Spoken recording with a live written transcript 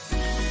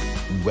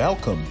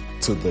Welcome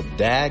to the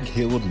Dag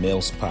Hewitt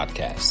Mills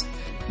podcast.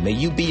 May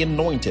you be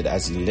anointed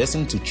as you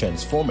listen to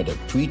transformative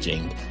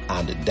preaching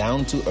and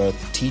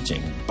down-to-earth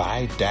teaching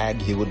by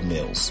Dag Hewitt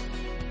Mills.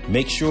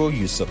 Make sure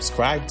you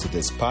subscribe to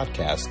this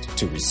podcast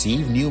to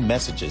receive new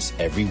messages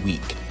every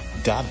week.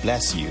 God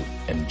bless you.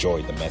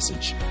 Enjoy the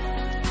message.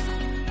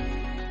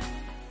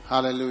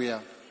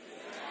 Hallelujah.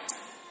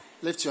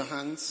 Lift your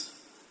hands.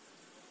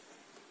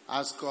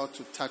 Ask God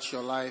to touch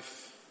your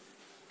life,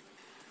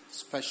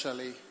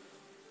 especially.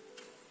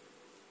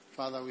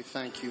 Father, we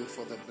thank you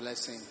for the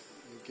blessing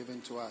you've given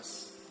to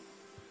us,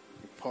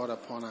 you poured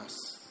upon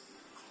us.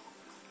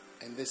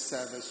 In this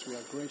service, we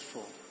are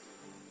grateful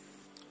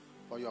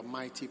for your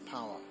mighty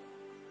power.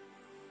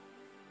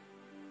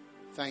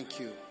 Thank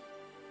you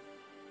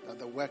that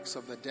the works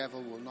of the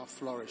devil will not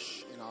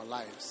flourish in our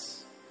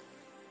lives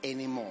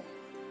anymore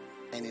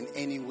and in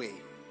any way.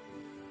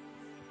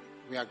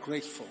 We are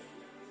grateful.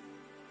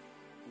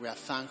 We are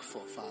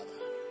thankful, Father.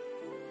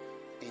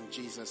 In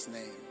Jesus'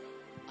 name,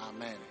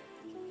 amen.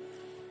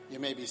 You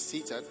may be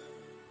seated.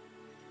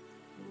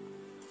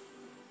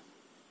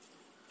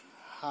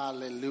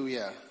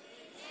 Hallelujah.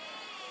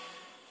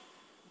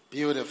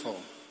 Beautiful.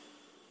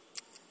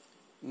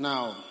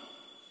 Now,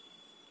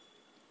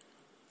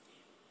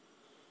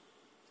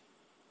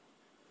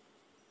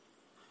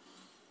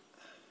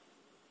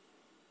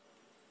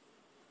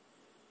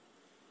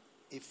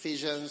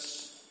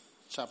 Ephesians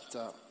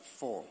chapter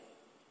 4.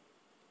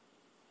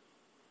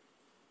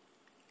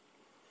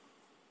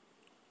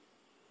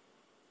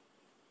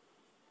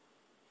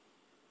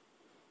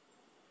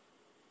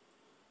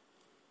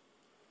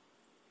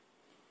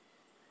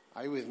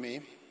 Are you with me?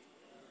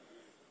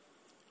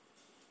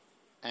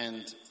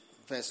 And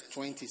verse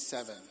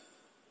 27.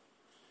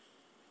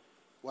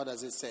 What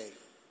does it say?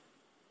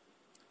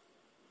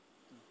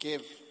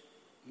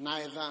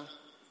 Neither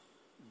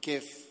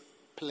give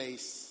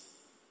place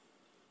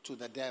to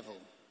the devil.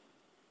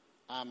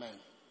 Amen.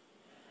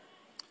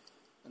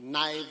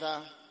 Neither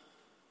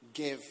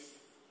give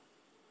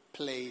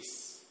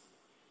place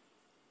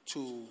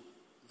to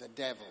the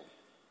devil.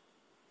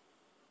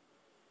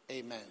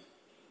 Amen.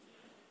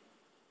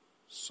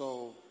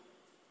 So,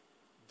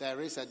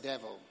 there is a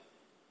devil,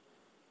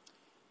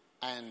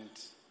 and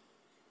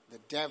the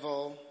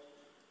devil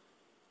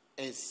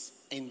is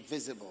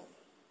invisible.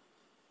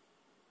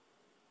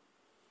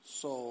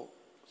 So,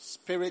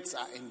 spirits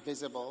are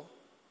invisible,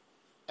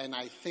 and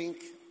I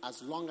think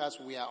as long as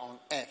we are on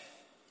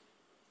earth,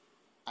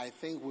 I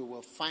think we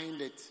will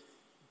find it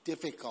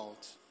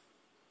difficult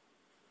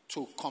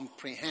to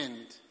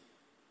comprehend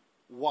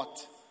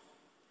what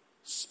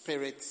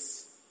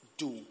spirits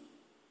do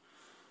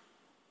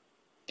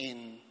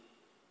in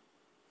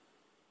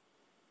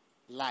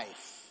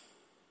life.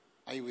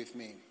 Are you with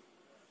me?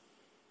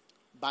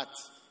 But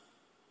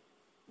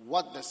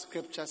what the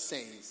scripture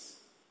says,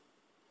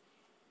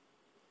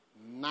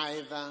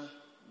 neither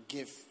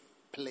give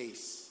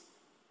place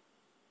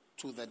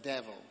to the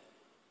devil,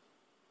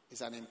 is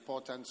an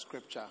important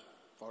scripture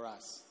for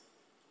us.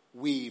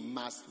 We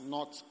must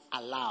not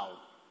allow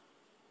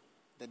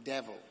the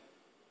devil,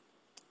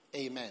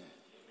 amen,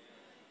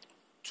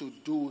 to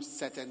do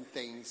certain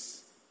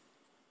things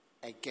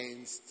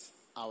against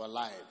our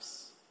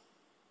lives.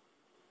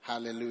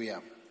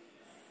 Hallelujah.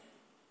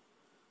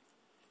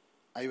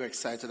 Are you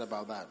excited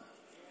about that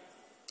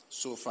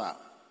so far?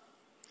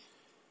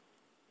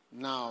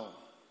 Now,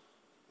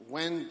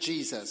 when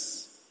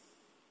Jesus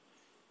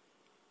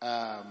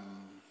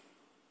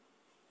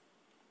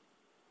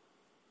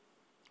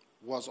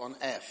was on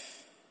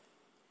earth,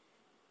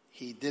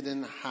 he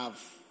didn't have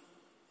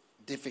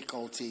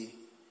difficulty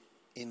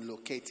in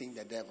locating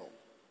the devil.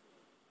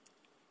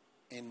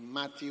 In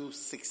Matthew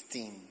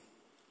 16,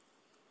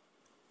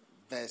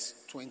 verse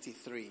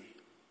 23,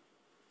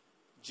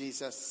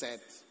 Jesus said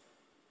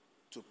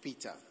to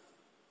Peter,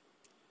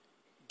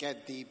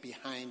 "Get thee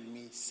behind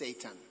me,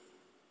 Satan.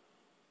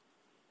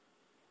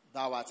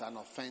 Thou art an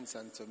offense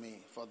unto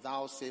me, for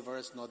thou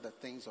savorest not the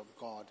things of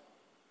God,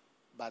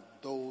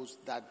 but those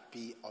that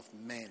be of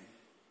men."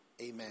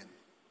 Amen.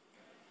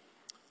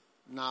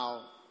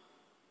 Now,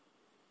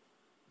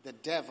 the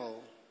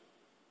devil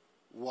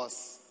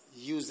was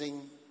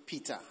using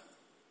Peter.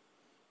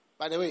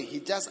 By the way, he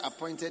just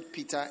appointed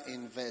Peter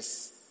in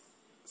verse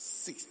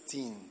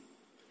 16.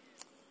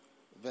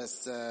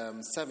 Verse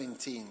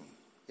 17.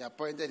 He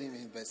appointed him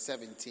in verse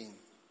 17.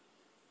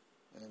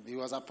 And he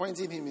was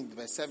appointing him in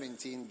verse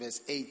 17,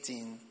 verse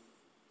 18,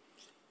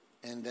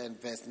 and then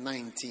verse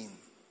 19.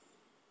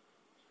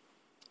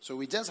 So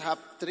we just have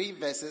 3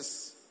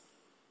 verses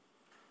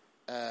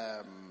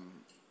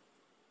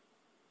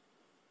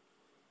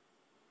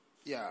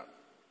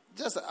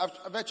just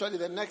virtually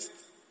the next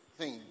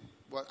thing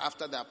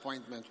after the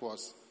appointment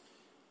was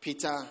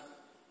Peter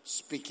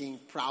speaking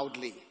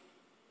proudly.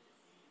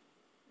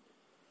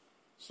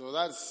 So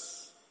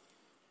that's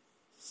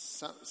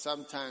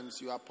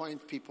sometimes you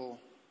appoint people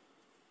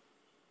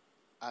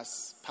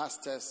as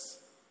pastors,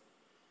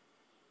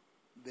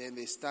 then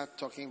they start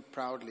talking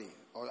proudly,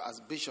 or as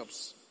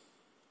bishops,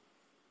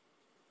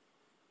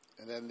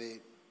 and then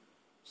they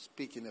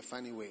speak in a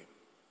funny way.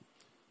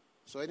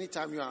 So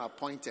anytime you are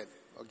appointed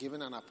or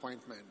given an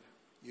appointment,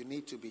 you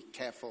need to be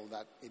careful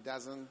that it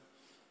doesn't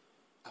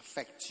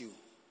affect you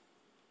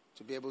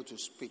to be able to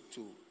speak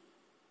to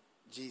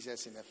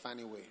Jesus in a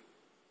funny way.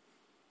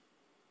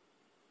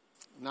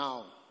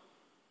 Now,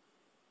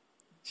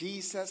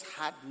 Jesus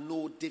had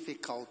no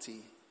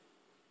difficulty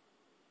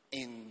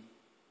in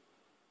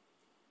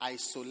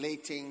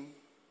isolating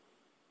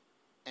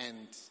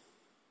and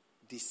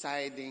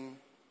deciding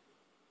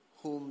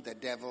whom the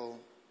devil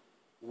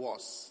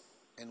was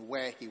and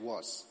where he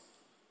was.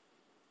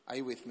 Are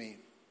you with me?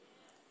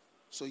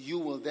 So you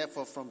will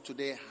therefore from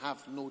today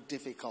have no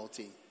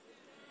difficulty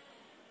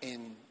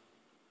in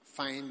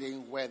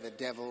finding where the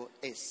devil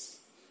is,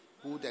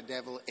 who the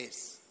devil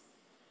is,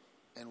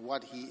 and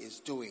what he is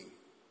doing.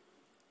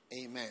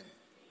 Amen.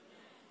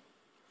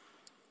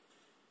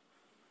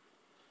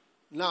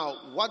 Now,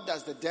 what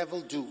does the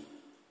devil do?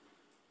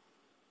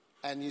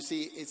 And you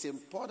see, it's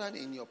important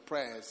in your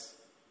prayers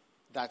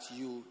that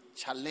you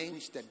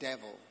challenge the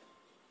devil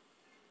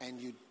and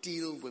you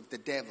deal with the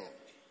devil.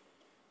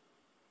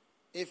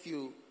 If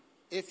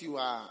you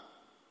are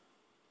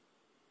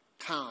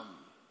calm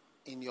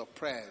in your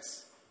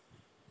prayers,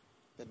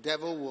 the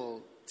devil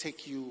will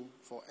take you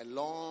for a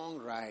long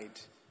ride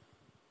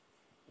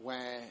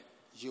where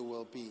you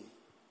will be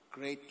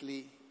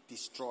greatly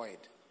destroyed.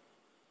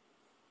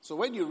 So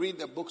when you read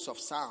the books of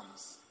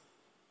Psalms,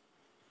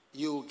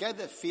 you get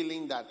the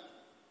feeling that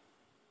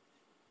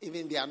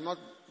even they are not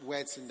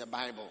words in the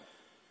Bible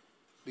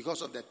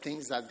because of the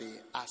things that they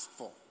ask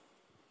for.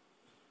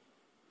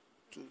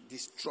 To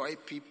destroy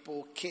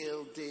people,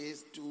 kill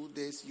this, do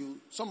this.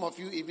 Some of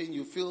you even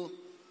you feel,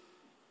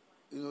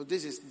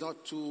 this is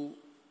not too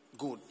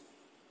good.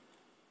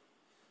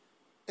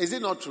 Is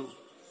it not true?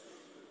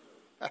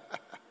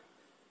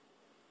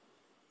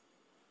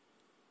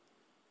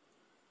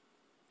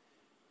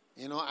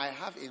 I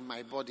have in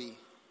my body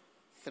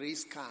 3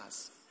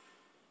 scars.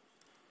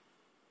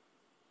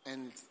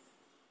 And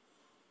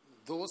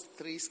those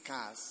 3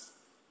 scars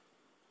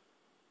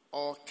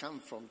all come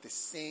from the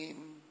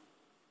same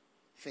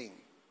thing.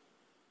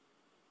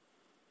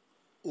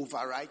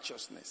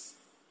 Over-righteousness.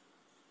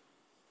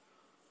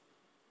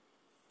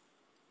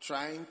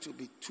 Trying to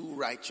be too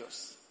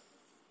righteous.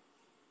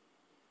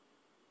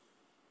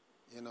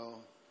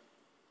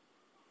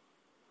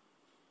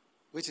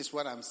 Which is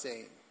what I'm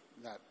saying,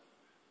 that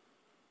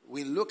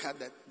we look at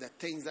the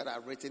things that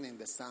are written in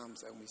the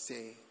Psalms and we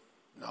say,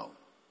 no.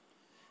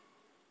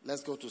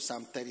 Let's go to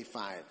Psalm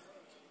 35.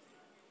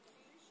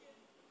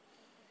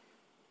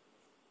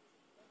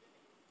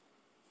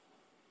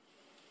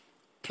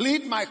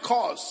 Plead my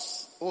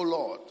cause, O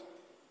Lord,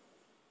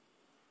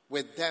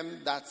 with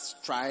them that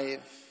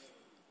strive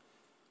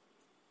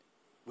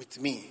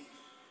with me.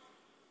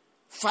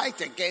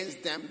 Fight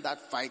against them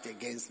that fight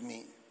against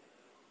me.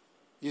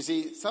 You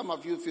see, some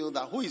of you feel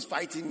that, who is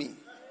fighting me?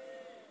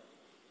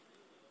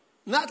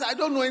 I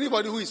don't know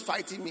anybody who is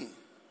fighting me.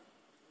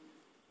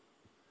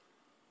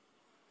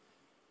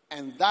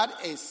 And that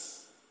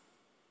is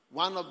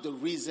one of the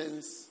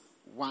reasons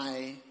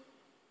why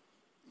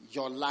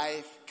your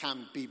life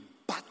can be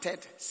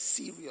battered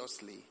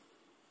seriously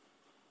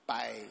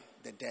by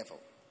the devil.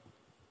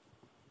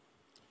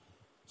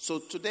 So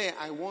today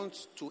I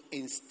want to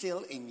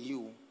instill in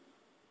you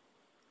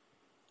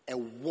a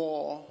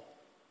war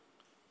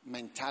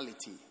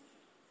mentality,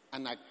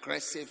 an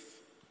aggressive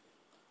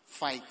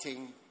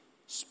fighting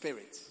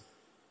spirit.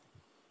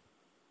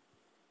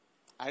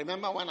 I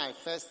remember when I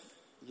first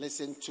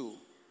listened to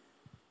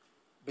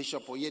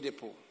Bishop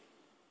Oyedepo,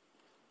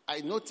 I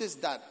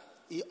noticed that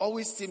he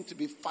always seemed to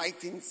be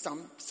fighting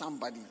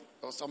somebody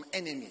or some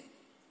enemy.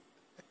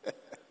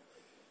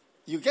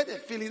 You get a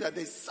feeling that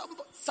there's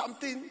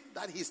something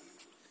that he's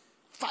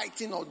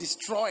fighting or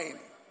destroying.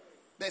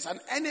 There's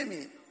an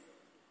enemy.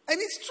 And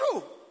it's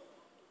true.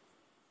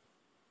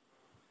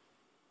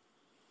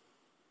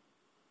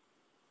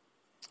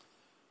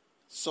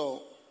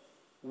 So,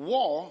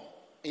 war,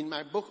 in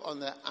my book on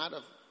the art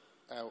of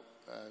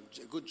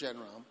a good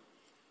general,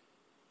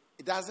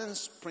 it doesn't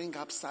spring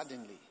up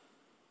suddenly.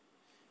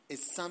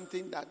 It's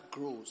something that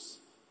grows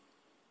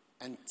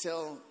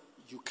until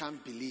you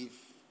can't believe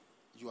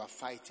you are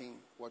fighting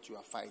what you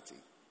are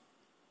fighting.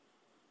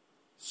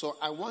 So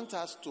I want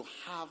us to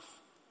have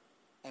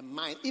a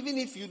mind, even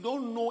if you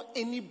don't know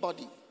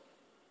anybody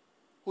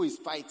who is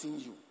fighting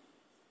you,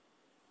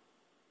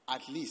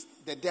 at least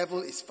the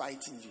devil is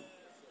fighting you.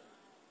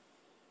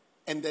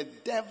 And the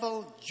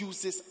devil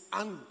uses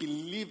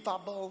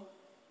unbelievable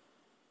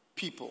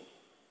people.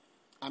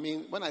 I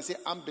mean, when I say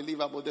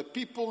unbelievable, the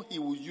people he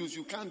will use,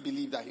 you can't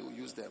believe that he will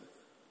use them.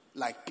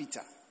 Like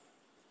Peter.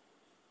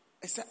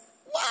 I said,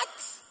 what?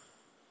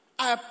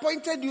 I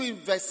appointed you in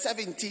verse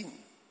 17.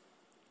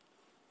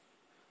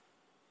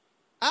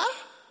 Huh?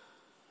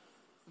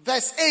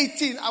 Verse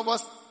 18, I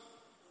was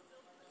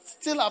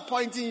still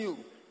appointing you.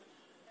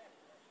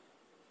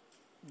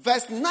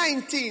 Verse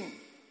 19,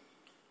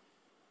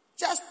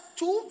 just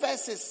 2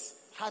 verses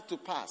had to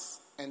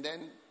pass. And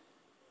then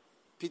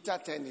Peter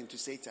turned into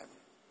Satan.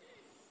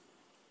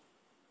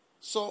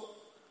 So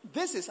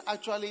this is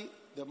actually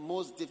the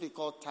most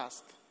difficult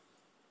task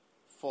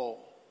for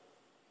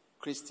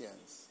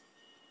Christians.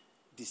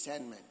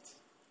 Discernment.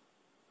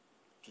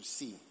 To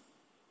see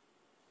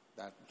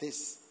that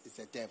this is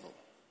the devil,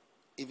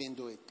 even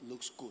though it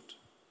looks good.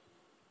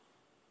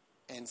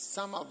 And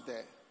some of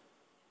the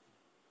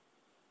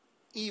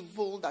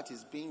evil that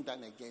is being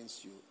done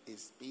against you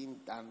is being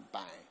done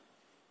by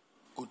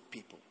good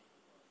people.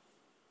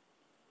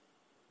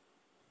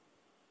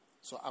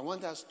 So I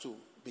want us to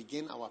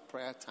begin our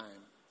prayer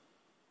time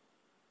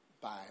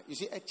by, you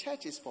see, a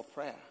church is for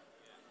prayer.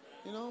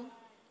 You know,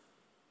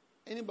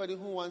 anybody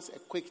who wants a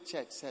quick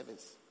church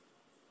service,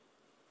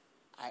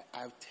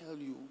 I'll tell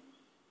you,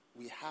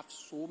 we have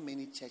so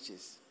many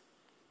churches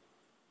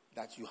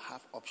that you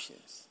have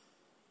options.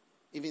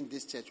 Even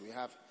this church, we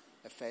have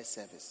a first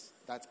service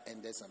that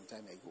ended some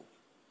time ago.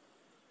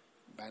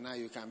 By now,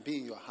 you can be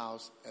in your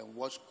house and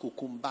watch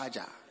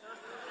Kukumbaja.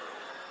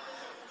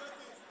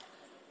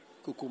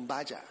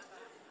 Kukumbaja.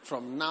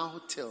 From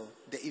now till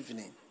the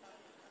evening.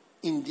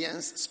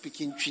 Indians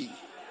speaking Tree.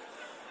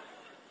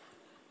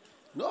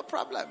 No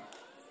problem.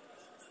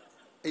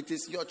 It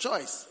is your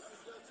choice.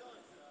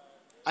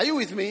 Are you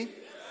with me?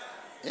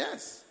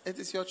 Yes, it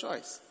is your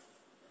choice.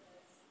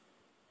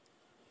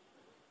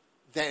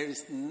 There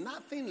is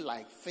nothing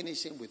like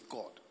finishing with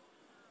God.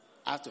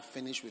 I have to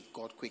finish with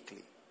God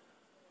quickly.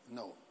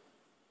 No.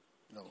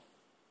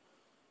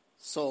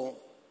 So,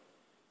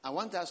 I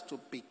want us to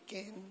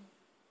begin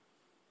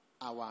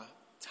our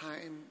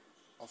time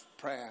of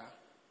prayer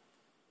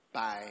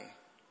by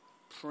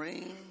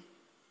praying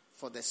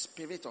for the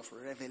spirit of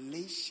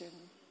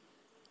revelation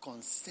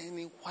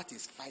concerning what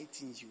is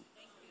fighting you.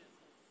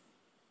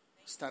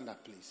 Stand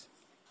up, please.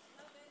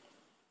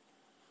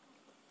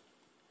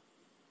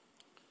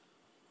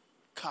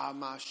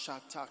 Kama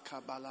shata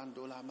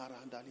kabalandola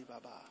marandali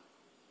baba.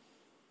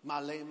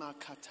 Malema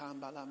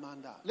katambala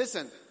manda.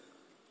 Listen,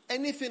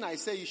 anything I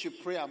say you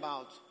should pray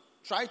about,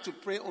 try to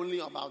pray only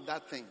about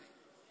that thing.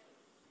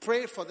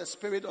 Pray for the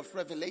spirit of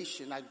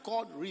revelation, that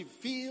God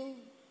reveal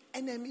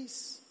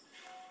enemies,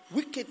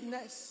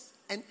 wickedness,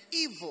 and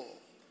evil,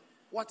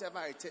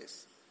 whatever it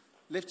is.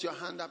 Lift your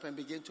hand up and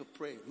begin to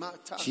pray.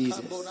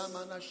 Jesus.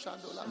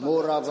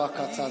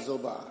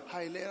 Moravakatazoba.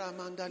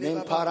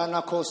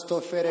 Memparana costo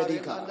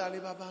feredica.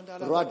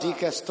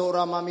 Radike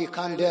stora mami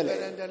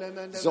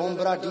candele.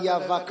 Zombra dia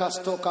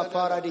vakasto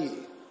caparadi.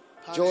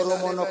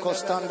 Joromono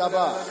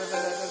costandaba.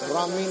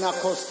 Ramina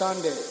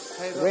costande.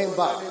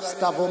 Remba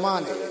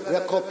stavomane.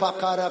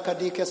 Recopakara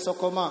kadike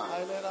sokoma.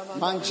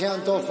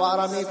 Mangiando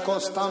varami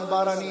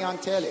costambarani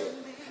antele.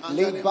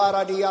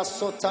 Libaradia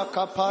sota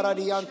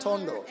caparadi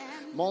antondo.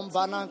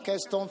 Mombanan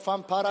keston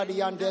fan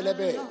paradian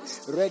delebe,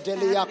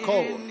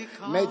 redeliako,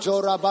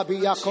 mejora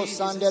babiako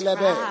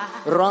sandelebe,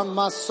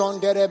 ramason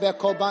derebe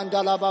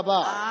kobanda la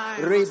baba,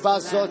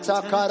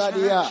 ribazota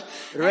karadia,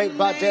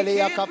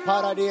 rebadelia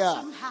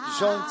kaparadia,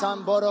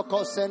 jontamboro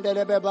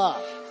kosendelebeba,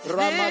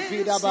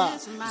 Ramavidaba,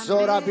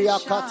 Zorabia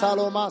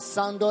Kataloma,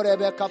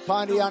 Sandorebe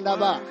Kapandi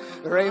andaba,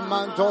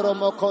 Raymandoro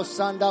Moko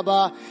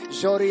Sandaba,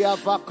 Joria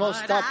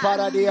Vacosta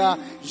Paradia,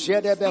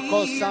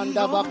 Jedebeko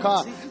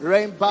Sandabaka,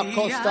 Rainba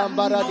Costa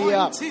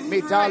Baradia,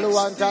 Midalu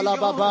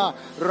Andalababa,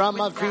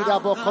 Ramavida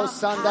Boko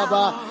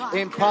Sandaba,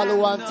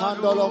 Impalu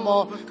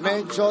Antandolomo,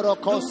 Menjoro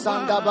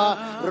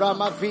Kosandaba,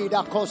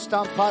 Ramavida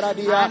Costa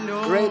Paradia,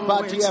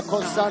 Raybadia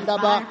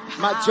Kosandaba,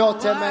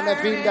 Majote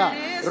Menevinda,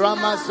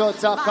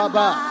 Ramazota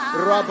Kaba,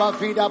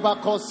 Rabavida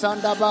Bako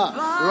Sandaba,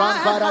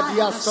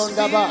 Rambaradia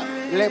Sondaba,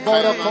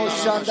 Leboro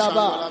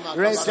Koshandaba,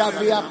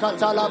 Rejavia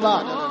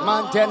Katalaba,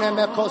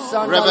 Mantenemeko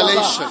Sandaba,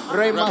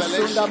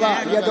 Remasundaba,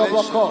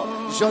 Yedoboko,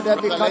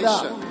 Jodevikada,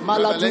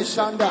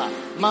 Maladishanda,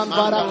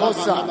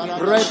 Mambarakosa,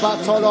 Reba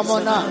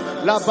Tolomona,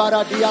 La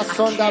Baradia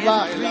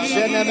Sondaba,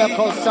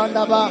 Genemeko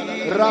Sandaba,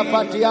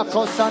 Rabadia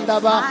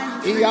Kosandaba,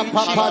 Ia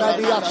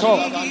Paparadiato,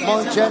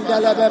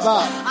 Mongendelebeba,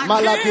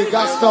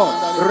 Malabigasto,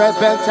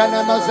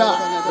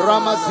 Rebeltenemoza,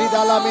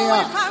 Ramazida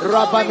Lamia,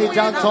 Rabani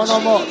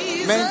Dantonomo,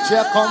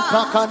 Menche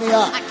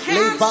Compacania,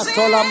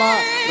 Libatolama,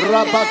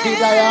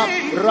 Rabavidaya,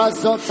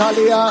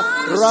 Razotalia,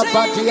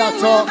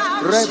 Rabadiato,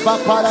 Reba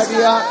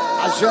Paradia,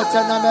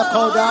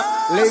 Ajetenamekoda,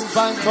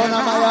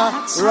 Limbantonamaya,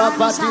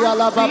 Rabadia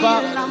la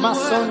Baba,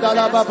 Masonda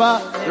la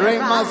Baba,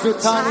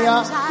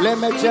 Remazutania,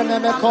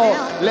 Lemejenemeko,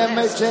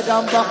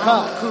 Lemejedambaka,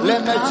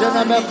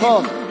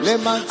 Lemejenemeko,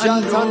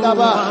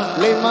 Lemanjantandaba,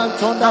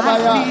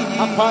 Lemantondabaya,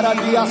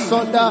 Aparadia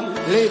Sonda,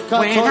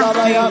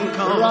 Lekatolabaya,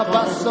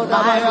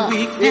 Rabasodabaya,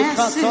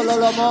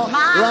 Ikatololomo,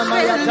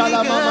 Ramaya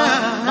Talamama,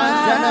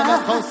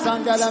 Manjanemeko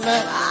Sandalame,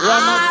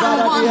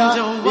 Ramazaradia,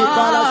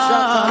 Ibala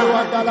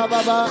Shataluandala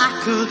Baba, I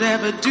could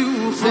ever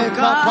do for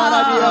God.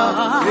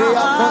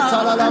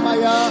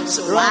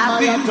 So I've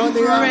been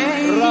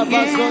praying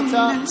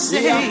and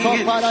saying,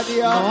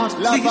 Lord,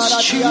 please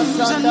choose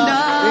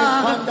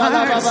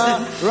another person,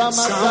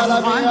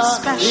 someone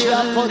special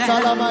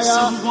and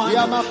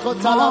someone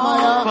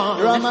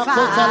more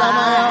qualified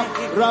Kotalamaya,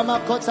 Rama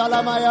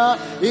Kotalamaya,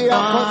 Ia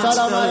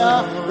Kotalamaya,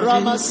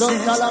 Rama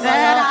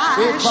Zontalamaya,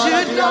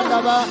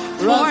 Ipaladiandaba,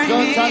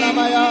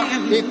 Razontalamaya,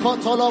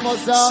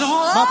 Ikotolomoza,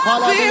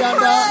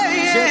 Mapaladianda,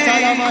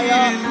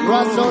 Shetalamaya,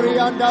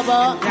 Razoriandaba,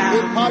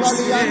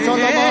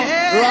 Ipaladiantolomo,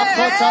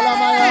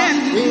 Rakotalamaya,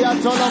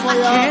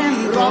 Iatolomoya,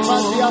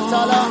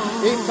 Ramasiatala,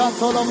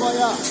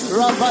 Ikatolomoya,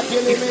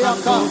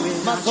 Rabadilimiaka,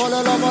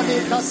 Matolomoni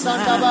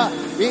Kasandaba,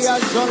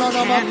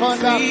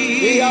 Iantolomakonda,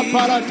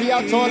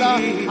 Iapaladiatola,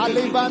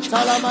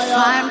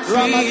 Alibantalamaya,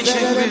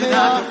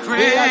 Ramaselemea,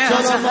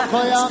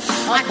 Iatolomokoya,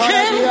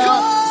 Apaladia,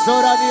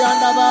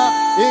 Zoradiandaba,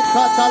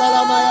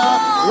 Ikatalamaya,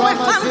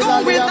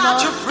 Ramazilaliama,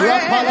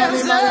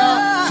 Rapalanimaya,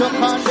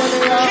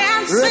 Chopandelea,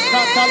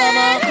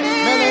 Rekatalama,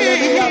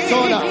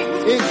 Melelebiatola,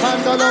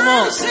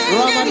 Ikandolomo,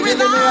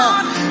 Ramatilimea,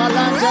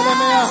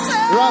 Malangelemea,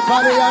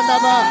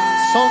 Rapaliandaba,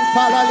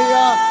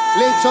 Sompalalia,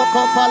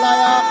 Lechoko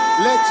Palaya,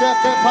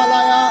 Lecheke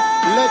Palaya,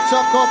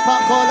 Lechoko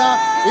Pakola,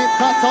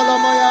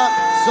 Ikatolomoya,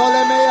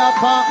 Zolemea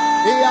Pa,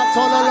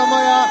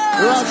 Iatolomoya,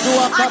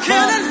 Razua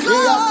Kapa,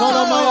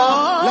 Iatolomoya,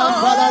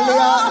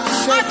 Lampalalia,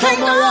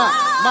 Shekomoya,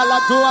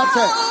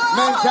 Malatuate,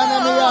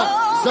 Mentanamia,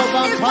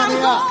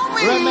 Zobampania,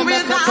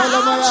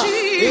 Rememekatolomoya,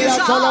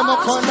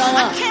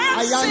 Iatolomokondaya,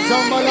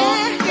 Ayantombolo,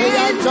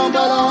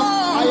 Ayantombolo,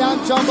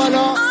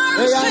 Ayantombolo,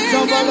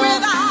 Ayantombolo,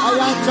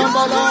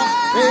 Ayantombolo,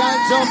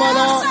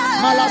 Ayantombolo,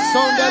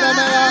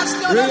 Malasondelemea,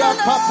 Ria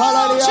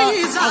Papalalia,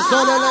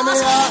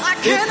 Azolemea,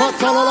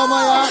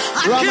 Ikotolomoya,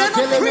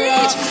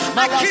 Ramatilimea,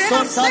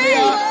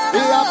 Malasontalia,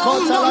 Ia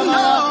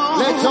Kotalamaya,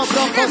 Lecho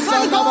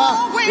Brokosangaba,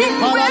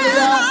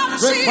 Ripalalia,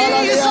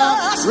 Ripalalia,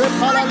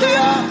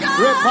 Ripalalia,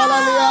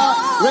 Ripalalia,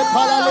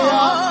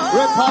 Ripalalia,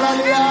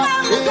 Ripalalia,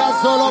 Ia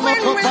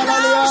Zolomoko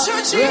Palalia,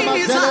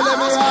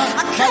 Remazelemea,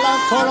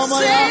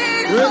 Kalantolomoya,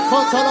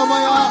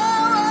 Rikotolomoya,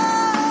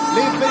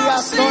 Libya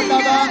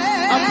Sondaba,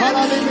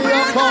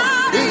 Apalimioko,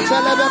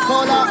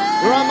 Intelebekola,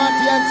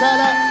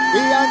 Ramatiantele,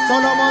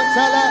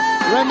 Iantolomontele,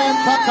 Remen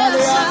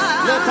Pakalia,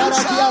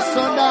 Leparadia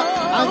Sonda,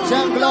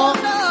 Angenglo,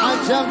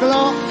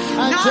 Angenglo,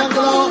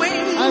 Angenglo,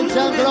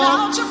 Angenglo,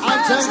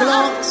 Angenglo,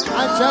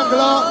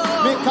 Angenglo,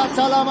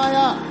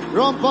 Mikatalamaya,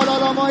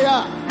 Rompololomoya,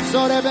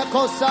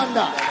 Zorebeko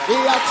Sanda,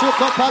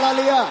 Iachuko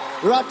Palalia,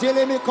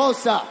 Ratili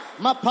Mikosa,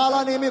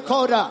 Mapalani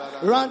Mikoda,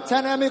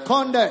 Rantane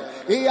Mikonde,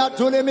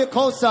 Iatuli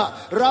Mikosa,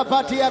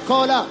 Rabatia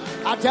Kola,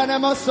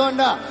 Atenemo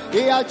Sonda,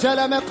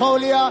 Iachele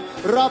Mekolia,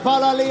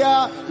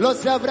 Rabalalia,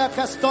 Losevre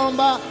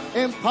Castomba,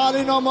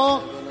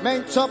 Impalinomo,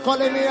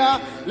 Menchocolimia,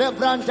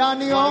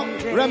 Levrandanio,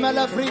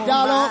 Remele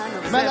Fridalo,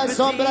 Mele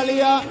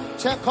Sombralia,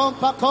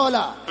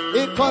 Checompacola,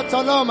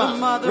 Icotoloma,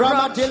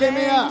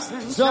 Ramadilimia,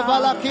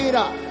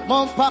 Zovalakira,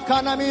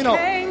 Monpacanamino,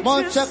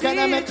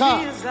 Monchekenemeka,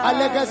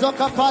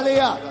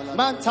 Alegezocapalia,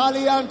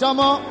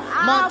 Mantaliandomo,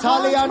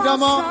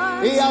 Mantaliandomo,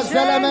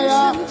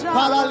 Iazelemea,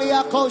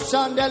 Palalia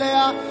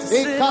Koshandelea,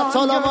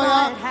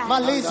 Icatolomoya,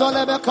 Malizo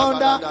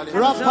Lebeconda,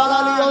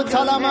 Rapalio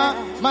Talama,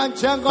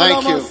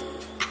 Manchengolomos.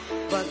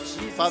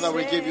 Father,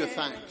 we give you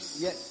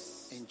thanks.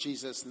 Yes. In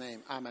Jesus'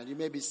 name. Amen. You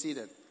may be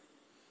seated.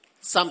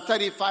 Psalm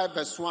 35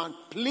 verse 1.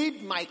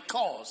 Plead my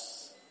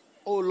cause,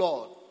 O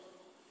Lord,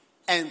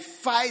 and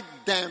fight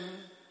them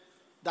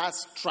that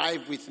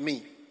strive with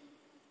me,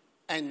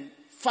 and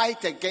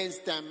fight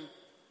against them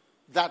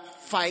that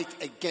fight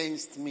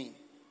against me.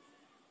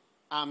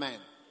 Amen.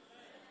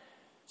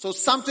 So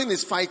something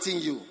is fighting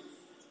you.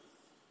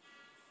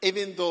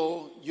 Even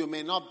though you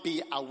may not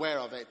be aware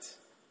of it,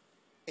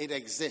 it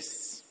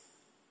exists.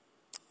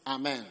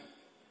 Amen.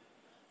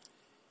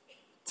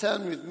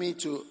 Turn with me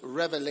to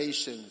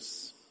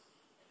Revelations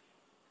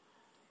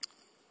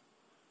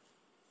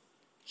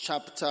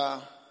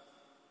chapter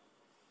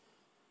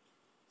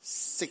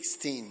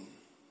 16.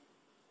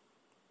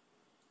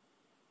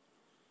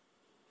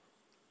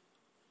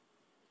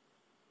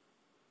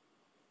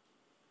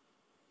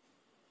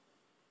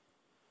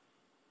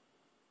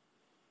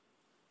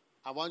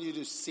 I want you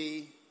to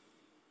see,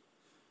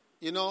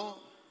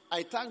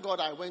 I thank God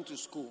I went to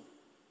school.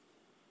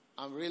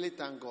 I really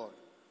thank God.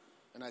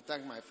 And I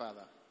thank my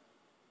father.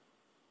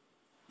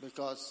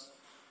 Because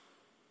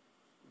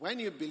when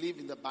you believe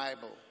in the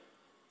Bible,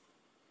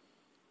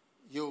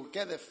 you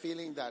get the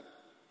feeling that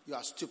you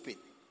are stupid.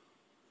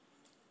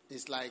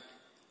 It's like,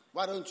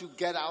 why don't you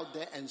get out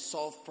there and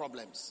solve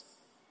problems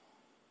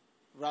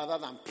rather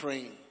than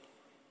praying?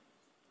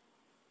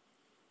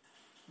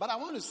 But I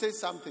want to say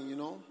something, You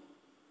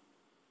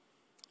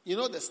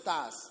know the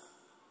stars.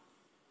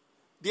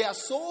 They are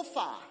so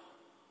far,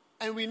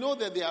 and we know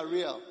that they are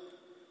real.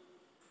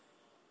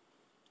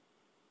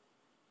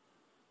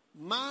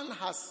 Man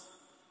has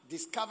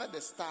discovered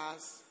the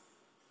stars,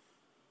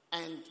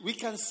 and we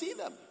can see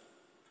them.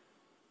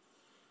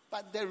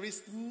 But there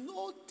is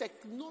no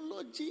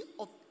technology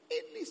of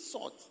any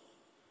sort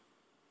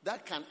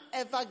that can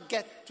ever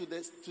get to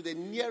the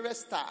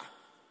nearest star.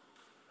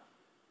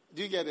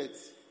 Do you get it?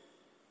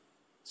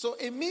 So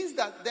it means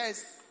that there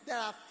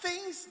are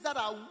things that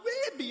are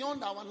way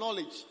beyond our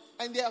knowledge,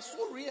 and they are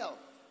so real.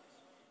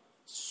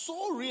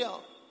 So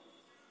real.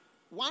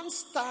 One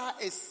star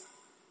is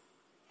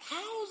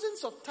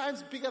thousands of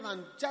times bigger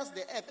than just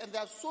the earth, and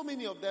there are so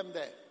many of them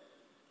there.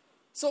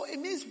 So it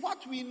means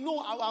what we know,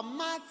 our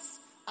maths,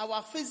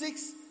 our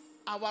physics,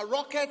 our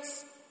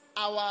rockets,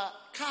 our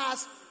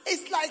cars,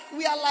 it's like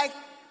we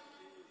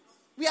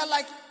are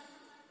like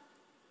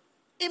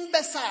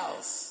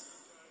imbeciles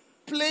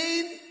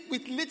playing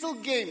with little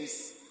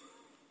games.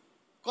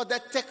 Because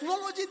the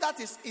technology that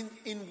is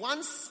in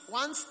one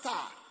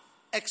star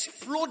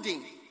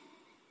exploding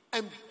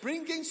and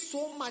bringing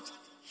so much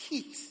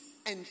heat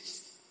and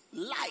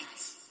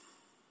light,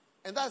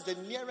 and that's the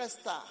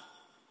nearest star,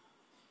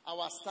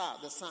 our star,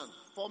 the sun,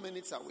 4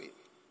 minutes away,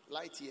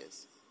 light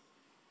years.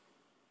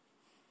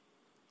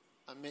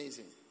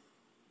 Amazing.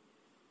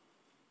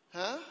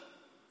 Huh?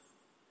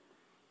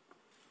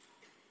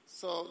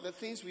 So the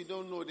things we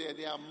don't know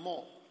there are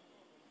more.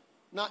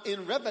 Now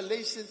in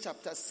Revelation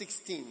chapter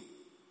 16,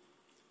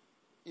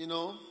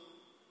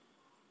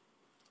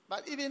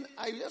 but even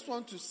I just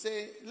want to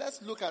say,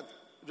 let's look at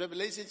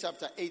Revelation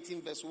chapter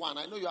 18 verse 1.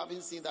 I know you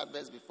haven't seen that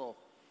verse before.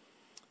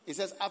 It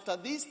says, after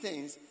these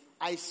things,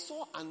 I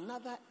saw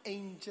another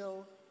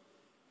angel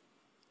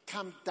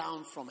come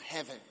down from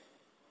heaven,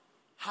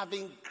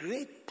 having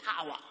great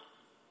power,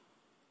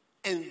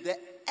 and the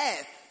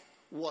earth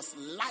was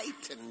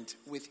lightened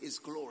with his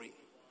glory.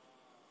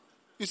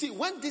 You see,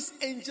 when this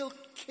angel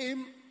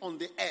came on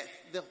the earth,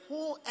 the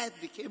whole earth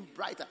became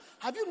brighter.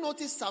 Have you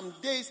noticed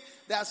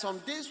there are some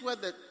days where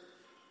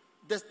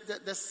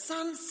the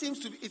sun seems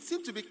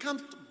to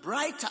become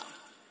brighter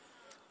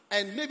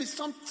and maybe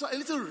a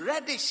little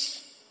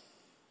reddish.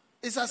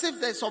 It's as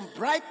if there's some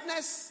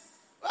brightness.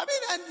 I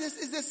mean, and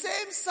it's the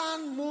same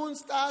sun, moon,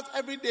 stars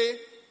every day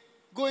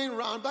going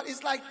around, but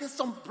it's like there's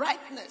some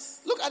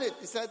brightness. Look at it.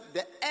 It said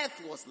the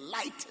earth was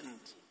lightened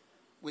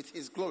with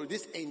his glory.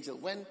 This angel,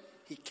 when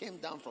he came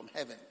down from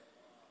heaven,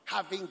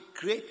 having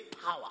great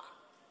power.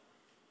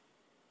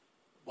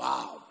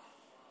 Wow.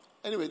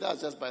 Anyway,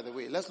 that's just by the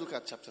way. Let's look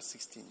at chapter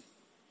 16.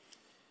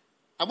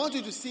 I want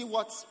you to see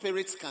what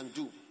spirits can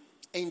do,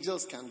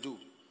 angels can do.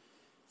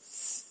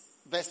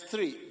 Verse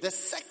 3. The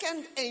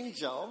second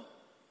angel,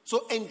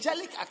 so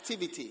angelic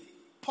activity,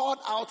 poured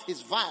out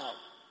his vial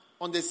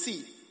on the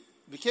sea,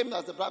 became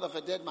as the blood of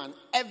a dead man.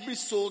 Every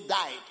soul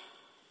died.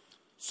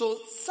 So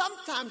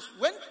sometimes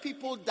when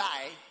people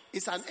die,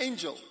 it's an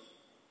angel.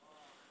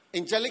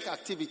 Angelic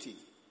activity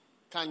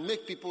can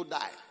make people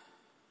die.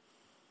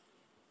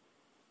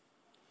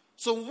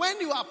 So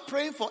when you are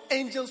praying for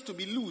angels to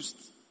be loosed,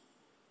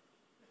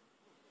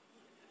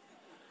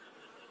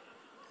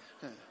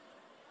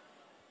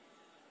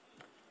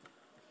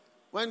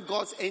 when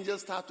God's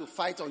angels start to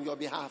fight on your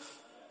behalf,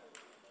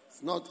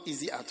 it's not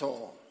easy at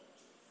all.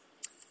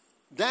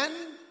 Then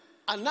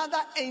another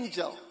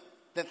angel,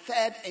 the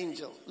third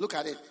angel, look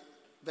at it,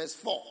 verse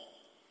 4.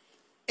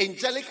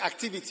 Angelic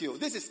activity.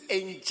 This is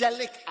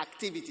angelic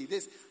activity.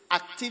 This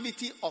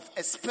activity of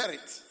a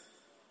spirit.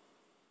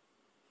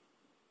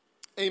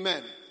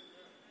 Amen.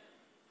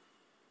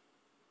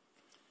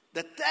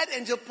 The third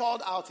angel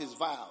poured out his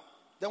vial.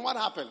 Then what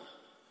happened?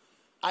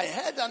 I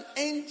heard an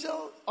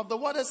angel of the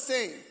waters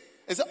saying,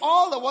 it said,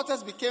 all the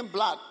waters became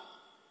blood.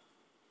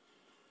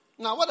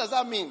 Now what does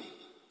that mean?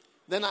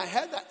 Then I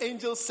heard the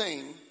angel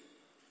saying,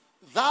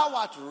 thou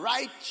art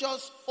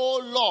righteous, O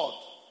Lord.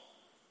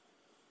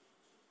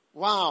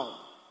 Wow.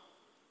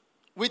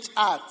 Which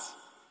art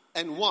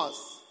and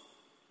was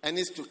and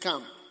is to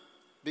come,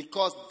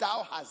 because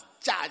thou hast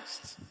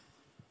judged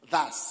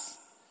thus.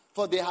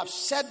 For they have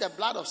shed the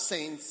blood of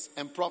saints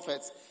and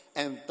prophets,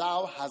 and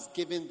thou hast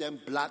given them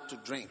blood to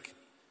drink.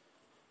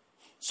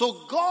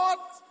 So God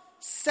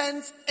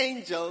sends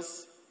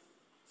angels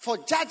for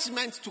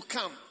judgment to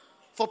come,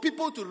 for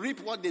people to reap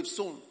what they've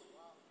sown.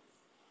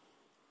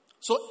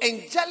 So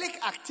angelic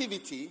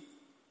activity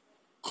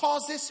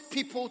causes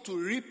people to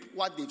reap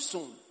what they've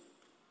sown.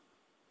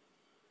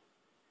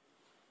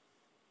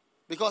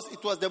 Because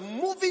it was the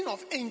moving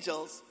of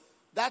angels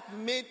that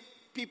made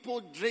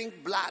people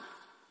drink blood,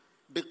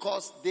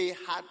 because they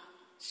had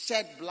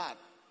shed blood.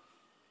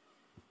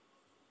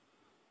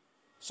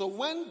 So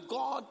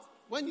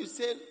when you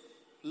say,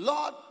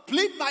 Lord,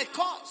 plead my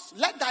cause,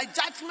 let thy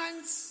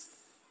judgments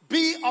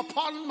be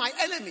upon my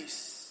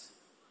enemies.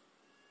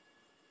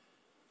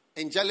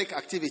 Angelic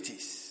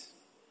activities.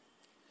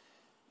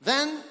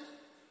 Then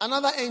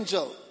another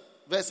angel,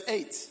 verse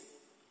 8.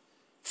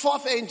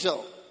 Fourth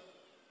angel,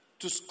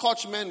 to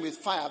scorch men with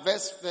fire,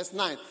 verse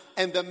 9.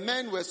 And the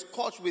men were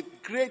scorched with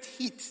great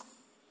heat.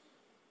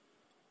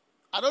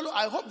 I don't know,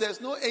 I hope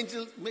there's no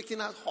angel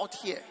making us hot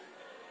here.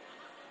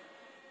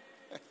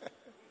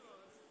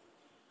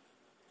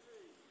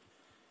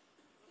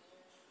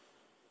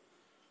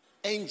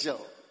 Angel,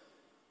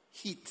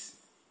 heat.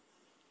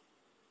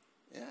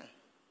 Yeah.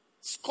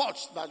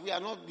 Scorched, but we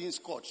are not being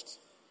scorched.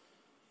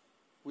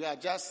 We are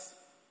just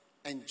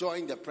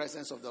enjoying the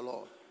presence of the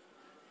Lord.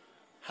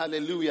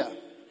 Hallelujah.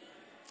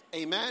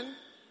 Amen.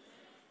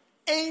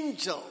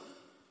 Angel,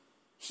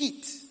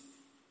 heat.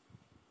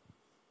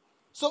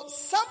 So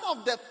some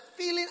of the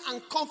feeling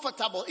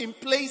uncomfortable in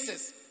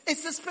places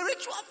It's a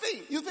spiritual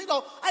thing. You think,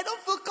 oh, I don't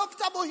feel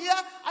comfortable here.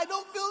 I'm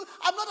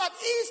not at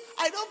ease.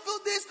 I don't feel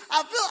this.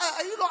 I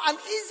feel,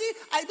 uneasy.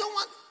 I don't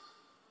want.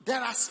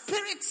 There are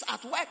spirits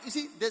at work. You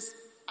see,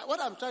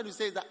 what I'm trying to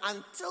say is that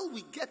until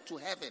we get to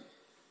heaven,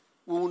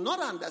 we will not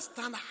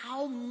understand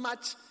how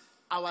much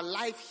our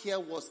life here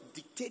was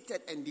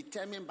dictated and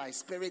determined by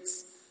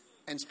spirits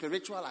and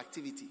spiritual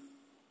activity.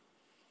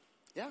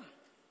 Yeah.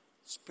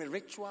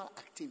 Spiritual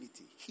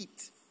activity.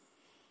 Heat.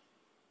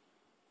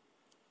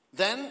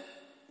 Then,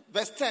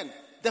 verse 10.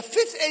 The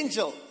fifth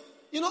angel.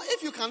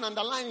 If you can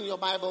underline in your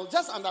Bible,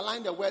 just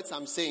underline the words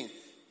I'm saying.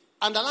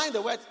 Underline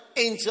the word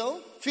angel,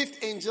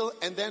 fifth angel,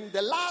 and then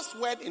the last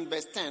word in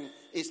verse 10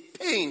 is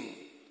pain.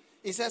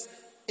 It says,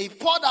 he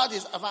poured out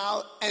his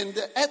vial, and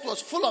the earth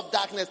was full of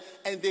darkness,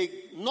 and they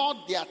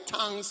gnawed their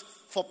tongues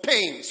for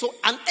pain. So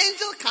an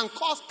angel can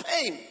cause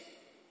pain.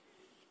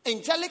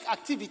 Angelic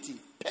activity,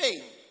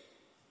 pain.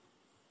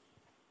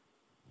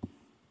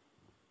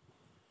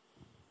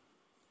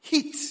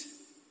 Heat,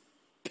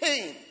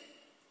 pain,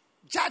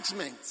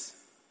 judgment.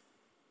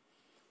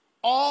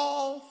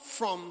 All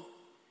from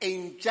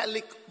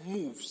angelic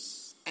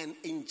moves and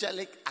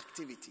angelic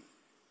activity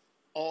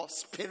or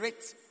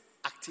spirit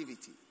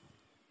activity.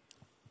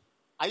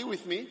 Are you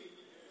with me?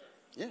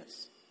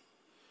 Yes.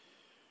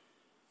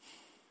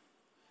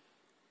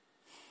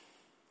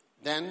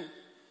 Then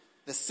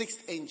the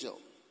sixth angel,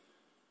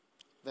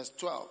 verse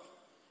 12.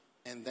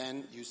 And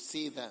then you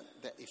see that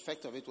the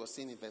effect of it was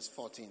seen in verse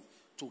 14.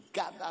 To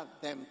gather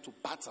them to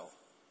battle.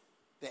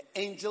 The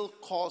angel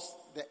caused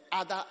the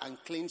other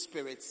unclean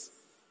spirits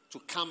to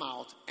come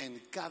out and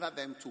gather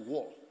them to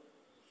war.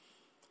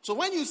 So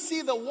when you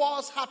see the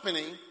wars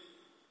happening,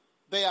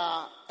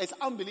 it's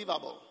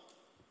unbelievable.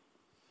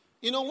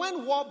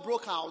 When war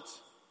broke out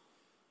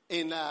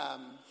in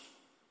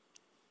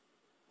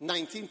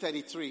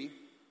 1933,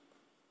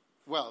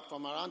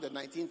 from around the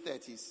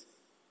 1930s,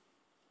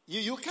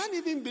 you can't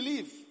even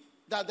believe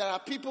that there are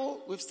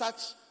people with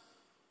such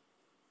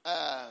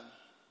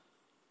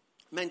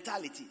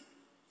mentality.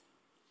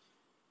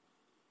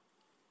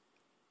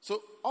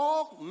 So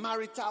all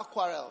marital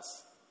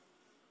quarrels,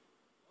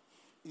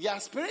 they are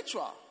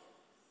spiritual.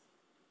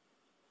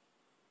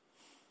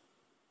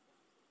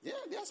 Yeah,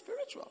 they are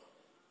spiritual.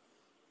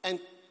 And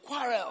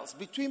quarrels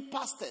between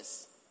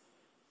pastors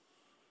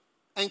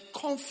and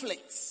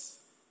conflicts.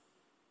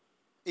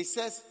 It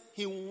says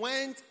he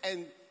went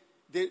and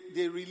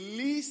they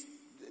released,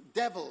 the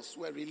devils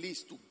were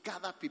released to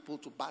gather people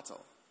to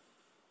battle.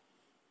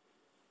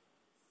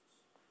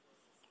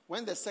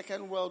 When the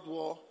Second World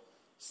War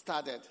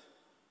started,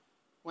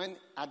 when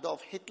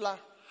Adolf Hitler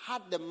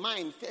had the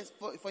mind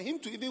for him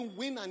to even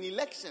win an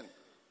election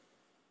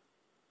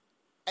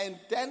and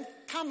then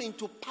come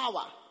into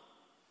power.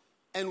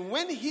 And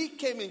when he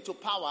came into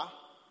power,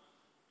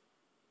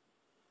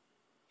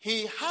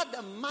 he had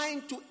the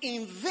mind to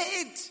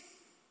invade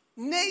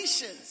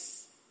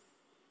nations.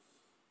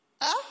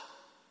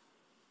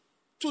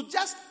 To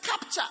just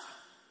capture.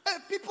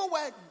 People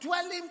were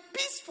dwelling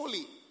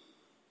peacefully.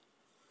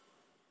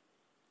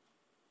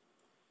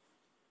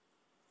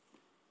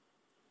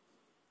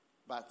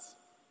 But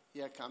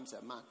here comes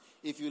a man.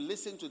 If you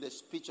listen to the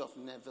speech of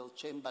Neville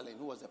Chamberlain,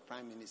 who was the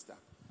prime minister,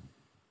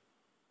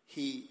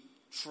 he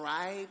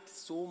tried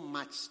so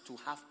much to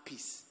have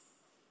peace.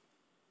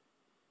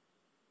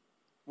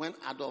 When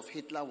Adolf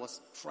Hitler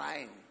was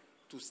trying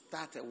to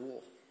start a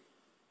war,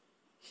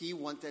 he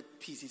wanted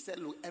peace. He said,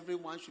 look,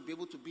 everyone should be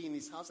able to be in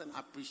his house and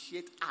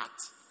appreciate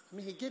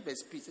art. He gave a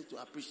speech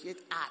to appreciate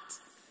art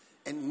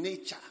and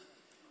nature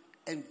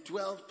and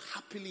dwell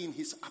happily in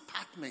his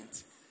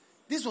apartment.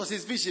 This was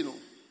his vision.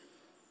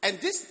 And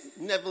this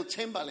Neville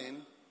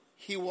Chamberlain,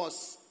 he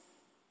was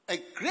a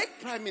great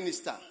prime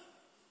minister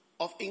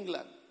of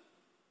England.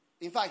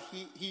 In fact,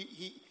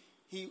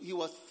 he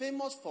was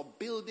famous for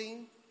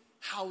building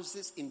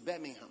houses in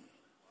Birmingham.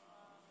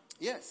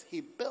 Yes,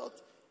 he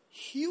built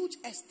huge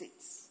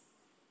estates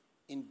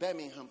in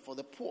Birmingham for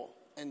the poor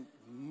and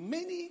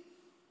many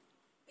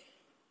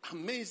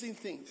amazing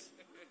things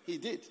he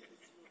did.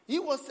 He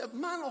was a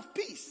man of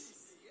peace.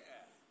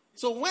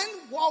 So when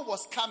war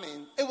was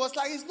coming, it was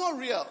like it's not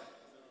real.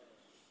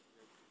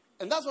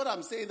 And that's what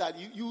I'm saying, that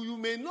you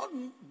may not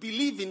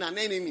believe in an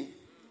enemy,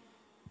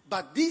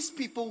 but these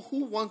people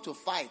who want to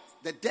fight,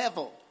 the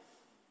devil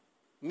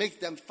makes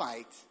them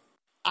fight,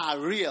 are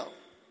real,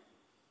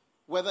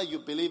 whether you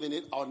believe in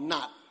it or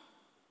not.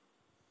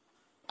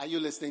 Are you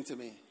listening to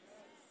me?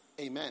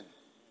 Amen.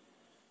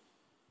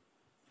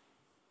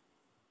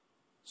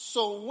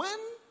 So when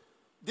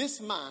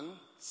this man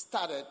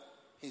started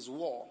his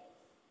war,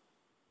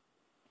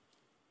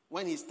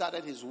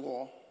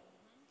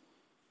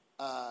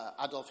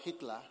 Adolf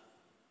Hitler,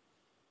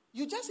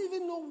 you just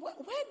even know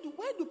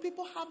where do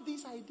people have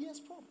these ideas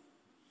from?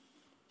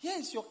 Here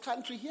is your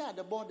country, here are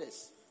the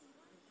borders.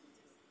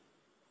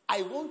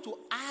 I want to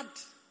add.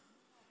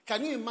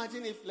 Can you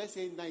imagine if, let's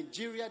say,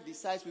 Nigeria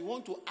decides we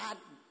want to add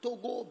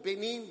Togo,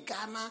 Benin,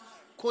 Ghana,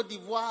 Cote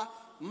d'Ivoire,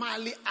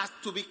 Mali as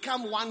to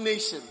become one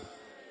nation?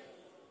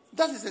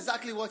 That is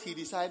exactly what he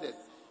decided.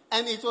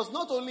 And it was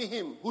not only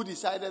him who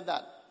decided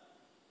that.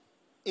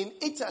 In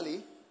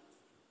Italy,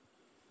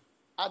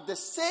 at the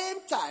same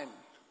time,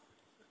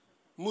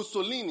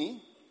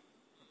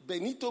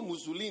 Benito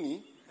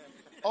Mussolini,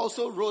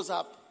 also rose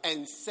up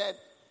and said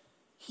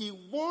he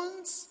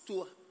wants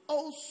to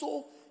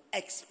also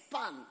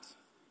expand.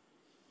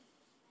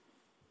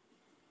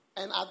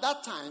 And at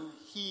that time,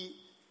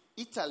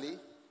 Italy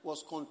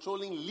was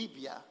controlling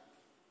Libya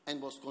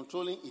and was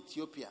controlling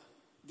Ethiopia.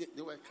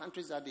 They were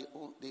countries that they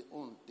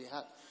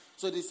had.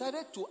 So they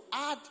decided to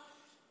add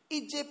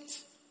Egypt,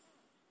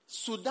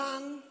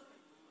 Sudan,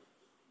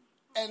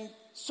 and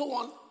so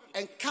on,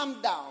 and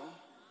come down.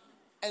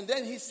 And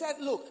then he said,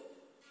 look,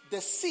 the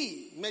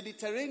sea,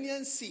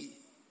 Mediterranean Sea,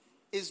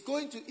 is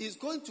going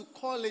to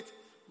call it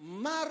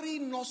Mare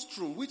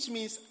Nostrum, which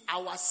means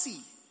our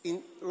sea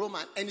in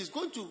Roman. And he's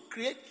going to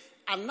create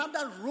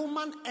another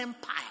Roman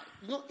Empire.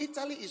 You know,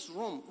 Italy is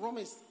Rome. Rome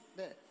is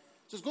there.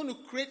 So it's going to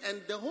create,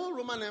 and the whole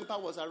Roman Empire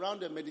was around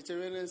the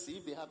Mediterranean Sea.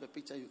 If they have a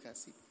picture, you can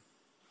see.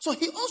 So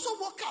he also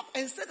woke up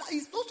and said that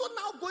he's also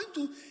now going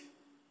to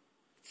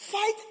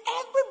fight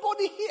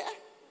everybody here.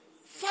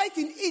 Fight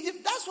in Egypt.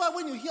 That's why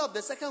when you hear of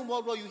the Second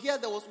World War, you hear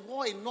there was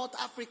war in North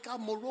Africa,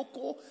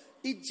 Morocco,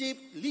 Egypt,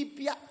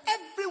 Libya.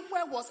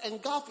 Everywhere was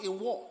engulfed in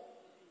war.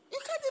 You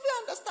can't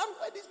even understand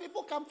where these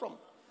people come from.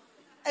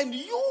 And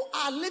you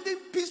are living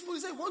peacefully.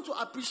 You say you want to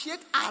appreciate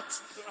art,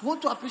 you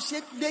want to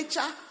appreciate nature,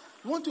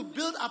 you want to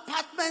build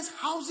apartments,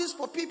 houses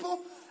for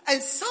people,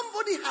 and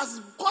somebody has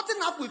gotten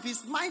up with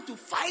his mind to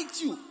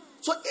fight you.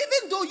 So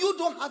even though you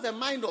don't have a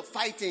mind of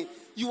fighting,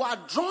 you are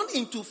drawn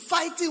into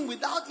fighting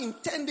without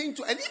intending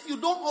to. And if you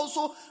don't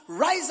also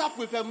rise up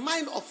with a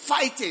mind of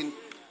fighting,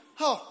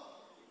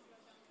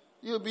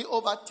 you'll be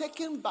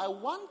overtaken by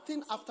one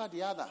thing after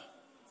the other.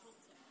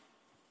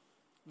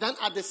 Then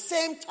at the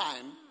same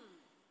time,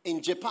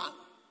 in Japan,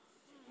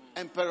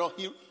 Emperor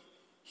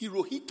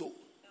Hirohito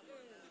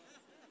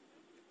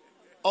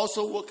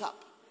also woke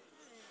up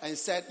and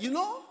said, and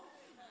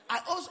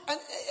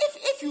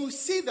if you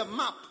see the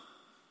map,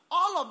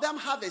 all of them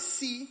have a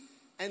sea,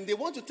 and they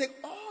want to take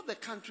all the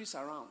countries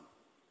around.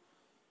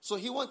 So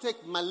he wants to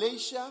take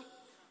Malaysia,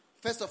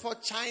 first of all,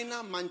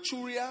 China,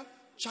 Manchuria,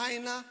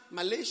 China,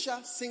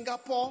 Malaysia,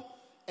 Singapore,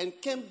 and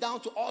came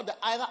down to all the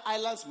other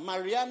islands,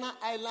 Mariana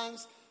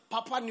Islands,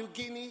 Papua New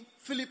Guinea,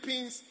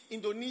 Philippines,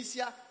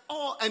 Indonesia,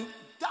 and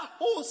that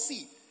whole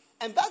sea.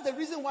 And that's the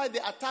reason why they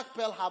attacked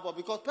Pearl Harbor,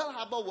 because Pearl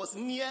Harbor was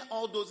near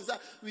all those. They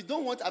said, we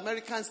don't want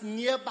Americans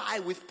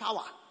nearby with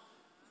power.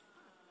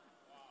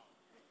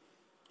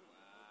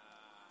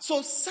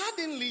 So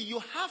suddenly you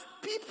have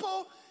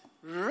people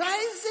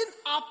rising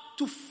up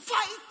to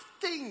fight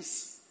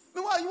things.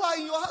 Meanwhile, you are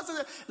in your house and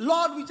say,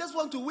 Lord, we just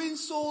want to win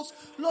souls.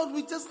 Lord,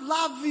 we just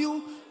love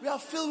you. We are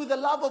filled with the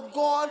love of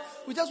God.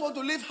 We just want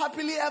to live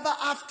happily ever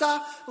after.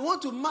 We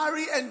want to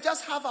marry and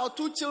just have our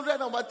 2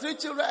 children, our 3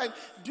 children. And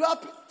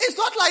it's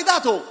not like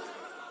that,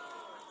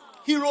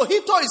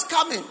 Hirohito is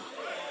coming.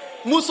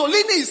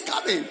 Mussolini is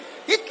coming.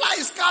 Hitler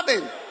is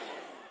coming.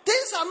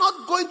 Things are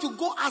not going to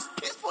go as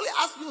peacefully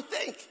as you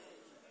think.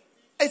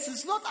 It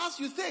is not as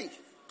you think.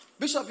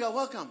 Bishop, you are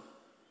welcome.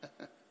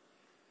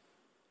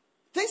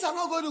 Things are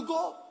not going to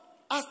go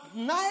as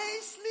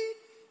nicely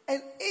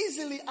and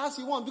easily as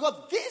you want, because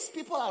these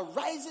people are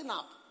rising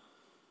up.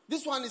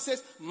 This one, it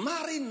says,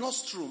 Mare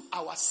Nostrum,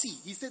 our sea.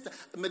 He said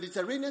the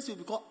Mediterranean Sea will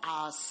be called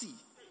our sea.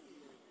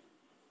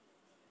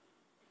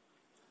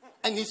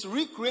 And he's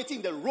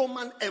recreating the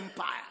Roman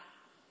Empire.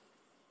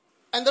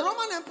 And the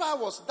Roman Empire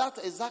was that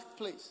exact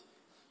place.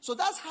 So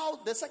that's how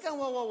the Second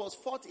World War was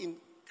fought in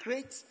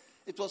Crete.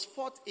 It was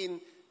fought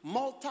in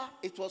Malta.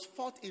 It was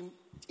fought in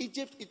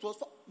Egypt. It was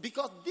fought,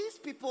 because these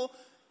people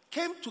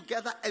came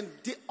together and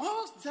they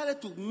all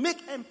started to make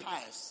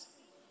empires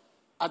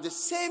at the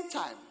same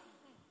time.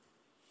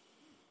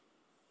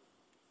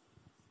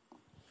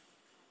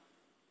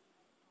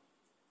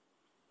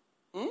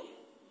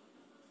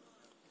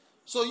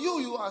 So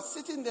you are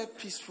sitting there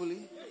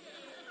peacefully.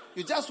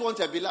 You just want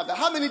a beloved.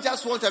 How many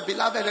just want a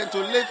beloved and to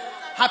live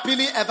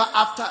happily ever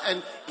after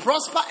and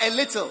prosper a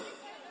little?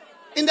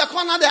 In the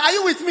corner there, are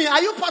you with me?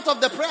 Are you part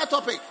of the prayer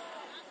topic?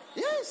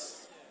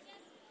 Yes.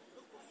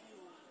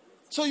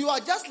 So you are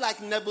just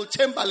like Neville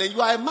Chamberlain.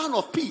 You are a man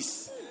of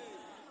peace.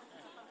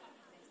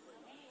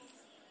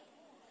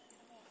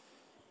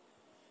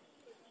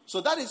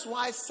 So that is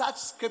why such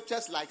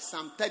scriptures like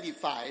Psalm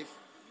 35,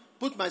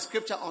 put my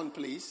scripture on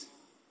please.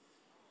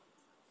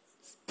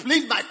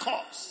 Plead my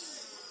cause.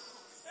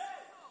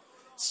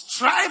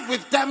 Strive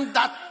with them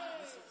that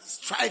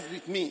strive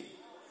with me.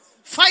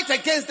 Fight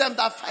against them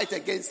that fight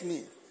against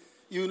me.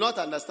 You will not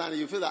understand it.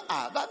 You feel that,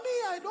 but me,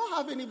 I don't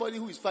have anybody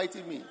who is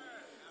fighting me.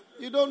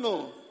 You don't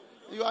know.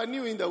 You are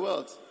new in the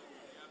world.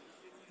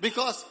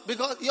 Because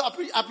you're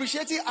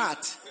appreciating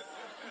art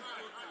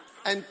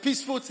and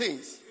peaceful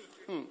things.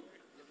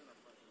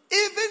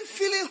 Even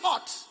feeling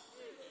hot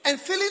and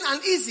feeling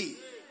uneasy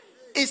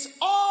is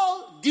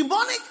all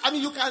demonic. I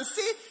mean, you can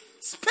see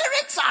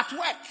spirits at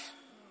work.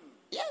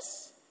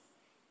 Yes.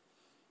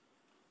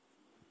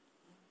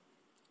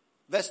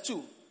 Verse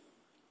 2.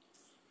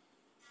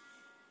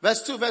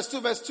 Verse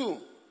 2.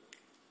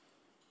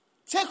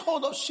 Take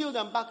hold of shield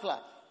and buckler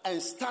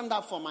and stand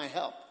up for my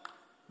help.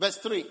 Verse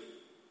 3.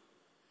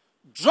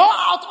 Draw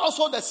out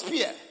also the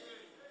spear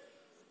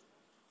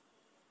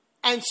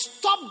and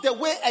stop the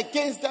way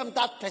against them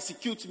that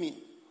persecute me.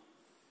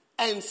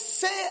 And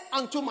say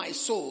unto my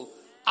soul,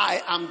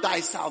 I am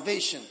thy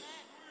salvation.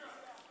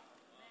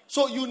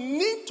 So you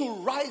need to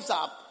rise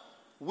up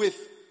with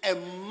a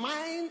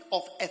mind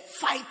of a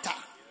fighter.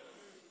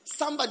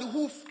 Somebody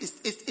who is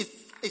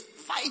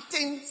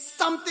fighting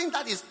something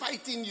that is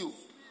fighting you.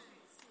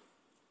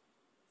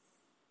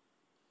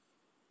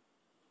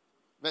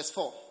 Verse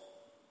 4.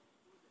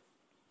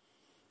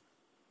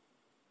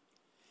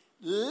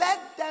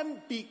 Let them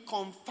be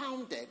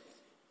confounded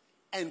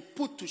and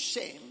put to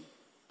shame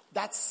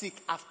that seek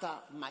after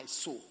my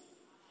soul.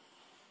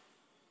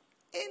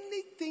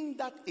 Anything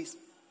that is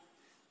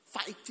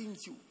fighting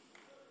you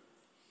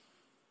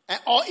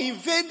or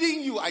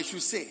invading you, I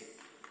should say.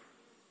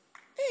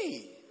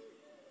 Hey.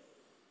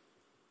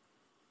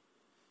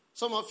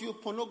 Some of you,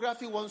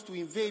 pornography wants to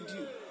invade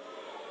you.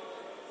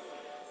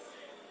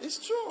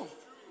 It's true.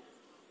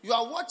 You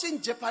are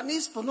watching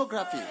Japanese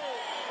pornography.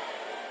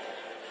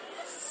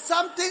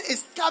 Something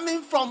is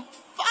coming from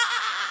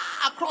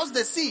far across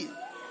the sea.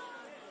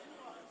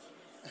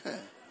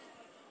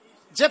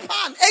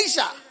 Japan,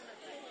 Asia.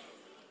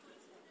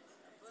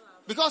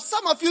 Because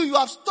some of you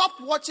have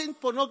stopped watching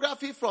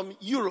pornography from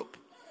Europe.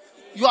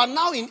 You are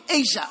now in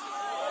Asia.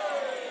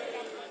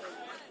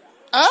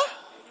 Huh?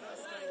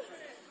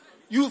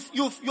 You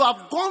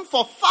have gone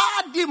for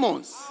far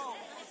demons.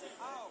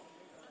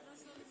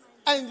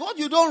 And what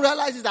you don't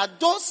realize is that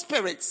those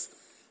spirits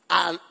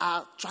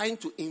are trying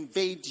to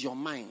invade your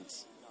mind.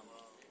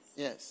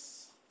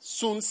 Yes.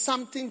 Soon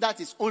something that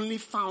is only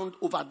found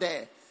over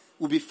there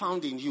will be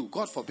found in you.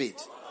 God forbid.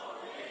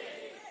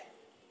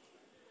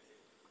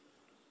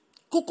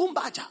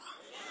 Kukumbaja.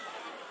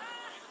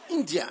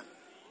 India.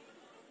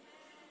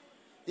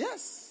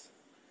 Yes.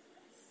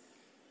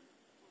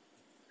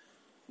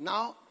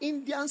 Now,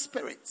 Indian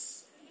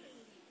spirits.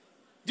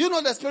 Do you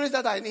know the spirits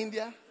that are in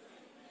India?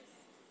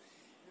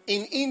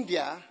 In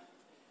India,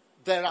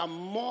 there are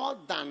more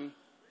than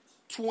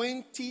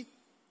 20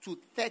 to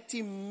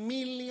 30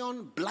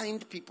 million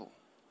blind people.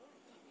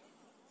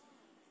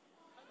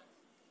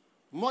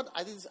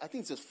 I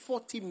think it's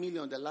 40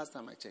 million the last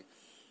time I checked.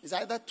 It's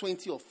either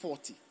 20 or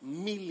 40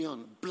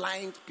 million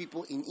blind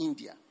people in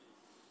India.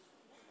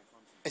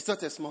 It's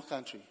not a small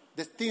country.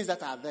 The things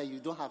that are there, you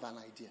don't have an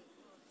idea.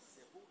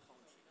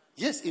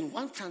 Yes, in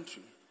one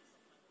country.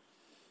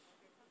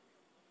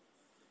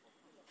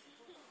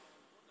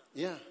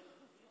 Yeah.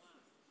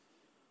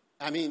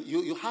 I mean,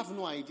 you have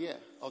no idea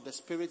of the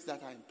spirits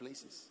that are in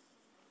places.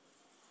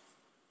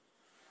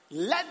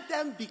 Let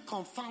them be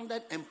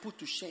confounded and put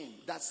to shame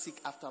that seek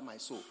after my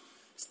soul.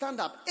 Stand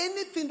up.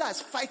 Anything that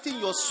is fighting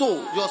your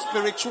soul, your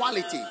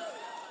spirituality.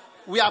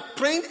 We are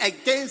praying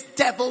against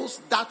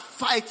devils that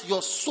fight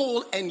your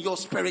soul and your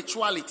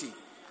spirituality.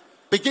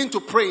 Begin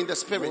to pray in the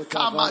spirit.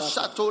 Kama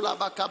shatola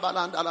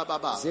bakabalanda la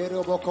baba.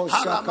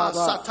 Harama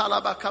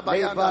satala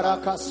bakabayanda.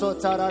 Lebaraka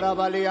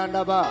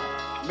sotararabalianda ba.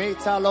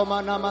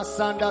 Metaloma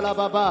namasanda la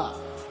baba.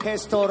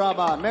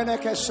 Kestoraba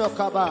meneke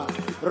shokaba.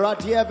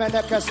 Radie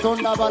veneke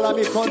stonda bala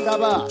mikonda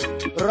ba.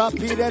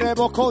 Rapide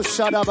reboko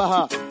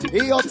shadabaha.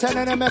 Iyo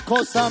tenene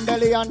meko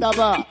sambeli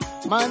andaba.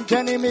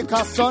 Manteni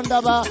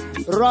mikasonda ba.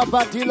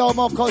 Rabadilo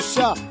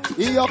mokosha.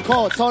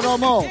 Iyoko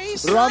toromo.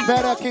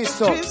 Rambere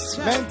kiso.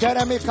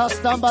 Mentere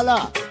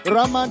mikastambala.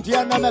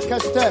 Ramandiana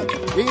mekeste.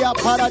 Iya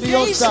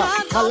paradiosa.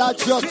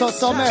 Kalachioto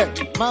some.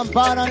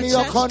 Mambana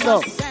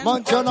niyokondo.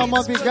 Monjono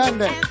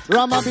mobigande.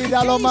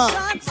 Ramabidaloma.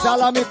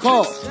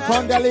 Salamiko.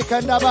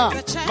 Kondelikendaba.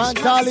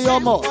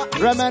 Mantaliomo.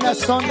 Remene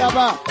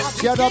sondaba.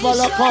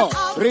 Jedoboloko.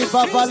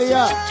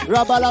 Ribavalia.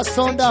 Rabala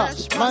sonda.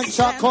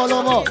 Mancha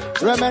kolomo.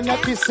 Remene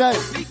kise.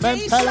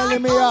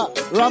 Mempelenimia.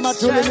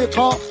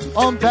 Ramatulimiko.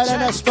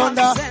 Ompelene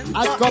stonda.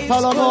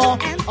 Atkopalomo.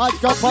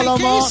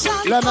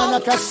 Lemene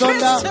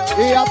kasonda.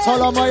 Ia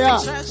tolomoya.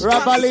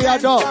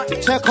 Rabaliado.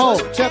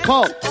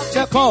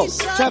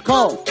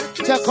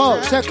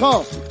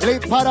 Cheko.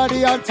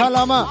 Liparadian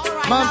talama.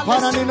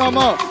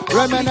 Mampananinomo.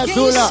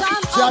 Remenezula.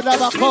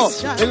 Jadabako.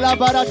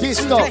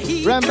 Ilabaradisto.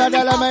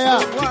 Rembedelemea.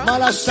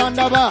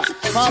 Malashandaba.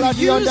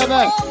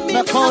 Paladiondaba.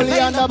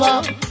 Mekoliandaba.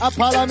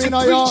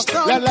 Apalaminoyo.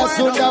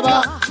 Lelesundaba.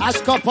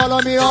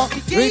 Askopolomio.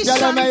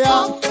 Ridelemea.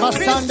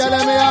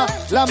 Masandelemea.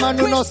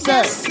 Lamanunose.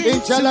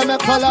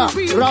 Injelemekola.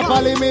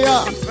 Rabalimia.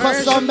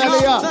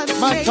 Kosombelia.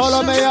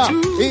 Mantolomea.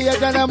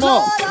 Iedenemo.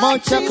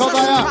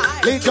 Monchekobaya.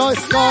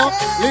 Lidosko.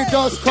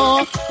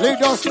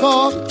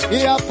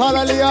 Ia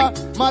palalia.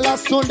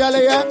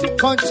 Malasundelia.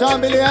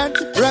 Conchambilian.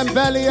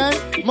 Rembellion.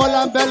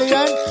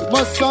 Molambelien,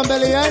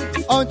 Mosombelien,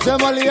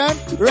 Ontemolien,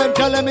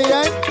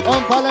 Rentelemien,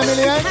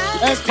 Onpalemilien,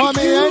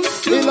 Enkomien,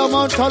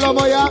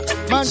 Ilomontolomoya,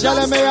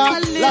 Mandalemea,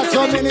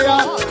 Lazominia,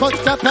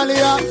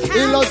 Costapelia,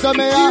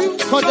 Ilozomea,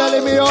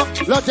 Codelimio,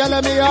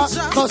 Lotelemia,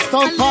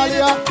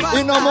 Costompalia,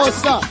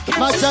 Inomosa,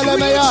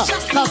 Machelemea,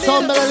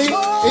 Casombeli,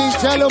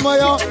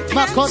 Ingelumoyo,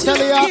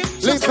 Macotelia,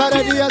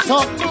 Limparedieto,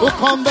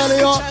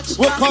 Ucombelio,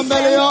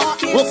 Ucombelio,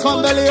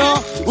 Ucombelio,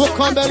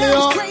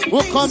 Ucombelio,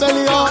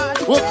 Ucombelio,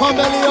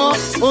 Ucombelio,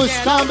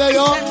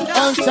 Uscambelio,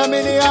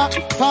 Antaminia,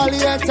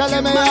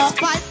 Palientelemea,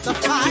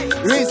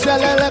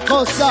 Rizelele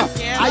Cosa,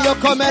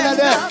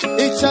 Ayocomelede,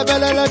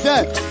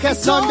 Ichabelede,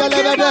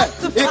 Kesondelede,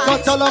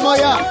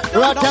 Icotolomoya,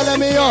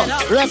 Ratelemio,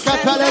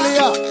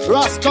 Recapelelia,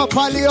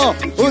 Rascopalio,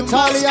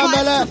 Utalia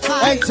Mele,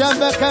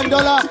 Entembe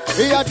Candola,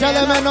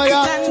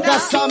 Iatelemenoya,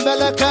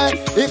 Gasambeleke,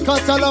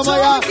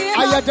 Icotolomoya,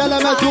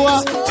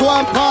 Ayatelemetua,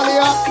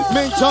 Tuampalia,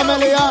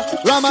 Minchomelia,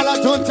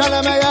 Ramalatun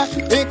Telemea,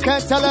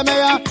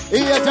 Incantelemea,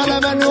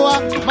 Iatelemenua,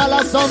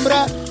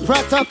 Malasombre,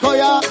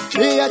 Pretokoya,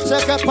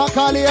 Iacheke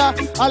Pakalia,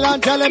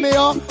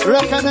 Alantelemio,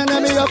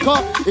 Recanenemioco,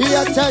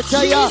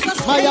 Iateteya,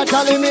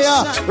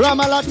 Mayatalimia,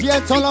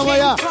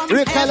 Ramalatientolomoya,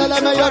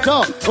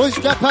 Ricalemeyoto,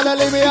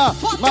 Ushkepelemia,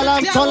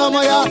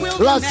 Malantolomoya,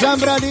 La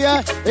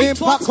Zambradia,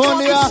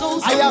 Impaconia,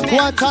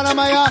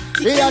 Ayaquantanamaya,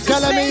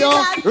 Iatelemio,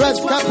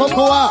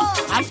 Rescapocua,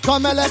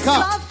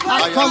 Ascomeleka,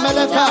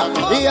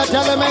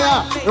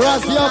 Iatelemea,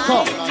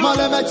 Razioko,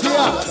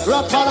 Molemetia,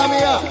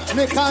 Rapalamia,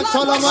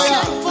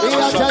 Nicantolomoya,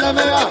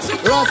 Iatelemea,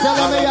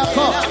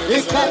 Razelemeako,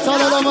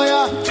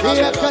 Icatolomoya,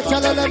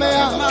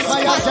 Iacatelemea,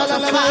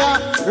 Mayatelemea,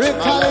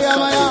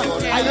 Ricaliamaya,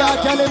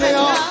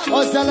 Ayatelemeo,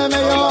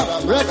 Ozelemeo,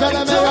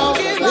 Retelemeo,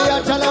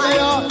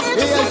 Iatelemeo,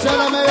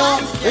 Iatelemeo,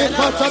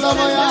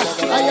 Icotolomoya,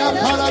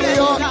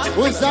 Ayapalalio,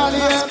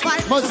 Uzalie,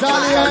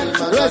 Mozalie,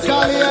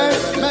 Rezalie,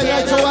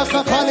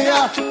 Meyetuacapalia,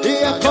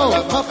 Iaco,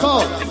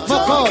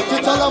 Moko,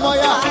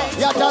 Titolomoya,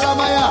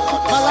 Yatalamaya,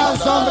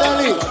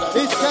 Malanzombreli,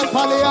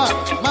 Iskepalia,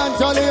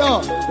 Mandolio,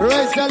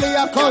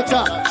 Rezelia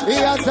Kota,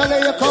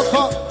 Iazelia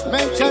Coco,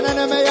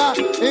 Menchenemea,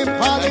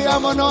 Impalia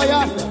Monoya,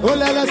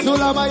 Ulele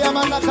Sulamaya,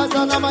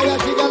 Manakazanamaya,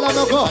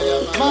 Gigalamoko,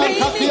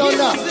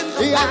 Mankapiola,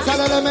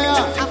 Iatalemea,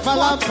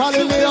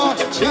 Malampalimio,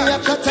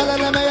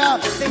 Iacatelemea,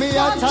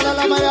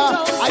 Miatalamaya,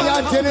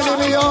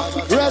 Ayatinimio,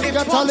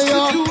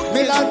 Rescatalio,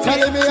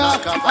 Milantelimia,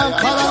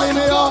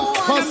 Ampalimio,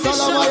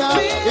 Cosalamaya,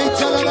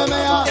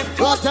 Itelemea,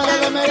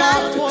 Rotelemea,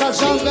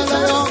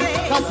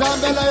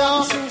 Kazambeleo,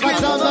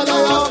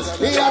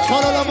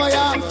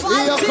 Iatolomoya,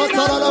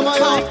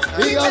 Iocotolomoya,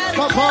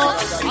 Iocopo,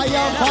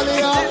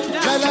 Ayampalia,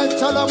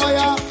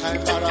 Melentolomoya,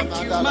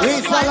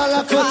 Rizala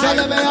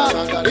Cotelemea,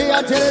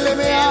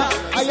 Iatelemea,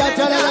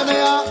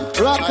 Ayatelemea,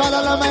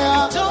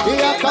 Rakalamea,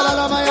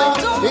 Iakalamea,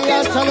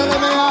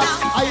 Iatelemea,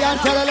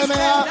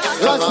 Ayatelemea,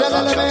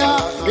 Roselemea,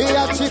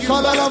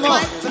 Iachicolomo,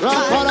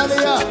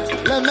 Ramparalia,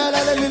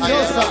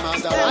 Lemelelimiosa,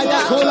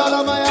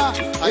 Ayaculamaya,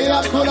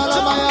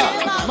 Iaculamaya,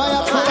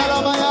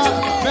 Mayaculamaya,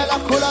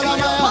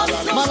 Melaculamaya,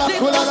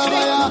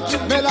 Malaculamaya,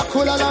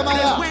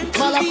 Melaculamaya,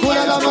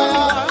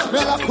 Malaculamaya,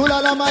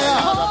 Melaculamaya,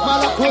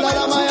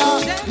 Malaculamaya,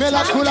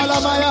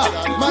 Melaculamaya,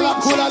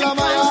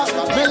 Malaculamaya,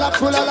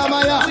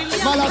 Melaculamaya,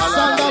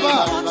 Malasandaba,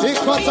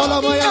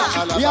 Icotolomoya,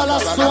 Yala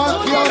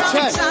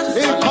Swankioche,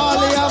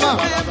 Impaliama,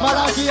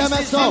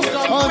 Malakiameso,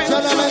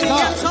 Ontelemeka,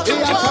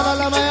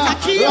 Iatalamaya,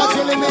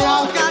 Rajilimea,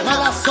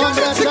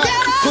 Malasombreta,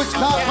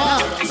 Kutkapa,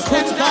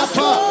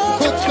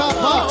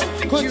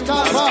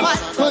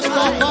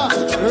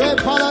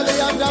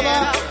 Repalaliandaba,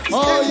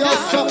 Oh,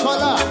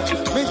 Yosokola,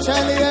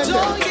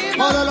 Micheliende,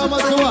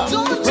 Moralomazua,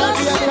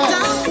 Radiaka,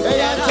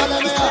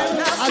 Eyantalemea,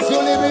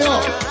 Azulimio,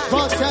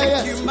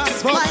 Proteyes,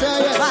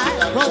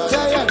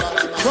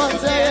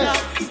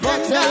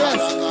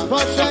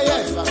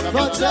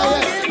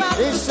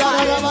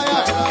 Isharamaya,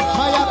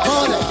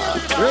 Mayakole,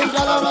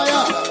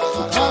 Ringalamaya,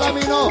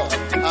 Malamino,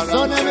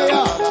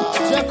 Zonemea,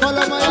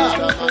 Jekolamaya,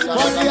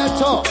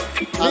 Bondiato,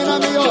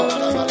 Minamio,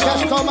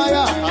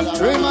 Keskomaya,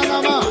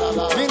 Rimanama,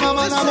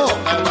 Minamanamo,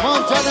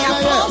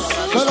 Montenemaya,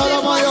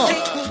 Kololomayo,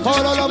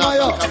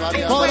 Kololomayo,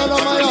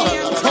 Kololomayo,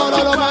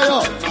 Kololomayo,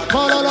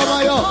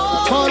 Kololomayo,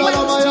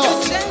 Kololomayo,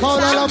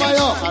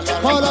 Kololomayo,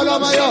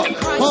 Kololomayo,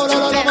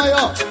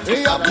 Kololomayo,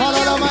 Ria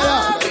Palalamaya,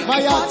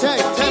 Mayate,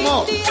 Temo,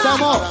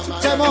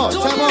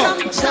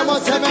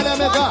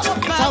 Temelemega,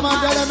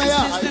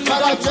 Tamandelemea,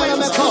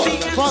 Maratelemeko,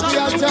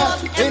 Fabiate,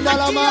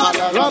 Indalama,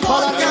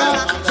 Rampalamea,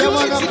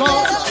 Temonako,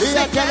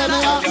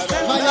 Iatelemea,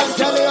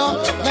 Mayanteleo,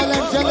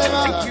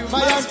 Melentelema,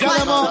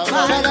 Mayantelemo,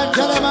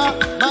 Melentelema,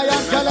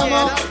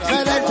 Mayantelemo,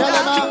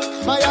 Melentelema,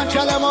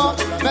 Mayantelemo,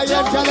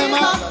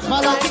 Meyentelema,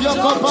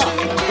 Malatiokopa,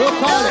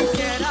 Wokale,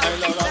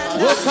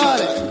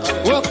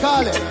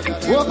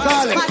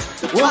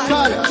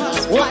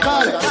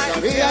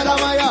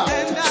 Ialamaya,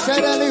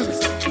 Sedelix,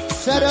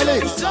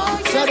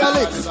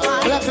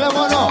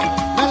 Reclamono,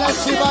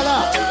 Melachibala,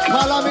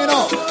 Palamino,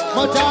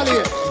 Motali,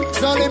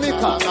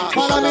 Zolimika,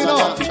 Palamino,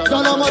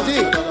 Dolomoti,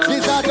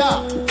 Gizada,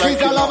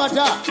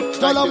 Gizalamata,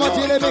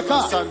 Dolomoti Lemika,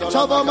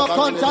 Choboma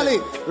Kontali,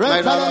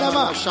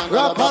 Repalama,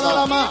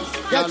 Rapalama,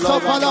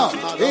 Getsopala,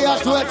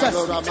 Iatuetes,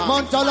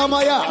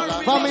 Montolomaya,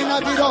 Famina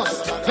Vidos,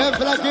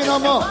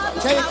 Vemflakinomo,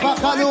 Take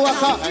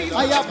Pakaluaka,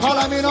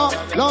 Ayapalamino,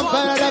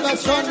 Lompere de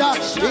Sonda,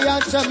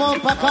 Iante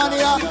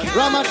Mompacania,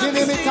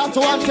 Ramatini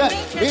Mitatuante,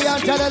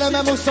 Iante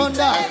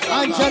Musonda,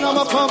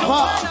 Angenomo Compa,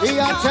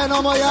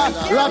 Iantenomoya,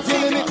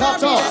 Ratini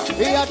Mikato,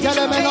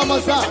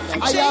 Iatelemenomosa,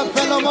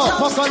 Ayafenomo,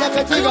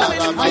 Pocoletiga,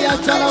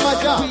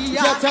 Ayatalamaja,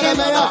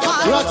 Jatelemea,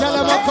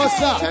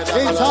 Rotelemocosa,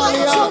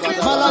 Italia,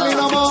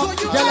 Malaminomo,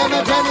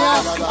 Delemedenia,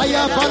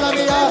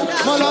 Ayapalamia,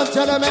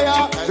 Molontelemea,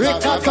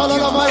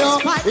 Ricatolomoyo,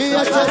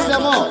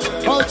 Iatesemo,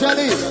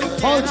 Hojali,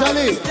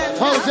 Hojali,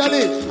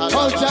 Hojali,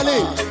 Hojali,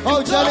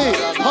 Hojali,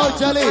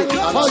 Hojali,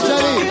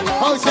 Hojali,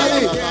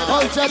 Hojali,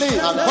 Hojali,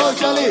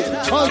 Hojali,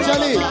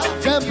 Hojali,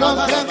 Templon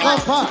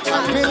Clencopa,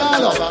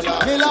 Milalo,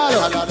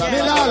 Milalo,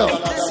 Milalo,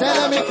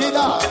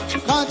 Selemikida,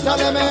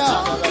 Cantalemea,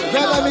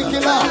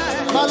 Velemikila,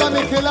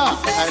 Malamikila,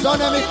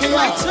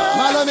 Zonemikia,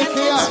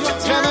 Malamikia,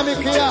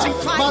 Genemikia,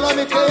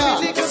 Malamikia,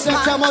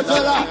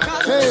 Setamotola,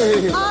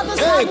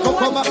 hey,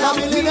 Kokoma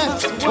Kamiline,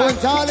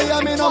 Quentalia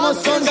Minomo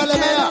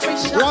Sondalemea,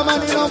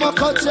 Romanino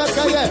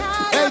Mokochekaye,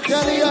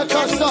 Etelia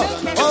Costo,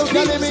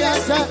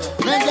 Ogalimiante,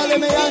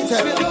 Mengalimiante,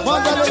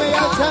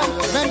 Mondalimiante,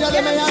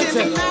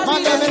 Mengalimiante,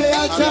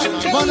 Mandamiliante,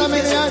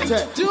 Monamiliante,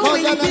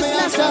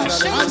 Mondalimiante,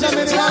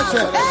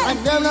 Andamiliante, and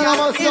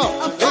Demnamoso,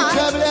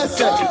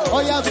 Intebliese,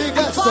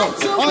 Oyavigasto,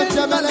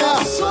 Ontemelea,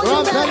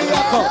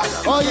 Rompeliaco,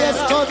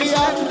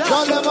 Oyescovia,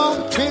 Dolemon,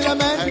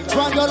 Filamen,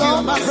 Frangolo,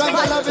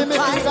 Frangala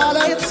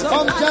Vimicale,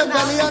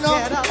 Ontembeliano,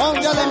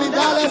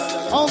 Ongalemidales,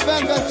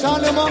 Onvenga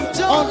Chanimo,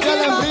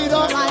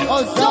 Ongalembrido,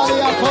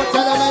 Ozalia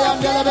Potelemea,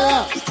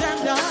 Delemea.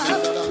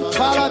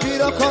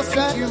 Palabiro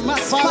Costa,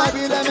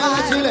 Palabile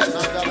Manachile,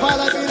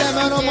 Palabile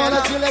Manomola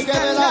Chile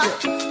Gavela,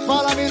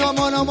 Palamino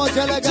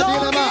Monomotele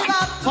Gavilema,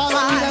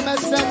 Palamino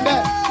Mesende,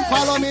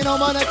 Palomino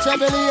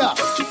Monachebelia,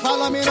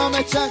 Palamino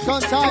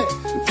Mechancontai,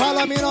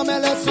 Palamino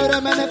Melesure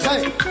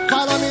Menekai,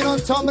 Palamino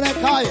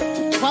Tomrekai,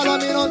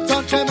 Palamino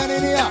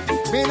Tontemenia,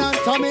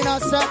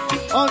 Minantominase,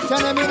 on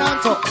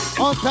Teneminanto,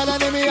 on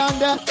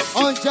Pelenimiande,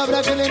 on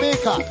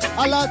Jabrevilimika,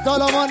 alla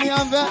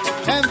Tolomonianve,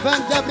 and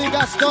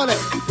Vendebrigastole,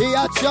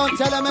 Iacion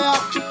Telemea,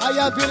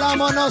 Ayavila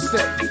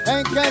Monoste,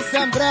 and Ken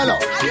Sembrello,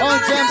 on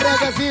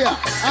Jembregazia,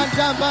 and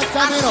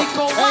Jambantamino,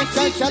 and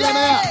Ken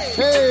Telemea,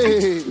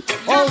 hey,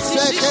 O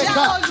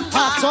Sekeka,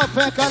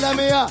 Hatopeka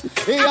Lemea,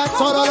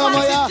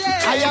 Iatoromoya,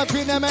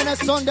 Ayavine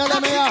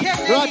Menesondelemea,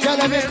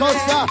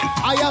 Rotelemikosa,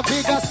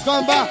 Ayaviga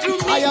Scomba,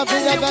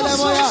 Ayavide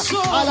Belemoya,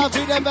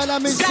 Alavide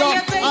Belamiso,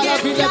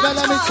 Alavide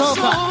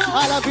Belamitoka,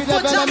 Alavide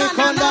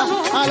Belamiconda,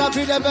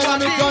 Alavide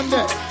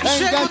Belamiconde,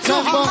 and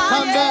Jambon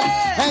Cambe,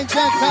 and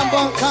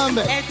Jambon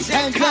Cambe,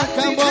 and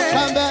Jambon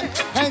Cambe,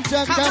 and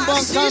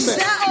Jambon Cambe,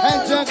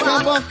 and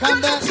Jambon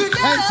Cambe,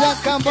 and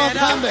Jambon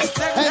Cambe,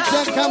 and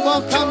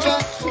Jambon Cambe,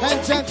 and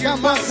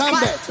Jambon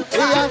Cambe,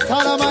 Ian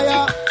Talamaya,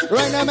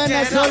 Reina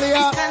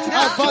Menesolia,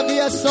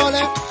 Avavia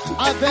Sole,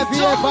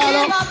 Avevie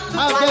Palo,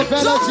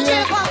 Avevelogia,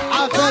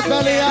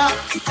 Avevelia,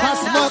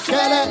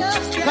 Casmokele,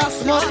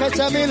 Casmoke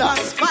Jamila,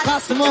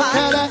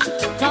 Casmokele,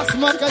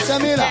 Casmoke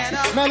Jamila,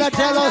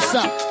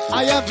 Melatelosa,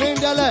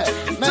 Ayavindele,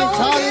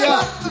 Mentalia,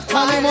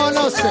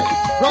 Palimonose,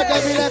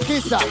 Rodevile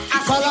Kisa,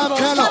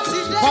 Palampeno,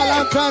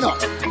 Palampeno,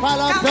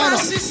 Palampeno,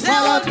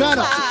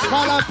 Palampeno,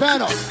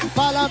 Palampeno,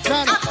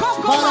 Palampeno,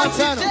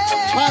 Palampeno,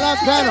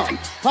 Palampeno,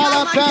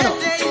 Palampeno,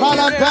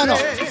 Palampeno,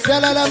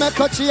 Selele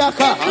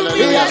Kochiaka,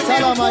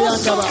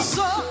 Iatalamayandaba.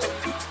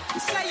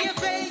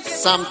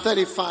 Psalm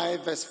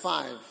 35 verse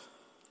 5.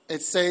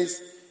 It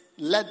says,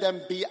 let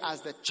them be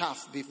as the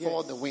chaff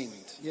before the wind.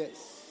 Yes.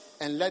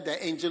 And let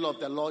the angel of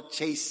the Lord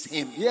chase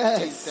him. Yes.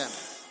 Chase them.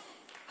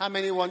 How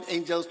many want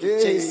angels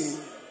to chase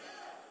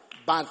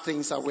bad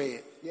things away?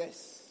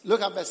 Yes.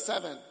 Look at verse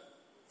 7.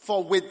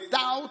 For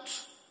without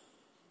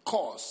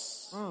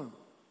cause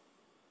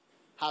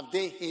have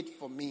they hid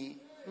for me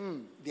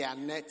their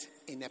net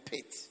in a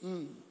pit,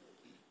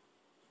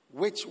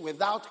 which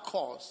without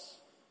cause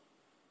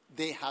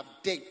they have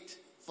digged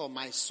for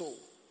my soul.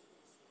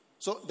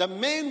 So the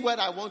main word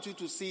I want you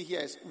to see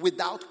here is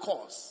without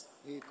cause.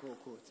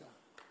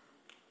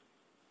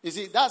 You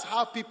see, that's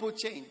how people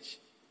change.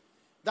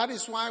 That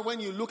is why when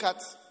you look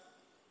at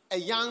a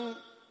young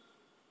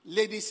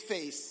lady's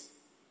face,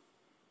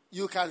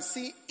 you can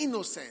see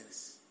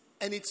innocence.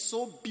 And it's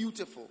so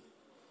beautiful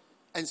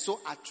and so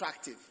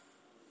attractive.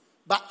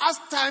 But as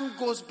time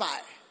goes by,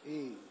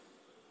 you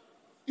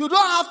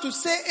don't have to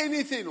say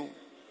anything.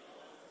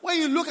 When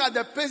you look at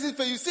the person's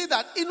face, you see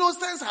that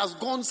innocence has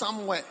gone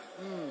somewhere.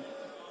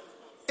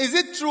 Is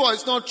it true or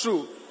it's not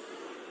true?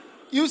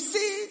 You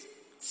see,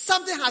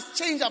 something has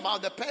changed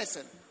about the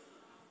person.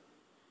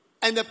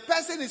 And the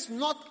person is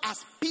not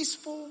as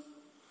peaceful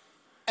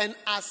and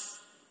as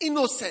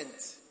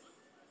innocent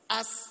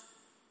as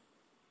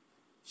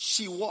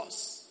she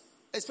was.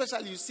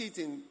 Especially you see it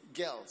in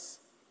girls.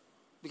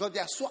 Because they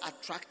are so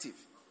attractive.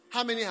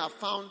 How many have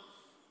found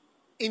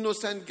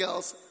innocent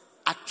girls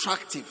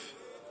attractive?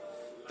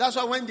 That's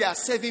why when they are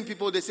saving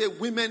people, they say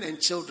women and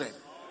children.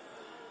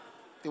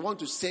 They want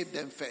to save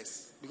them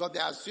first. Because they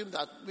assume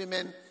that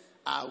women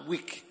are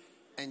weak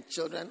and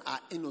children are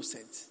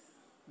innocent.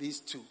 These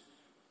two.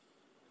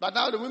 But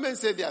now the women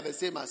say they are the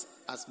same as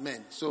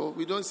men. So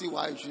we don't see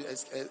why you should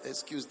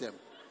excuse them.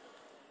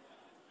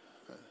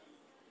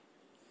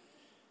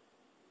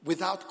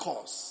 Without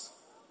cause.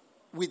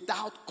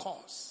 Without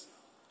cause.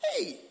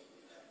 Hey!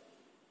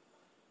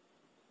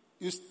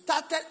 You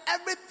started,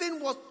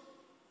 everything was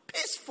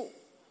peaceful,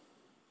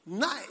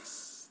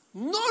 nice,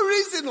 no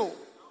reason, no.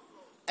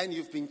 And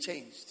you've been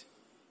changed.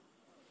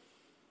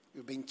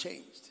 You've been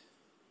changed.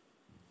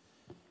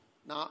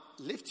 Now,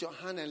 lift your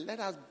hand and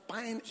let us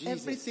bind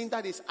everything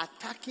that is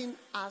attacking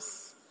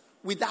us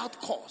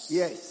without cause.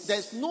 Yes.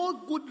 There's no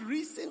good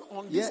reason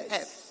on this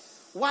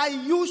earth why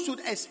you should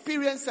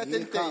experience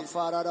certain things.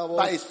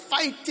 But it's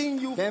fighting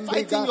you,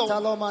 fighting your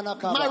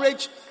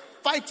marriage,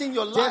 fighting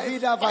your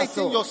life,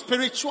 fighting your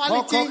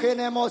spirituality.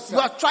 You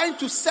are trying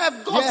to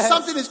serve God.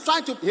 Something is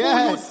trying to pull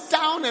you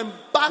down and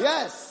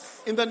back.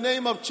 In the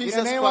name of Jesus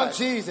Christ. In the name of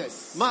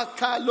Jesus.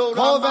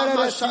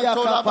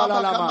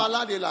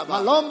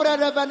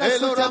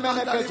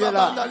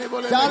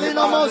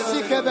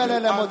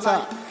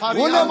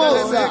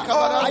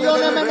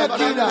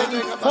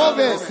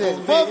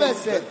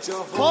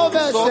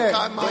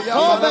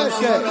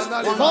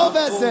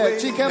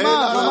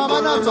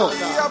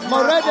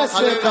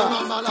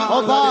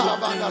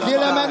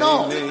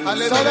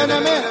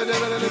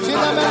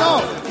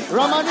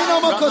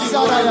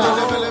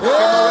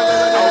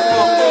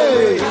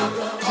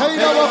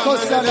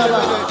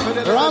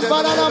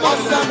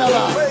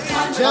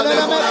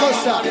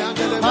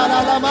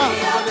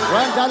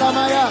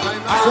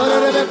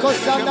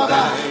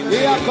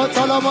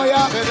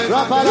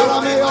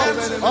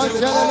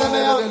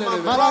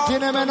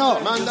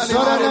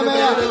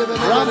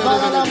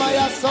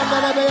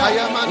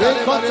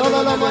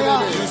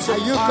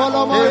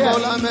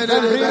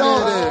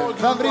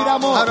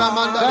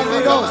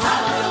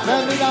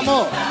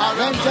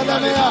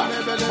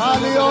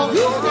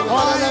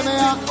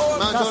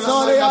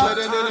 Kasoria,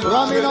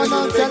 Ramina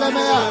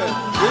Mantelemea,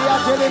 Ia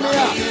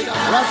Telemea,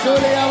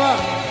 Rasuliava,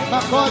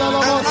 Makora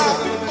Lomos,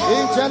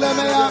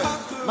 Intelemea,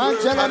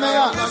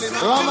 Mantelemea,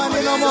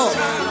 Ramaninomo,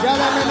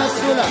 Jalamina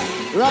Sula,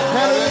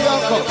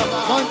 Rapelioko,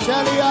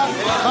 Montelia,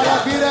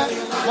 Malavira,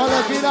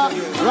 Malavira,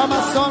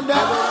 Ramasonda,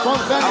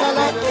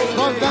 Confengale,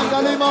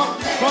 Confengalimo,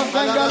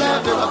 Confengale,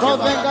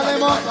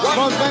 Confengalimo,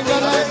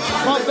 Confengale,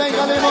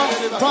 Confengalimo,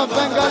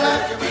 Confengale,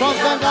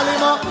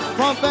 Confengalimo,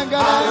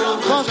 Confengale,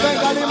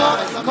 Confengalimo,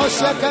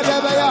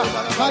 Koshekadebea,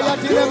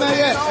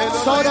 Mayatilemeye,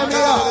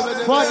 Sodemia,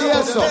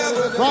 Quadieso,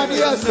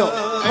 Quadieso,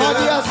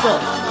 Quadieso,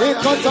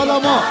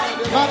 Incotolomo,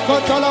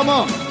 Macotolomo,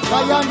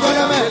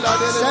 Mayandeleme,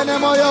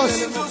 Senemoyos,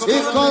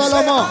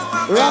 Icololomo,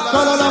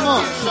 Racololomo,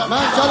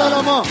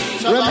 Mantolomo,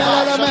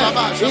 Remeleme,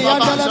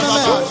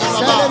 Iandeleme,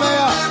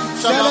 Selemea,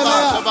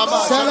 Selemea,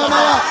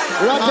 Selemea,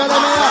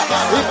 Radelemea,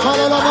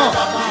 Icololomo,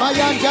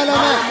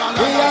 Mayandeleme,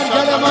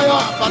 Iandelemoyo,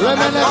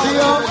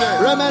 Remeletio,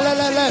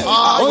 Remelele,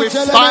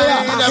 Uchelemea,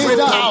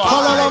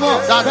 Cololomo,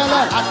 that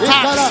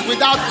attacks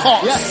without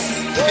cause. Yes.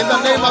 In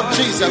the name of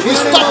Jesus, we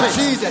stop it.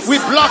 We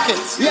block it.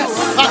 Yes.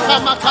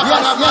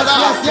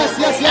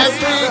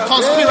 Every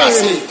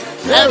conspiracy,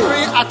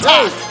 every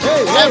attack,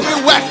 every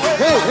work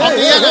of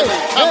the enemy,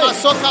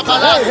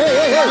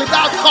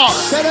 without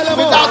cause,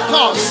 without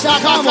cause.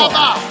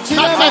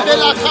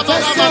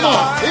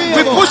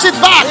 We push it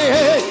back.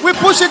 We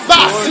push it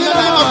back in the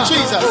name of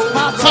Jesus.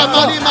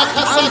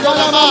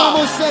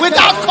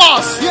 Without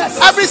cause,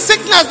 every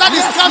sickness that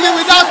is coming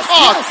without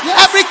cause,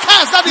 every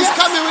curse that is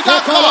coming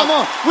without cause,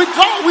 we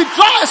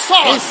draw a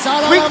sword,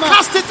 we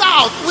cast it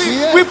out,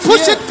 we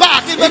push it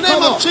back in the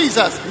name of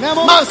Jesus.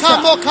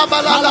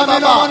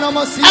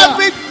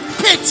 Every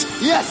pit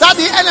that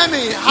the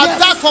enemy has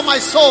dug for my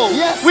soul,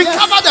 we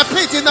cover the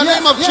pit in the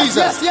name of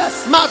Jesus.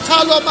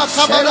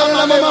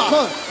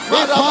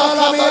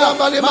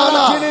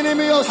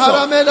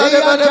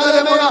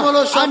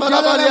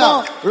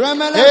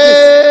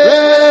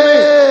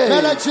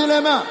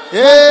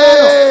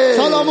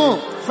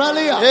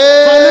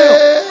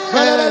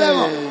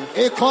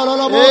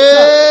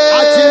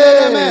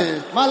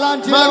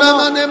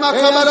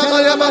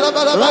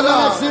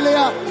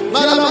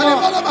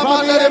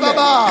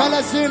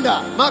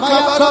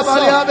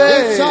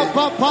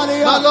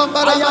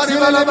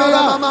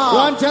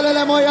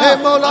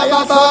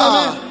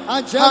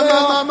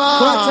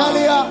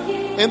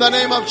 In the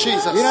name of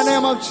Jesus. In the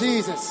name of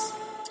Jesus.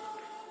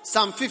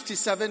 Psalm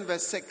 57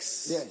 verse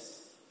 6. Yes.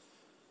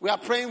 We are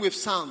praying with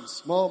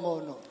Psalms.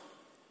 No.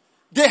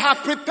 They have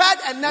prepared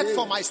a net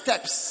for my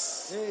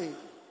steps.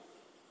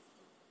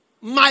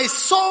 My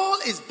soul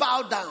is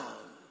bowed down.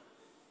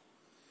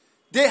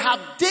 They have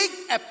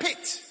digged a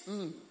pit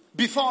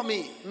before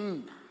me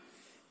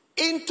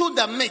into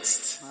the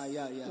midst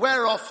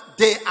whereof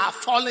they are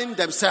falling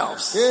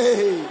themselves.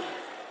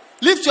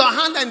 Lift your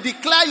hand and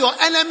declare your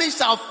enemy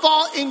shall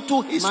fall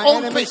into his My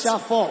own enemy pit. shall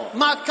fall.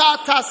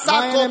 Makata My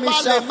sako enemy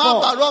pale shall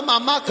fall. mabaroma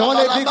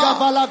Tole biga makabalaba.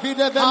 bala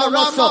vide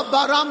Harama veloso.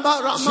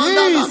 baramba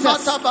ramanda Jesus.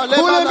 mata baleba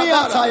Kulemi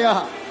labara. ataya.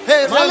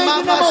 Hey, Maligna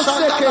remama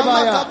moseke shanda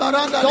baya. maka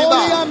baranda Toli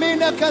liba.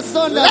 amina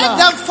kasonda. Let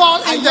them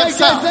fall in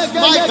themselves.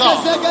 My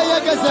God.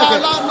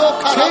 Kalano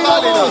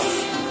karabalina.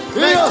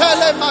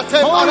 Metele mate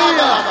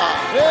barabalaba.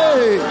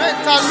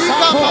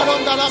 Metalika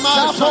barondalama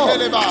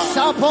shandeleba.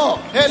 Sapo.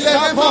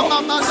 Elelema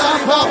mamanda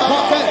libaba.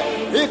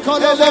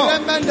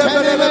 Elemende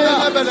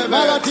belebelebelebe.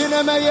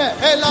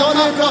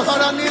 Elamaka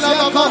baranila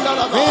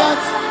babandalaba.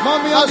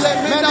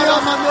 Alemina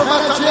ramanova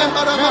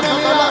kalembara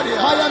makabalaria.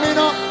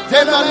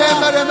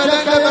 Temalemere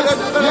melenge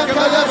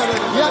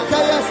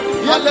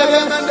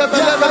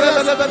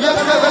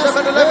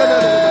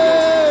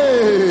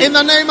in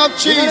the name of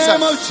Jesus.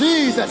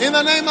 In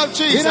the name of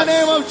Jesus. In the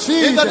name of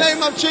Jesus. In the name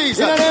of Jesus.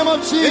 In the name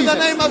of Jesus. In the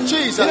name of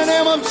Jesus. In the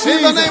name of Jesus.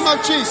 In the name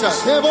of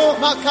Jesus.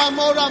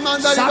 Makamora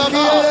mandari baba.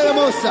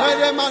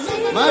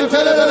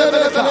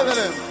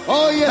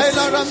 Oh yes.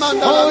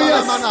 Oh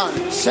yes.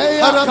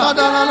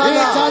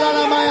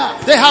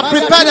 They have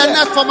prepared a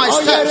net for my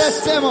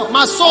steps.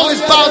 My soul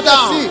is bowed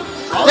down.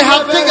 They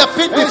have dug a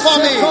pit before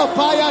me.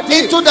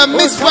 Into the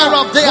midst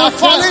whereof they are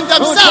falling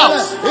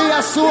themselves.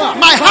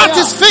 My heart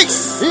is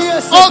fixed.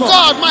 Oh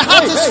God, my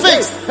heart is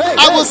fixed.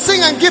 I will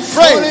sing and give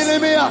praise.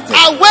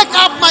 I wake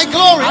up my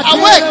glory.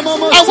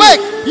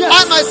 Awake.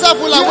 I myself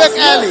will awake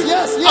early.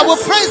 I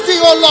will praise thee,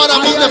 O Lord,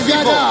 among the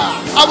people.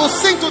 I will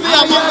sing to thee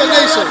among the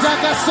nations.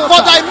 For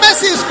thy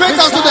mercy is great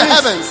unto the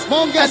heavens,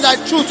 and thy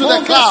truth to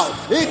the clouds.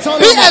 Be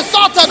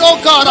exalted, O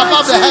God,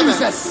 above the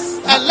heavens.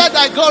 And let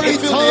thy glory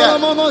fill the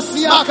earth.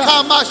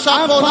 Makama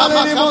shakola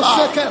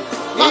makama.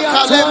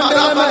 Makalema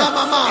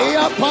rabalama.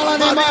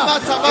 Marima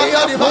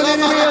tabaka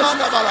ribalama.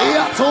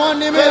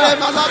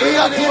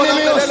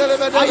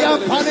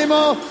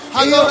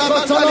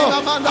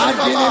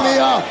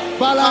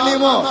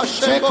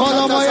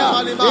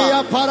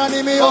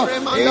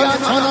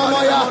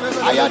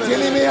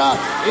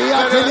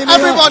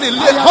 Everybody,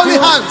 holy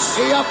hands.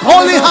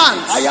 Holy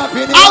hands.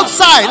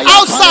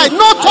 Outside.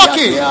 No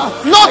talking.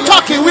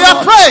 We are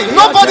praying.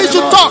 Nobody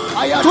should talk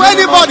to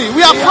anybody.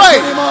 We are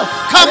praying.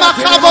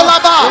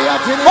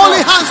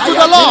 Holy hands to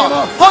the Lord.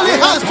 Holy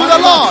hands to the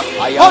Lord.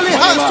 Holy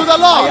hands to the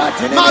Lord.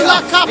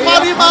 Malaka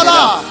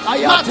parimala.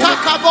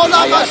 Mataka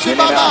bola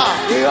mashibaba.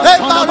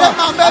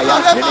 Ebarema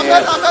mela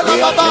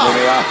baba.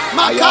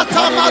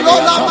 Makata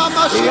malola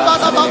mama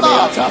shibaba baba.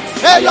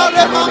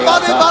 Elarema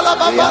bale bala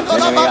baba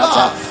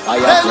baba.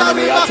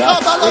 Elarema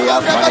kabala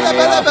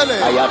bele.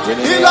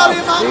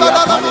 Ilarema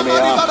bala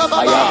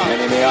baba.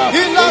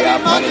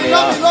 Ilarema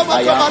loba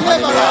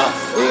kabale.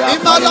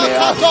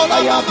 Imalaka tola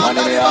mama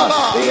baba.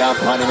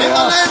 In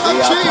the name of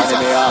Jesus.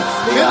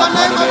 In the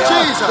name of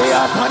Jesus. In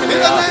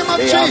the name of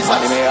Jesus.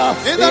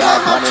 In the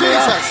name of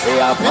Jesus.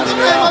 In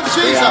the name of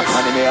Jesus.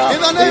 In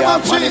the name of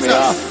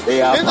Jesus.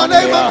 In the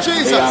name of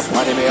Jesus.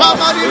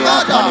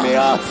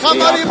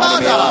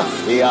 Kamarimada.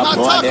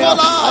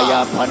 Matakola.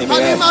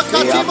 Anima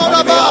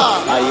Katimoraba.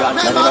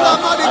 Nemala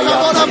Marika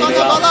Bora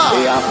Manabala.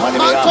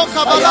 Manto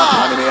Kabala.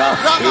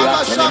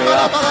 Ramama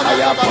Shamara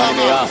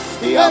Barabara.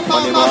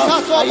 Emama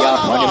Katola.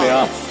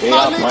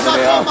 Malika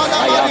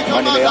Kamala.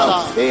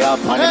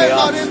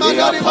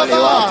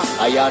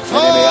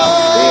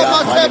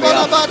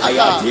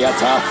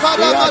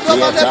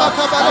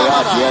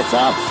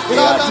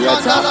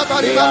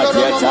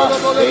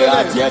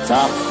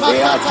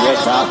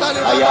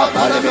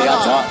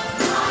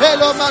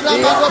 Hello, madam.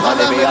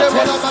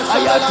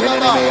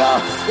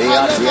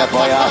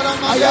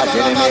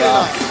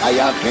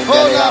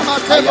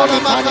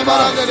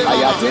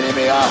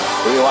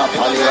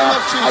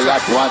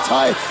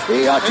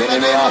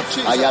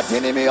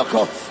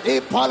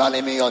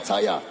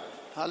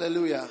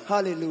 Hallelujah.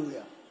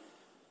 Hallelujah.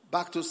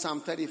 Back to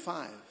Psalm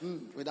 35.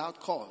 Without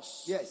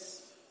cause.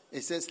 Yes.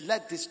 It says,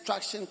 let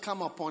destruction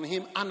come upon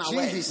him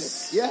unawares.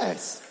 Jesus.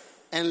 Yes.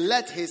 And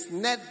let his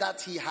net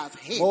that he hath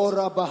hid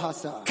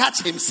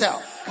catch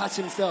himself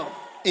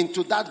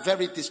into that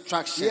very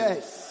destruction.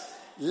 Yes.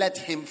 Let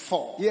him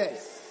fall.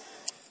 Yes.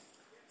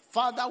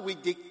 Father, we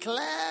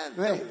declare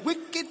the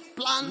wicked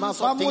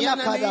plans of the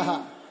enemy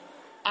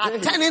are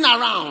turning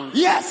around.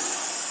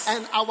 Yes.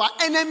 And our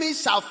enemy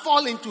shall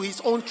fall into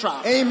his own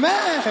trap.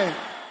 Amen.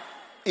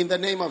 In the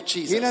name of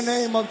Jesus. In the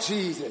name of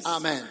Jesus.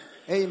 Amen.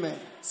 Amen.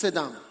 Sit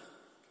down.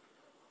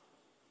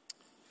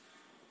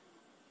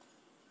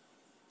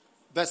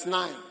 Verse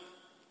 9.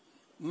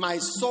 My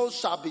soul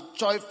shall be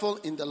joyful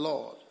in the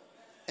Lord,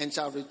 and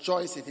shall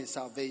rejoice in his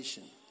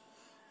salvation.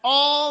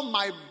 All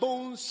my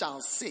bones shall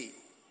say,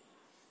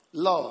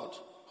 Lord,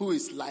 who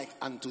is like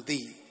unto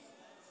thee,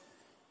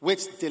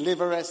 which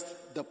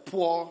deliverest the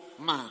poor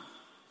man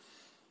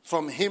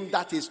from him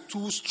that is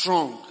too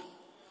strong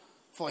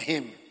for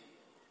him,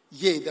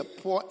 yea, the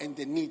poor and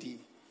the needy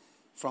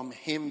from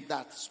him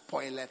that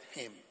spoileth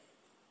him.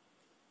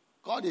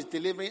 God is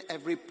delivering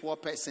every poor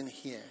person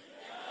here.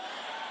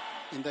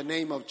 In the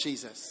name of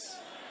Jesus.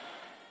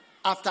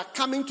 After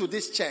coming to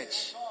this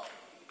church,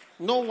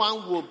 no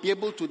one will be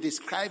able to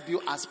describe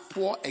you as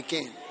poor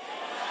again.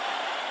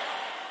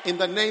 In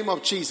the name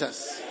of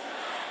Jesus.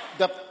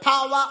 The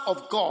power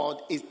of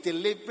God is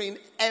delivering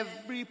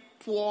every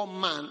poor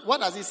man.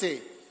 What does he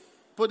say?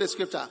 Put the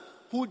scripture.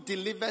 Who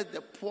delivers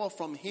the poor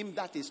from him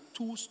that is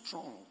too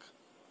strong.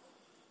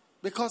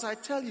 Because I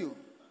tell you,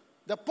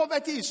 the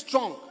poverty is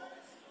strong.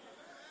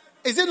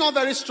 Is it not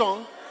very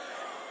strong?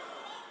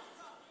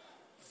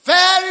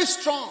 Very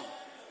strong.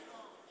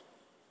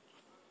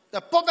 The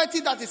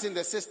poverty that is in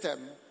the system.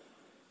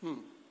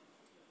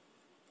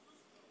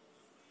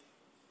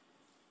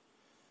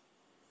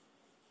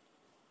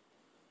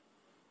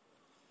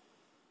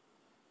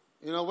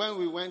 You know, when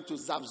we went to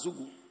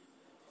Zabzugu,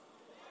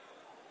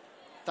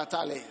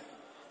 Tatale,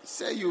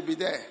 say you'll be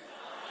there.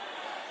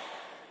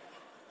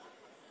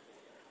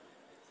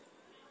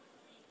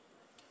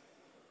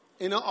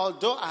 You know,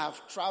 although I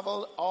have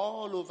traveled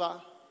all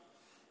over,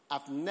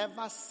 I've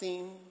never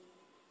seen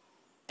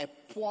a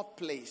poor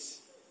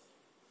place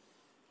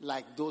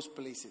like those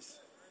places.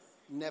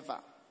 Never.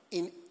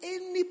 In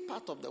any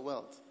part of the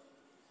world.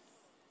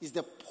 It's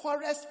the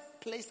poorest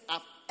place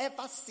I've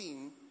ever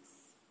seen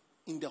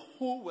in the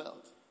whole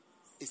world.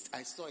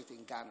 I saw it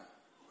in Ghana.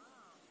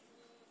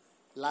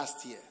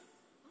 Last year.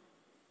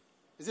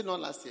 Is it not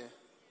last year?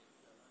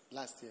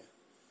 Last year.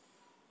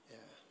 Yeah.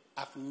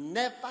 I've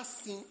never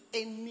seen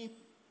any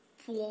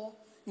poor,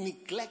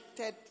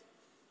 neglected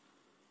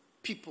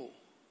people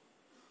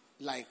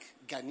like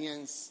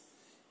Ghanaians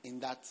in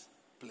that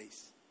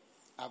place.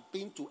 I've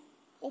been to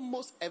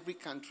almost every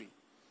country.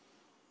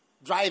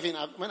 Driving,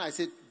 when I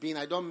say being,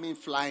 I don't mean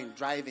flying,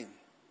 driving.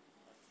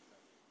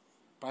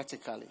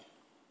 Practically.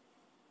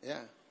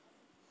 Yeah.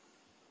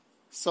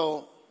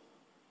 So,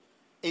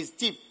 it's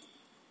deep.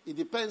 It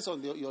depends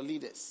on your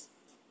leaders.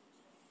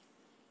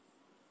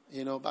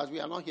 You know, but we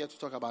are not here to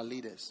talk about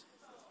leaders.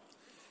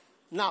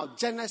 Now,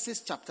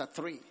 Genesis chapter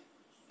 3.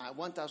 I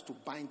want us to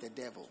bind the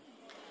devil.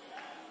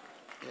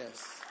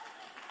 Yes.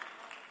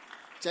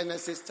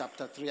 Genesis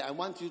chapter 3. I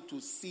want you to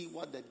see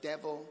what the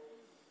devil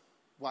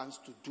wants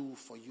to do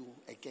for you,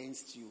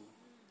 against you.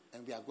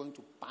 And we are going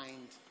to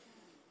bind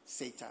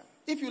Satan.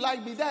 If you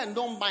like, be there and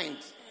don't bind.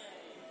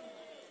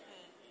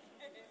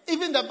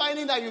 Even the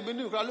binding that you've been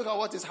doing, look at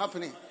what is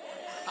happening.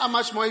 How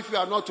much more if you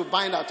are not to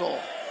bind at all?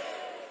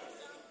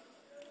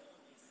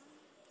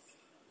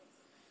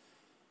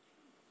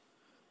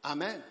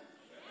 Amen.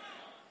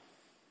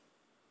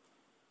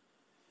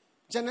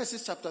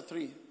 Genesis chapter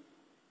 3.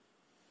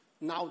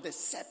 Now the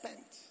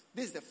serpent,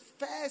 this is the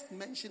first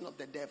mention of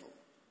the devil,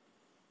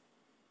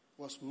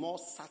 was more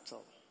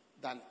subtle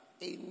than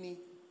any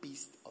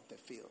beast of the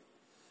field.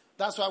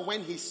 That's why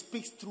when he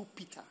speaks through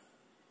Peter,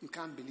 you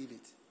can't believe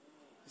it.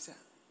 He said,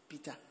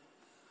 Peter.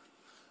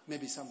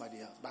 Maybe somebody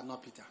else, but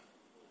not Peter.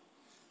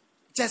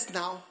 Just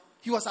now,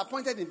 he was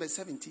appointed in verse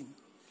 17.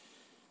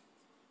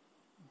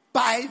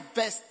 By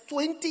verse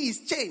 20,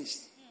 he's changed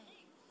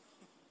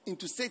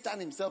into Satan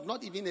himself,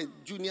 not even a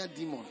junior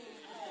demon.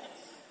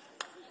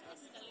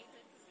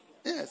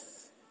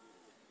 Yes.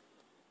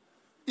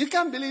 You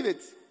can't believe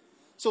it.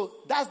 So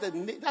that's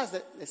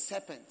the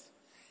serpent.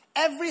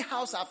 Every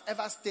house I've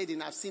ever stayed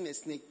in, I've seen a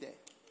snake there.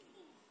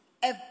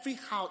 Every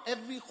house,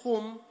 every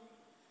home,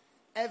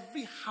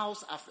 every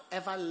house I've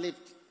ever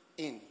lived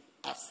in,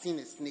 I've seen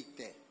a snake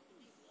there.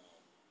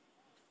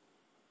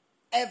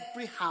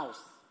 Every house,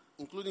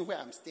 including where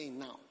I'm staying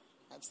now,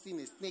 I've seen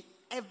a snake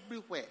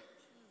everywhere.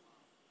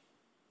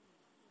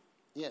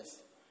 Yes.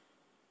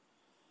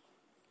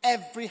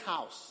 Every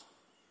house.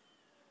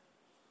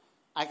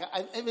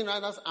 Even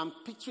right now, I'm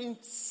picturing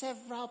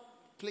several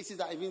places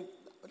that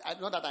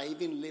not that I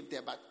even lived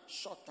there, but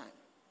short time.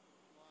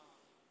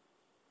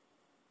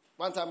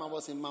 One time I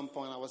was in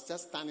Mampong and I was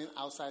just standing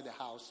outside the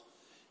house,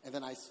 and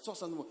then I saw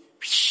something.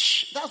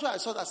 That's why I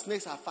saw that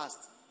snakes are fast.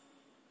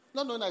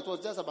 Not knowing that it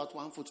was just about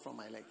 1 foot from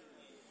my leg.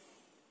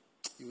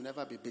 You will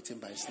never be bitten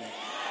by a snake.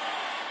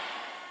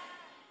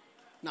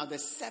 Now the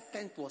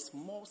serpent was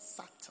more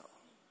subtle.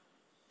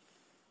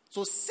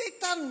 So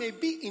Satan may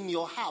be in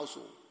your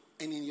household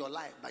and in your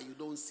life, but you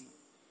don't see.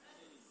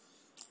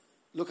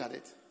 Look at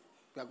it.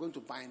 We are going to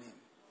bind him.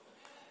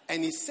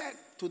 And he said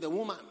to the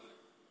woman,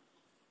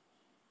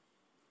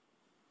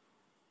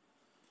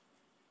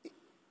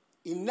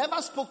 he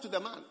never spoke to the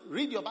man.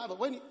 Read your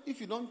Bible. If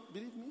you don't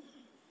believe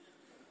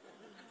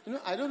me,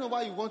 I don't know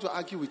why you want to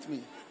argue with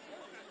me.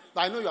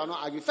 But I know you are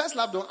not arguing. First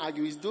love don't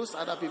argue. It's those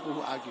other people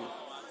who argue.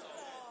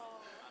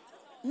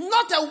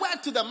 Not a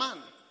word to the man.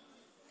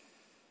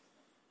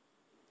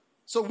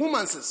 So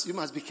woman says, you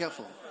must be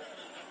careful.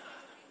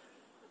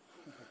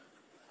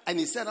 And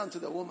he said unto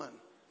the woman,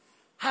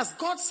 has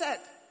God said,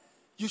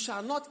 you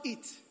shall not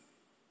eat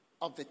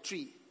of the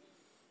tree?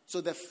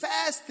 So the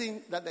first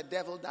thing that the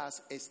devil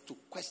does is to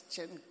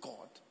question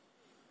God.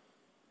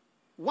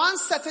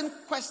 Once certain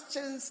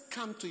questions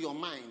come to your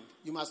mind,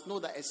 you must know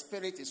that a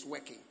spirit is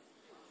working.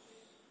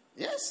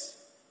 Yes.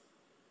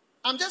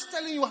 I'm just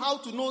telling you how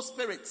to know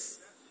spirits.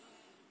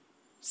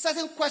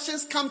 Certain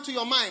questions come to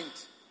your mind.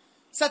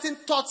 Certain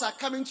thoughts are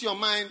coming to your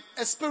mind.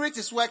 A spirit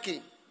is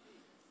working.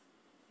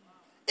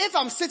 If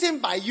I'm sitting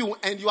by you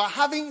and you are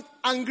having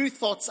angry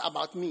thoughts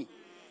about me,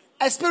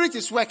 a spirit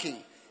is working.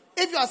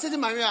 If you are sitting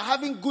by me and you are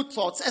having good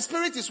thoughts, a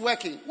spirit is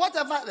working.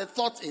 Whatever the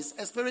thought is,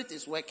 a spirit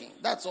is working.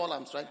 That's all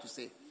I'm trying to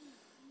say.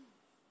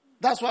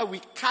 That's why we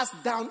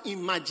cast down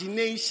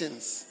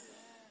imaginations.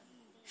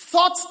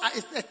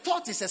 A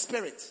thought is a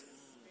spirit.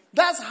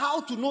 That's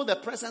how to know the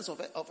presence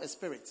of a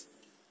spirit.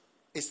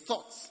 It's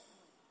thoughts.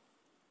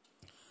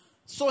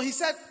 So he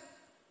said,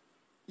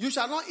 you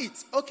shall not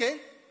eat. Okay.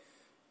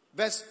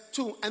 Verse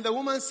 2. And the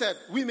woman said,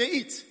 we may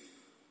eat.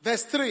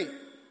 Verse 3.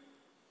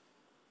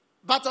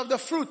 But of the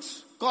fruit,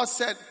 God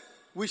said,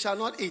 we shall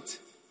not eat.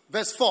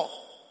 Verse 4.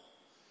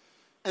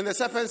 And the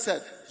serpent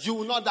said, you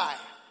will not die.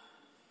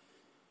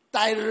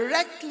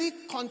 Directly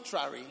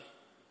contrary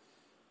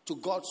to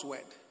God's word.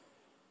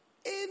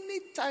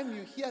 Anytime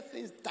you hear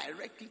things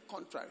directly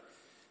contrary,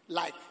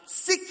 like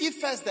seek ye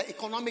first the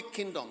economic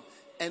kingdom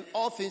and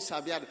all things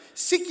shall be added.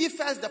 Seek ye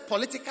first the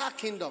political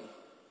kingdom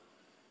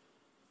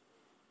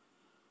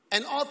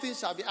and all things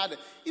shall be added.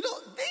 You know,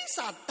 these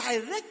are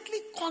directly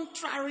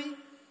contrary,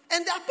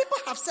 and there are people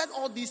who have said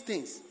all these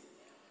things.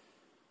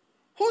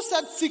 Who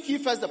said seek ye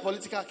first the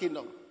political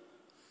kingdom?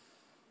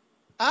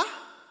 Huh?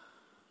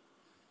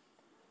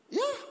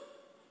 Yeah.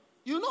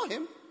 You know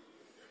him.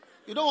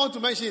 You don't want to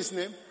mention his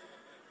name.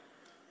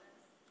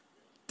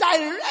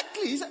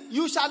 Directly, he said,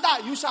 you shall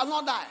die, you shall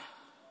not die.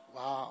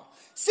 Wow.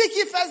 Seek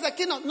ye first the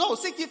kingdom. No,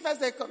 seek ye first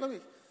the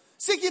economic.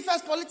 Seek ye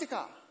first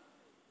political.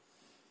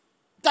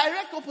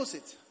 Direct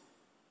opposite.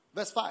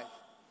 Verse 5.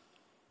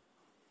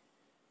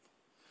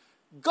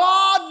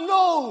 God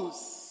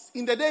knows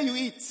in the day you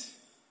eat,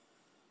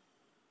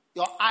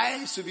 your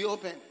eyes will be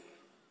open.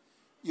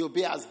 You'll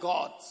be as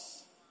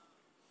gods,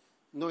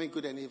 knowing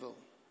good and evil.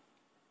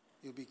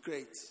 You'll be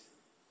great.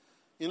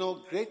 You know,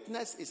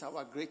 greatness is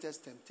our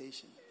greatest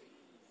temptation.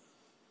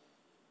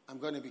 I'm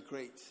going to be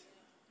great.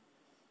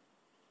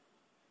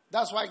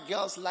 That's why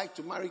girls like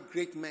to marry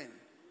great men.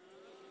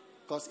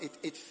 Because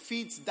it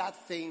feeds that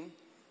thing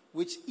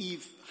which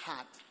Eve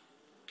had.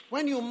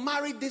 When you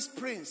marry this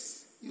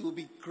prince, you will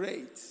be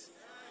great.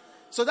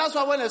 So that's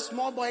why when a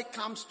small boy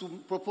comes to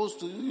propose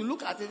to you, you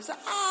look at him and say,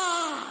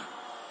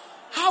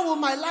 how will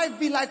my life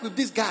be like with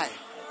this guy?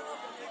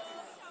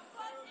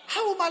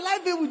 How will my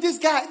life be with this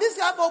guy? This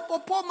guy,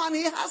 poor man,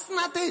 he has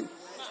nothing.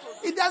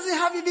 He doesn't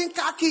have even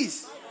car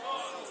keys.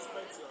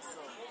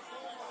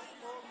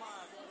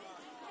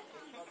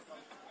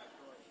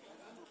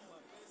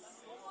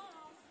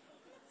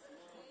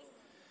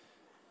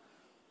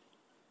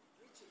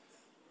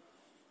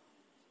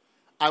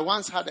 I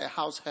once had a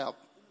house help.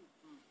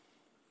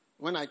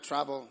 When I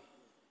travel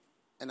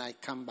and I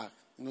come back,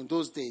 in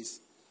those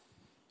days,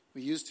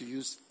 we used to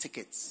use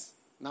tickets.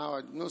 Now,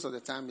 most of the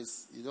time,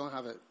 you don't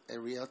have a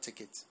real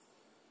ticket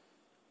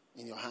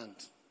in your hand.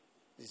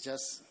 It's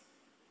just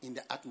in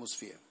the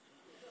atmosphere.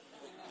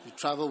 You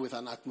travel with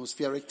an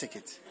atmospheric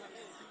ticket.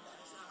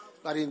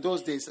 But in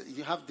those days,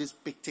 you have this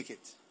big ticket.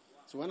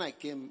 So when I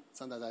came,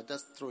 sometimes I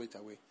just throw it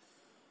away.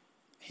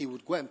 He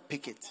would go and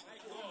pick it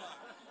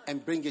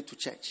and bring it to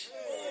church.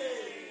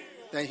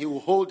 Then he will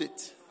hold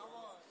it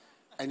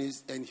and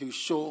he'll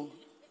show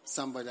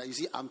somebody that, you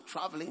see, I'm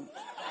traveling.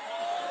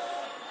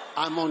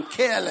 I'm on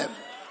KLM.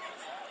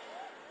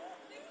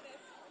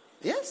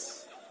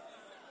 Yes.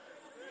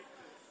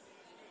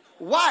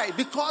 Why?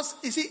 Because,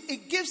 you see,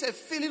 it gives a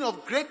feeling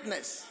of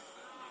greatness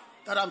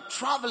that I'm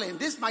traveling.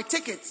 This is my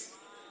ticket.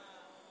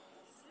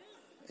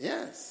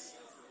 Yes.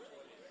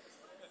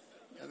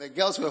 And the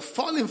girls were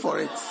falling for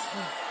it.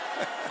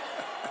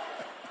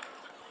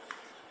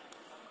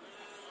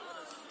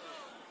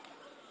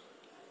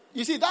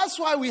 You see, that's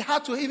why we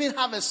had to even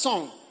have a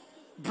song.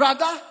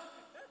 Brother,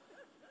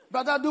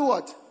 do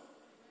what?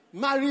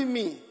 Marry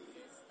me.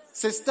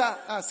 Sister.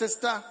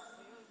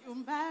 You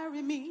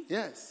marry me.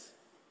 Yes.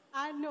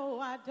 I know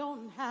I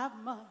don't have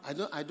much. I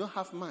don't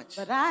have much.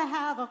 But I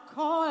have a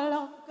call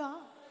of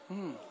God.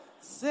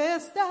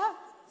 Sister.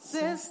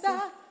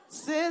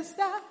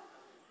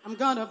 I'm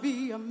gonna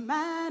be a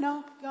man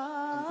of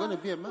God. I'm gonna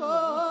be a man of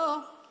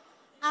God.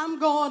 I'm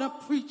gonna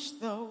preach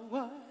the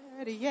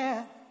word,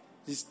 yeah.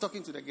 He's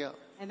talking to the girl.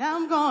 And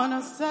I'm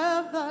gonna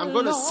serve the Lord. I'm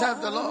gonna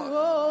serve the Lord.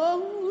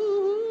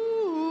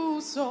 Oh,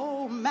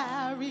 so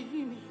marry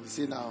me. You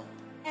see now.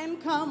 And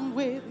come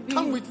with me.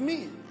 Come with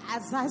me.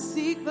 As I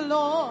seek the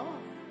Lord.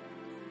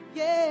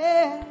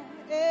 Yeah,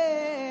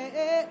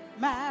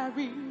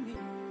 marry me.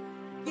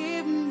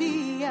 Give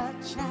me a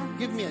chance.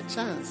 Give me a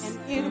chance. And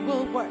it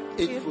will work.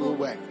 It will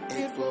work.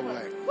 It will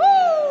work.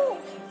 Woo!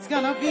 It's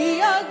gonna be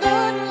a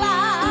good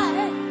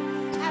life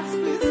as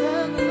we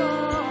serve the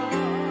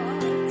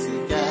Lord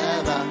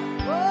together.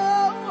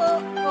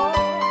 Oh.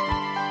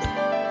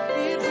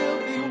 It will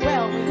be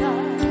well with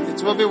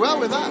us. It will be well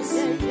with us.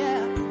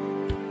 Yeah.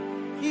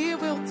 He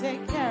will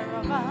take care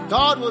of us.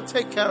 God will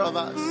take care of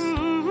us.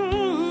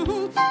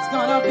 It's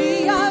gonna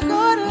be a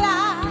good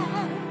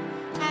life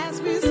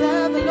as we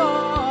serve the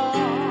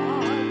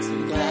Lord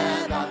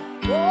together.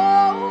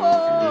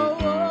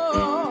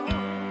 Oh.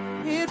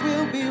 It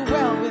will be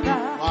well with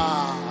us.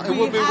 Wow. It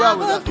will be well well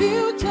with have a us.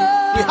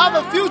 future. We have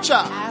a future.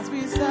 As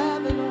we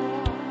serve the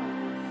Lord.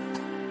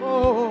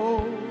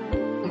 Oh.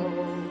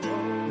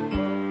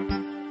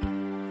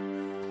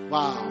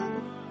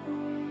 Wow.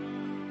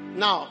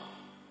 Now,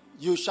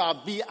 you shall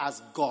be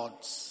as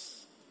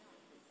gods.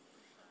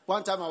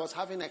 One time I was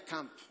having a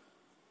camp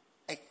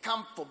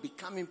for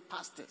becoming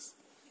pastors.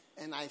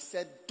 And I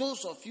said,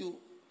 those of you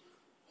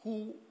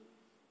who,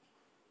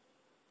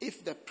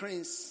 if the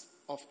Prince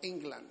of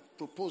England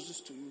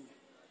proposes to you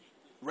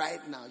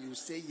right now, you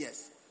say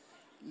yes.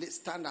 Let's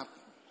stand up.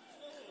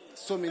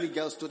 So many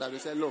girls stood up. They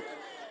said, look,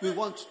 we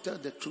want to tell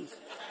the truth.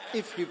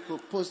 If he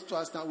proposed to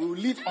us now, we will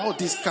leave all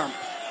this camp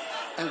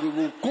and we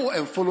will go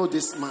and follow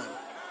this man.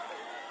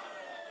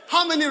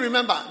 How many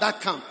remember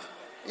that camp?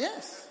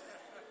 Yes.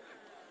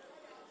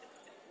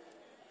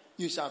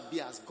 You shall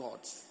be as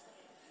gods.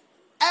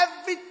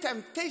 Every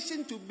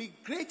temptation to be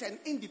great and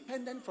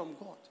independent from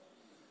God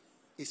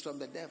is from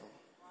the devil.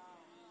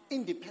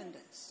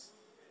 Independence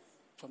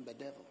from the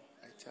devil.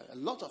 I tell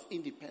you, a lot of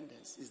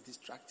independence is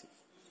destructive.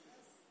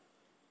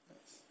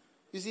 Yes.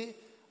 You see,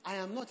 I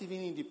am not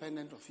even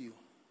independent of you.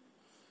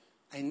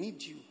 I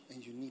need you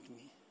and you need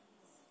me.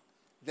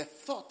 The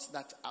thought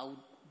that I will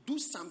do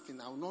something,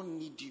 I will not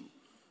need you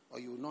or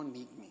you will not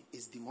need me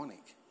is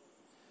demonic.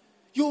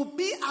 You'll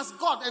be as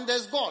God and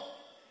there's God.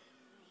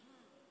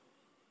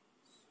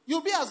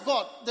 You'll be as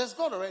God. There's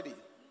God already.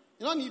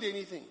 You don't need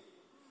anything.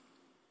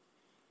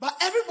 But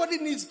everybody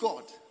needs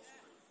God.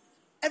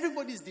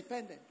 Everybody is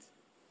dependent.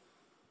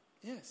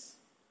 Yes.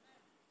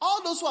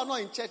 All those who are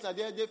not in church,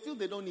 they feel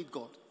they don't need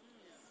God.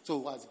 So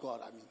what's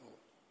God? I mean, oh.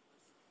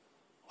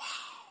 Wow.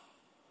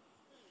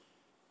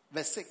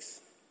 Verse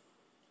 6.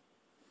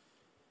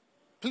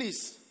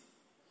 Please.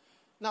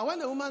 Now when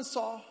the woman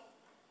saw,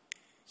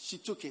 she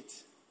took it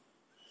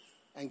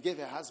and gave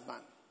her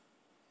husband.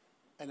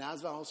 And the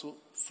husband also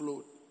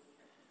flowed.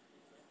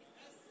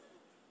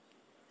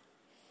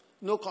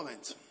 No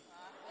comment.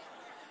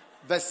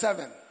 Verse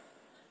 7.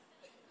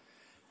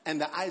 And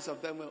the eyes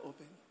of them were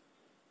open.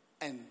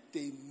 And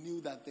they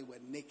knew that they were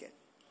naked.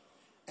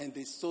 And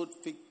they sewed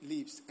fig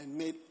leaves and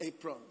made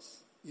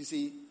aprons. You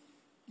see,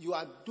 you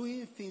are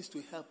doing things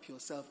to help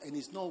yourself and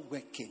it's not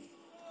working.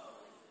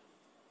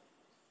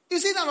 You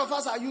see, none of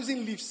us are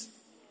using leaves.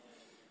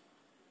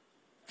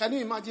 Can you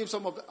imagine if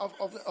some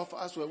of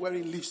us were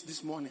wearing leaves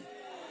this morning?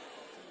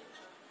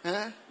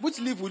 Which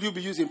leaf would you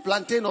be using?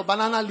 Plantain or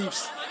banana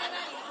leaves?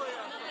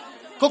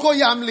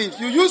 Cocoyam leaves.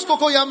 You use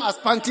cocoyam as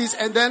panties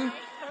and then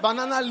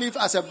banana leaf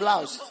as a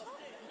blouse.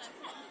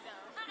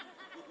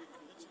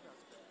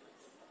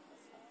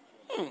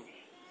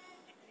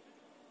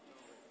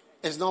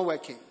 It's not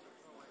working.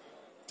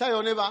 Tell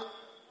your neighbor,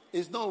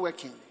 it's not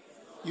working.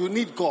 You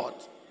need God.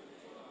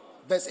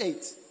 Verse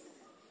 8.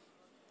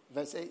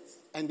 Verse 8.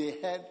 And they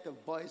heard the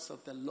voice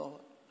of the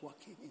Lord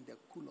walking in the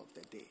cool of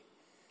the day.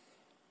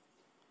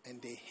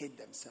 And they hid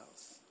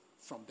themselves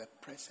from the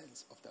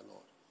presence of the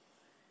Lord.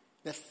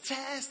 The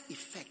first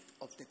effect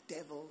of the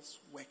devil's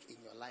work in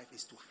your life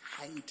is to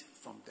hide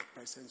from the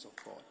presence of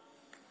God.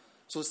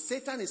 So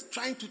Satan is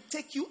trying to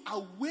take you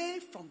away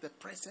from the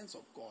presence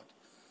of God,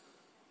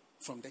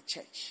 from the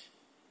church,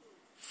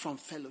 from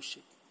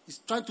fellowship. He's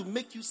trying to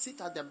make you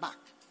sit at the back.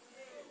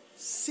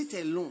 Sit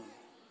alone.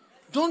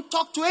 Don't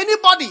talk to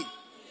anybody.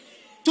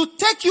 To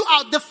take you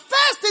out. The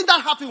first thing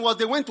that happened was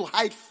they went to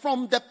hide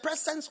from the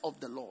presence of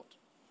the Lord.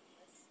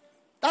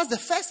 That's the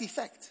first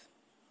effect.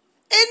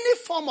 Any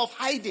form of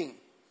hiding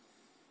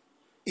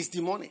is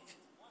demonic.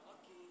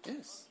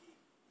 Yes.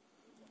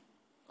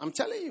 I'm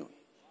telling you.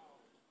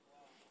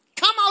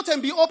 Come out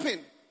and be open.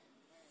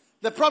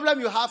 The problem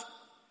you have,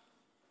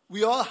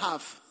 we all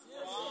have.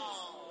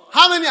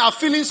 How many are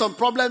feeling some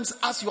problems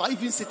as you are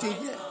even sitting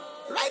here?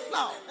 Right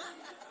now.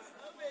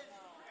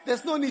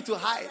 There's no need to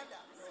hide.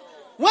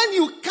 When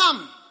you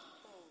come,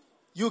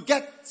 you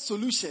get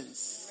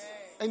solutions.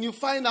 And you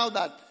find out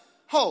that,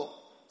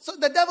 so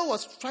the devil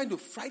was trying to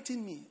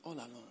frighten me all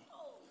along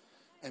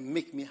and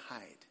make me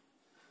hide.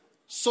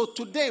 So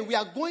today we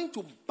are going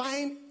to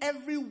bind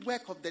every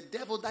work of the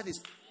devil that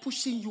is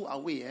pushing you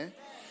away.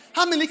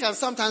 How many can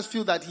sometimes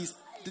feel that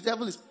the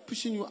devil is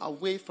pushing you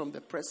away from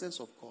the presence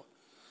of God?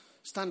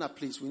 Stand up,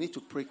 please. We need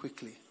to pray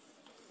quickly.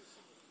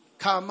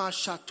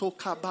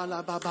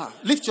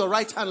 Lift your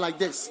right hand like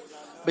this.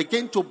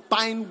 Begin to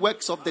bind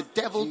works of the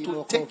devil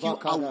to take you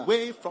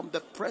away from the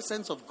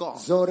presence of God.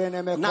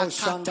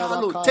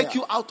 Nakatalo, take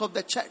you out of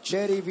the church.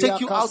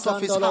 Take you out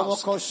of his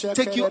house.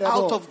 Take you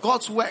out of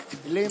God's work.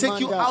 Take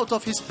you out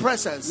of his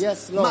presence.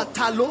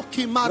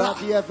 Mataloki mara,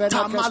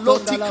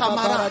 tamaloti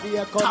kamara,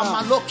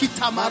 tamaloki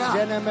tamara,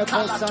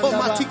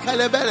 kalatomati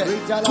kalebere,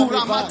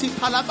 turamati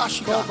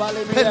palabashika,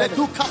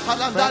 peleduka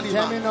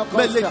palandalima,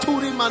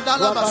 meleturi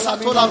mandala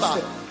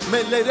basatolaba.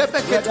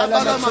 Melerebe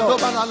tabala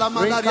mandobala la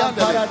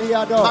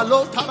mandariande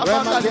malo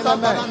tabanda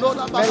libana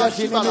lola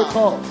balashibala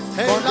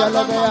hey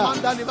la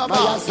mandali baba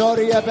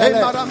hey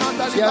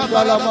maramanda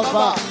libana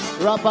baba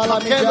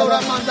Rapalamia,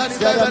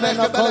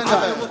 Seremenokota,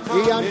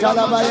 Ian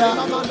Talabaya,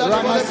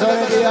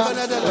 Ramasoria,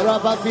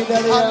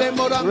 Rabafidelia,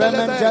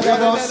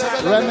 Rementelebo,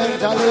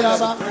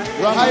 Rementaliaba,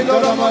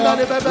 Ramadolomoya,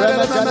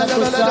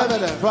 Rementalakusa,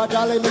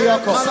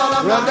 Pradalimioko,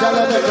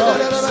 Rentelego,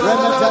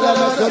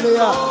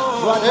 Rementalamosulia,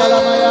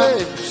 Pradalabaya,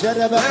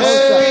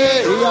 Sherebekosa,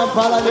 Ian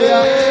Palalia,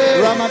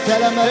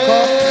 Ramatelemeko,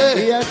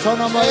 Ian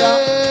Tonomoya,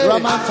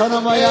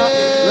 Ramantonomoya,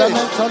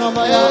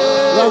 Rementonomoya,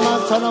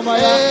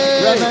 Ramantonomoya,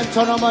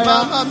 Rementonomoya,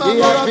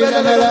 Ian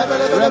Finemele,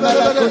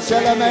 Remele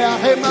Kushelemea,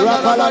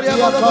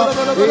 Rapalatiako,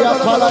 Ian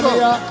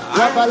Palamia,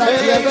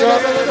 Rapalatiato,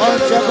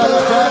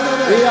 Onchepalata,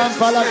 Ian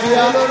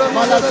Palatia,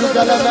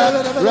 Malatudeleme,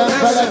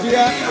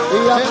 Rempalatia,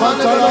 Ian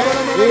Contolo,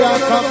 Ian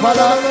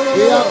Kampala,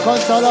 Ian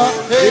Contolo,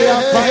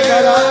 Ian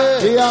Pantala,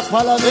 Ian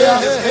Palamia,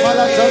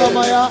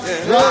 Malatolomaya,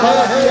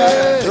 Rapalatia,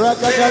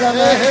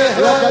 Rakajalame,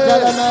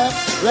 Rakajalame,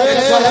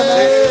 Rakajalame,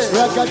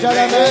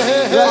 Rakajalame,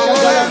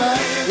 Rakajalame,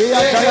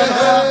 Ian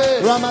Talama,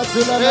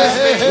 Ramazulame,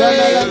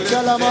 Ramalan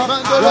Chalama,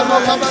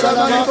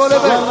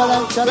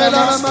 Ramalan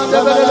Chalama,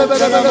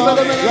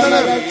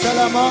 Ramalan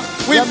Chalama.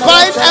 We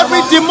bind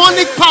every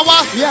demonic power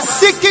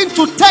seeking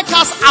to take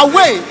us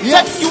away,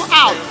 take you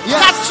out,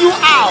 cut you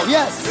out.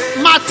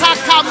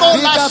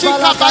 Matakamola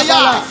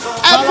Shikabaya.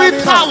 Every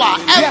power,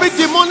 every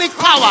demonic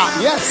power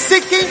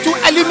seeking to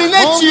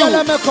eliminate you,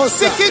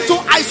 seeking to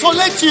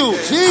isolate you,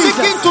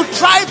 seeking to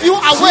drive you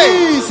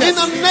away. In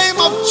the name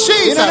of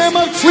Jesus,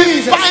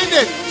 we bind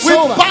it. We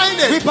bind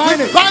it. We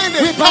bind it.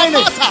 We bind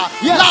it.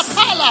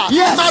 Lapala,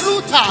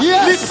 Maruta,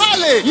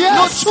 Lipale,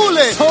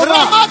 Nochule,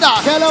 Ramada,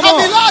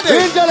 Tamilade,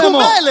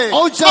 Kumele,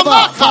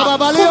 Tamaka,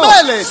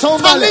 Kumele,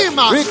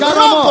 Talima,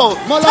 Rombo,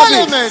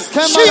 Telemen,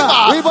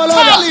 Shiva,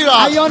 Talira,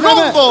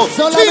 Rombo,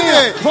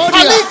 Tine,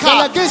 Palika,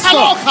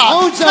 Taloka,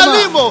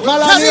 Talimo,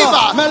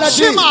 Taliba,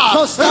 Shima,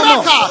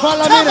 Raka,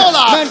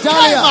 Temola,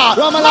 Kema,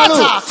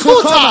 Mata,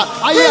 Kuta,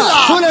 Hila,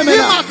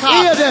 Himaka,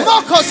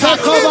 Mokota,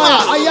 Kima,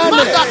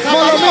 Mata,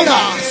 Kamalina,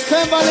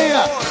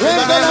 Stembalia,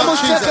 Rendela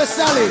Musheka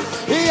Sali,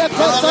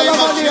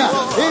 Iakosalamonia,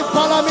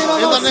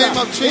 in the name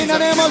of Jesus, in the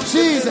name of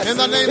Jesus, in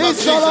the name of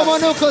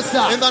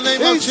Jesus, in the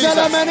name of Jesus,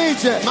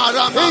 Isalamanije,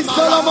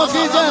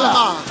 Isalomokidela,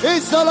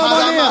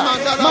 Isalomonia,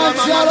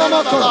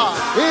 Manchalamoko,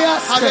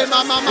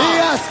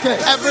 Iaske,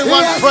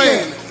 everyone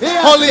praying.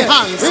 Holy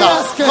hands,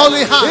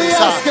 holy hands.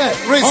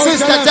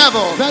 Resist the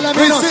devil.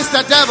 Resist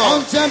the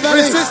devil.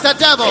 Resist the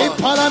devil.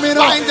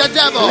 Bind the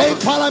devil.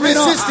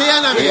 Resist the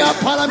enemy.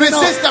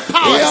 Resist the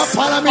powers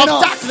of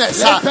darkness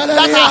that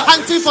are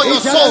hunting for your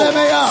soul,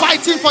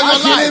 fighting for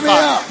your life,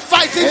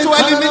 fighting to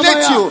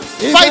eliminate you,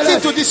 fighting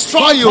to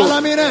destroy you,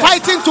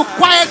 fighting to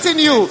quieten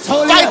you,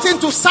 fighting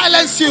to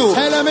silence you,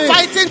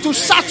 fighting to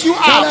shut you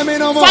out,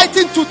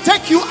 fighting to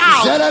take you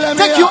out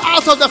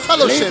of the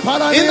fellowship.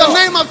 In the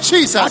name of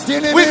Jesus,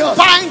 we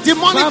bind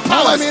demonic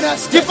powers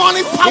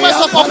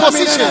of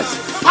opposition,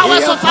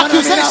 powers of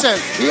accusation,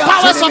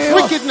 powers of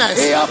wickedness,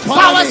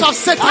 powers of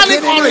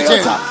satanic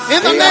origin. In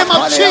the name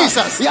of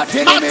Jesus,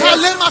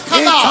 Matalema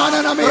Kada,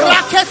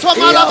 Raketo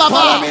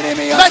Malababa,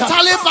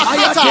 Metaleba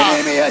Kata,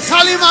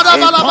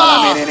 Talimadaba,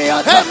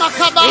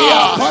 Hemakaba,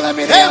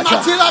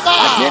 Hematilaba,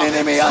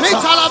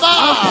 Mitalaba,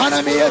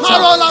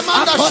 Marola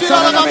Manda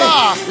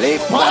Shirababa,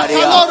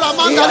 Makalora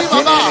Manda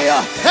Ribaba,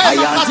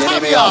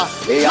 Hemakatabia,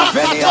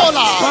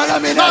 Makatola,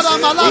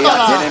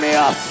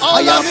 Maramalabara,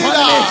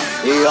 Olamida,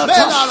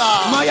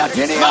 Belala,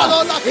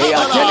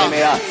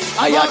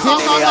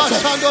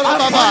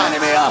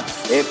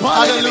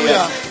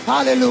 Hallelujah.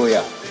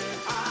 Hallelujah.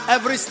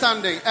 Every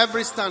standing.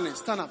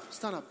 Stand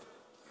up.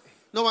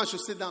 No one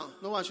should sit down.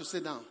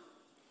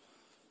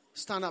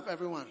 Stand up,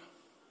 everyone.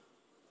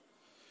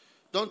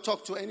 Don't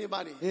talk to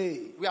anybody.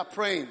 Hey. We are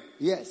praying.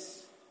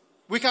 Yes.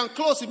 We can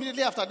close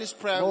immediately after this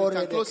prayer. We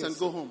can close and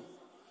go home.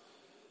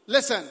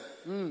 Listen.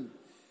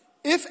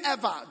 If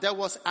ever there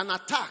was an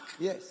attack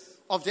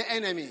of the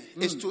enemy,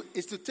 is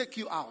to take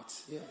you out.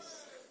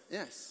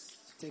 Yes.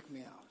 Take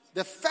me out.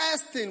 The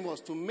first thing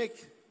was to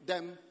make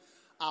them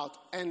out.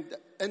 And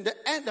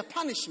the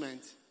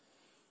punishment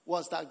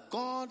was that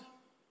God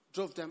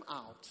drove them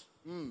out.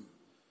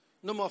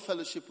 No more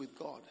fellowship with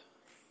God.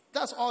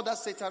 That's all that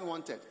Satan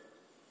wanted.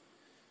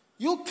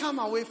 You come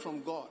away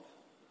from God,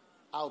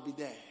 I'll be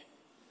there.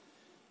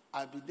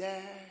 I'll be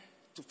there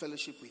to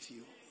fellowship with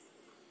you.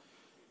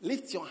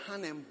 Lift your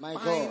hand and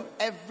bind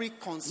every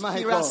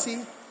conspiracy,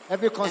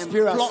 every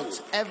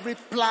plot, every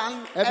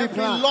plan,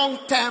 every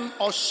long-term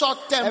or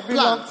short-term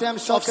plan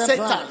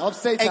of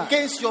Satan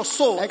against your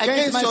soul,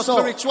 against your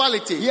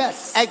spirituality,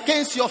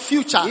 against your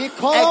future,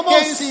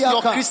 against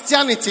your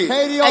Christianity,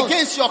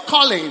 against your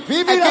calling,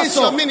 against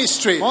your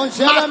ministry.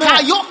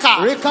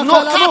 Makayoka,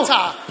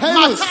 Nokata,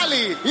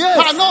 Matali,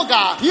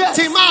 Panoga,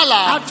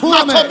 Timala,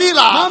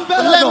 Matobila,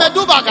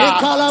 Lemedubaga,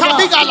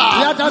 Tabigala,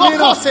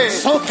 Mokose,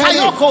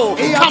 Kayoko,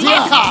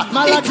 Kamaka,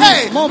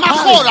 Ike,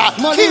 Makora,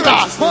 Kira,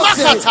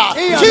 Makata,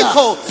 Ika,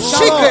 Chico,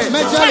 Shike,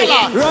 Tela,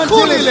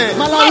 Kulile,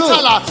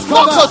 Matala,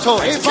 Mokoto,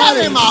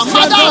 Kelima,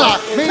 Madala,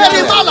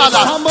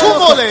 Kelimalala,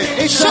 Tumole,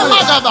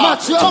 Shemadaba,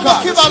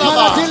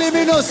 Tomokibalaba.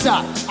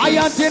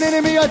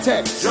 Ayatinimiote,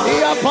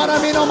 Ia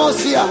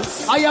Paraminomosia,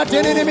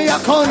 Ayatinimia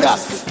Conda,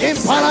 in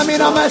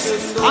Paraminames,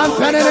 and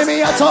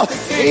Penimiato,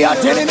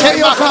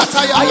 Iatinimioka,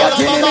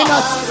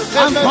 Ayatiniminas,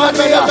 and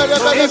Pania,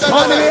 in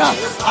Pania,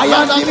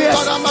 Ayantimias,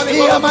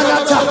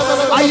 Iamanata,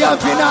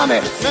 Ayafiname,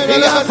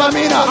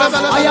 Iapamina,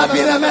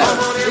 Ayapinames,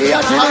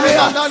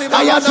 Iatinimia,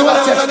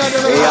 Ayatuate,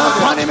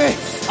 Iapanime,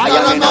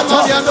 Ayaminato,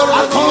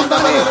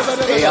 Acombani,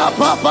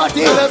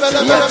 Iapapati,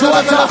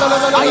 Yatuata,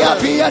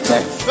 Ayapiate,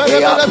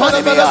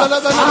 Iapanimia,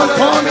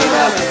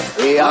 Ampomine,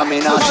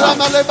 Iaminata,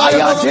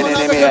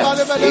 Ayatinimia,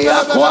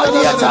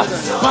 Iaquadiata,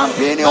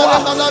 Pampinua,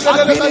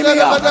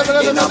 Apinimia,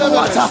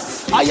 Inamuata,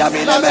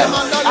 Ayaminame,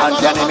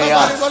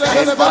 Antenimia,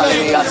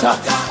 Impalimiata,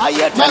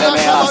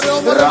 Ayatanimia,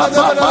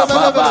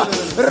 Rapapapa,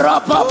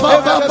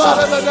 Rapapapa,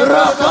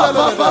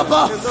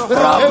 Rapapapa,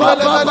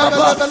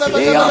 Rapapapa,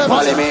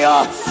 Iapalimia,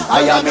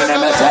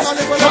 Ayaminamete,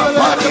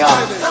 Campania,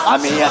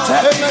 Amiate,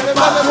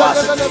 Marquas,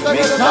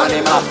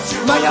 Mitanima,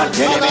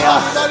 Mayantinimia,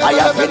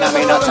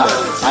 Ayapinaminata,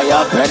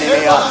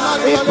 Ayapenimia,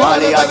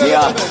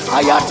 Ipaliatia,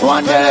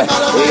 Ayatuande,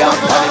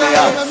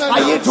 Iapanimia,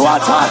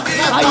 Ayatuata,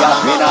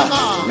 Ayapina,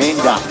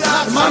 Minda,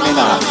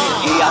 Mamina,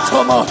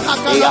 Iatomo,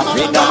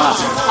 Iapinama,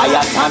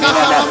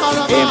 Ayatamina,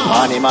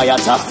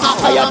 Impanimayata,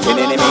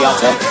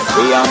 Ayatinimiate,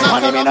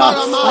 Iampanimina,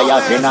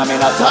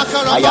 Ayapinaminata,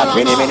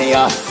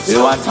 Ayapiniminia,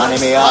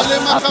 Luantanimia,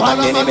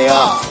 Apaninimia,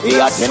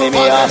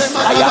 Iatinimia,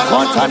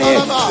 Ayacontani,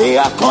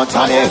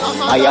 Iacontani,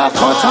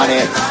 Ayacontani,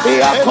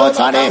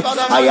 Iacontani,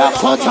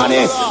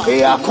 Ayacontani,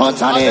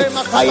 Iacontani,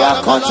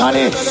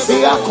 Ayacontani,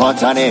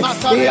 Iacontani,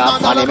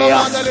 Iapanimia,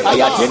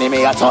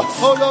 Ayatinimiato,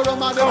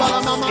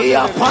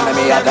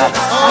 Iapanimiata,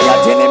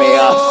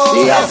 Ayatinimia,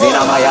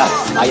 Iafinamaya,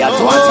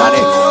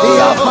 Ayatuantani,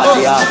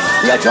 Iapatia,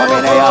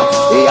 Iadominea,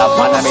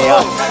 Iapanamia,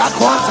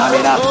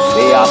 Aquantamina,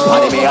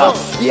 Iapanimia,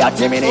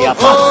 Iatiminia,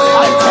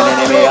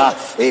 Antenimia,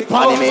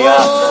 Ipanimia,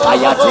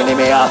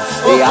 Ayatinimia,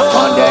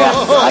 Iacondea,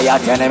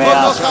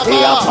 Ayatinimia,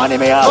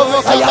 Iapanimia,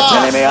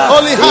 Ayatinimia,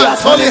 Holy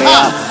hands, holy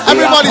hands.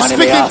 Everybody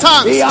speak in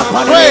tongues.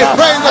 Pray,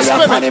 pray in the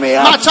spirit.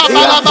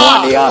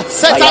 Machabalaba.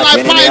 Satan, I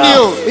bind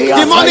you.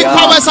 Demonic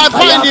powers, I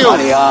bind you.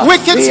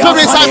 Wicked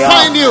spirits, I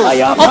bind you.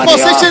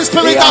 Opposition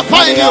spirit, I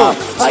bind you.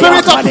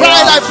 Spirit of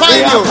pride, I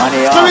bind you.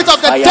 Spirit of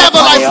the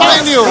devil, I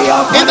bind you.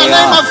 In the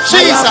name of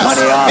Jesus.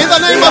 In the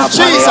name of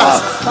Jesus.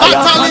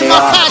 Atali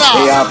Makara.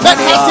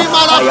 Bekati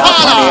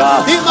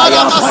Malapara.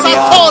 Imala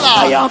Masakora.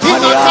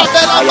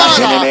 Imakabela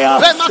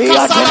Mara.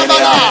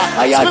 Remakasalabala.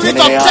 Spirit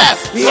of death,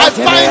 I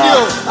bind you.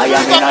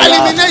 Spirit of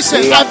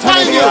elimination, I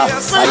bind you.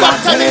 Spirit of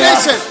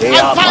termination,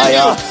 I bind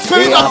you.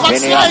 Spirit of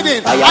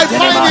backsliding, I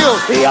bind you.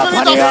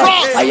 Spirit of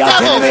fraud,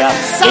 devil,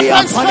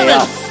 serpent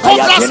spirit,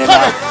 cobra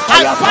spirit,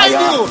 I bind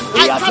you.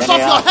 I cut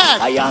off your head.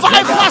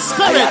 Viper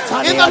spirit,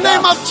 in the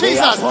name of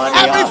Jesus.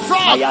 Every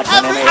fraud,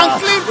 every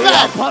unclean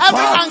bed,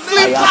 every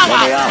unclean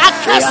power, I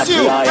curse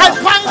you. I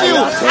bind you.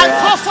 I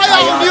pour fire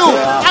on you.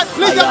 I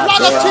plead the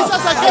blood of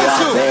Jesus against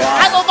you.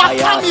 I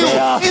overcome you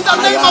in the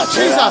name of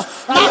Jesus.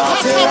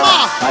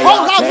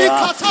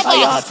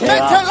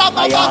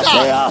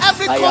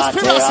 Every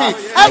conspiracy,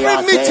 every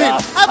meeting,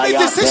 every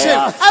decision,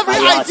 every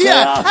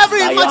idea,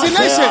 every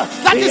imagination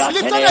that is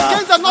lifted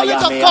against the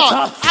knowledge of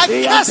God, I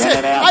curse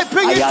it. I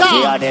bring it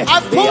down.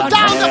 I pull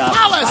down the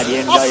powers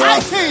of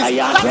high things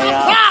that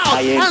are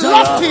proud and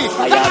lofty,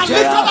 that are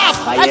lifted up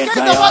against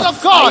the word of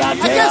God,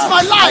 against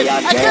my life,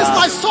 against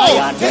my soul.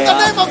 In the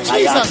name of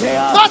Jesus.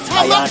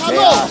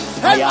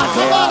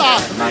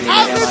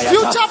 Every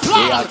future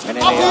plan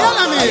of the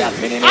enemy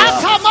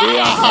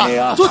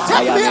to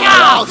take me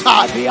out,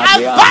 I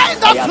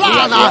bind the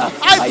plan,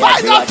 I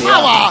bind the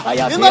power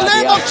in the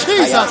name of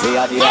Jesus.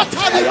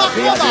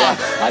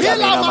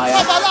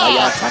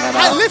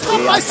 I lift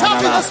up myself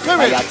in the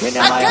spirit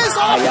against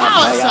all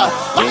powers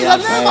by the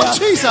name of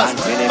Jesus,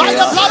 by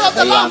the blood of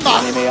the Lamb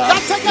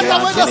that taketh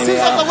away the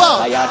sins of the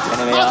world.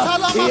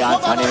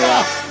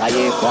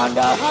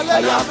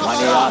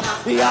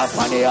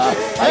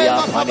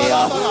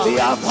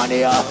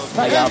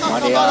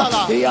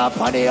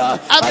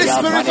 Every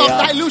spirit of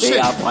dilution,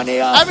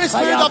 every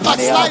spirit of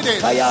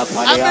backsliding,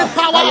 every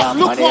power of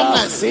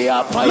lukewarmness,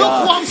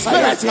 lukewarm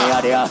spirit,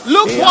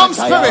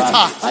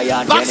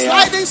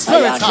 backsliding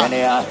spirit,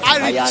 I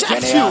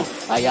reject you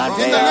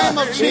in the name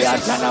of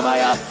Jesus,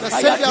 the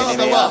Savior of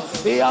the world.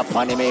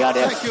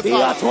 Thank you,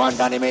 Father.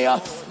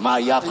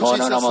 In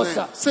Jesus'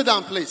 name. Sit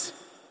down, please.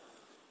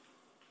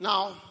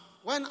 Now,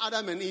 when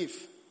Adam and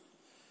Eve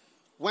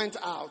went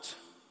out,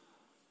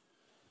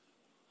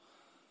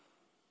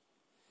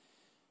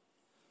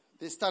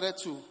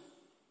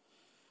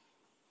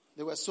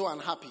 they were so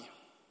unhappy.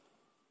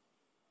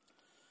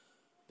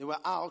 They were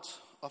out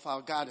of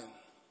our garden.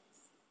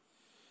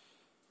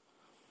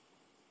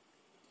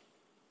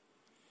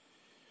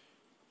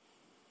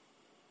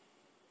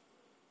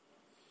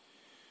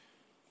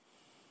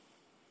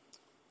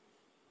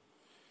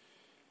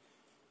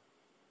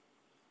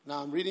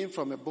 Now I'm reading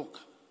from a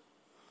book.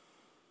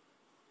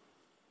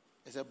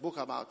 It's a book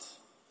about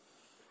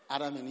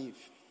Adam and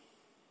Eve.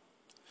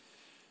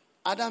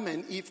 Adam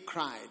and Eve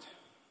cried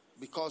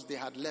because they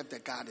had left the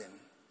garden.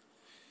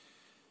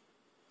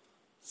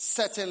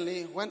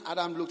 Certainly, when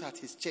Adam looked at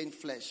his chained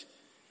flesh,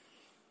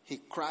 he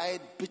cried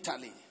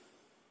bitterly,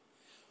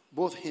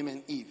 both him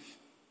and Eve.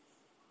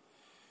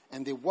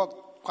 And they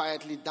walked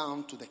quietly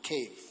down to the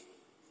cave.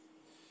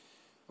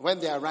 When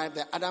they arrived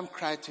there, Adam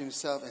cried to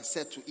himself and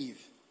said to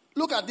Eve,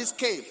 "Look at this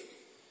cave.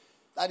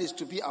 That is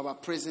to be our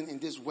prison in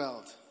this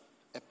world,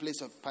 a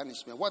place of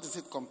punishment. What is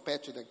it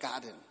compared to the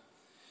garden?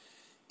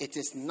 It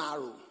is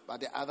narrow,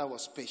 but the other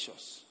was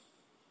spacious.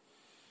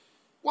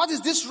 What is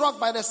this rock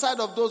by the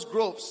side of those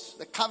groves?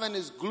 The cavern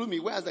is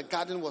gloomy, whereas the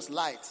garden was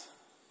light.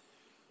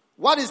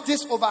 What is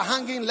this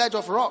overhanging ledge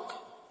of rock?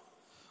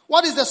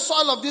 What is the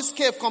soil of this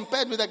cave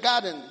compared with the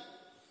garden?"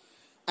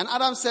 And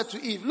Adam said to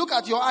Eve, "Look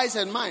at your eyes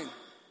and mine,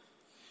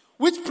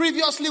 which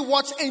previously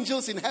watched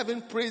angels in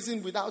heaven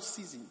praising without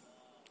ceasing.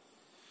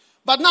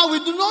 But now we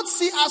do not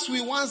see as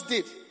we once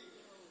did.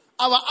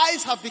 Our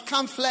eyes have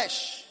become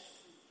flesh,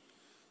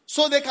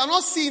 so they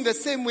cannot see in the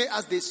same way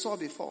as they saw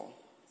before."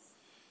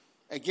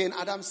 Again,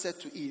 Adam said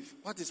to Eve,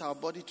 "What is our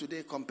body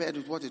today compared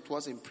with what it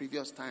was in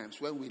previous times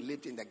when we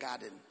lived in the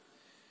garden?"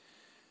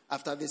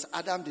 After this,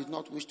 Adam did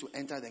not wish to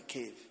enter the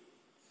cave.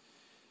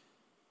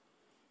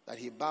 That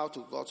he bowed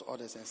to God's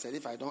orders and said,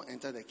 "If I don't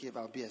enter the cave,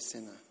 I'll be a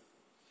sinner."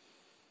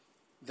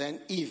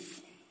 Then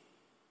Eve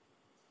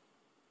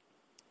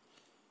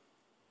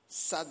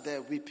sat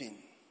there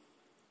weeping.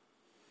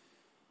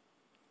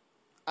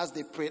 As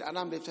they prayed,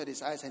 Adam lifted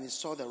his eyes and he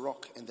saw the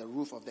rock and the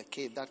roof of the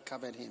cave that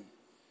covered him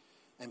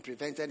and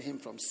prevented him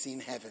from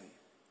seeing heaven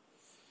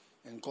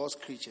and God's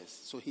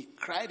creatures. So he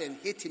cried and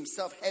hit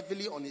himself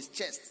heavily on his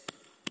chest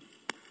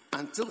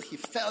until he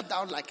fell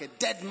down like a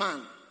dead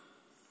man.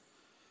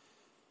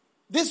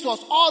 This was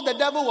all the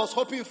devil was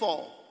hoping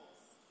for,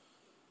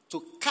 to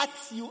cut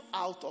you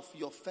out of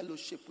your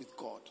fellowship with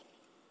God.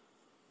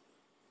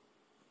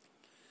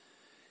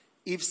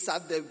 Eve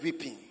sat there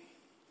weeping,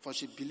 for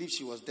she believed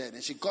she was dead.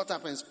 And she got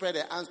up and spread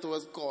her hands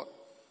towards God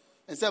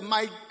and said,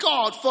 "My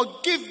God,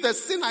 forgive the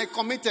sin I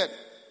committed.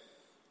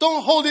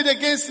 Don't hold it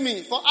against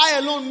me, for I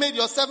alone made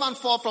your servant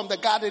fall from the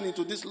garden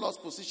into this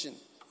lost position,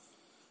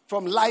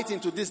 from light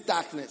into this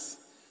darkness,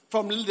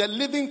 from the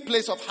living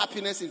place of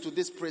happiness into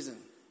this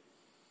prison.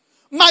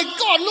 My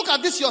God, look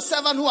at this, your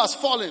servant who has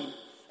fallen,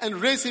 and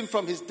raise him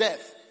from his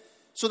death,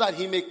 so that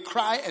he may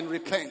cry and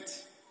repent.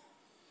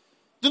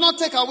 Do not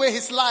take away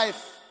his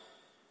life,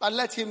 but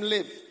let him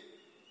live.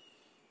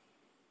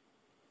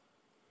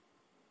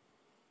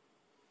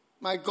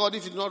 My God,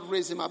 if you do not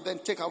raise him up, then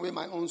take away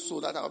my own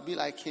soul, that I will be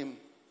like him.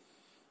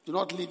 Do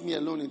not leave me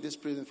alone in this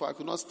prison, for I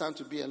could not stand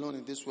to be alone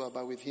in this world,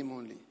 but with him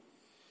only.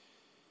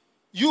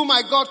 You,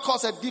 my God,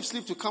 caused a deep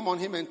sleep to come on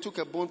him and took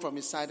a bone from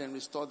his side and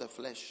restored the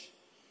flesh.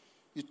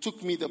 You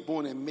took me the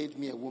bone and made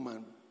me a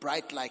woman,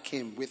 bright like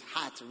him, with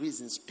heart,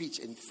 reason, speech,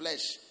 and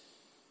flesh.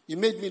 You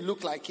made me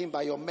look like him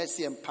by your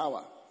mercy and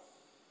power.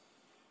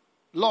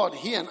 Lord,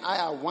 he and I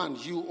are one.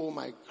 You, O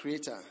my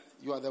Creator,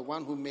 you are the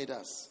one who made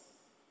us."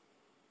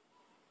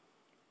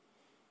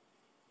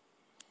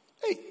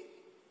 Hey,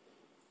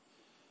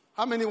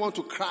 how many want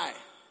to cry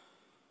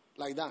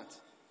like that?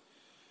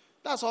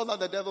 That's all that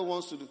the devil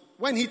wants to do.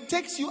 When he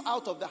takes you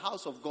out of the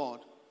house of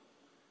God,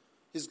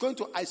 he's going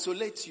to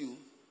isolate you.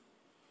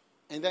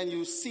 And then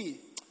you see,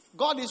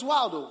 God is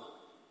wild though.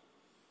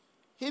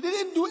 He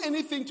didn't do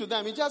anything to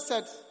them. He just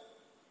said,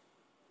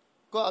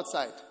 "Go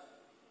outside."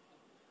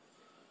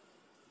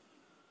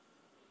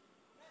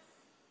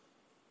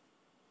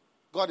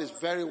 God is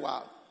very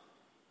wild.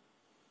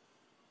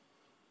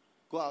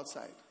 Go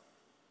outside.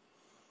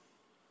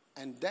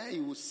 And there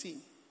you will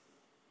see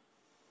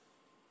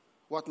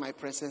what my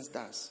presence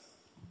does.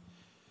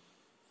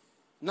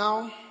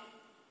 Now,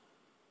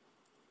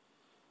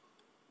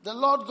 the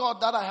Lord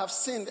God, that I have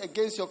sinned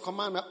against your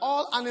commandment.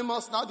 All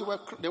animals now,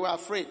 they were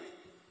afraid.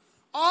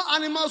 All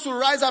animals will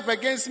rise up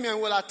against me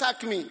and will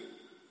attack me,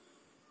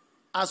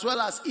 as well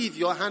as Eve,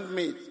 your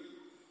handmaid,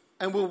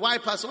 and will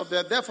wipe us off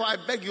there. Therefore, I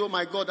beg you, O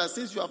my God, that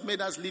since you have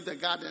made us leave the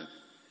garden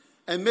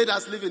and made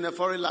us live in a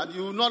foreign land,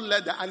 you will not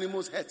let the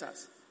animals hurt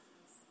us.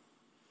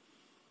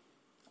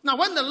 Now,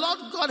 when the Lord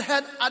God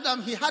heard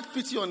Adam, he had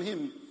pity on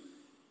him,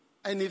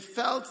 and he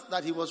felt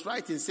that he was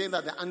right in saying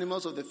that the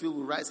animals of the field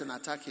will rise and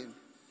attack him,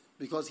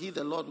 because he,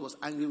 the Lord, was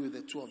angry with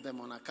the two of them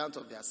on account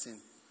of their sin.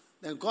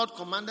 Then God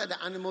commanded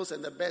the animals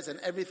and the birds and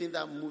everything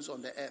that moves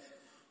on the earth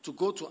to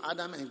go to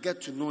Adam and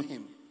get to know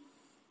him,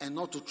 and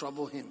not to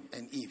trouble him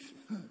and Eve.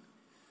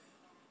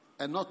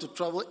 And not to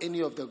trouble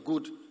any of the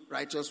good,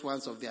 righteous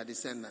ones of their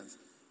descendants.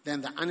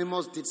 Then the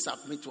animals did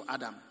submit to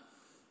Adam,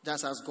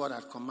 just as God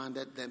had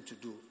commanded them to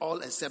do,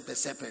 all except the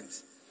serpent,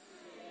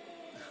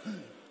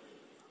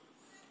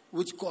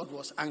 which God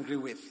was angry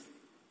with.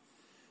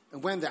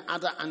 And when the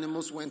other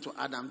animals went to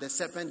Adam, the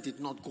serpent did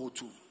not go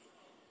too.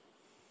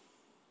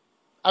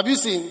 Have you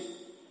seen?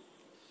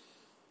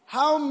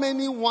 How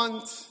many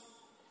want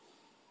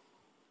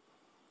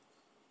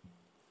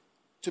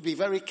to be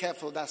very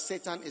careful that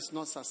Satan is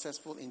not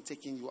successful in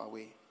taking you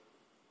away.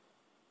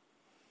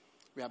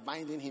 We are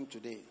binding him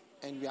today.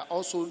 And we are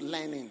also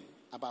learning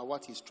about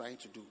what he's trying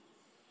to do.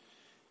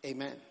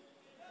 Amen.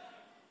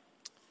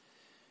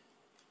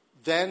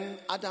 Then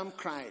Adam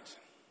cried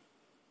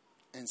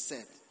and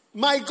said,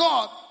 "My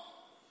God,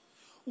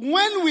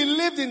 when we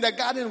lived in the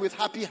garden with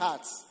happy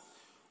hearts,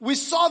 we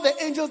saw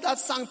the angels that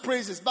sang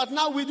praises, but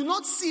now we do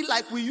not see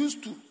like we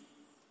used to.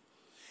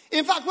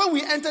 In fact, when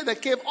we entered the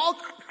cave, all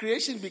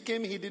creation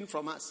became hidden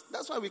from us.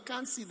 That's why we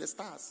can't see the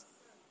stars."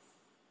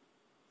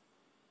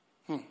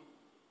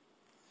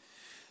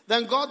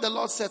 Then God the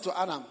Lord said to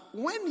Adam,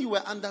 "When you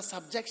were under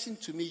subjection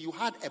to me, you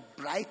had a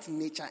bright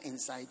nature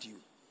inside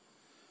you.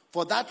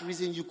 For that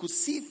reason, you could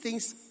see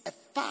things a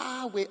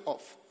far way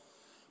off.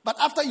 But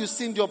after you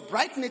sinned, your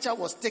bright nature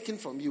was taken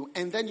from you,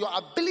 and then your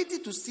ability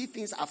to see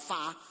things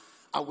afar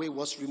away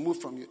was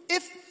removed from you.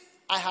 If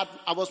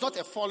I was not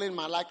a fallen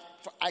man, like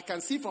I can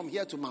see from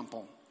here to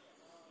Mampong,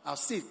 I'll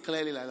see it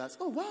clearly like that.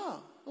 Oh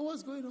wow,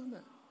 what's going on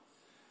there?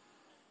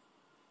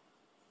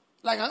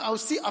 Like I'll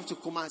see up to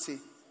Kumasi.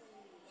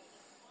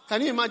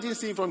 Can you imagine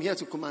seeing from here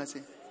to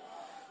Kumasi?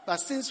 But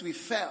since we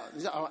fell,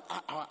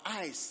 our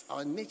eyes,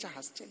 our nature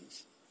has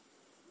changed.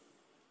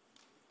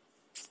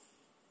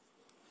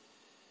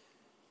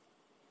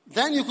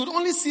 Then you could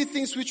only see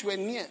things which were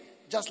near,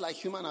 just like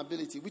human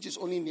ability, which is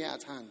only near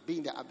at hand,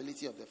 being the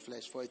ability of the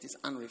flesh, for it is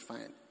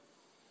unrefined.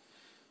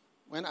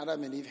 When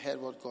Adam and Eve heard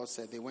what God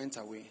said, they went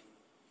away,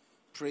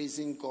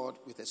 praising God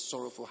with a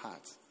sorrowful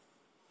heart.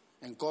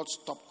 And God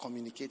stopped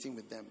communicating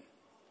with them.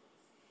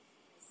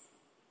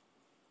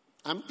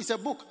 It's a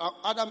book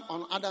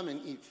on Adam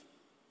and Eve.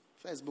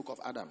 First book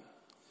of Adam.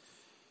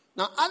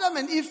 Now Adam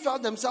and Eve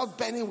felt themselves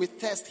burning with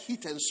thirst,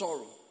 heat, and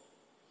sorrow.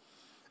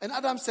 And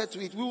Adam said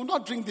to it, "We will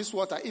not drink this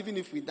water even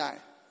if we die.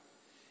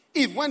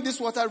 If when this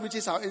water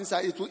reaches our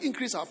inside, it will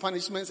increase our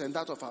punishments and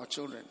that of our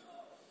children."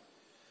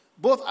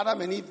 Both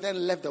Adam and Eve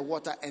then left the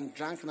water and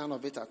drank none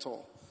of it at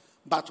all,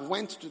 but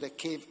went to the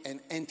cave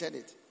and entered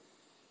it.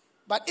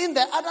 But in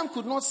there, Adam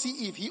could not see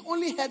Eve. He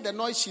only heard the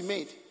noise she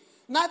made.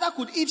 Neither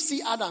could Eve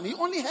see Adam. He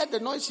only heard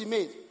the noise she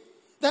made.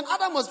 Then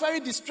Adam was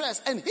very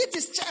distressed and hit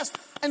his chest,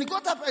 and he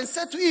got up and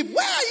said to Eve,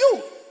 "Where are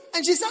you?"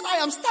 And she said, "I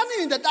am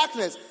standing in the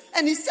darkness."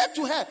 And he said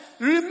to her,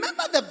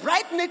 "Remember the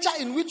bright nature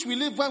in which we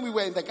lived when we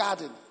were in the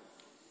garden.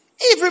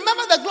 Eve,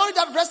 remember the glory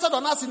that rested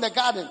on us in the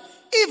garden.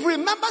 Eve,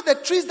 remember the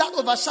trees that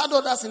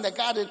overshadowed us in the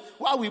garden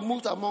while we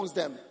moved amongst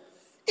them.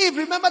 Eve,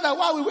 remember that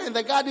while we were in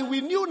the garden,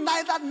 we knew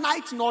neither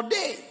night nor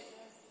day.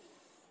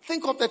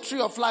 Think of the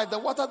tree of life, the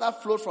water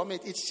that flowed from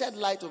it. It shed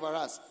light over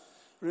us.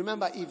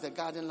 Remember, Eve, the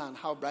garden land,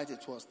 how bright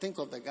it was. Think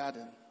of the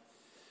garden.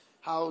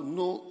 How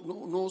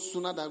no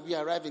sooner than we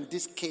arrive in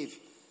this cave,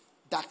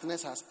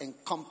 darkness has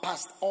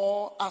encompassed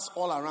us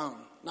all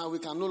around. Now we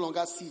can no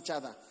longer see each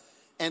other.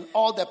 And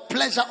all the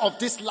pleasure of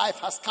this life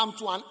has come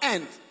to an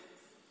end."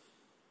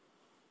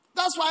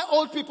 That's why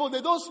old people,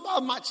 they don't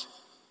smile much.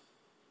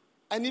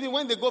 And even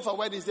when they go for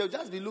weddings, they'll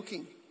just be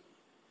looking.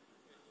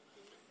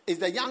 It's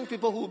the young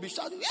people who will be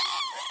shouting, "Yeah!"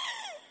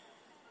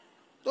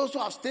 Those who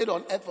have stayed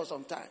on earth for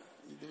some time,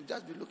 they'll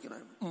just be looking at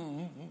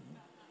them.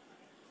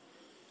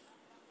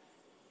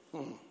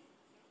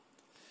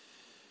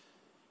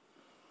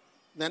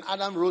 Then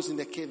Adam rose in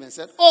the cave and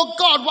said, "Oh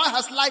God, why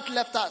has light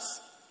left us?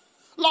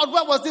 Lord,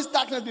 where was this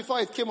darkness before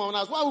it came on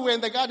us? While we were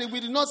in the garden, we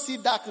did not see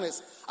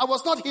darkness. I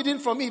was not hidden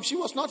from Eve. She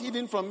was not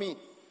hidden from me.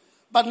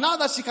 But now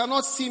that she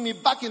cannot see me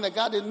back in the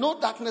garden, no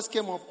darkness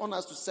came upon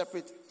us to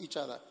separate each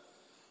other.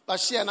 But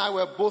she and I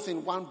were both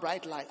in one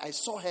bright light. I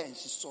saw her and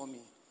she saw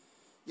me.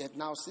 Yet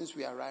now, since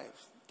we arrived,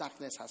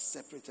 darkness has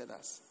separated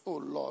us. Oh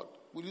Lord,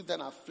 will you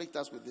then afflict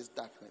us with this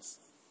darkness?"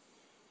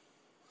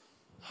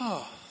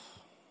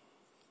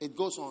 It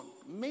goes on.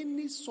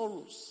 Many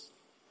sorrows.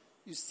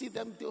 You see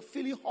them, they're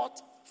feeling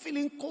hot,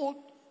 feeling cold,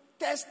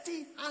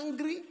 thirsty,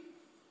 hungry,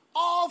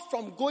 all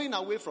from going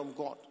away from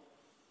God.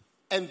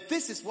 And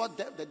this is what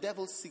the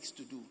devil seeks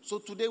to do. So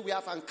today we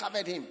have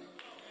uncovered him.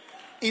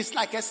 It's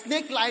like a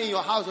snake lying in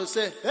your house and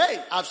say,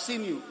 "Hey, I've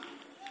seen you."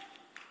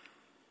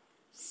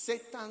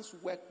 Satan's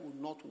work will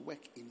not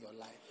work in your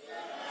life.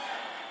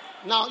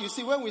 Now, you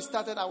see, when we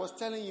started, I was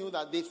telling you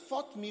that they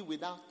fought me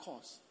without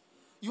cause.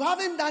 You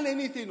haven't done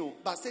anything,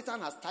 but Satan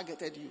has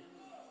targeted you.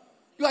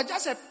 You are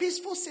just a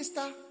peaceful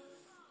sister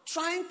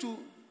trying to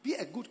be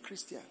a good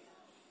Christian.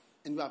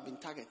 And you have been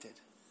targeted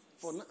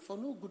for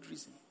no good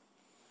reason.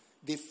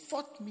 They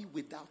fought me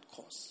without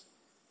cause.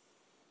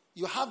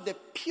 You have the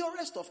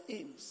purest of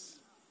aims,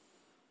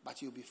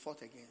 but you'll be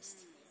fought against.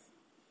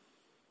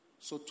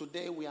 So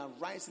today we are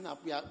rising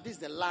up. This is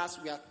the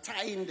last. We are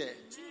tying there.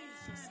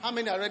 How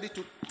many are ready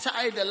to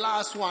tie the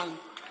last one?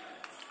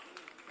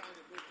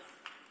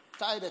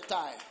 Tie the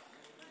tie.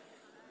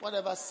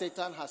 Whatever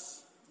Satan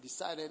has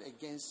decided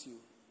against you,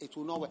 it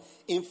will not work.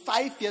 In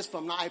 5 years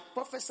from now, I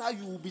prophesy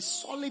you will be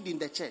solid in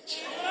the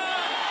church.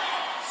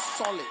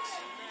 Solid.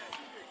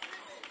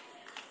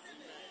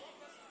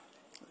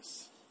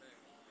 Yes.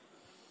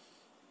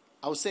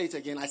 I will say it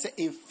again. I say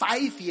in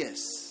 5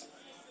 years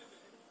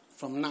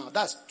from now,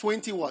 that's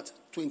 20 what?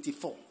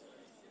 24.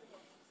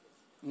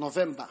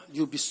 November,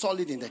 you'll be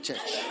solid in the church.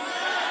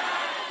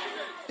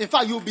 In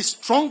fact, you'll be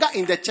stronger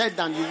in the church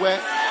than you were.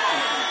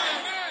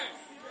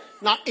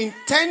 Now, in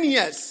 10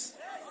 years,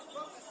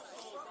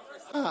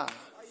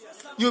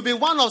 you'll be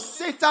one of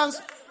Satan's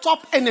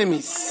top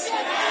enemies.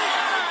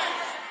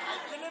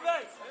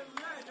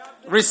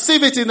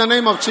 Receive it in the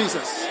name of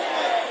Jesus.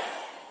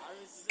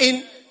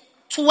 In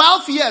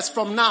 12 years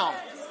from now,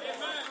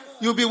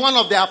 you'll be one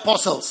of the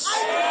apostles.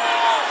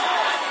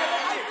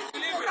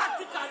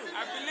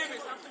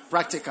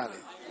 Practically.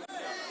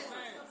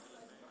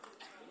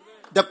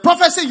 The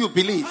prophecy you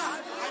believe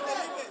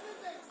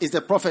is the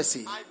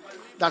prophecy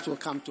that will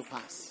come to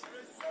pass.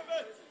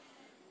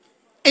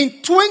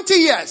 In 20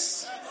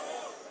 years,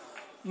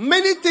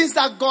 many things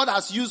that God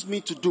has used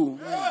me to do,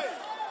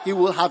 He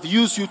will have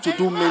used you to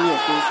do many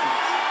of those things.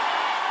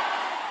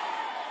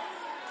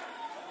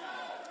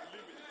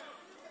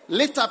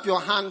 Lift up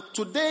your hand.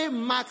 Today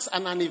marks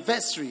an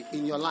anniversary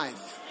in your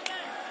life.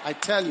 I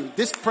tell you,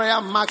 this prayer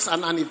marks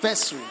an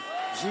anniversary.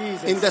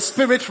 Jesus. In the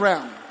spirit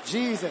realm.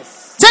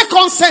 Jesus. Take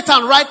on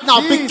Satan right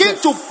now. Jesus. Begin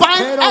to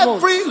bind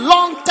every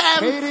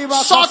long-term,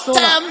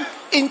 short-term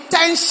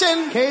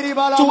intention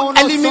to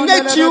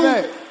eliminate you,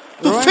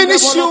 to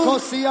finish you,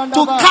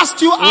 to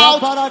cast you out,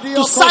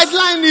 to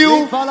sideline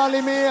you,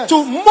 to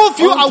move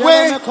you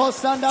away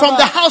from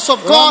the house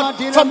of God,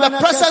 from the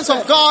presence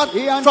of God,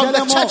 from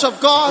the church of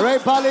God.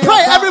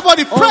 Pray,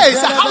 everybody pray.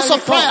 It's a house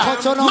of prayer.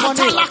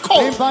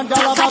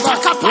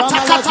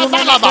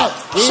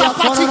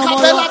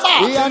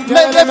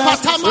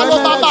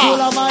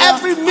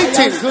 Every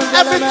meeting,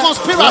 every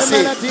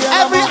conspiracy,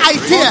 every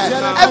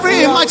idea,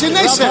 every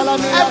imagination,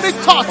 every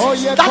thought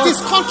that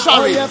is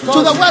contrary to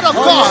the word of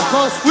God,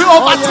 we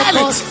overtell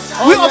it,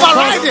 we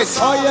override it,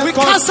 we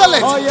cancel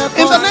it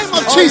in the name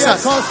of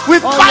Jesus.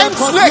 We bind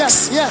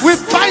snakes, we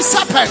bind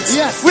serpents,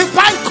 we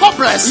bind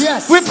cobras,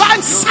 we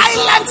bind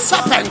silent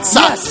serpents,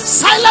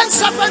 silent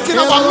serpents in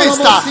our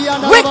midst,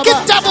 wicked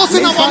devils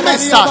in our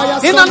midst,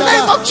 in the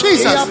name of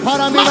Jesus.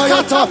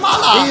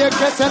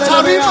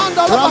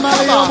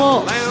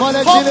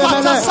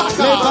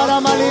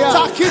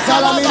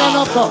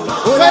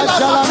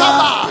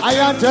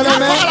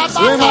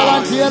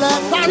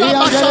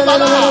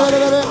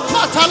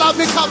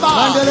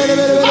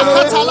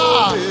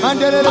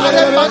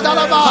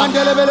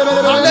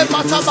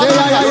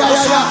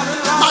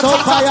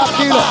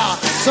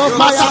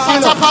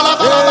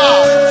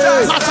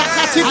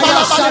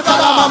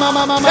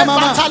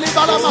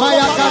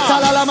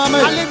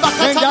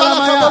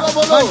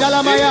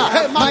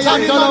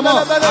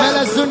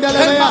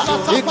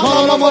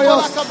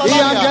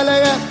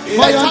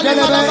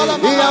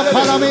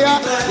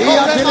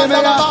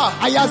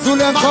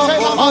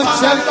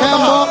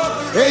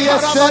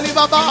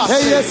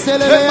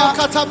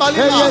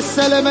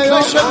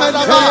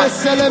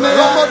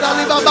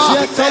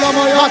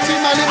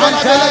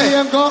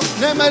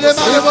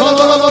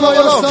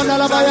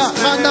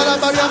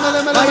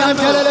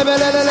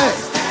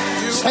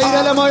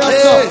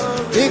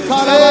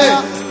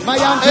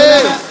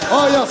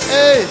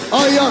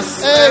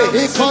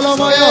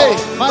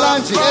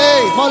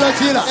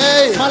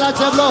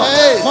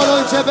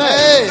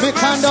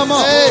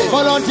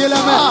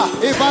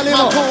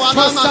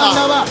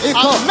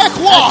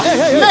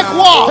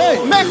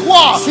 Make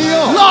war.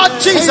 Lord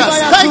Jesus,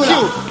 thank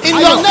you. In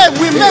your name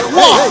we make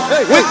war.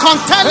 We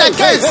contend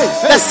against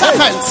the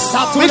serpents.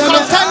 We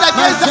contend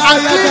against the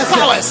unclean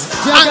powers,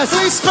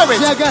 unclean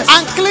spirits,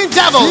 unclean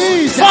devils,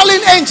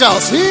 fallen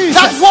angels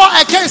that war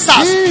against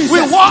us. We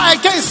war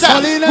against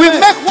them. We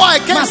make war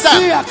against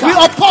them. We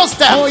oppose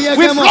them.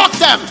 We block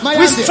them.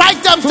 We strike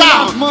them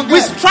down.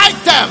 We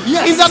strike them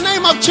in the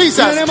name of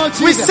Jesus.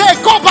 We say,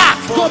 go back.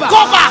 Go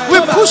back.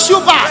 We push you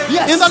back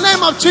in the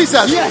name of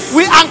Jesus.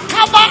 We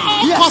uncover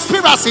all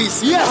conspiracies,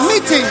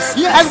 meetings,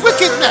 and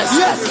wickedness,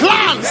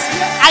 plans,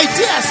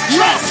 ideas,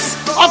 traps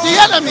of the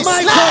enemy,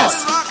 snares.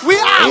 We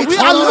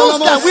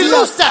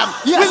lose them.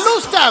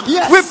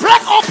 We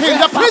break open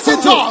the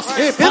prison doors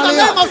in the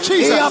name of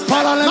Jesus.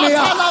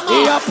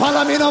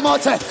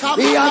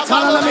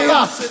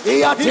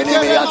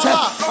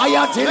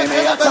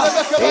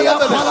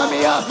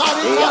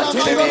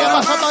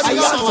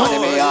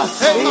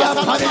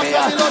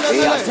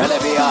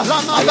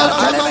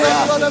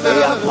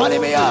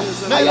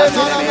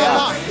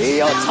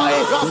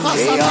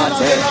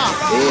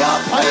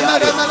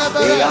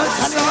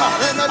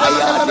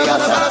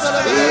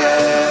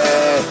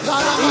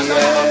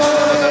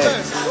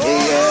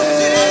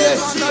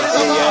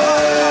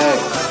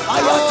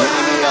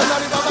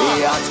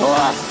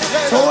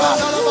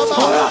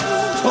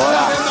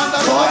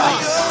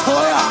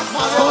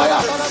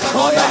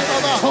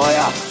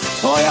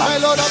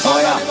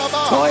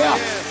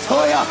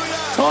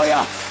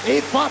 Ayatoya,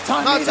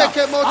 Ipatanina,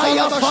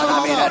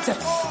 Ayapanaminate,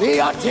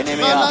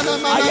 Iatinimia,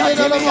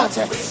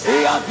 Ayatimiate,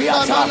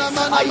 Iapiata,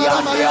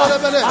 Ayambia,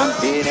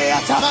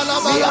 Ampineata,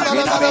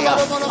 Viapinamia,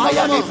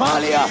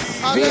 Ayanipalia,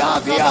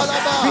 Viavia,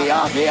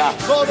 Viavia,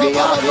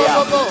 Viavia,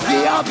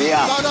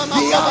 Viavia,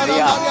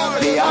 Viavia,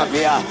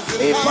 Viavia,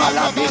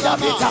 Ipalabita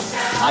Vita,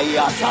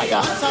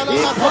 Ayataya,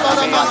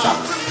 Ipalamiata,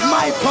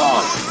 my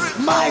God.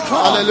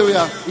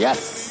 Hallelujah.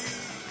 Yes.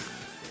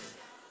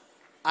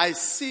 I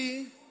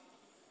see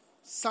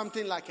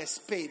something like a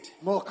spade.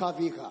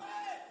 Mokavika.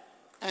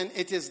 And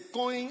it is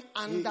going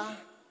under.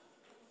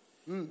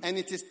 And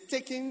it is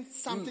taking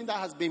something that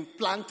has been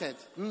planted.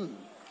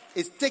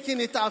 It's taking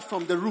it out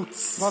from the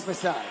roots.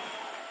 Prophesy.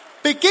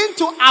 Begin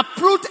to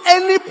uproot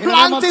any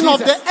planting of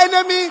the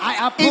enemy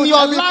in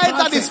your life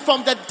that is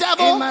from the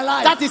devil,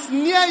 that is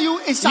near you.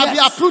 It shall be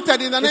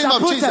uprooted in the name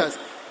of Jesus.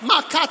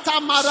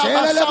 Makata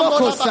maraba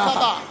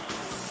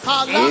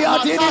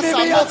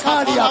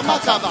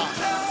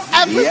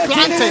every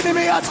planting,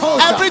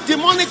 every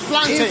demonic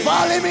planting,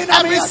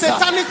 every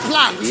satanic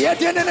plant,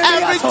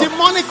 every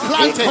demonic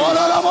planting,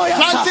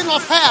 planting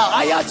of hell,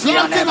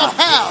 planting of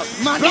hell,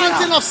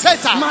 planting of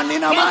Satan,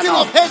 planting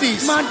of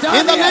Hades,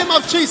 in the name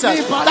of Jesus,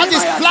 that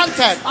is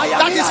planted,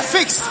 that is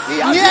fixed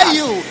near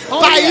you,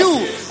 by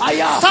you,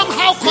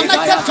 somehow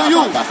connected to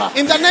you,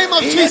 in the name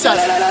of Jesus,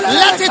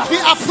 let it be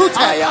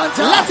uprooted,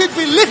 let it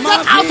be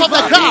lifted out of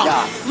the ground.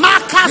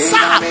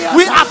 Makasa,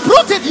 we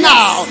uproot it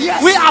now,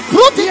 we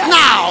uproot it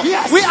now.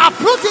 We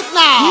uproot it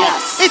now.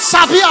 It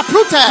shall be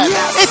uprooted.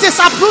 It is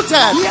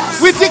uprooted.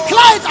 We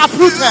declare it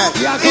uprooted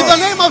in the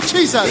name of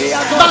Jesus.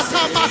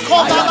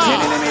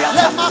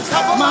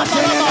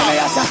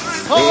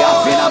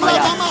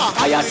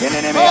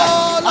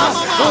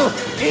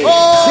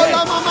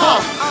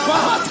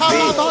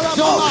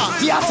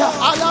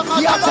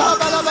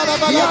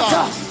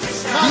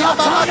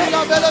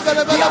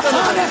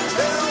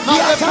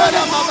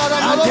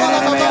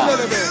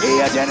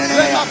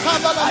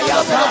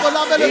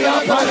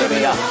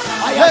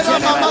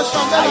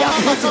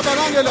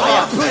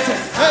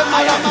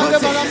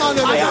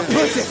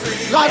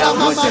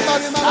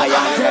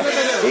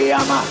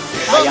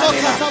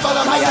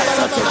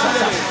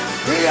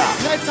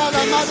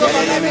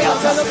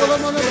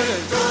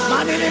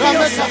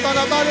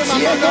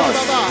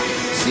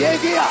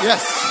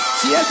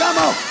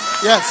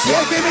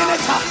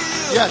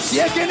 Yes.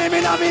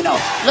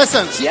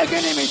 Listen.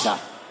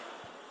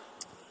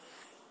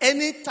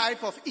 Any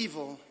type of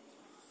evil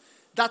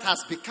that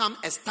has become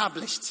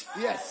established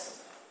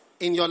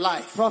in your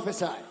life.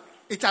 Prophesy.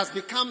 It has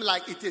become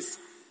like it is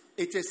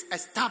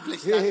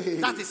established.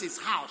 That is his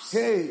house.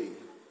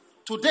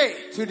 Today.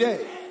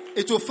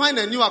 It will find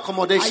a new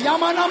accommodation. Lift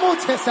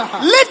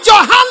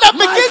your hand and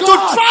begin to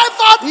drive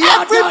out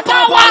every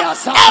power,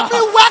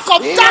 every work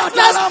of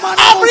darkness,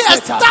 every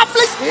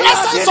established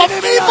presence of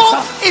evil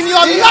in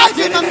your life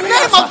in the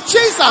name of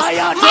Jesus.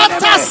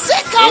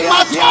 Matasika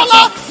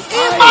Matola,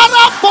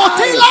 Imara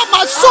Potila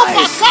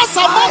Masupa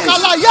Kasa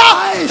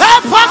Mokalaya,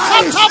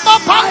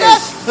 Epakataba Pande,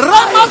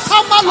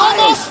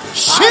 Ramatamalomo,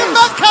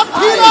 Shima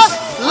Kapira,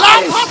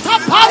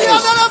 Lampata Paya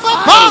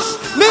Baba,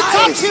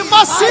 Mikati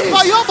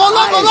Masipa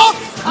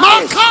Yobololo.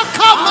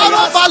 Makaka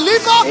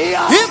Marabaliba,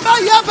 Hiba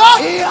Yaba,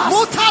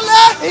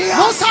 Mutale,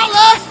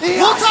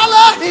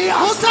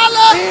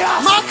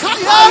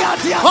 Makaya,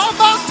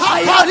 Hoba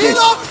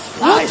Taparilo,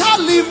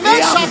 Mutalime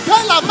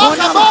Chapela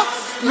Makaba,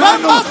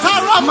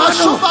 Ramatara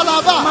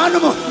Mashubalaba,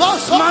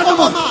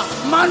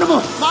 Manumo,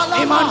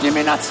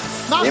 Imandiminat,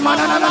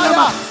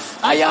 Imananama.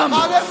 I am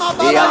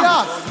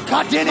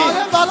Katini,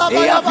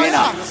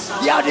 Iapina,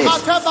 Yadi,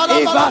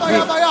 Ivapi,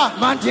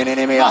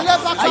 Mantinemia,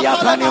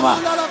 Ayapanima,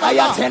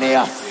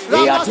 Ayatenia,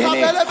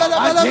 Antony,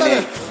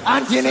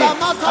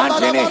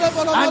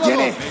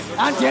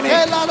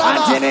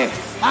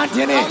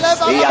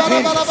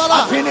 Iapin,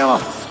 Apinimo,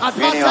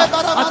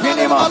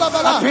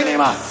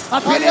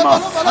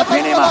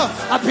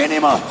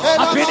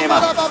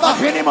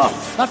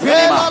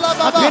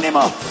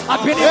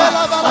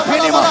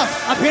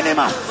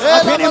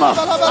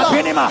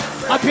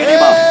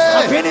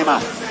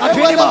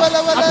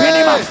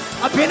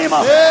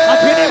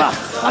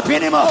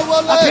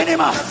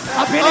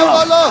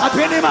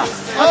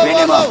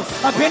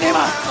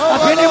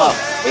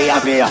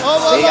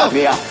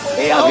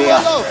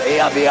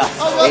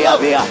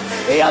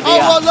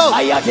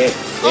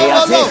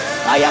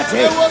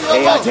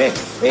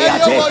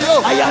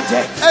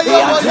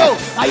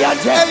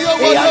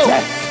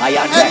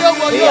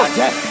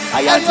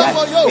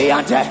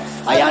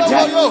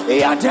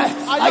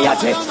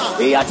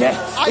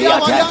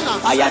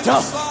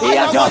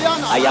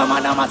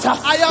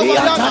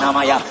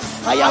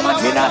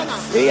 Ayamantina,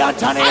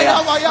 Iantanea,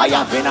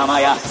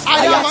 Ayapinamaya,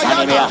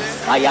 Ayatanimia,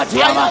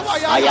 Ayatiama,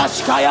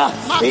 Ayaskaya,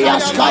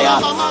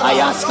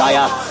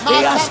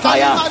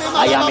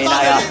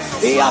 Ayaminaya,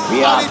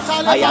 Iapia,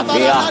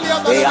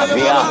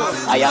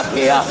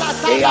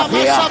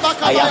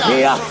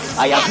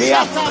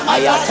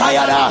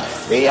 Ayatayada,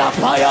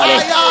 Iapaya,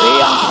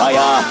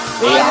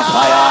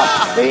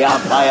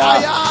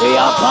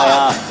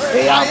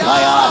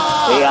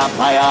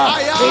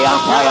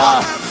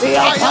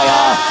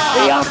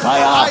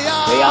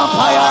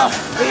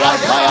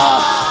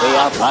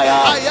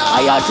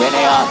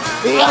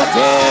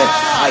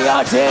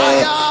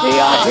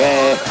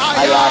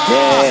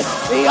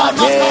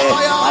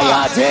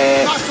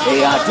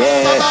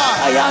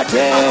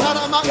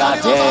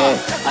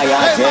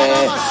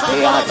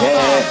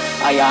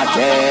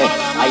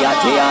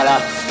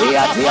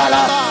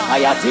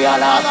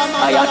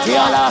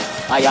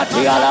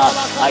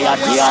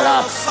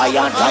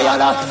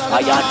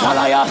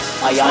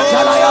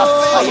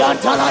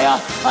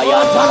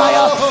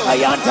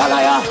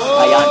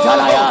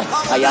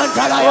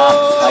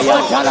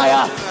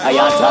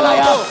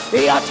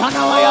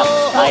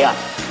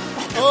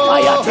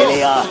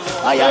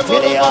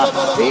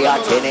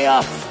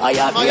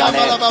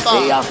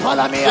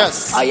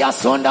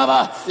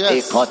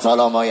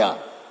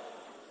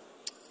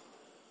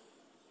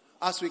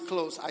 As we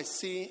close, I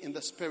see in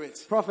the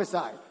spirit. Prophesy.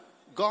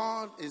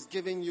 God is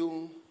giving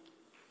you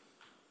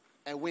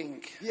a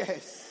wing.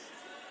 Yes.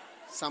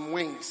 Some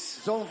wings.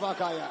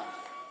 Zonvakaya.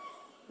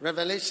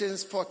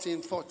 Revelations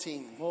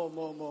 14:14. More.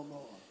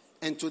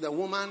 And to the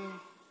woman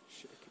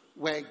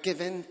were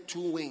given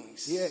 2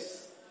 wings.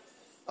 Yes.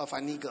 Of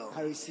an eagle.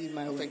 I receive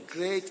my of wings. A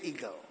great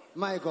eagle.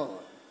 My God.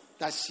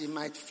 That she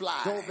might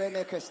fly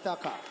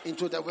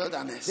into the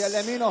wilderness,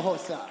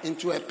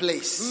 into a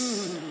place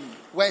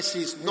where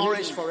she's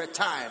nourished for a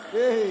time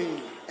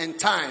and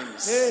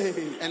times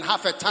and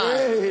half a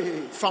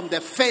time from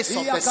the face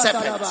of the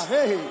serpent.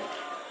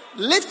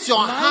 Lift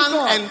your hand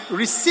and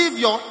receive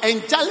your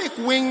angelic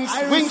wings,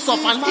 wings of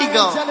an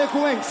eagle.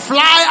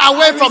 Fly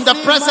away from the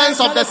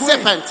presence of the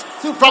serpent,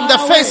 from the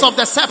face of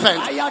the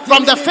serpent,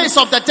 from the face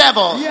of the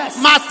devil.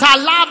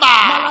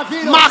 Matalaba,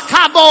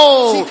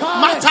 Makabo,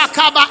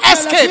 Matakaba.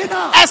 Escape.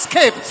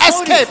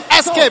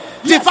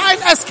 Divine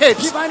escape.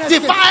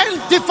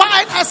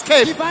 Divine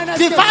escape.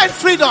 Divine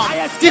freedom.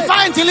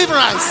 Divine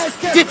deliverance.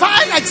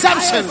 Divine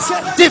exemptions.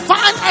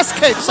 Divine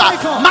escapes.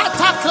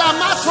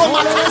 Mataklamatro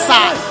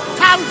Makasa.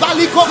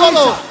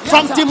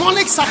 From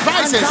demonic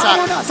surprises,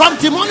 from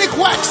demonic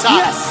works,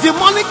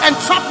 demonic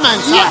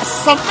entrapments,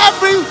 from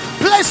every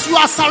place you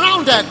are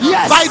surrounded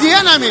by the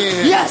enemy.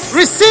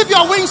 Receive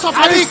your wings of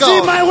an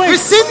eagle.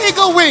 Receive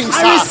eagle wings.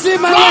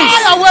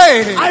 Fly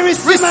away.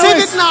 Receive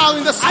it now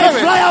in the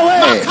spirit.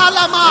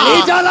 Makalama.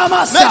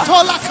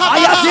 Metola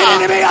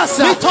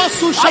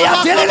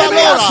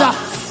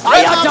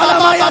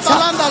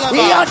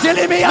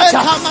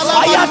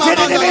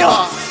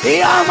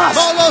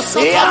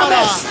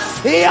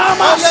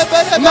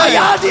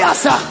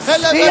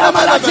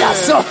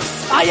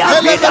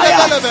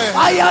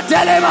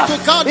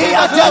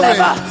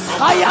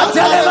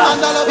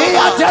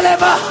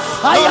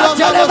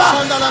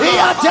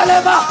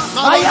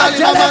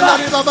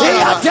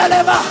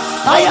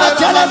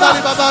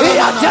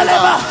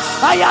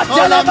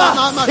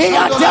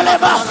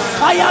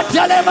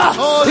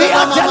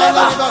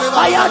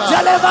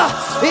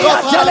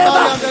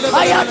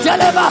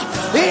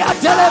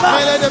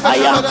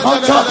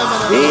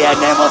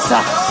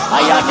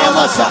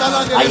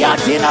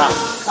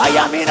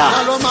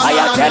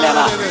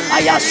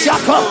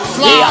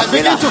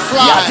Begin to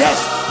fly.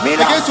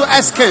 Begin to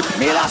escape.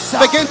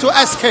 Begin to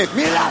escape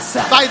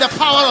by the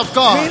power of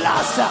God,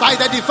 by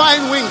the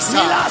divine wings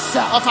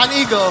of an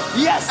eagle.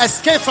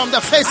 Escape from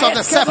the face of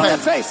the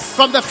serpent,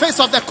 from the face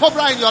of the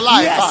cobra in your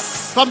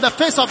life, from the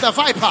face of the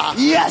viper,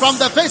 from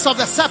the face of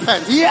the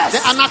serpent,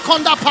 the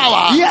anaconda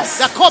power,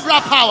 the cobra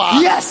power,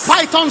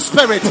 python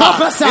spirit.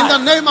 In the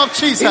name of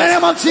Jesus,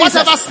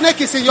 whatever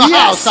snake is in your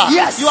house,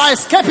 you are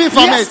escaping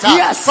from it,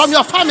 from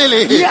your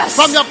family,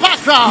 from your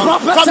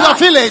background, from your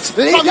village,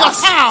 from your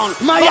town,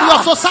 from your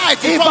society,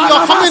 from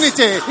your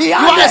community. You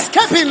are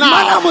escaping now.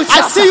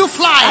 I see you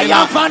flying. I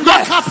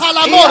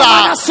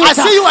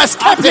see you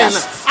escaping.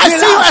 I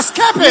see you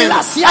escaping.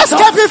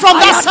 Escaping from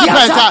that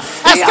serpent.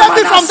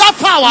 Escaping from that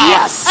power.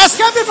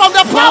 Escaping from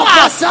the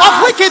power of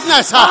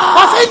wickedness,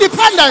 of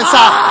independence.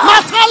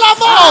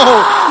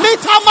 Matalamo.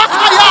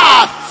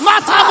 Mitamakaya.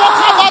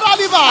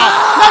 Matamokabaraliva.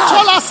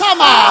 Mechola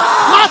Sama.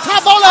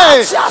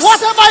 Matabole.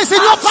 Whatever is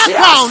in your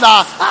background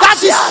that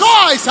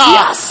destroys.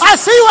 I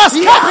see you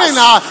escaping.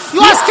 You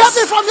are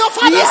escaping from your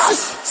father's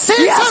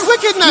sins and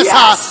wickedness,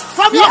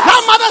 from your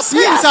grandmother's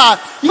sins,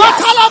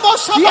 Matalabo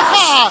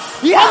Shabaka,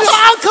 from your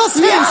uncle's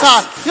sins,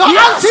 your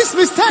auntie's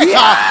mistake,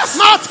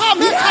 Mata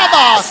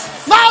Mikaba,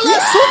 Male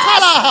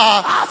Sutala,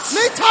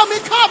 Mita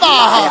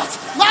Mikaba,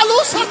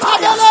 Malusa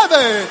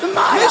Tabelebe,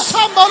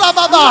 Mishambola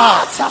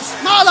Baba,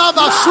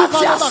 Malaba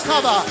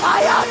Shubalabakaba,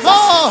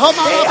 Oh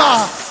Malaba,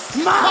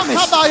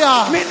 Makabaya,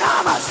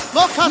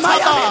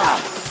 Mokataba,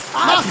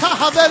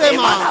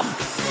 Makahaberema.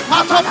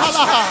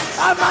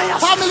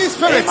 Family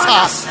spirits,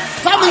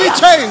 family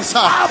chains,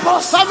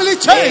 family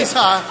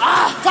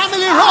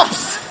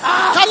ropes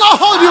cannot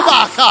hold you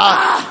back.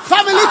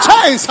 Family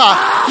chains,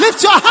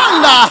 lift your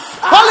hand,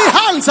 holy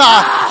hands,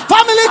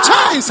 family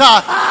chains,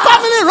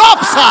 family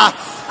ropes,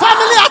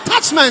 family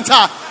attachment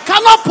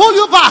cannot pull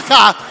you back.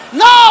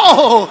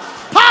 No,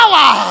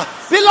 power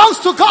belongs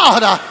to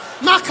God.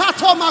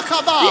 Makato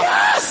Makaba.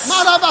 Yes.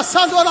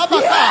 Marabasandora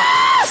Baka.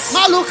 Yes.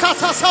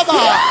 Malukata Saba.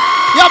 Yes.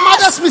 Your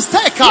mother's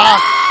mistake.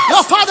 Yes.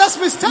 Your father's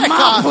mistake.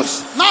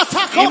 Mapush.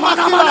 Matako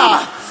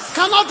Imanamana. Makira.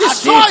 Cannot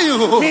destroy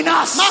you.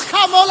 Minas.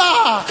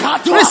 Makamola.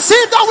 Kadua.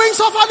 Receive the wings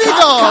of an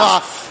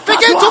eagle.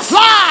 Begin to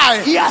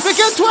fly. Yes.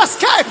 Begin to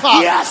escape.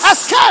 Yes.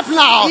 Escape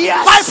now.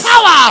 Yes. By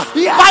power.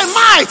 Yes. By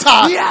might.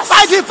 Yes.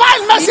 By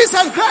divine mercies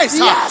and grace.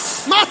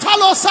 Yes.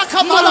 Matalo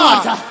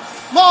Sakamala. Mata.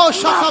 Mo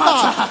Shakaba.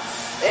 Mamata.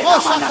 Mo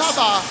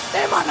Shakaba.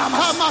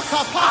 Emanamas.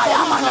 Kamakapa.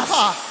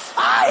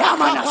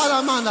 Ayamanas.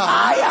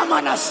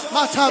 Ayamanas.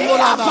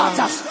 Matamolaba.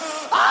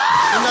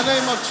 In the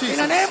name of In Jesus.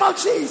 the name of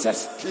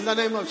Jesus. In the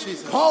name of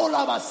Jesus.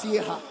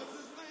 Kolabasiha.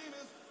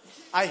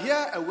 I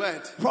hear a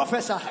word.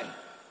 Prophesy.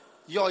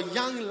 Your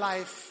young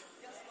life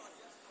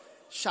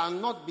shall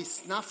not be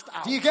snuffed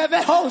out. You give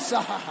a house.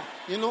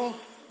 You know,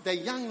 the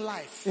young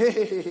life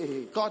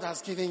God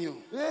has given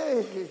you,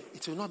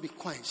 it will not be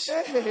quenched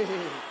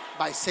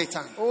by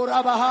Satan.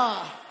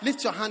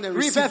 Lift your hand and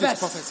receive this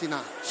prophecy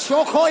now.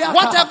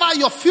 Whatever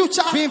your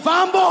future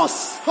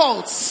holds,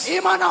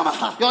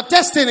 your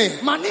destiny,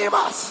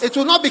 it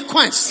will not be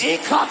quenched.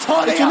 It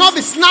will not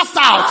be snuffed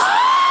out.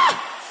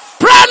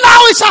 Pray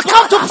now, it shall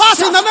come to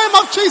pass in the name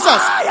of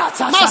Jesus.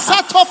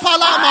 Masato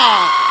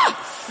Palama.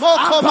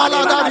 Moko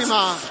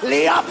Maladarima.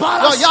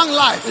 Your young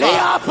life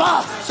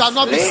shall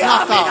not be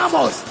snuffed out.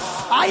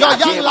 Your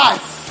young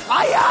life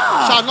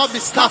shall not be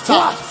snuffed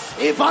out.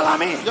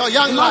 Your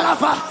young life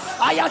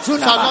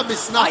shall not be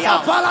snuffed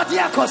out.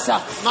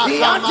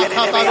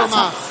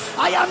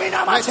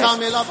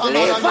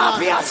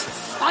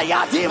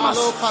 Ayadimas,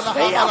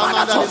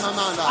 Ayamanatos,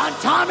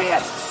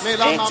 Antamias,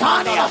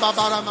 Intania,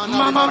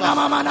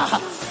 Mamana,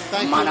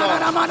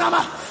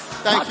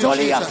 Thank you,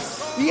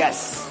 Jesus. Yes.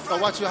 For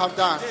what you have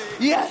done.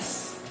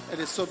 Yes. It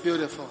is so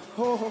beautiful.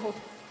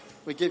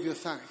 We give you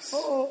thanks.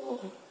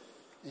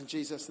 In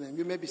Jesus' name.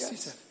 You may be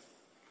seated.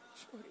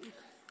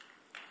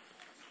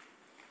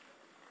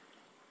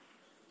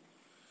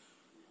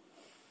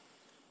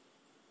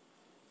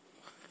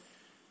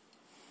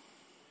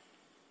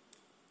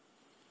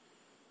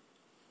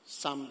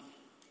 Psalm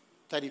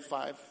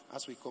 35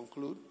 as we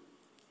conclude.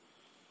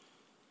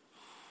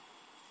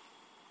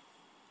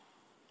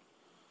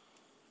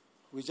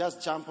 We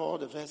just jump all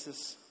the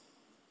verses.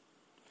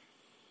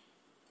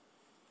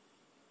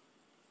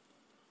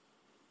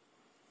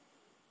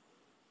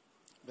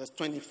 Verse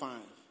 25.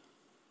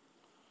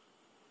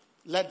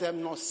 Let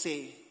them not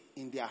say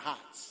in their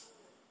hearts,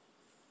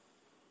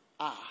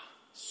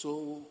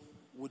 so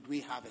would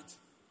we have it.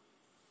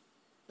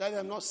 Let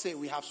them not say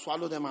we have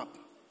swallowed them up.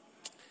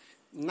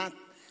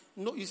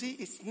 No, you see,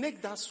 it's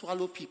snake that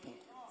swallow people.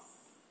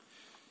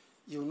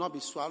 You will not be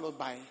swallowed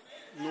by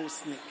no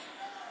snake.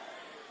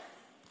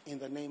 In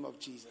the name of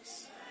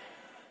Jesus.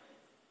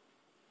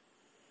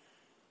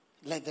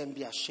 Let them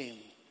be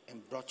ashamed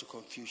and brought to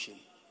confusion.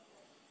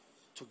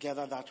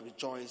 Together that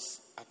rejoice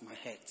at my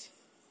head.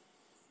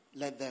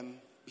 Let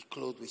them be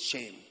clothed with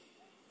shame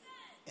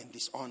and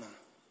dishonor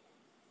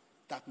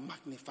that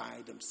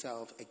magnify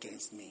themselves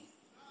against me.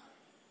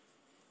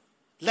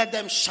 Let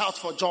them shout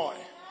for joy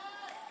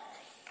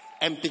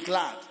and be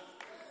glad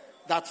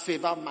that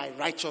favor my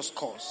righteous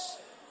cause.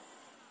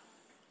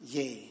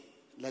 Yea,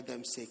 let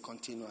them say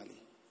continually,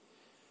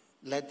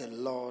 let the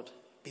Lord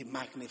be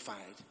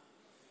magnified,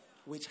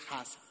 which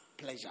has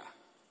pleasure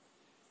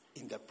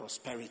in the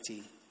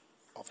prosperity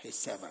of his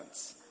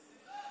servants.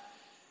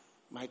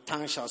 My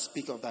tongue shall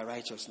speak of thy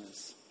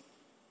righteousness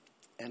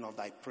and of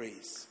thy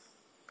praise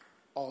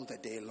all the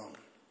day long.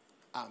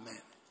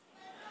 Amen.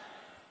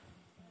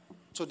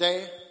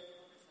 Today,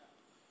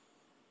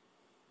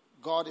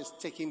 God is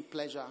taking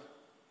pleasure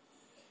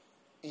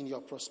in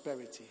your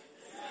prosperity.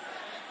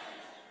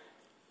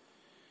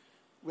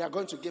 We are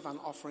going to give an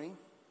offering.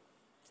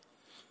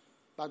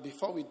 But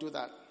before we do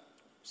that,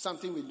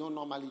 something we don't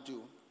normally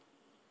do,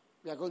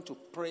 we are going to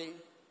pray.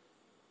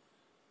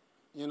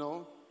 You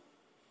know,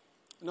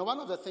 one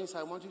of the things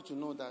I want you to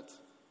know that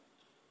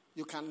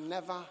you can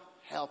never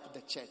help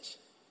the church.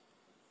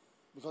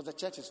 Because the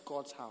church is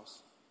God's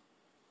house.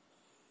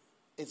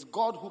 It's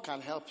God who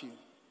can help you.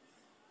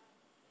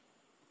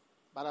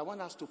 But I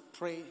want us to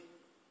pray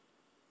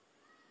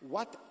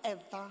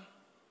whatever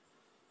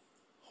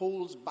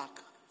holds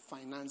back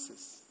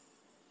finances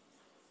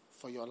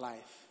for your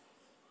life.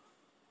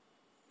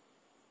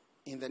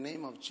 In the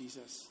name of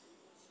Jesus,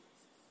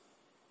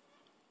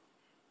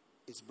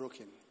 it's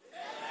broken.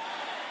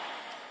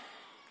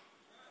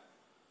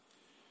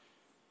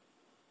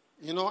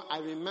 You know, I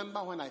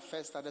remember when I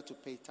first started to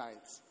pay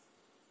tithes.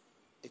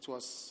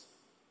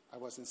 I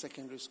was in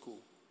secondary school.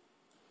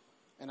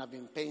 And I've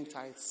been paying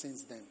tithes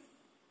since then.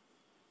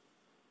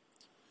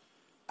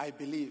 I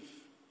believe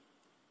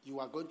you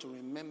are going to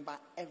remember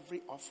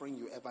every offering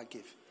you ever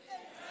give.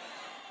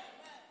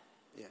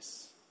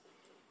 Yes.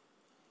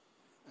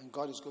 And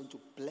God is going to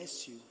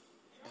bless you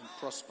and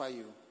prosper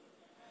you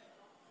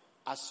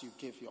as you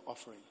give your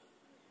offering.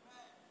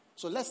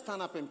 So let's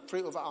stand up and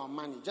pray over our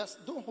money.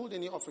 Just don't hold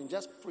any offering.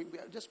 Just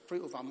pray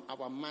over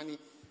our money.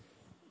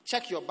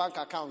 Check your bank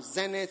account.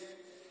 Zenith,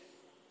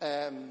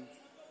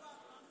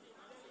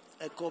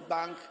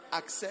 EcoBank,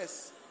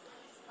 Access,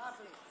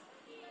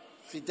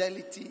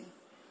 Fidelity,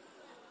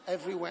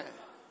 everywhere.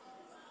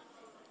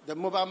 The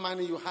mobile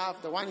money you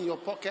have, the one in your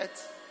pocket,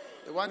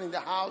 the one in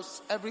the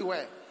house,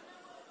 everywhere.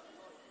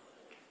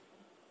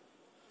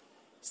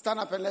 Stand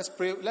up and let's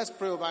pray. Let's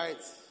pray over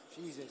it.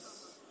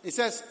 Jesus. It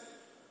says,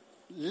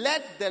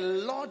 let the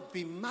Lord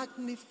be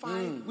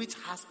magnified, which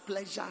has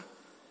pleasure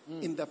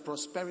in the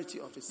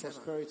prosperity of his servants.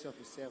 Prosperity of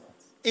his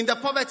servants. In the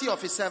poverty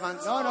of his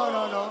servants.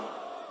 No.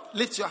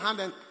 Lift your hand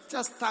and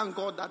just thank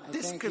God that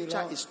this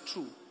scripture is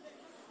true.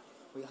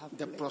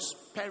 The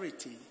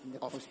prosperity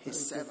of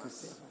his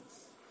servants.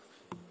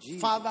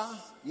 Father,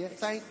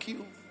 thank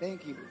you.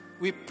 Thank you.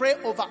 We pray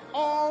over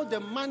all the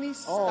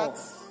monies that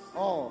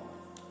are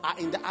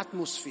in the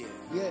atmosphere.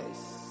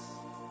 Yes.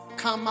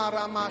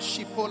 Kamarama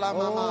Shipola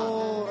Mama.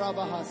 Oh,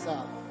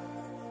 Rabahasa.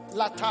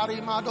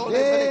 Latari Madole.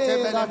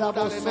 Hey,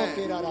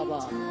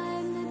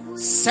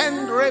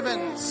 Send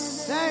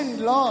ravens.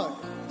 send, Lord.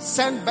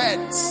 Send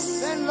birds.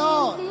 Send,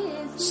 Lord.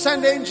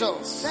 Send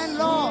angels. Send,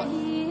 Lord.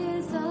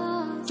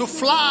 To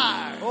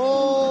fly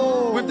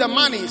with the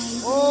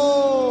monies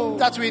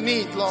that we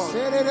need, Lord.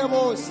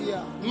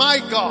 My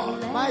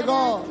God. My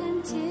God.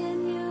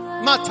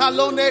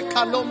 Matalone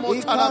Kalomo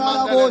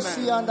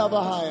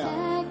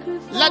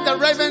Talamandeleme. Let the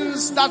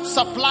ravens that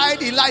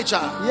supplied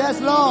Elijah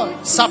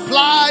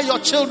supply your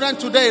children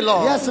today,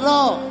 Lord. Yes,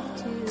 Lord.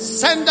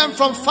 Send them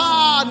from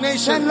far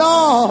nations. Send,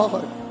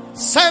 Lord.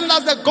 Send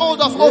us the gold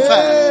of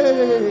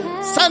Ophir.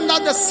 Send us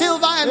the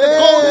silver and the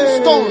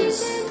golden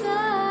stones.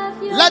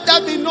 Let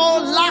there be no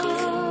lack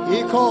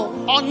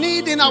or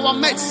need in our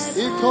midst.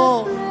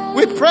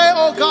 We pray,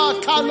 oh God.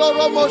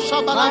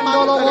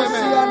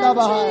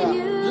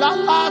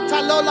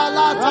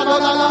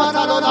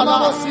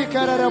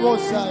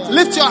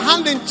 Lift your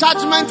hand in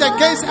judgment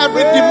against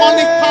every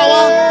demonic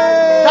power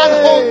that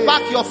holds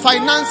back your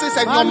finances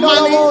and your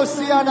money.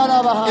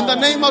 In the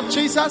name of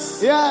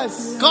Jesus.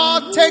 Yes.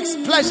 God takes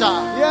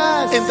pleasure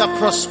in the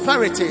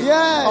prosperity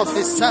of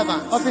his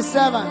servants.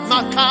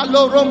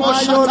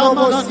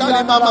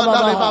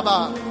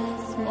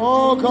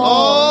 Oh God.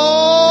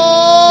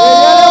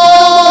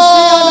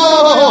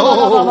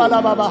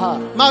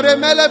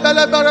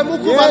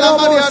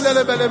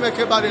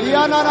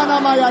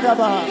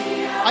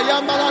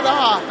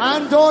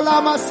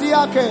 Andola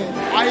Masiake.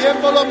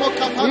 Iatolo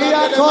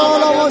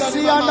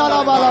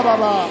Mosiandala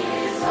Balababa.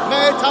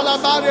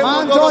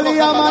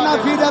 Mandolia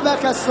Manavida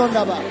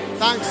Bekasondaba.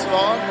 Thanks,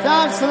 Lord.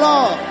 Thanks,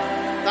 Lord.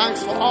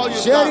 Thanks for all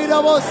you've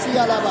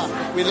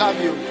done. We love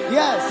you.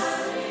 Yes.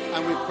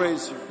 And we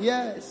praise you.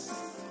 Yes.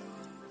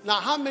 Now,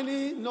 how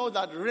many know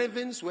that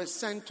ravens were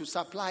sent to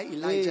supply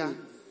Elijah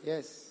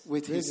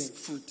with his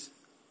food?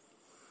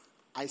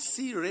 I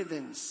see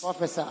ravens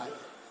prophesy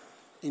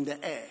in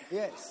the air.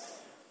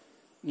 Yes.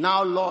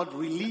 Now, Lord,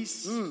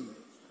 release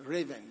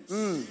ravens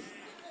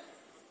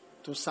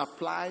to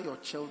supply your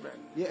children.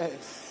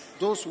 Yes.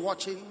 Those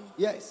watching.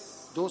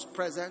 Yes. Those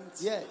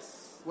present.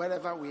 Yes.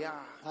 Wherever we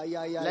are.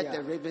 Let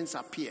the ravens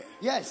appear.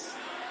 Yes.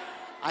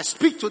 I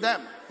speak to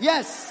them.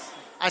 Yes.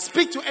 I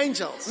speak to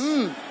angels.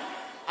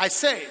 I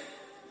say,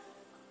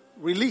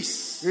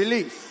 release.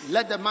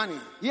 Let the money.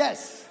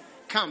 Yes.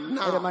 Come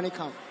now. Let the money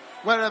come.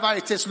 Wherever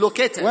it is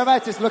located.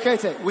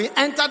 We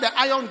enter the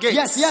iron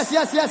gates. Yes.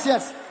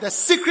 The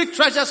secret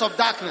treasures of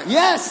darkness.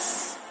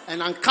 Yes.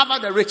 And uncover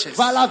the riches.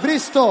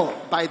 Valavristo.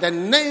 By the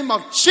name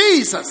of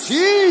Jesus.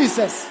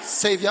 Jesus.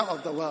 Savior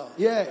of the world.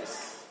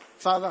 Yes.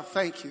 Father,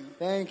 thank you.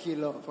 Thank you,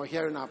 Lord. For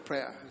hearing our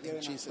prayer. In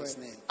Jesus'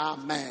 name.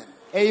 Amen.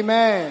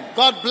 Amen.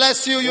 God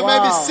bless you. You may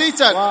be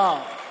seated.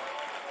 Wow.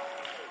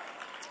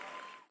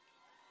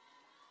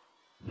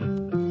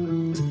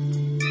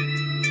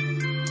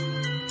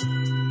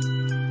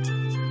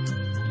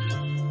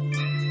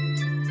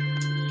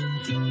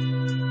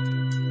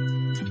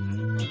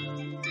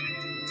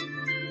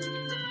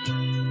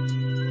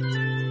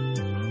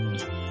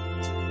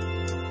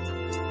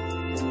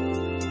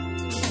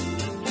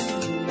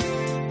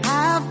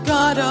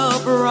 Got a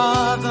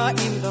brother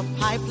in the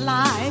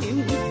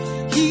pipeline.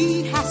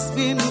 He has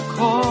been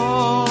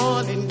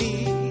calling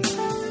me.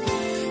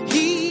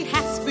 He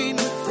has been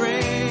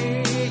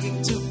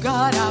praying to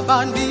God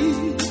about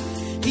me.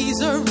 He's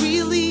a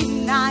really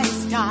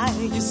nice guy,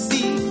 you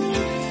see.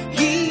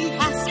 He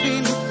has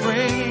been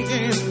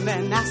praying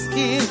and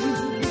asking,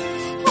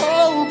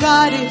 oh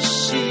God, is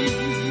she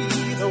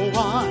the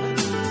one?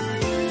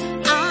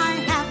 I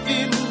have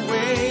been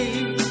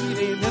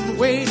waiting and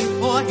waiting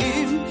for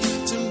him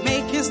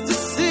his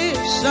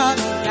decision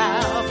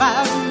now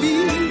about me.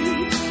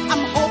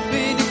 I'm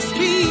hoping it's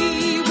me.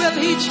 Will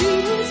he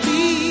choose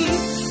me?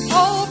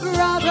 Oh,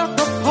 brother,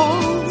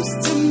 propose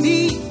to me.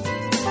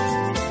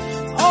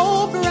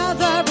 Oh,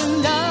 brother in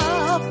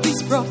love,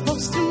 please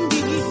propose to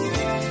me.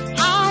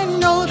 I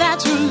know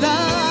that you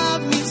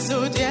love me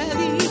so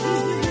dearly,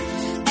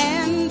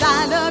 and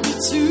I love you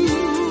too,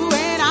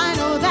 and I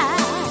know that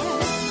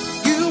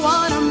you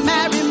wanna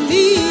marry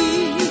me.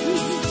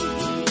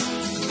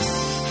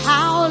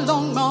 How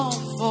long more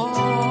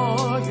for?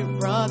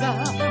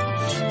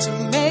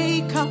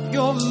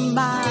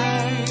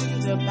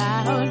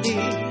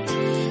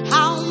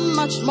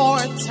 much more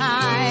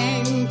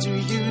time do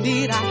you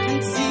need? I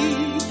can see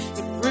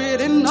it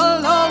written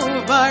all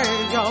over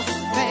your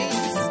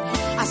face.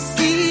 I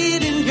see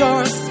it in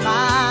your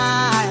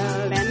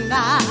smile, and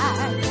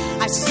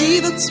I see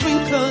the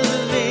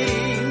twinkle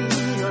in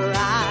your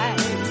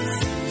eyes.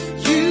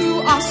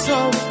 You are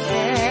so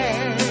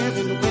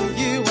caring when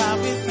you are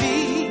with me.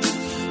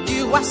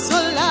 You are so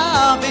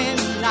loving,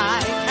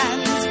 I can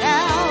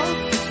tell.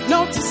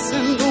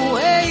 Noticing the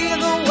way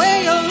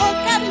you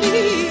look at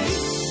me.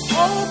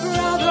 Oh,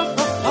 brother,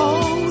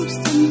 propose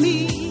to me.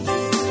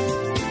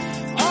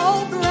 Oh,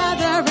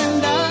 brother in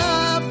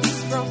love,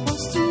 please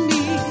propose to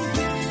me.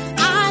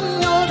 I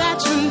know that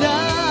you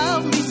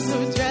love me so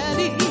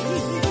dearly,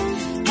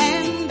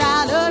 and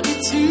I love you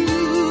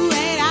too,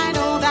 and I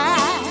know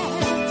that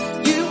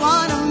you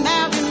wanna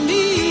marry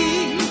me.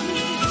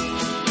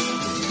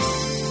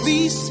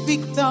 Please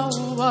speak the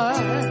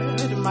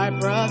word, my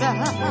brother.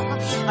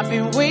 I've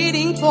been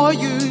waiting for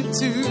you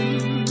to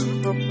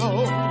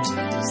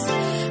propose.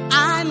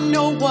 I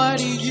know what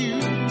you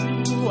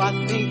are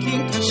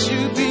thinking, 'cause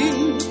you've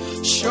been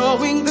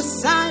showing the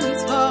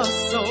signs for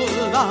so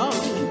long.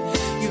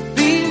 You've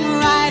been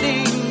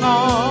writing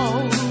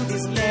all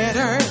these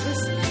letters,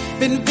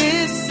 been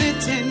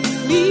visiting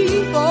me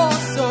for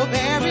so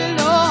very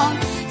long.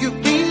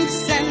 You've been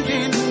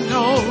sending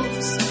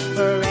notes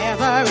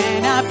forever,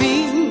 and I've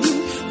been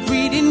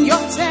reading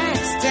your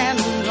text and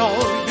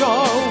all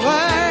your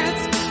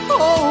words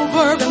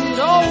over and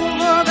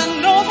over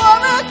and over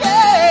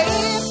again.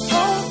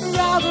 Oh,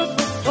 brother,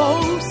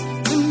 propose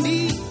to me.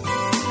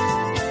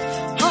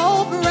 Oh,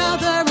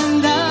 brother in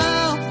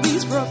love,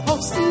 please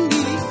propose to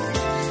me.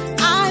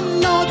 I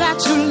know that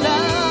you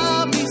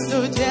love me so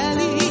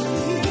dearly,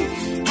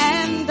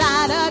 and I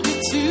love you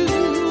too,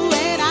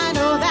 and I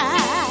know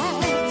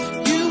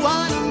that you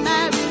wanna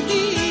marry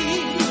me.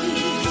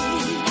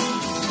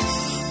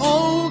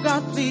 Oh,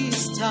 God, please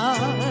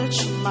touch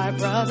my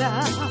brother.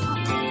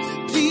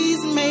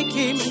 Please make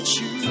him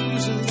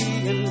choose me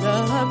and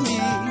love me.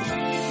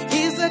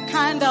 He's the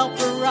kind of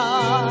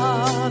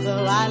brother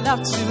I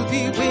love to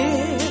be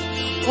with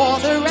for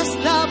the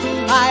rest of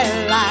my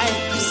life.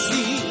 You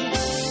see,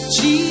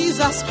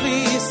 Jesus,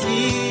 please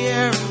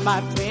hear my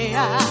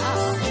prayer,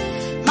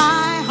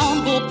 my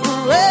humble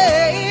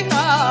prayer.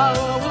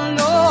 Oh,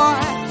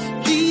 Lord,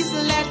 please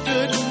let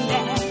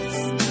goodness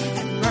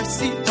and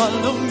mercy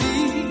follow me.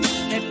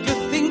 Let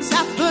good things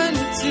happen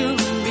to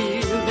me.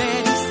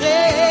 Let him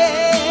say,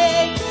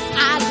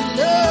 I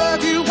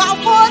love you, I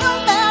wanna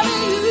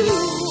marry you.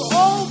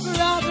 Oh,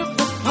 brother,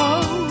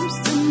 propose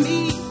to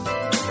me.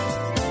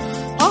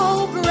 Oh,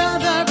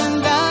 brother in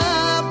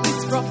love,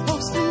 please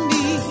propose to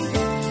me.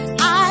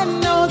 I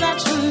know that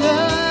you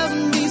love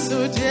me so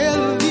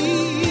dearly,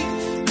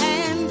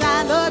 and I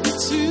love you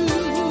too,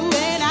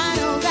 and I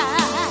know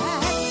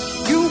that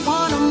you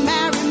wanna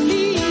marry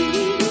me.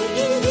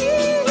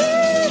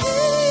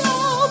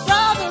 Oh,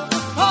 brother,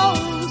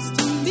 propose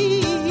to me.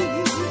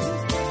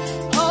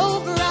 Oh,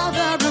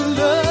 brother in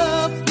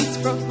love, please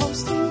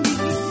propose to me.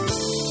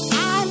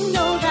 I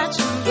know that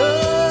you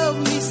love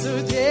me so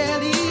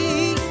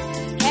dearly,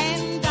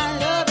 and I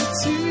love you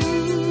too,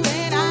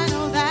 and I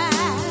know that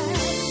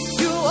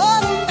you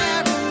wanna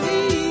marry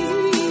me.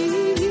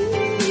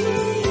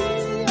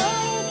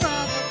 Oh,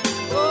 brother,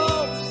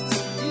 propose to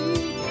me.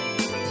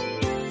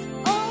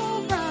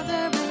 Oh,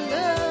 brother in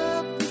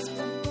love, please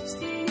propose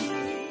to me.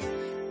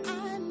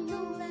 I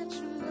know that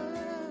you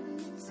love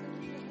me so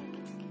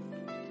dearly.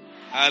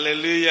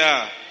 Hallelujah.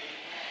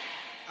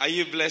 Are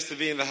you blessed to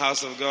be in the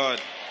house of God?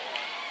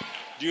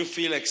 Do you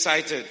feel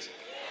excited?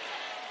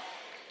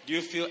 Do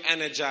you feel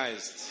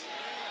energized?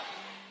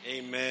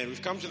 Amen.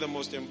 We've come to the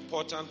most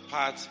important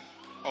part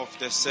of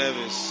the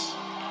service.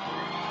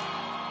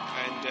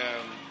 And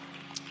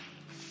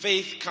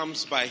faith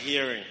comes by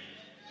hearing,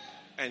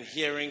 and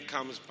hearing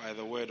comes by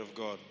the word of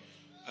God.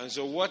 And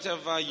so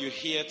whatever you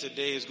hear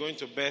today is going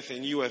to birth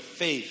in you a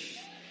faith.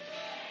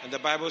 And the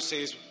Bible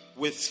says,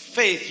 with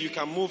faith, you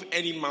can move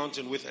any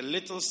mountain. With a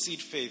little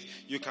seed faith,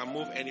 you can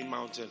move any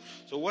mountain.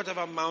 So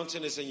whatever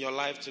mountain is in your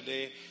life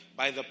today,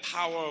 by the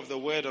power of the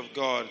word of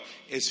God,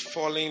 is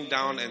falling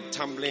down and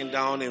tumbling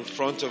down in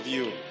front of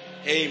you.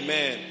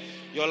 Amen.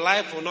 Your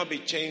life will not be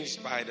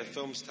changed by the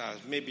film stars.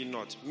 Maybe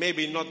not.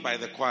 Maybe not by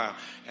the choir.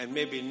 And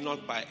maybe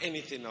not by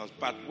anything else.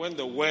 But when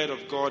the word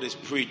of God is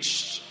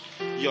preached,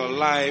 your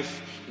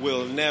life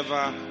will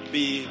never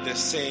be the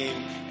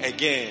same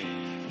again.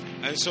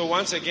 And so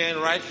once again,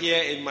 right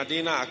here in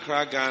Medina,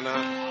 Accra,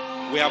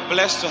 Ghana, we are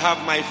blessed to have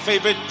my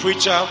favorite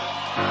preacher,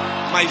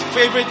 my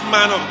favorite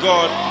man of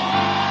God,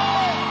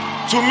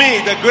 to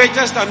me, the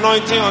greatest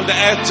anointing on the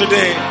earth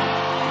today,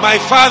 my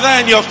father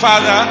and your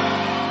father,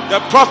 the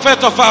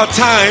prophet of our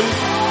time,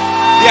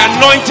 the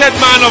anointed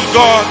man of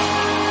God,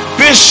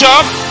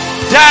 Bishop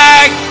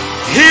Dag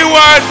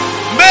Heward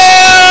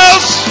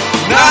Mills.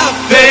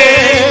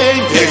 Nothing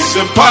is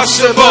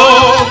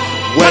impossible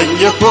when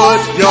you put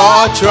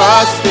your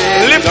trust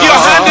in Lift God. your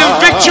hand in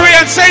victory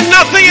and say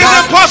nothing is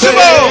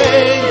impossible.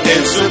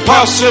 It's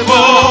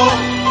impossible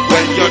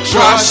when you're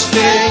trusting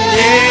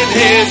in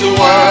His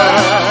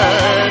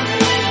word.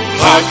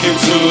 Hearken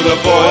to the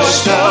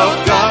voice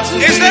of God.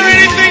 Is there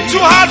anything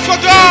too hard for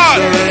God?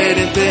 Is there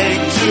anything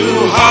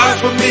too hard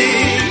for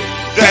me?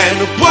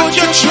 Then put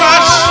your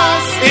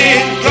trust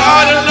in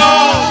God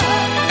alone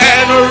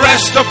and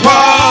rest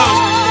upon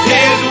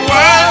His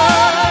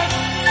word.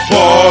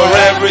 For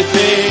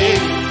everything,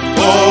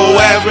 oh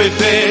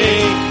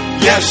everything,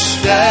 yes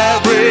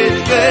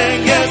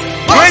everything, yes.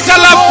 Greater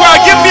love choir,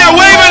 give me a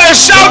wave and a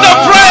shout of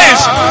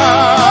praise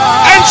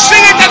and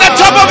sing it at the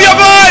top of your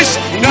voice.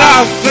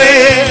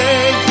 Nothing.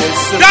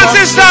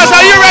 Dancing stars,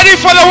 are you ready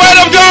for the word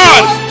of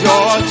God?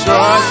 Your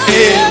trust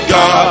in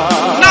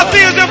God.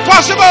 Nothing is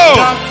impossible.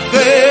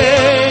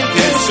 Nothing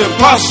is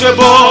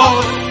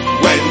impossible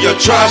when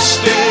you're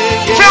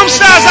trusting. Film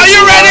stars, are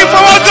you ready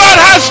for what God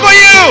has for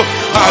you?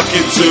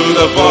 Hearken to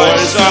the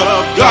voice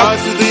of God.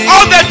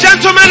 All the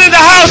gentlemen in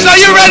the house, are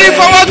you ready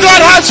for what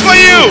God has for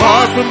you?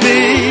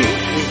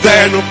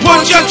 Then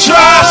put your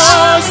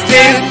trust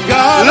in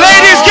God.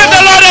 Ladies, give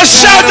the Lord a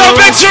shout of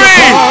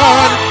victory.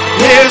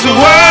 His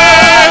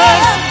word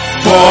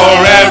for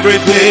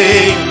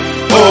everything,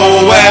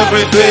 oh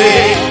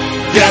everything,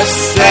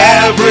 yes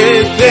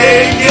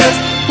everything is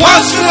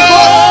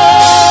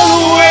possible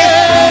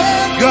with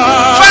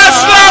God.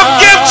 First love,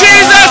 give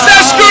Jesus a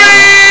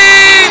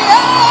scream.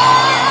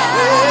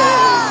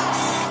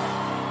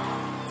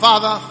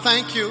 Father,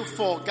 thank you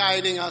for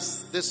guiding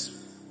us this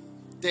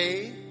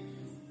day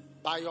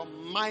by your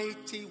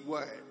mighty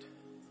word.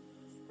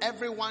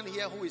 Everyone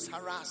here who is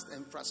harassed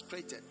and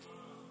frustrated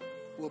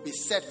will be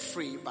set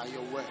free by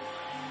your word.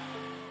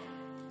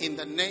 In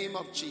the name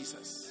of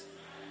Jesus,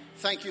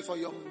 thank you for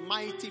your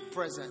mighty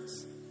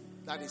presence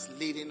that is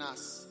leading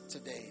us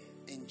today.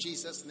 In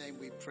Jesus' name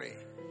we pray.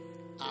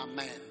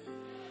 Amen.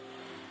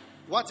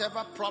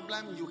 Whatever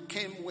problem you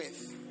came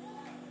with,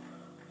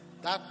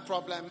 that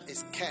problem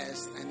is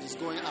cursed and is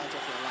going out of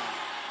your life.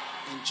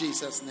 In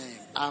Jesus' name.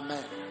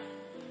 Amen.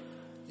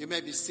 You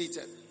may be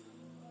seated.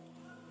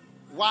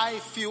 Why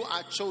few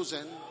are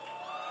chosen?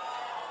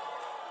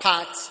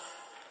 Part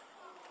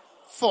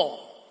 4.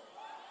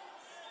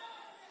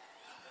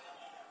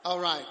 All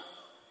right.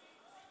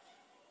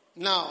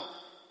 Now,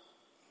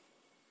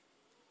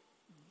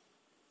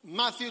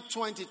 Matthew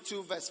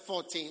 22 verse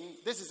 14.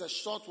 This is a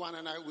short one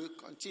and I will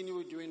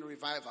continue during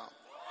revival.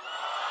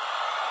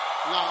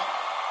 Now,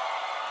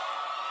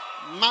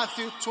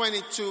 Matthew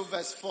 22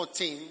 verse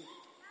 14.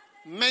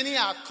 Many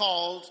are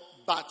called,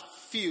 but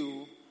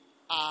few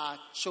are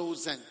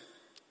chosen.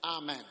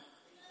 Amen.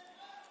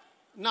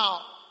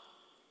 Now,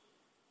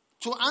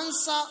 to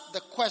answer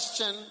the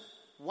question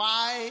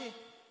why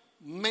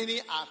many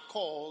are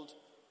called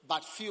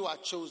but few are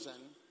chosen,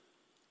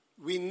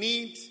 we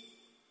need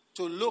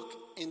to look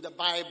in the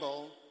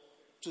Bible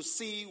to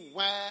see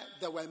where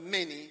there were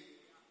many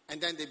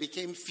and then they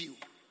became few.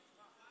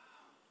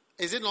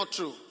 Is it not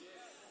true?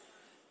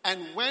 And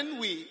when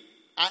we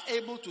are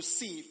able to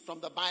see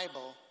from the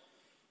Bible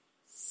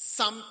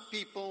some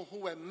people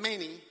who were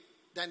many,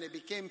 then they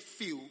became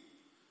few,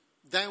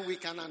 then we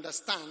can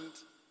understand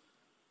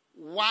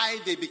why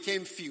they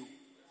became few.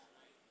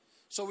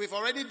 So we've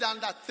already done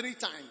that 3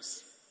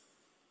 times.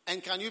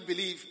 And can you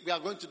believe we are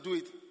going to do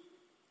it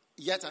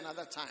yet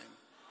another time?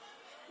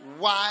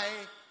 Why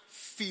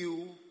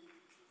few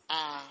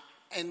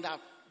end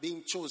up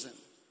being chosen.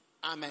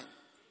 Amen.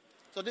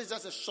 So this is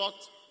just a short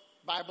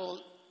Bible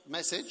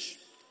message.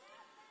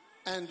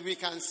 And we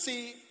can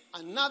see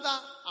another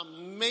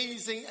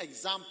amazing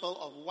example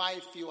of why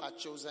few are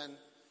chosen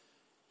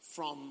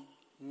from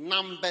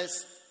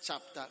Numbers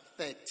chapter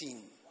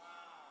 13.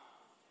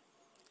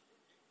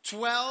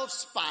 12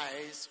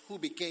 spies who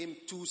became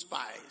 2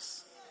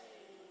 spies.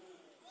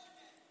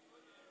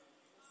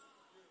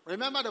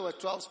 Remember there were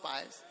 12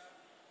 spies.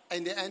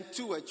 In the end,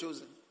 2 were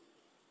chosen.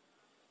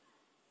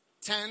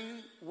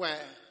 10 were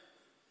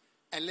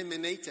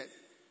eliminated.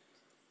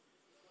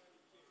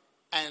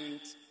 And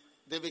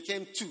they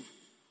became 2.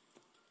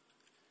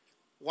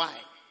 Why?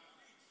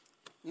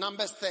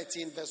 Numbers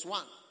 13 verse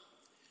 1.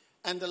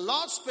 And the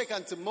Lord spake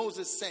unto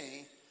Moses,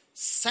 saying,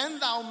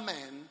 Send thou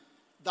men,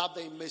 that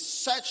they may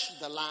search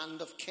the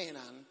land of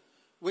Canaan,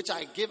 which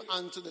I give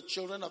unto the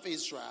children of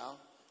Israel.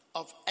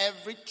 Of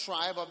every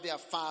tribe of their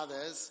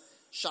fathers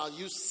shall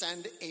you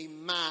send a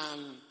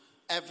man,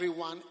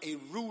 everyone a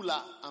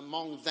ruler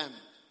among them.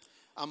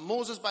 And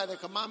Moses, by the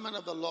commandment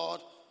of the Lord,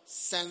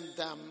 sent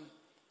them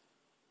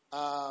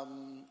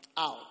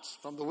out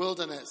from the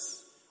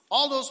wilderness.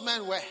 All those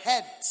men were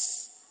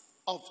heads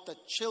of the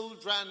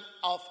children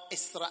of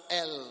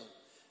Israel.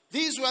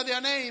 These were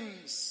their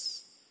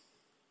names.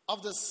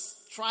 Of the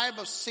tribe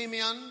of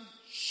Simeon,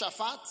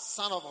 Shaphat,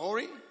 son of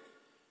Hori.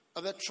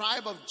 Of the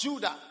tribe of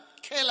Judah,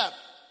 Caleb,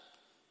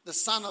 the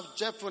son of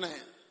Jephunneh.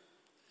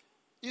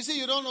 You see,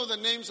 you don't know the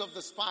names of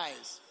the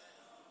spies.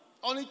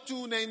 Only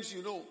 2 names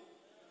you know.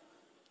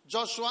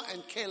 Joshua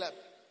and Caleb.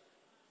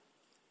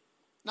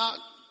 Now,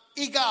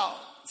 Igal,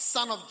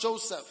 son of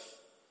Joseph.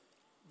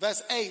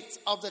 Verse 8,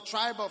 of the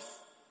tribe of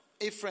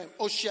Ephraim,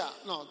 Oshia.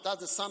 No,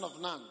 that's the son of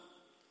Nun.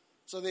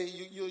 So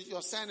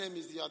your surname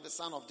is you are the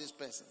son of this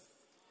person.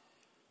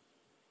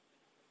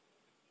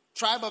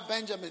 Tribe of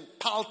Benjamin,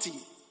 Palti,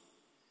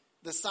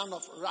 the son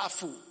of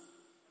Raphu.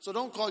 So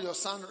don't call your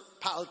son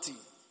Palti,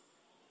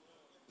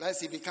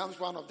 lest he becomes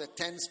one of the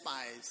 10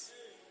 spies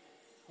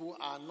who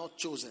are not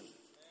chosen.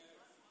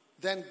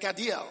 Then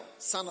Gadiel,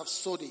 son of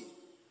Sodi.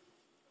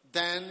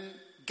 Then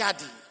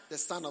Gadi, the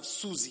son of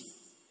Suzi.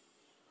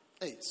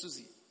 Hey,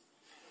 Suzi.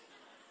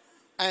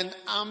 And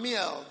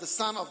Amiel, the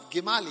son of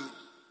Gemali.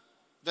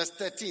 Verse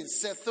 13.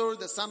 Sethur,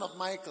 the son of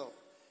Michael.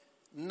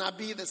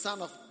 Nabi, the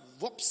son of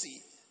Vopsi.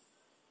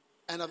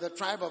 And of the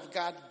tribe of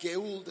Gad,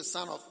 Geul, the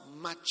son of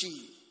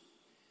Machi.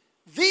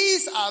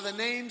 These are the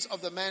names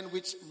of the men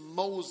which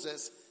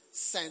Moses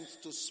sent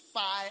to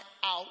spy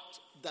out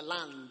the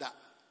land.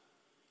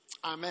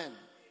 Amen.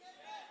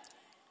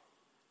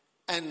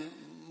 And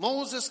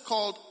Moses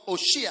called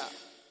Oshia,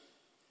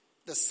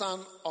 the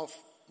son of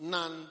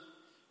Nun,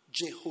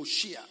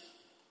 Yahoshua.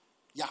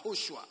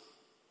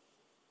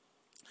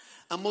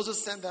 And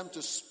Moses sent them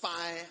to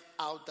spy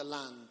out the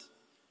land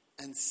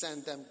and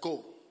send them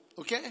go.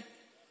 Okay?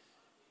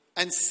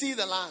 And see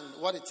the land,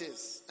 what it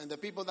is, and the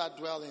people that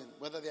dwell in,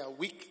 whether they are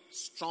weak,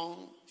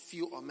 strong,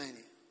 few, or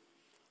many.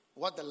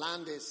 What the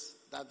land is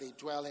that they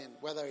dwell in,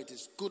 whether it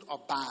is good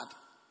or bad,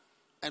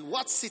 and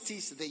what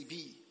cities they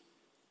be.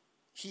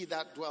 He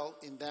that dwell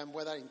in them,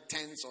 whether in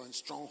tents or in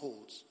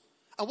strongholds.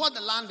 And what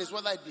the land is,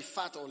 whether it be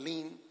fat or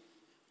lean,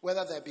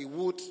 whether there be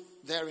wood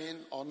therein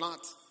or not.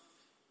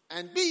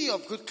 And be ye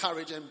of good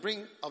courage and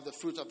bring of the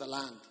fruit of the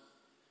land.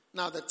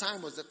 Now the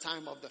time was the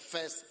time of the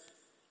first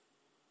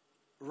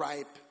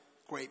ripe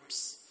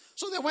grapes.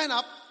 So they went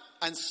up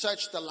and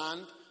searched the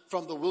land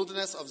from the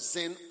wilderness of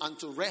Zin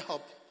unto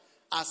Rehob,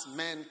 as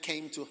men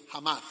came to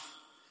Hamath.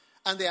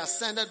 And they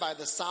ascended by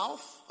the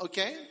south.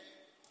 Okay.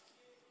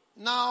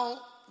 Now,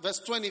 verse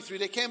 23,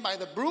 they came by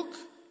the brook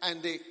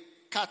and they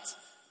cut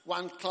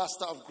one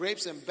cluster of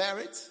grapes and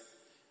buried it.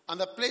 And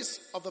the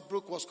place of the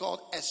brook was called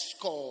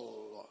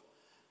Eshcol.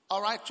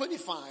 All right,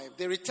 25.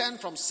 They returned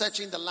from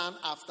searching the land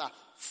after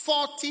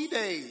 40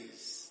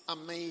 days.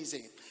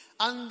 Amazing.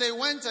 And they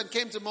went and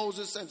came to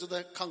Moses and to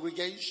the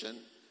congregation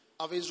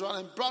of Israel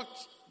and brought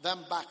them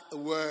back a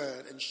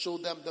word and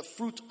showed them the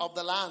fruit of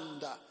the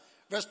land.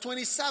 Verse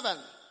 27.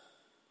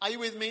 Are you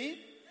with me?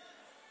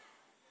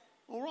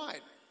 All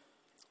right.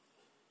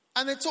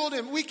 And they told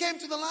him, we came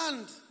to the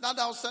land that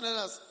thou sendest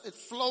us. It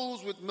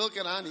flows with milk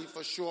and honey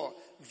for sure.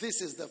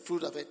 This is the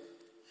fruit of it.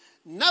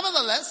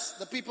 Nevertheless,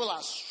 the people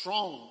are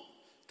strong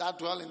that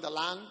dwell in the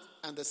land,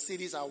 and the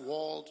cities are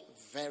walled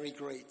very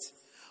great.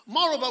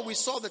 Moreover, we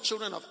saw the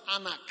children of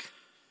Anak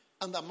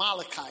and the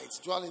Amalekites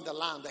dwell in the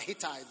land, the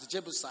Hittites, the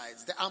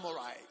Jebusites, the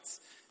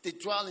Amorites. They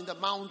dwell in the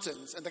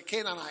mountains, and the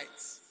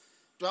Canaanites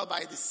dwell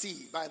by the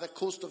sea, by the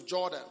coast of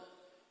Jordan.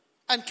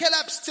 And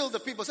Caleb stilled the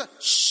people, said,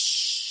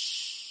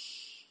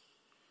 shh.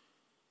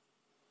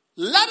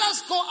 Let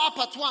us go up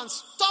at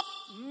once. Stop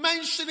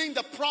mentioning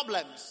the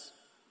problems.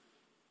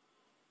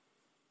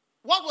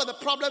 What were the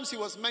problems he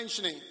was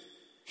mentioning?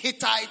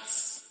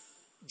 Hittites,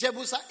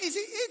 Jebusites. You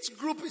see, each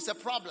group is a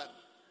problem.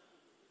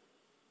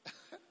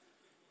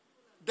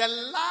 The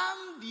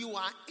land you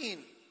are in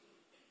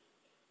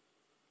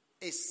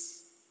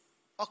is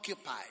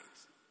occupied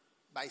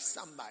by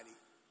somebody.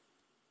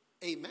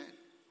 Amen.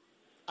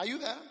 Are you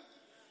there?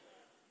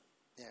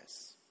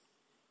 Yes.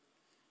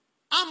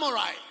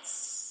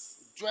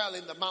 Amorites dwell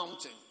in the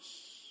mountains.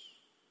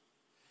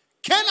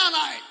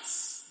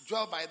 Canaanites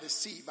dwell by the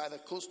sea, by the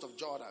coast of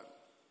Jordan.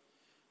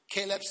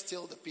 Caleb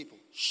stilled the people.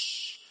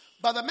 Shh.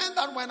 But the men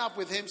that went up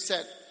with him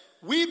said,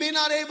 we are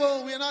not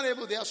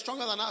able. They are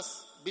stronger than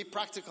us. Be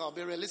practical,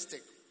 be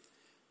realistic.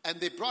 And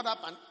they brought up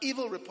an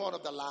evil report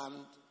of the land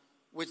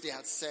which they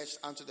had searched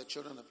unto the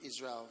children of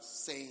Israel,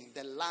 saying,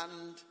 the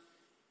land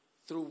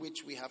through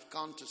which we have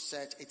gone to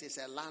search, it is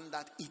a land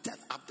that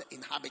eateth up the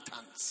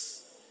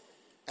inhabitants.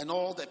 And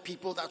all the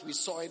people that we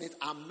saw in it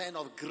are men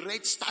of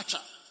great stature.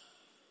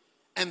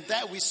 And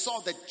there we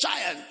saw the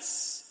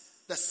giants,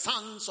 the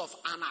sons of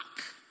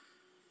Anak,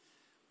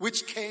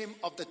 which came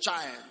of the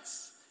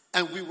giants.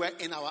 And we were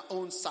in our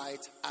own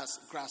sight as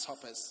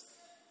grasshoppers.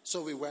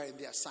 So we were in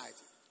their sight.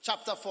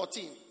 Chapter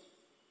 14.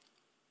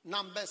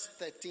 Numbers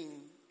 13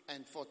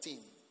 and 14.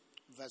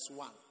 Verse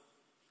 1.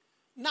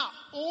 Now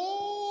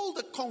all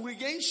the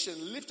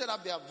congregation lifted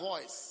up their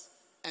voice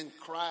and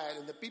cried.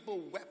 And the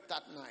people wept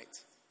that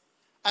night.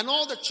 And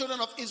all the children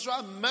of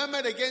Israel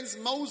murmured against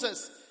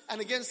Moses and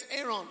against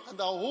Aaron. And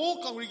the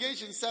whole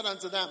congregation said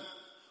unto them,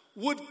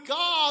 would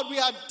God we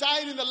had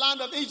died in the land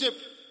of Egypt.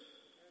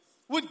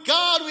 Would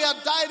God we had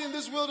died in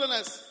this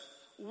wilderness.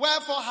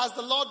 Wherefore has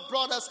the Lord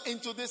brought us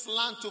into this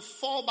land to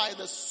fall by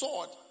the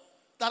sword,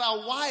 that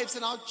our wives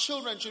and our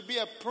children should be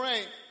a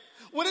prey?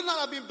 Would it not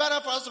have been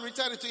better for us to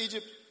return into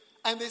Egypt?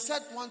 And they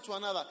said one to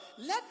another,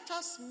 let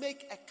us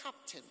make a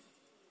captain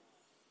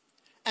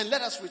and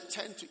let us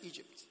return to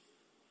Egypt.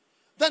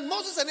 Then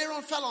Moses and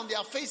Aaron fell on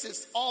their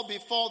faces all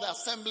before the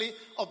assembly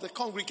of the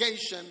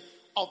congregation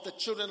of the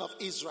children of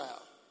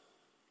Israel.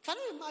 Can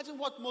you imagine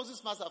what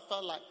Moses must have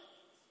felt like?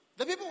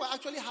 The people were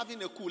actually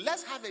having a coup.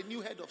 Let's have a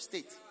new head of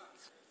state.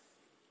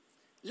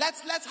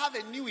 Let's have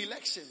a new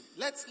election.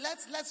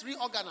 Let's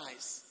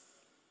reorganize.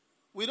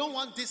 We don't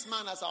want this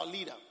man as our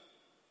leader.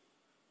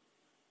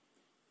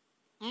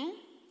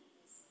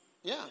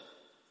 Yeah.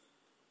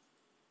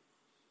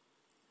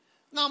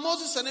 Now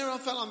Moses and Aaron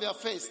fell on their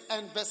face.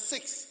 And verse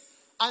 6.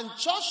 And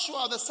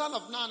Joshua the son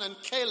of Nun and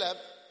Caleb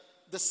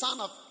the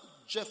son of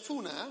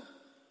Jephunneh,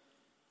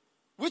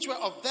 which were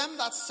of them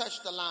that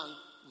searched the land,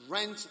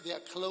 rent their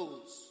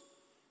clothes.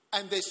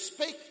 And they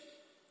spake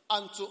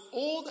unto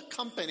all the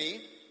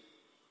company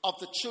of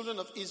the children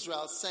of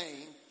Israel,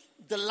 saying,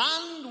 the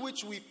land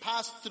which we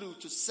passed through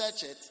to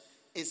search it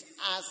is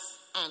as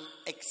an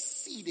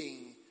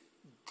exceeding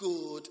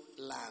good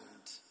land.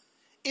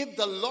 If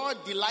the Lord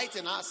delight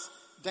in us,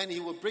 then he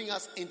will bring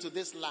us into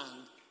this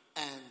land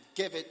and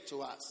give it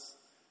to us.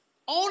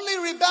 Only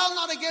rebel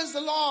not against the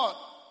Lord,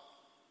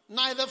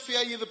 neither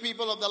fear ye the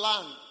people of the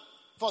land,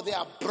 for they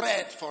are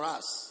bread for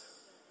us,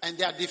 and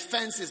their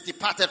defense is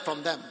departed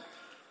from them.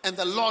 And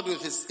the Lord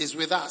is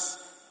with us.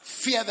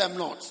 Fear them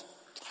not.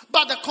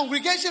 But the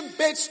congregation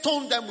bade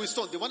stone them with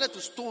stone. They wanted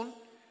to stone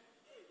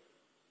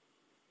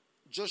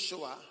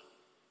Joshua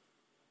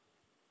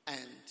and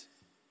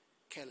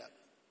Caleb.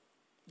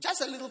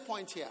 Just a little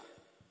point here.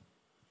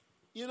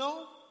 You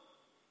know,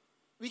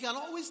 we can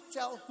always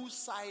tell whose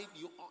side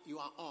you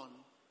are on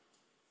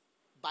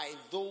by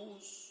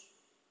those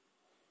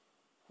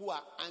who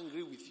are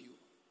angry with you.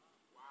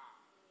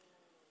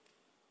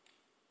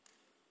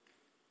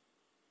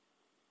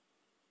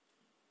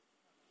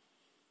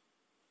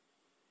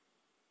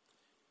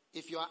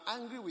 If you are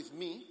angry with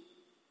me,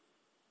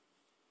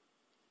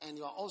 and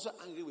you are also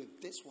angry with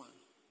this one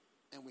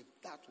and with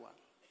that one,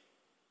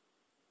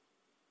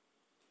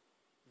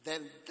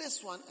 then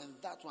this one and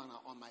that one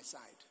are on my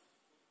side.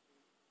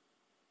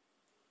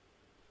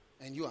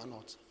 And you are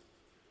not.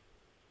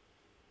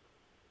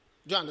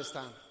 Do you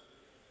understand?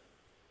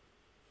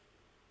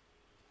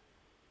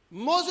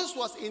 Moses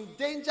was in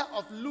danger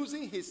of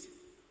losing his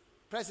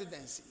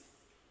presidency.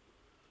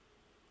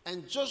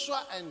 And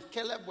Joshua and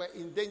Caleb were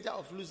in danger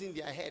of losing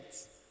their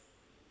heads.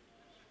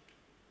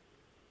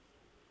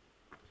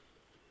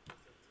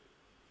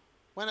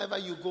 Whenever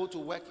you go to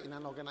work in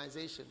an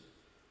organization,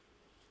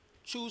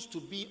 choose to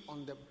be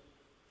on the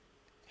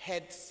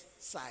head's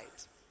side.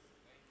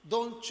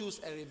 Don't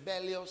choose a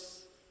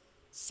rebellious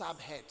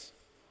subhead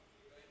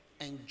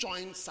and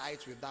join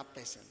sides with that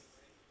person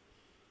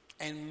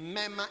and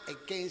murmur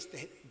against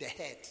the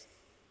head,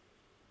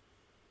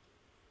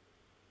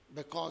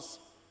 because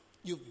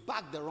you've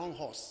backed the wrong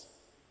horse.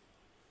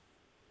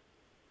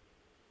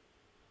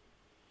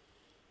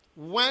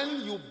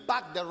 When you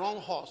back the wrong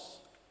horse,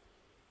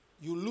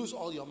 you lose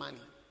all your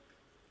money.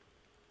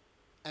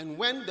 And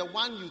when the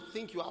one you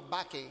think you are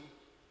backing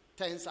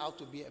turns out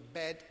to be a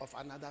bird of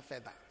another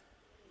feather.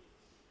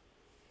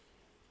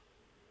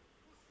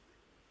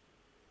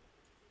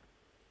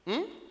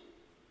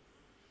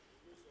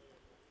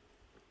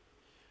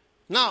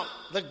 Now,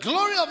 the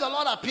glory of the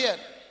Lord appeared.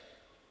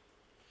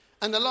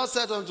 And the Lord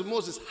said unto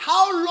Moses,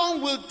 how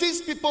long will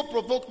these people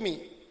provoke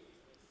me?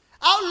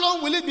 How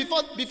long will it be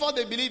before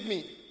they believe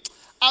me?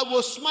 I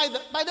will smite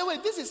them. By the way,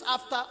 this is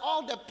after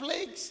all the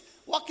plagues,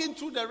 walking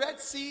through the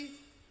Red Sea,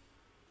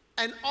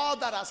 and all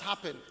that has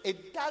happened.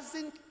 It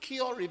doesn't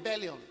cure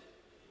rebellion.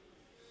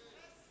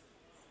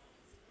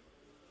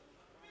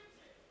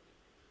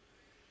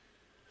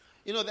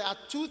 You know, there are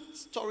two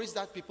stories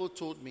that people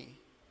told me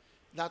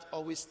that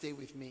always stay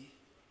with me.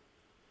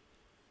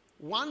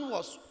 One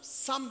was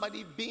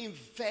somebody being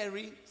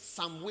very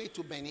some way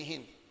to Benny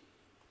Hinn.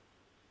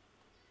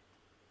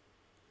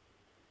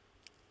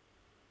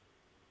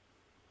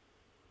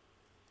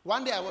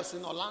 One day I was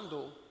in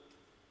Orlando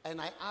and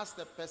I asked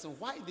the person,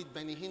 why did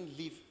Benny Hinn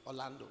leave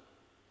Orlando?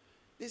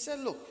 They said,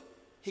 look,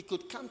 he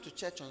could come to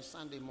church on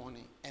Sunday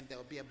morning and there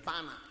will be a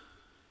banner.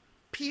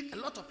 A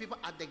lot of people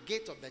at the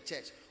gate of the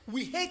church.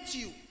 We hate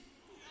you.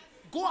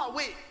 Go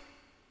away.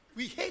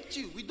 We hate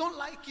you. We don't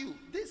like you.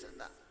 This and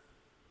that.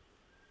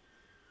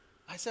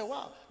 I said,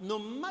 wow, no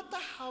matter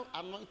how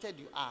anointed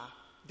you are,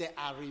 there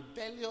are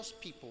rebellious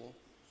people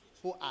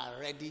who are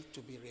ready to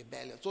be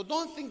rebellious. So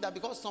don't think that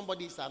because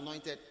somebody is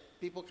anointed,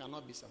 people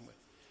cannot be somewhere.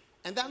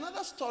 And then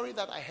another story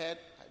that I heard,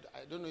 I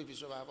don't know if it's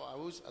true, but I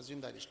always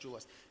assume that it's true,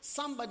 was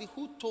somebody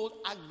who told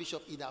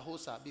Archbishop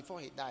Idahosa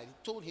before he died, he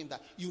told him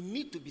that you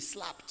need to be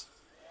slapped.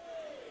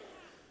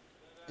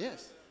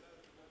 Yes.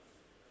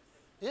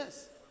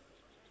 Yes.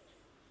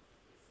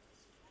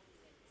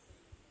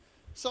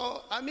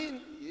 So, I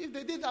mean, if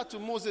they did that to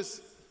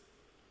Moses,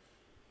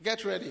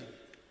 get ready.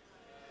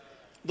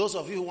 Those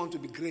of you who want to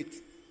be great.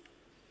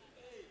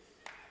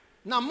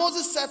 Now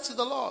Moses said to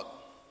the Lord,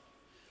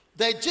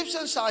 the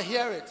Egyptians shall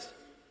hear it.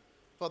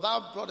 For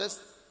thou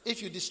brothers,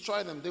 if you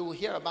destroy them, they will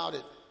hear about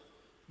it.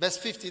 Verse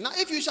 50. Now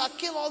if you shall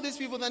kill all these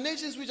people, the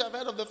nations which have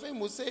heard of the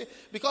fame will say,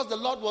 because the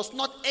Lord was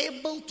not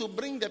able to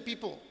bring the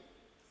people.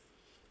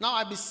 Now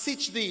I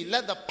beseech thee,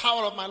 let the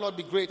power of my Lord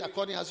be great,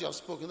 according as you have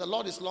spoken. The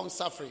Lord is long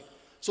suffering.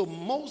 So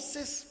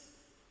Moses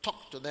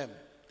talked to them.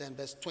 Then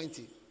verse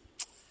 20.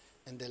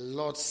 And the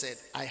Lord said,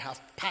 I have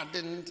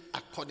pardoned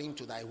according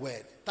to thy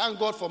word. Thank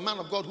God for man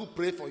of God who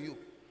prayed for you.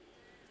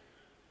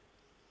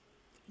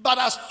 But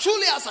as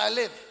truly as I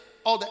live,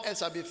 all the earth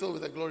shall be filled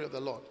with the glory of the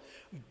Lord.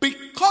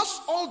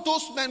 Because all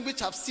those men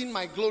which have seen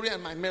my glory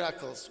and my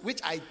miracles, which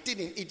I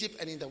did in Egypt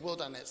and in the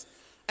wilderness,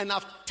 and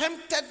have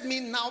tempted me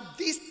now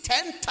these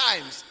 10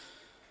 times,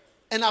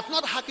 and have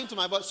not hearkened to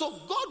my voice. So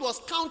God was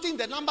counting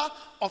the number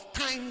of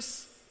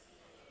times.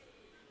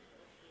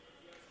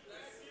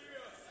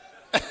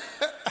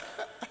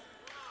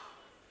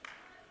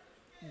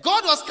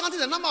 God was counting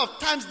the number of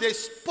times they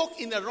spoke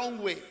in the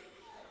wrong way.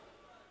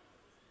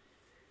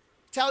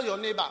 Tell your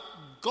neighbor,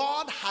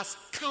 God has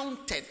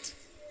counted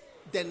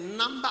the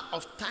number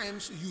of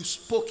times you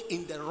spoke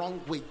in the wrong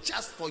way,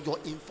 just for your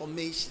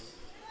information.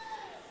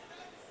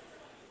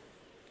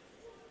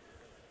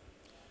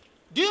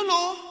 Do you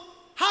know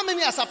how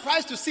many are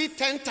surprised to see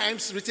 10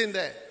 times written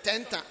there?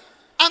 10 times.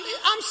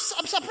 I'm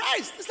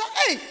surprised. It's like,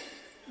 hey,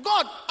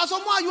 God,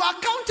 Asamoah, you are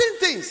counting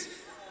things.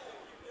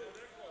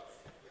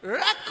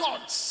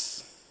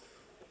 Records.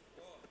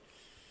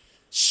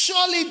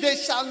 Surely they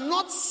shall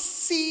not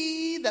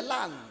see the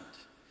land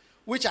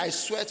which I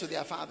swear to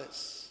their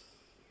fathers.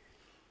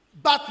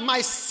 But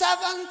my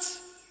servant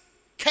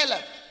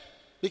Caleb,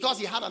 because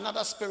he had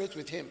another spirit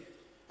with him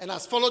and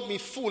has followed me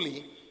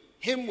fully,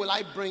 him will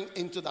I bring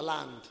into the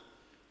land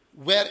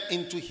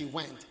whereinto he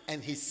went,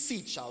 and his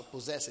seed shall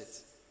possess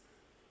it.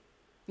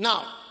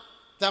 Now,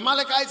 the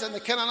Amalekites and the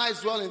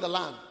Canaanites dwell in the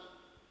land,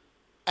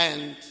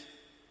 and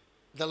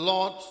the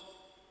Lord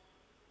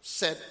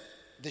said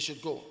they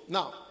should go.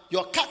 Now,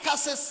 your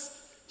carcasses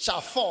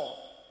shall fall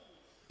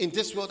in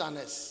this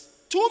wilderness.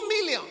 2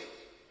 million.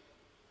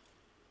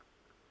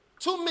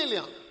 2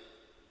 million.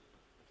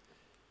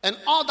 And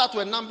all that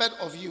were numbered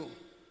of you,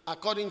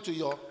 according to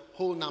your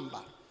whole number,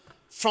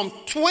 from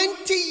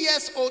 20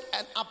 years old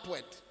and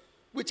upward,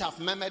 which have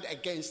murmured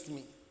against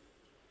me.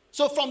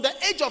 So from the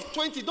age of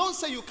 20, don't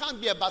say you can't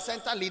be a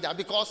Bacenta leader,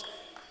 because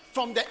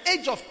from the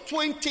age of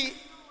 20,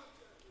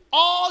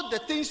 all the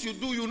things you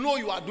do, you know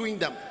you are doing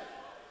them.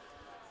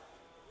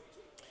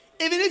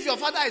 Even if your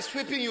father is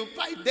whipping you,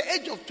 by the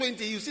age of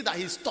 20, you see that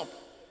he stopped.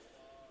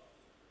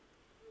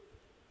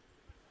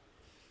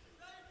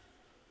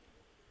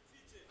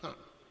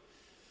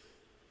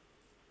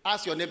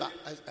 Ask your neighbor,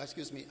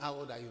 excuse me, how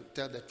old are you?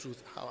 Tell the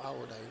truth. How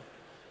old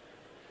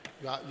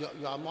are you?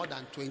 You are more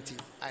than 20.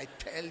 I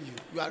tell you,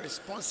 you are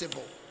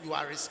responsible. You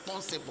are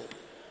responsible.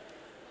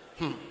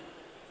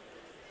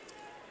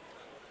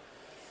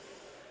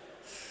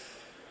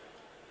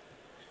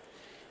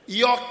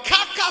 Your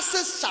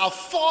carcasses shall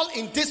fall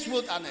in this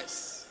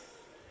wilderness,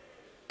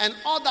 and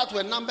all that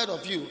were numbered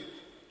of you,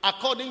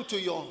 according to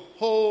your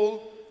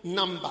whole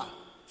number,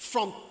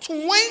 from 20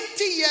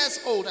 years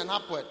old and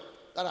upward,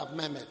 that have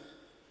murmured.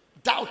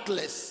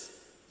 Doubtless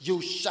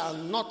you shall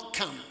not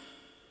come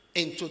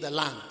into the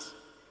land.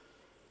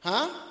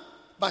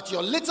 But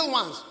your little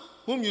ones,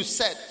 whom you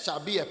said shall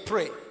be a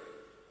prey,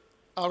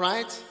 all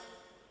right,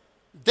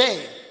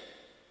 they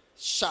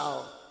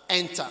shall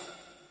enter.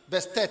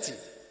 Verse 30.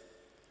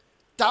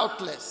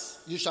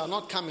 Doubtless you shall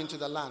not come into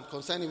the land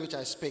concerning which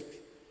I speak,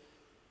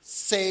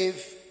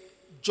 save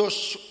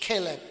Joshua,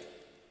 Caleb.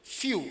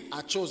 Few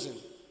are chosen.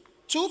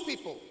 2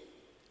 people.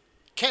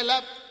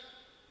 Caleb,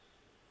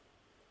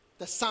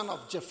 the son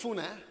of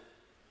Jephunneh,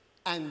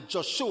 and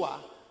Joshua,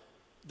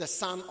 the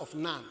son of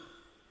Nun.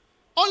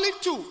 Only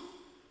 2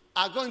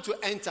 are going to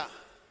enter.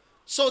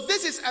 So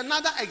this is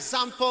another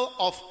example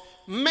of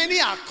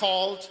many are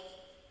called,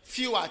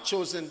 few are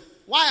chosen.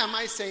 Why am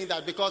I saying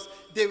that? Because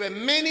they were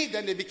many,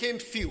 then they became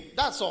few.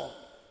 That's all.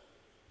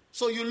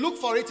 So you look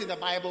for it in the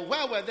Bible.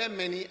 Where were there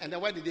many, and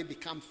then where did they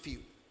become few?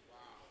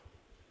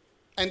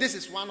 And this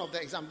is one of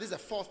the examples. This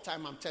is the 4th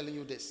time I'm telling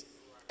you this.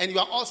 And you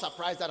are all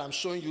surprised that I'm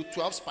showing you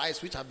 12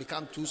 spies which have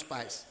become 2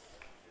 spies.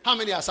 How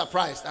many are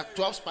surprised that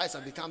 12 spies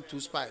have become 2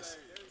 spies?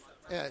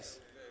 Yes.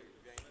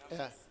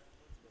 Yeah.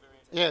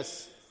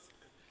 Yes.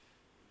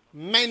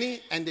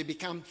 Many and they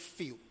become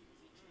few.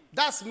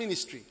 That's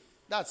ministry.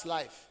 That's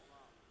life.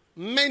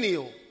 Many.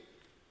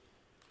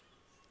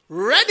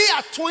 Ready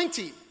at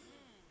 20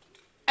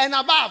 and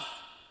above,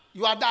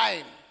 you are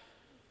dying.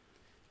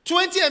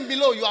 20 and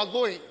below, you are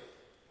going.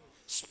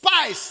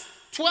 Spies,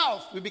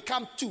 12 will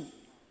become 2.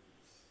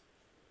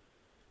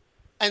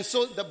 And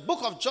so the book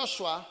of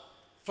Joshua,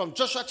 from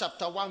Joshua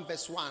chapter 1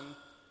 verse 1,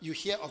 you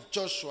hear of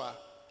Joshua,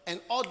 and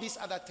all these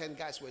other 10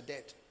 guys were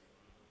dead.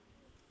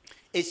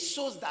 It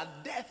shows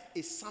that death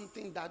is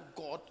something that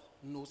God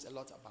knows a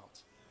lot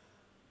about.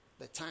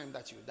 The time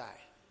that you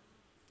die.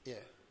 Yeah.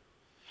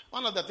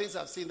 One of the things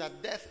I've seen,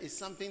 that death is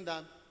something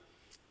that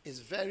is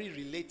very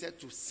related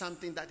to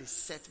something that is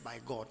set by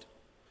God.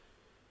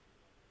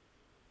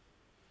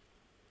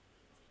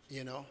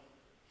 You know?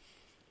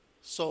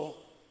 So,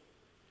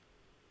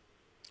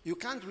 you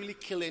can't really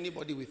kill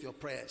anybody with your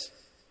prayers.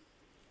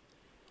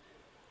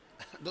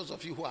 Those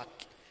of you who are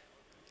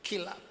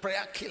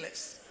prayer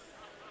killers.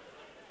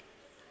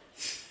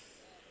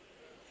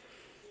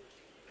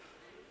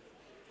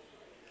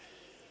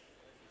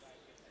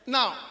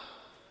 Now,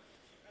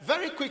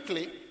 Very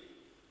quickly,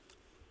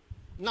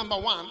 number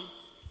one,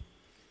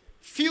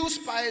 few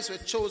spies were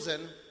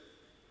chosen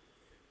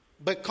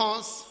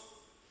because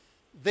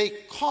they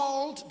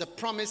called the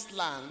promised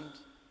land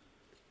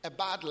a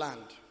bad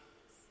land.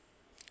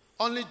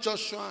 Only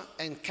Joshua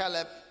and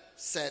Caleb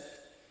said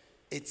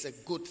it's a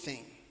good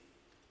thing.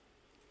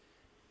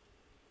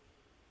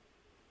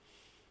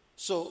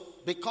 So,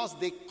 because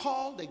they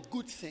called a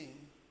good thing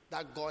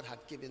that God had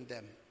given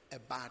them a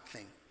bad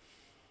thing.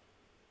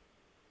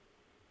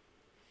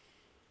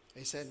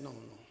 He said, no.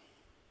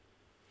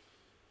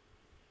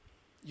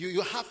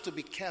 You have to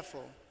be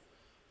careful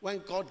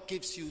when God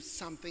gives you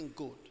something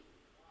good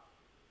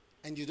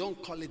and you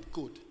don't call it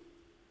good.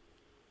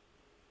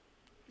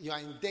 You are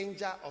in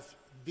danger of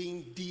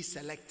being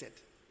deselected.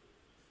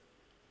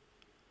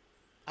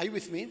 Are you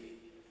with me?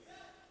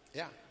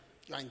 Yeah.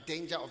 You are in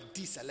danger of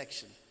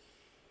deselection.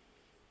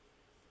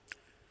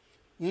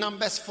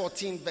 Numbers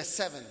 14 verse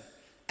 7.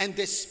 And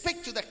they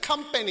spake to the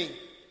company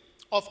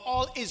of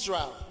all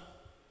Israel.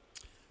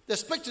 They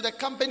spake to the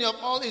company of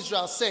all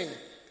Israel, saying,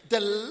 the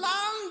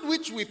land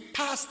which we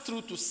passed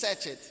through to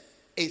search it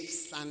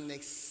is an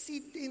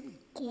exceeding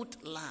good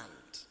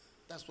land.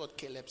 That's what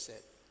Caleb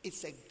said.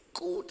 It's a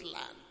good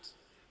land.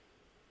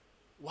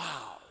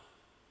 Wow.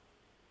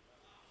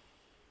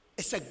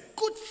 It's a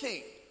good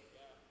thing.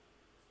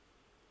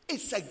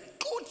 It's a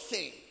good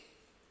thing.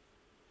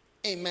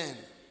 Amen.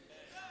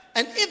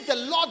 And if the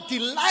Lord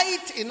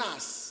delight in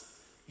us,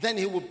 then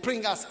he will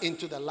bring us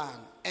into the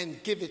land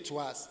and give it to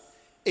us.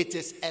 It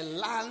is a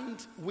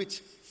land which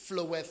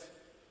floweth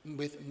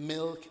with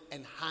milk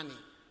and honey.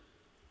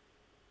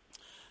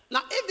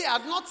 Now, if they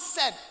had not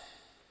said,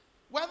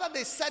 whether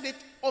they said it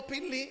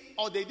openly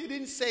or they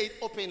didn't say it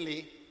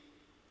openly,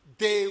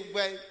 they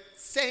were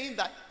saying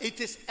that it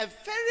is a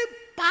very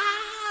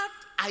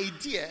bad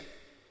idea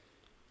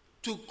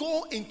to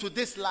go into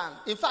this land.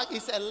 In fact,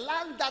 it's a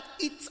land that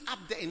eats up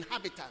the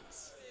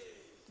inhabitants.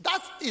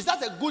 Is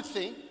that a good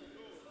thing?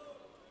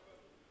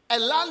 A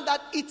land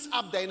that eats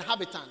up the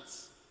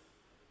inhabitants.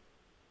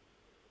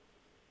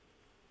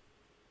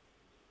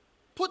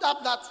 Put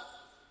up that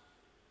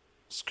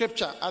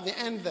scripture at the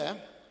end there.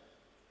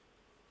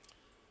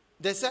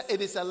 They said it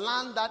is a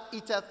land that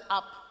eateth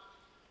up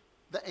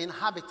the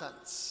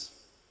inhabitants.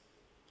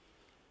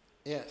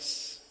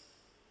 Yes.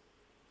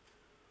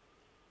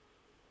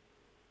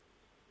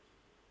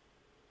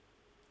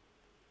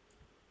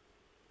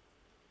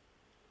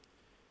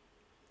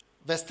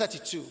 Verse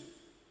 32.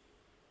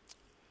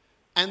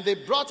 And they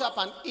brought up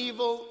an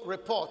evil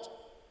report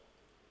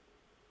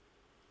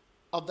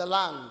of the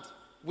land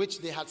which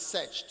they had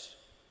searched.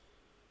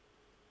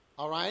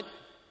 All right?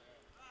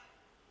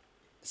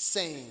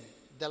 Saying,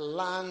 the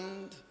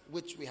land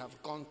which we have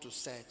gone to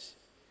search,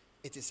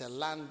 it is a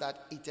land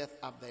that eateth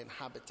up the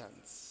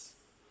inhabitants.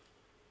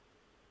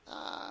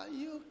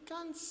 You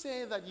can't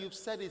say that you've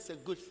said it's a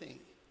good thing.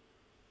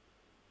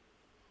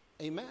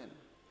 Amen.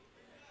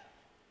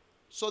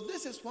 So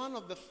this is one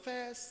of the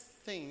first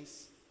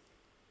things.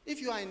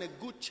 If you are in a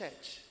good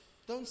church,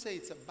 don't say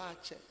it's a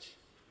bad church.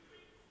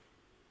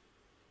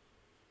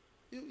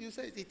 You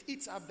say it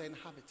eats up the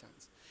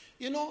inhabitants.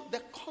 You know,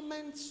 the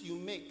comments you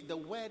make, the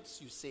words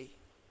you say.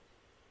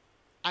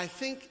 I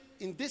think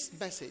in this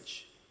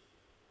message,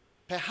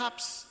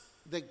 perhaps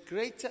the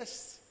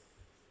greatest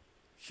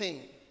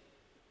thing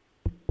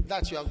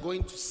that you are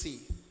going to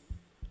see,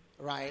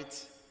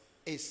 right,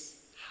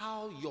 is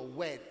how your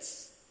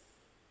words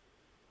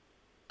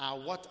are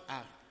what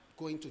are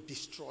going to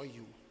destroy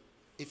you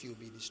if you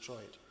be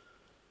destroyed.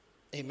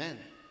 Amen.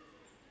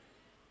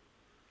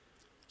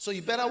 So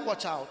you better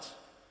watch out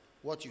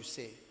what you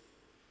say.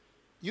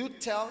 You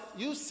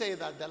say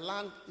that the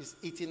land is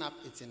eating up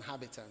its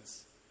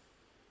inhabitants.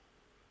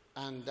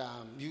 And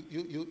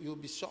you'll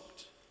be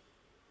shocked.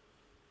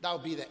 That will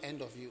be the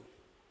end of you.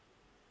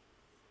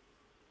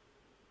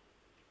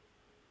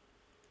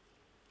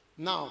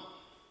 Now,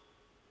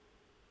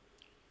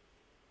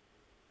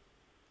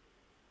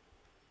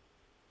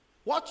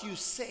 what you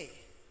say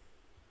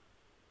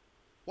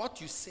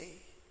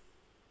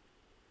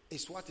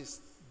is what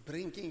is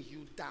bringing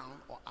you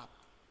down or up.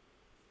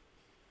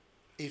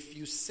 If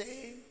you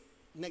say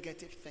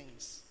negative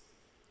things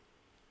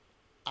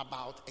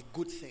about a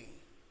good thing,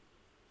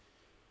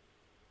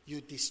 you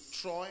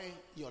destroy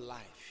your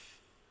life.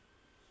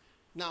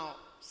 Now,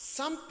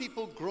 some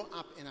people grow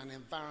up in an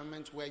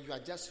environment where you are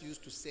just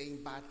used to saying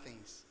bad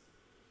things.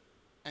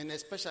 And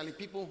especially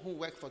people who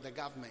work for the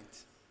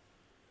government.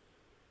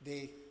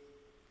 They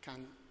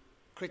can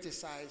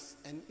criticize.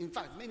 And in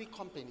fact, many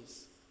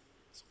companies,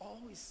 it's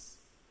always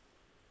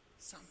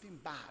something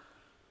bad.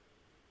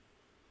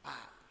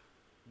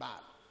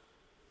 Bad.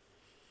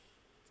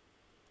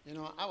 You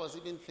know, I was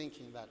even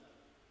thinking that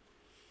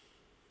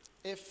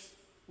if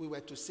we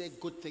were to say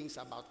good things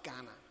about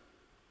Ghana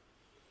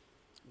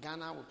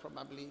would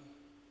probably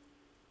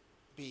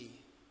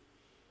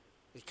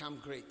become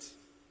great.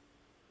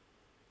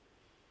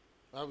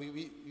 Well,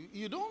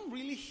 you don't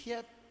really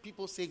hear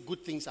people say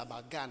good things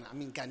about Ghana. I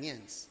mean,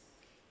 Ghanaians.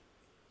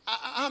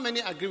 How many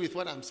agree with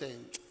what I'm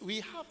saying?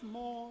 We have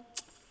more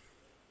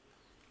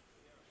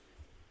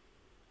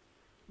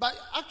But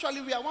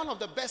actually, we are one of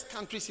the best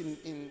countries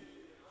in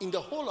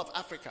the whole of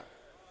Africa.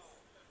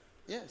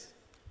 Yes.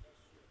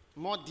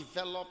 More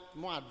developed,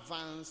 more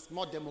advanced,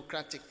 more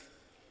democratic.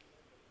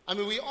 I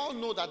mean, we all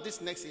know that this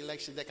next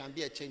election, there can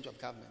be a change of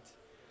government.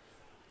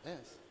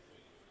 Yes.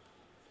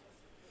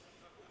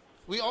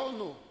 We all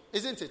know.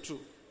 Isn't it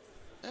true?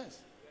 Yes.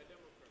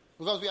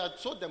 Because we are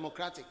so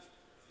democratic.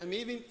 I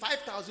mean, even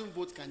 5,000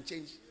 votes can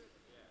change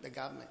the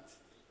government.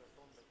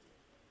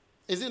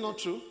 Is it not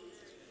true?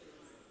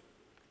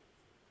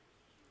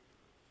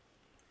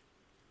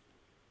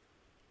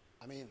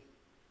 I mean,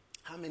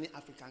 how many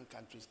African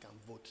countries can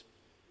vote?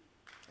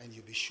 And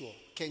you'll be sure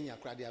Kenya,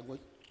 they are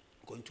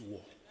going to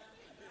war.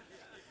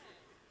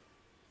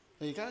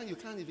 And you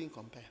can't even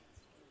compare.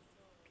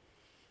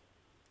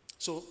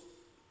 So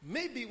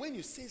maybe when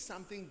you say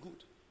something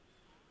good,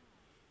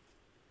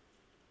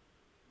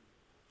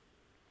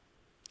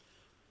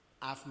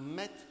 I've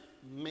met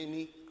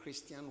many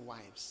Christian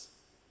wives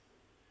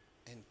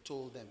and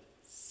told them,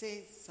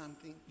 say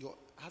something. Your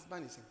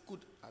husband is a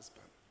good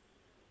husband.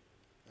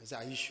 I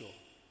said, are you sure?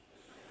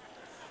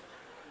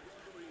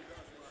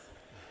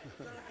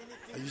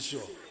 Are you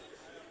sure?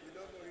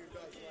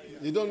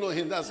 You don't know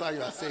him, that's why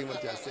you are saying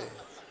what you are saying.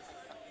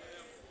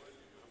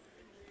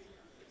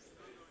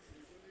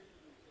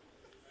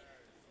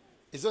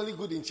 It's only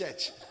good in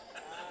church.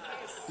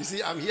 You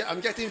see, I'm here, I'm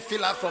getting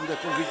fill up from the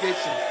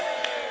congregation.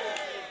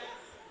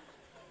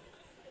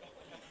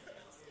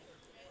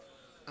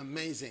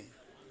 Amazing.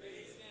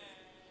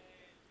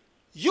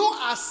 You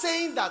are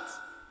saying that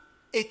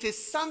it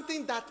is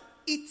something that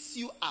eats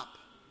you up.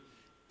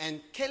 And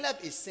Caleb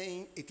is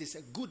saying it is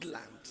a good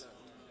land.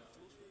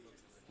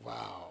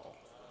 Wow.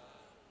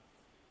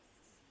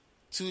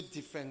 Two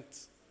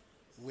different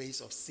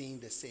ways of seeing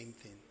the same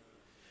thing.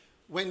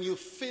 When you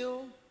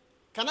feel,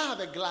 can I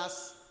have a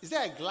glass? Is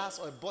there a glass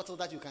or a bottle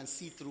that you can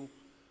see through?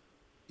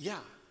 Yeah,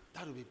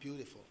 that would be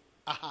beautiful.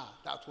 Aha,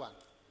 that one.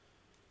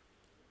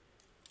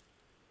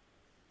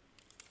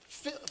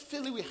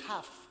 Fill it with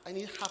half. I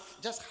need half,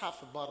 just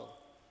half a bottle.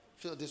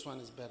 Feel this one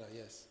is better,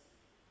 yes.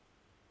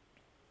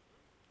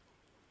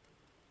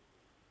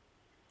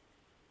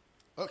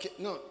 Okay,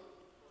 no.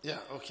 Yeah,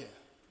 okay.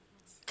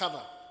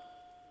 Cover.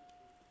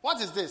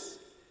 What is this?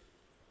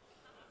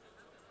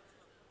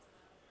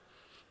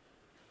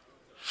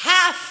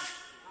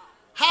 Half.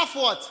 Half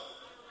what?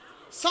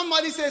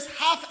 Somebody says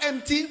half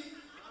empty.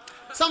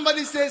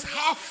 Somebody says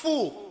half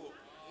full.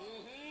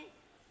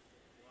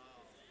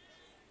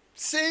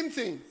 Same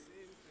thing.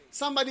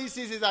 Somebody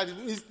says that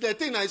the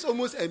thing is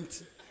almost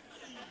empty.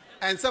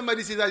 And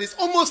somebody says that it's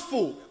almost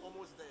full.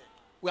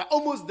 We are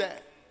almost there.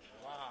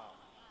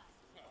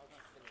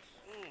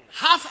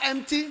 Half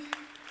empty,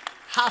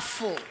 half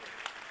full.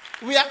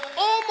 We are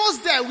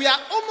almost there. We are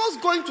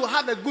almost going to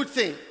have a good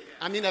thing.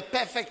 I mean, a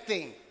perfect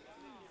thing.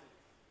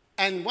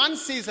 And one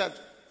says that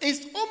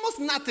it's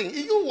almost nothing.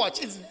 If you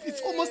watch,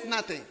 it's almost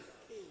nothing.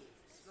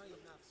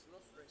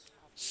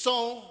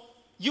 So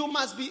you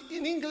must be,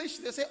 in English,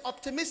 they say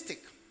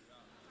optimistic.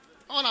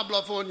 On a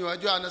bluff on you,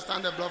 do you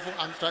understand the bluff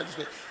I'm trying to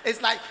say?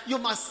 It's like you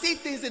must see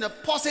things in a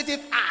positive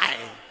eye.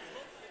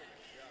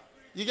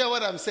 You get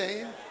what I'm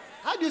saying?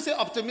 How do you say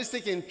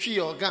optimistic in tree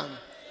or gun?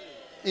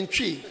 In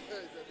tree.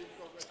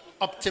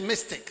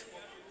 Optimistic.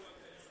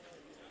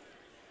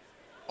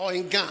 Or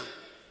in gun.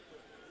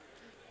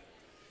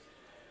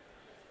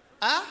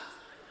 Huh?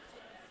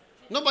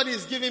 Nobody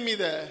is giving me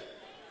the...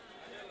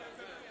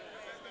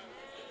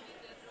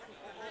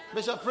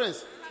 Bishop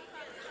Prince.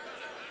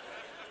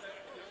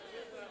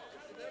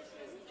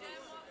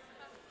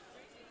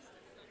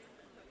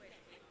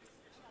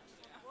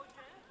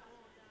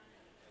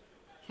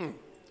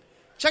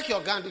 Check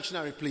your Gun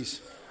dictionary, please.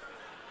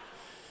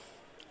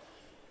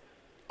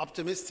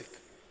 Optimistic.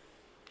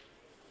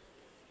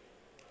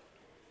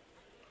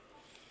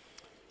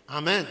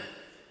 Amen.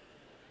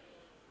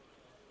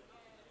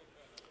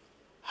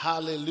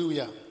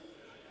 Hallelujah.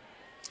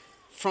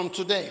 From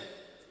today,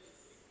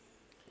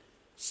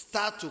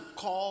 start to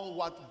call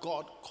what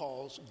God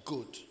calls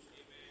good.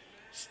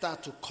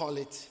 Start to call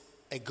it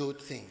a good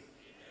thing.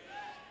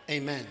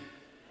 Amen.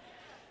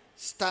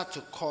 Start to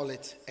call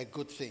it a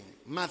good thing.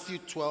 Matthew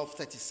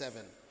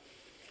 12:37.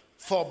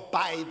 For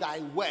by thy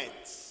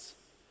words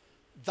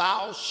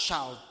thou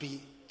shalt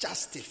be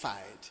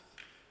justified,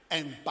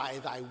 and by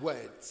thy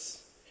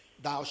words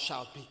thou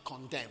shalt be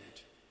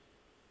condemned.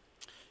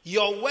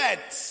 Your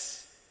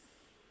words,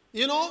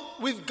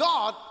 with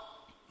God,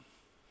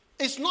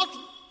 it's not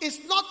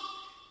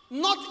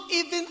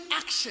even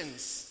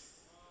actions.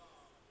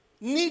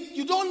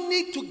 You don't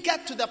need to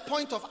get to the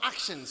point of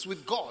actions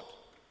with God.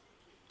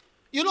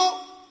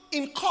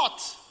 In court,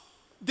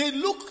 they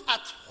look at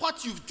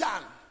what you've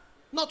done,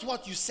 not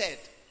what you said.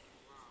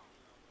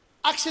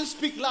 Actions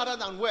speak louder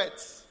than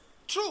words.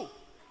 True.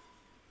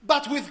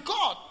 But with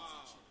God,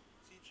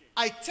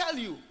 I tell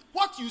you,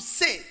 what you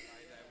say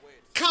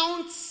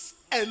counts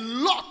a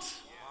lot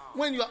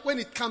when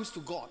it comes to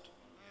God.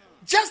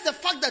 Just the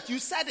fact that you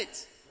said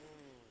it.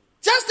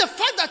 Just the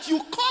fact that you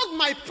called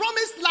my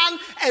promised land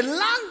a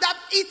land that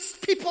eats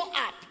people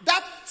up,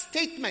 that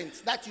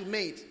statement that you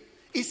made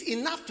is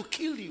enough to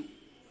kill you.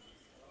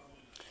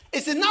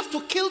 It's enough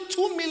to kill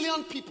 2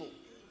 million people.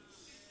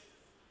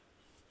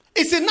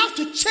 It's enough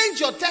to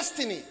change your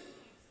destiny.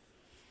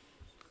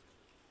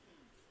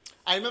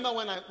 I remember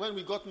when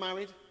we got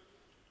married,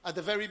 at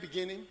the very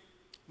beginning,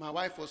 my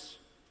wife was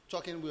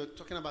talking, we were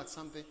talking about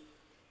something,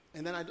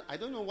 and then I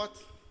don't know what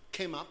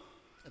came up.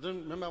 I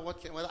don't remember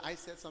whether I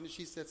said something,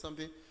 she said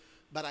something,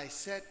 but I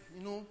said,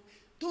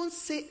 don't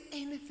say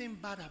anything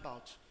bad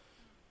about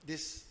the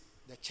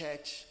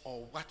church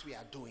or what we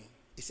are doing.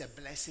 It's a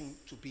blessing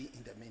to be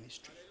in the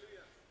ministry.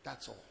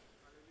 That's all.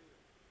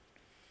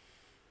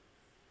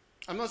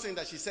 I'm not saying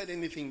that she said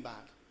anything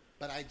bad,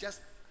 but I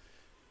just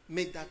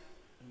made that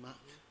remark.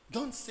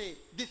 Don't say.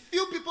 The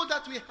few people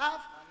that we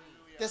have,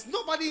 there's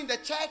nobody in the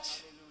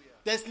church,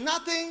 there's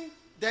nothing,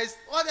 there's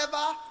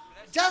whatever,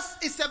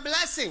 just it's a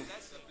blessing.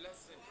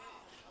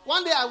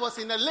 One day I was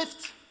in a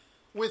lift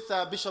with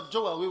Bishop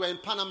Joel. We were in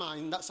Panama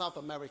in South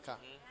America.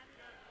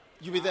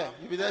 You'll be there.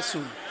 You'll be there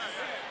soon.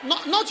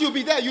 Not you'll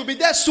be there. You'll be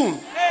there soon.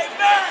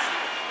 Amen.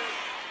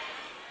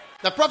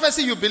 The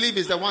prophecy you believe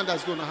is the one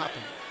that's going to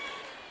happen.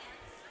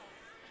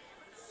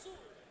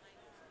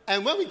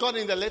 And when we got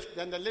in the lift,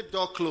 then the lift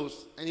door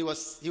closed. And he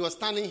was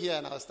standing here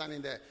and I was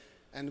standing there.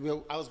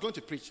 And I was going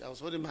to preach. I was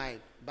holding my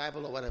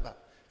Bible or whatever.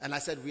 And I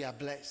said, we are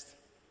blessed.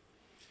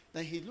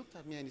 Then he looked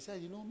at me and he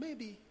said,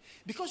 maybe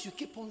because you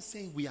keep on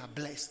saying we are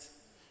blessed,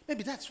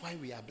 maybe that's why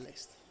we are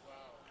blessed. Wow.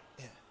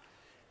 Yeah.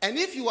 And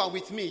if you are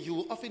with me, you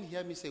will often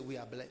hear me say we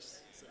are blessed.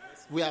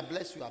 We are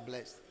blessed, you are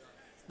blessed.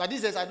 But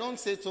these days I don't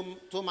say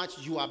too much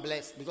you are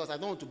blessed because I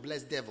don't want to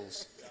bless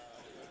devils.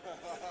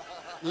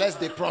 Lest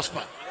they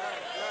prosper.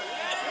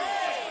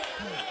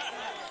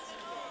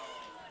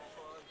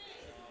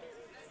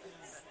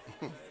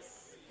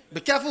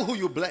 Be careful who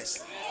you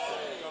bless.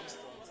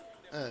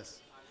 Yes.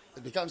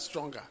 It becomes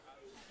stronger.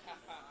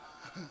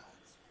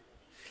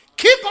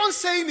 Keep on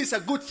saying it's a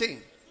good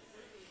thing.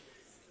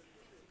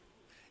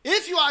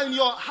 If you are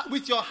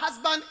with your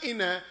husband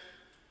in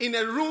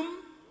a room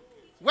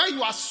where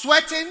you are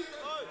sweating,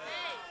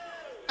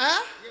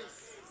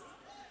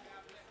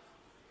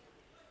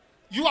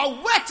 you are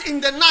wet in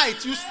the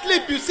night, you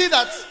sleep, you see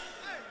that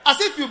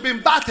as if you've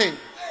been bathing.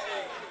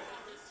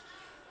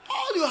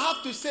 All you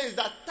have to say is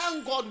that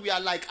thank God we are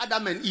like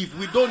Adam and Eve.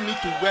 We don't need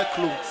to wear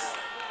clothes.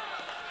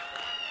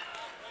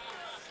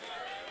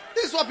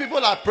 This is what people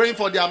are praying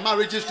for their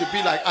marriages to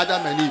be like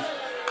Adam and Eve.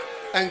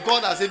 And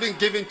God has even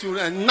given to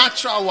a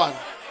natural one.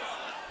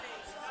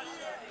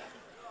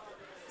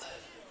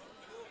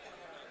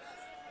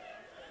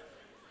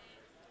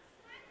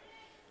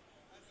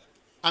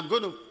 I'm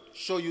going to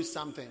show you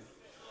something.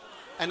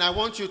 And I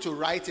want you to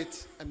write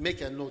it and make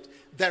a note.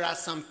 There are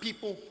some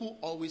people who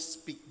always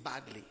speak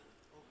badly.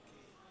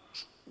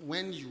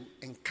 When you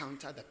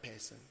encounter the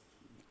person,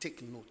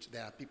 take note.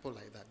 There are people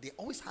like that. They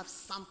always have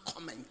some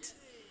comment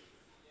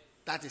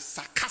that is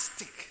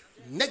sarcastic,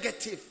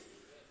 negative,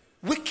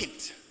 wicked,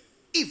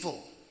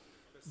 evil,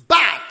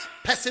 bad,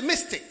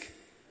 pessimistic,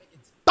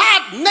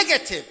 bad,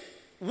 negative.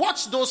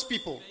 Watch those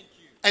people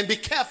and be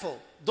careful.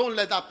 Don't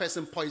let that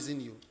person poison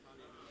you.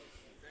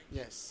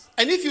 Yes.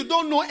 And if you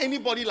don't know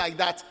anybody like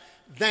that,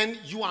 then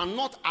you are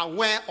not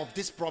aware of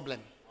this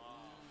problem.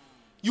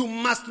 You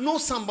must know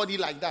somebody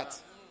like that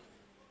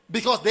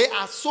because they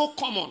are so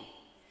common.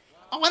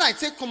 And when I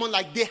say common,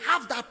 like they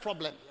have that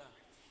problem.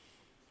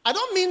 I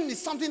don't mean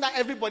it's something that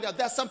everybody.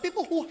 There are some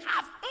people who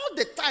have all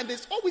the time.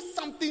 There's always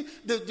something.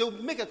 They'll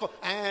make a call.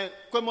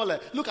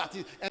 Look at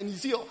it, and you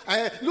see.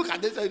 Look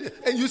at this,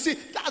 and you see.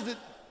 That's it.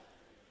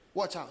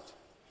 Watch out.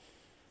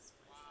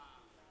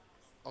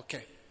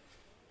 Okay.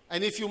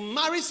 And if you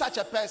marry such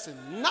a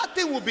person,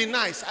 nothing will be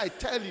nice. I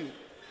tell you.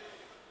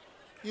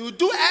 You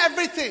do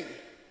everything.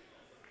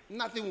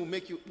 Nothing will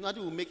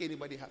make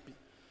anybody happy.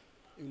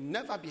 You'll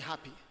never be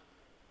happy.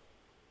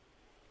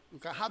 You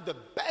can have the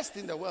best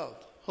in the world.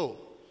 Oh.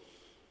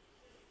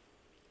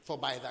 For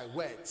by thy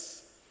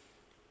words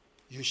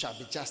you shall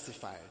be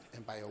justified,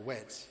 and by your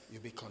words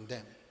you'll be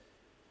condemned.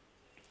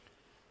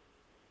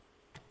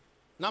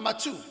 Number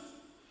 2,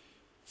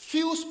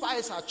 few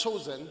spies are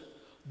chosen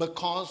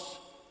because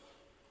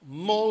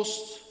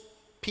most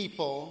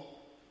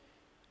people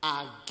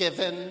are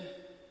given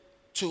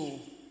to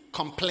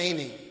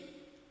complaining.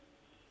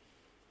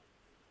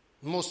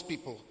 Most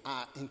people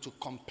are into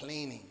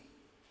complaining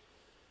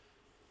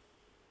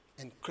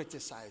and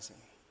criticizing.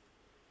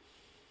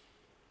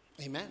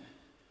 Amen.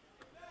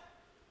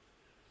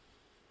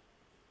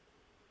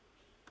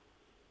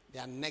 They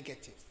are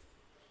negative.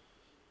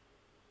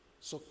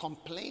 So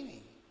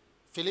complaining.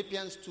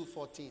 Philippians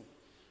 2:14.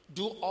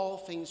 Do all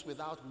things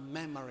without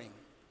murmuring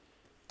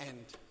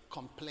and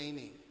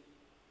complaining.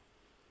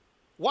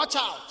 Watch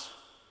out.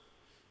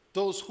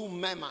 Those who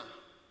murmur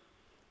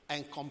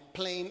and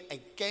complain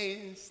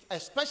against,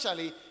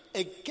 especially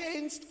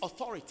against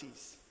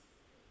authorities.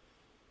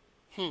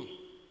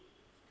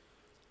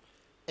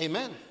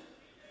 Amen.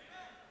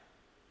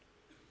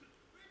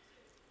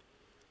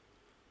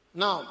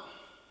 Now,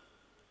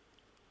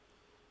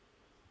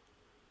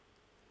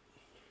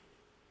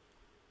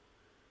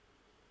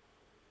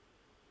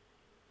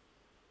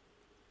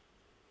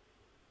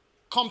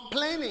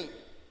 complaining,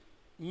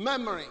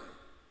 murmuring,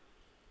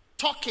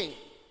 talking.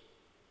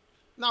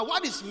 Now,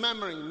 what is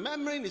murmuring?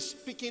 Murmuring is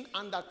speaking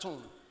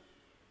undertone.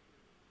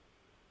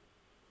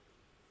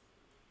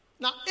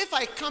 Now, if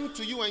I come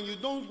to you and you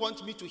don't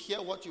want me to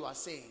hear what you are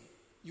saying,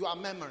 you are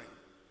murmuring.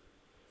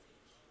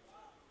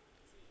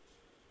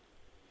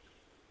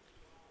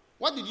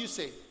 What did you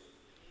say?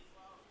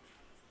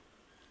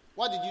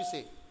 What did you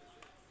say?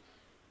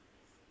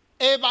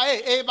 A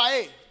by A, A by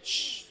A.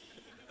 Shh.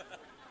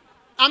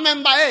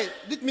 Amen by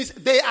A. That means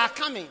they are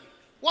coming.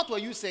 What were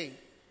you saying?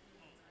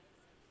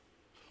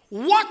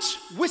 Watch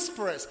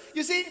whisperers.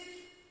 You see,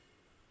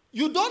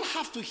 you don't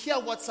have to hear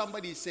what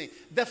somebody is saying.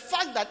 The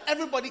fact that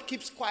everybody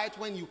keeps quiet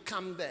when you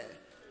come there,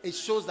 it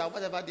shows that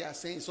whatever they are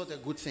saying is not a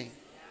good thing.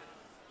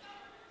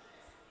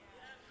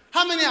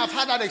 How many have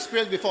had that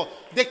experience before?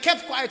 They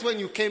kept quiet when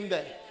you came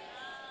there.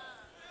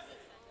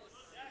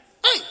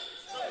 Hey!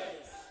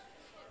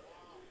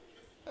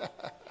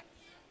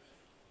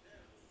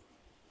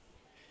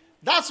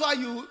 That's why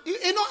you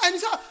know, and you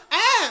say,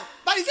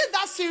 but is it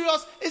that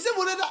serious? Is it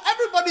that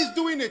everybody's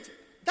doing it?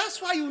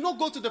 That's why you not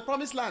go to the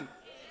promised land.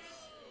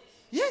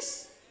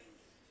 Yes.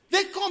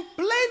 They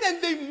complained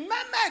and they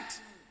murmured.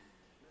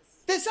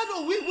 They said,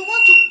 oh,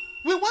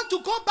 we want to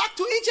go back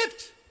to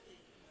Egypt.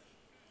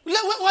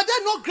 Were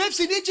there no graves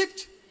in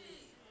Egypt?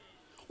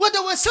 Well,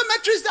 there were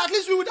cemeteries that at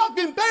least we would have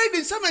been buried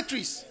in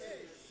cemeteries.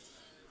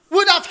 We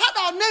would have had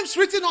our names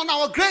written on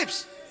our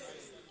graves.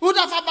 We would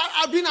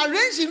have been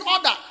arranged in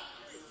order.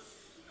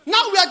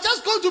 Now we are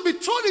just going to be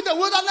thrown in the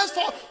wilderness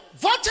for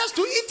vultures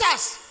to eat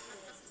us.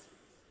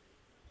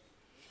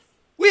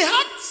 We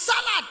had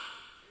salad.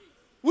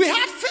 We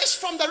had fish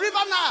from the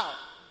river Nile.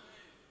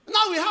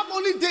 Now we have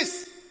only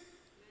this.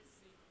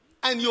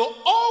 And you're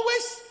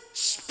always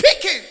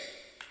speaking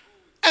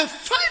and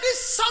finding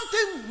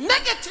something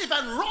negative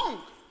and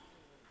wrong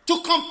to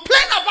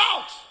complain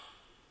about.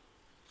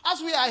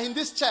 As we are in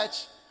this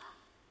church,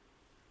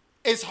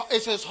 it's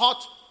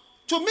hot.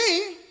 To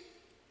me,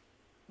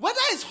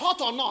 whether it's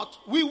hot or not,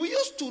 we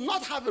used to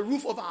not have a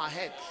roof over our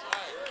head.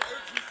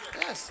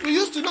 Yes, we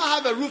used to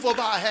not have a roof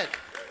over our head.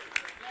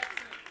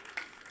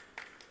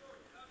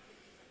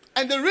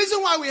 And the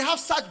reason why we have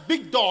such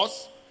big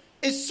doors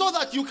is so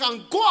that you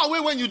can go away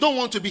when you don't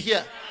want to be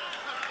here.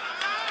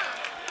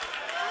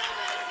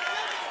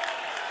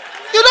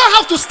 You don't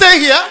have to stay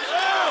here.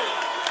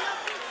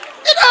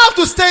 You don't have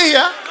to stay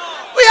here.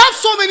 We have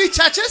so many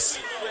churches.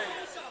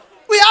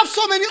 We have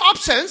so many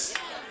options.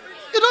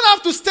 You don't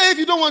have to stay if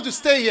you don't want to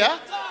stay here.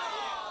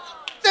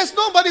 There's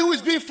nobody who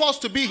is being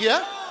forced to be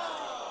here.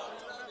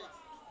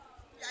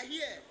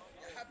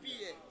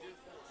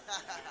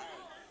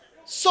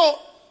 So,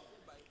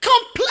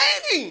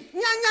 complaining.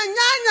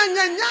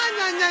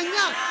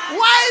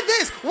 Why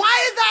this?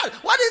 Why that?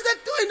 What is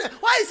it doing?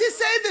 Why is he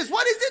saying this?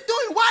 What is it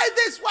doing? Why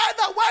this? Why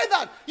that? Why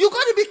that? You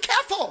got to be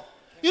careful.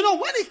 You know,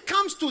 when it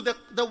comes to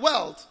the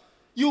world,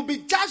 you'll be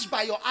judged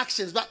by your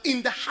actions. But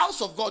in the house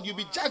of God, you'll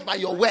be judged by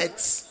your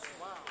words.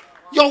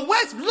 Your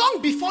words, long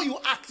before you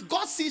act,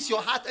 God sees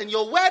your heart, and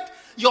your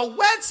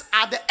words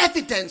are the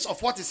evidence of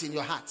what is in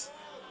your heart.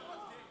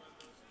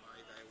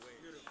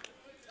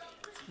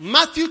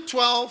 Matthew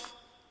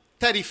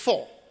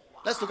 12:34.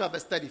 Let's look at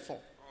verse 34.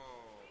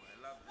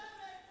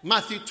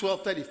 Matthew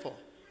 12:34.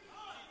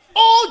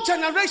 O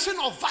generation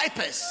of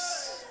vipers,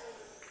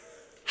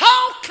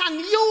 how can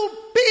you,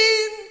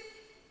 being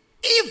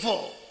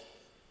evil,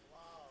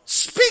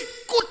 speak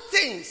good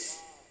things?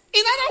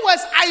 In other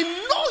words, I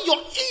know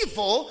you're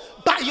evil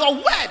by your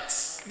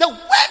words. The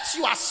words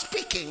you are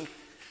speaking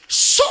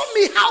show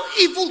me how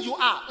evil you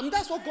are. And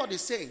that's what God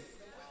is saying.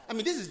 I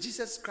mean, this is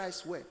Jesus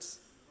Christ's words.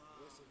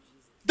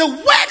 The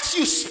words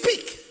you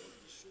speak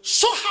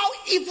show how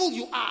evil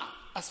you are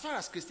as far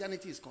as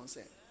Christianity is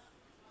concerned.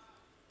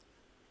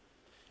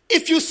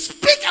 If you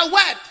speak a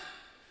word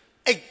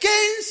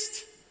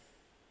against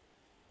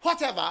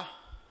whatever,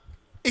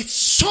 it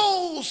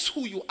shows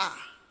who you are.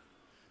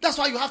 That's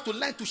why you have to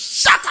learn to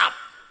shut up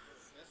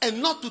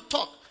and not to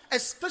talk,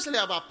 especially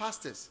about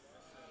pastors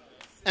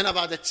and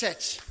about the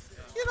church.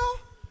 You know,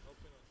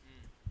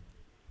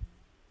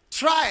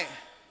 try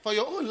for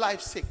your own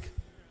life's sake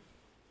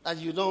that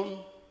you don't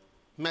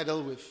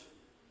meddle with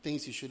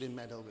things you shouldn't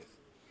meddle with.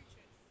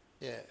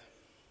 Yeah.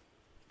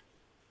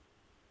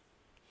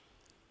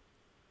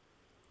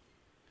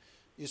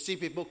 You see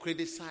people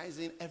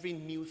criticizing every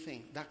new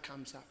thing that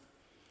comes up.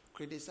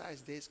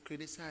 Criticize this,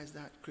 criticize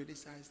that,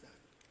 criticize that.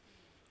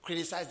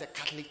 Criticize the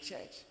Catholic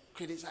Church.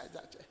 Criticize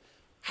that church.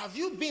 Have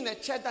you been a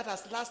church that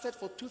has lasted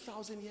for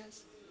 2,000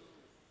 years?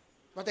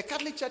 But the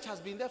Catholic Church has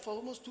been there for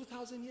almost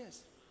 2,000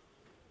 years.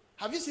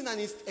 Have you seen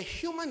a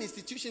human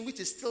institution which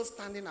is still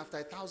standing after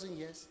 1,000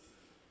 years?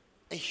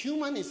 A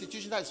human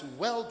institution that is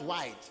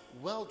worldwide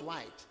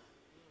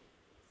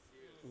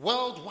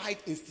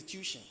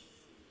institution.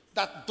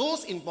 That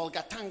those in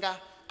Bolgatanga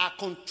are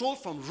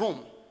controlled from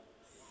Rome.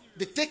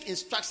 They take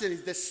instructions.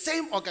 It's the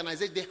same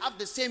organization. They have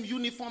the same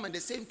uniform and the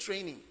same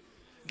training.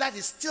 That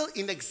is still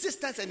in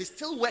existence and is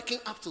still working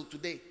up till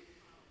today.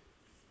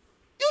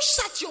 You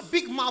shut your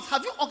big mouth.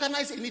 Have you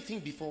organized anything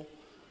before?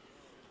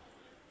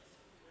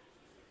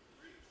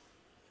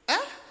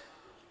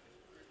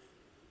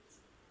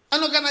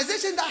 An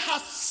organization that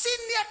has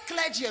senior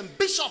clergy and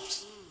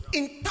bishops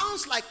in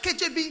towns like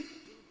KJB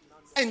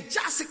and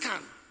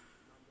Jasikan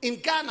in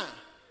Ghana,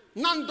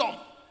 Nandom.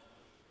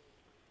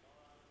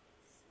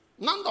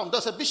 Nandom,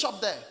 there's a bishop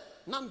there.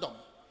 Nandom.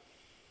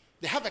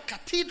 They have a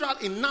cathedral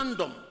in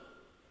Nandom.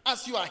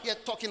 As you are here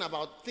talking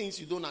about things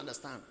you don't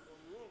understand.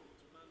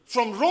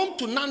 From Rome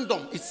to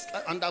Nandom, it's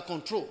under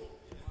control.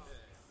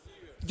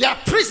 Their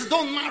priests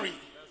don't marry.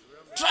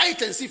 Try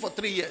it and see for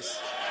 3 years.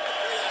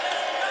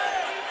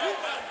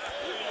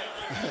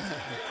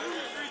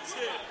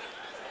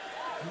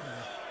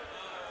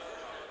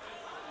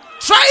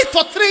 Try it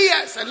for 3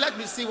 years and let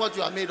me see what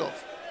you are made of.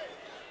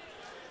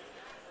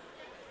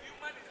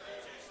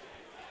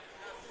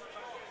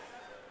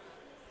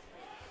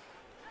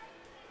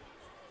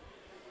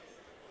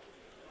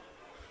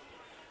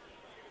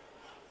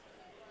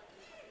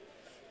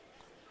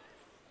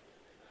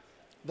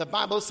 The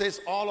Bible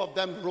says all of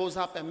them rose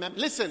up and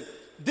listen,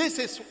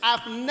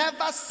 I've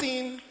never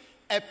seen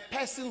a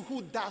person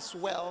who does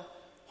well,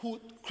 who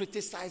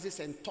criticizes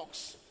and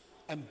talks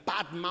and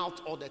bad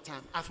mouth all the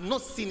time. I've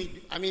not seen it.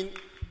 I mean,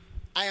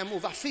 I am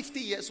over 50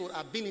 years old.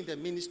 I've been in the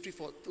ministry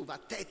for over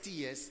 30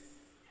 years,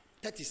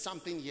 30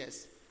 something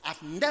years.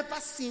 I've never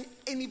seen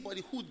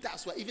anybody who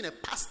does well, even a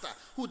pastor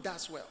who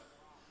does well,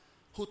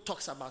 who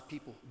talks about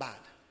people bad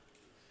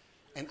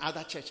and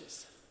other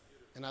churches.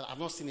 And I've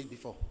not seen it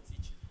before.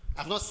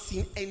 I've not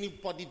seen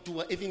anybody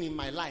do it, even in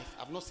my life.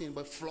 I've not seen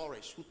anybody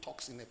flourish who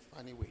talks in a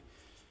funny way.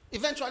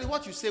 Eventually,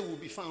 what you say will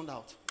be found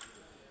out.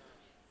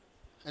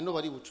 And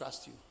nobody will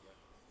trust you.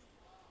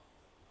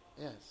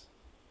 Yes.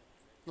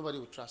 Nobody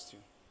will trust you.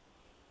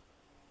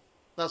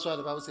 That's why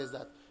the Bible says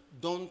that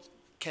don't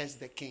curse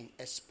the king.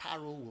 A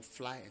sparrow will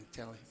fly and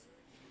tell him.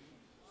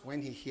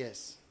 When he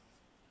hears,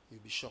 he'll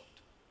be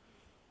shocked.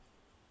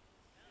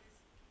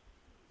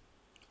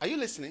 Are you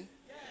listening?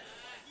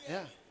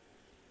 Yeah.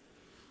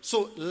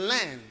 So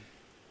learn.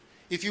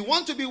 If you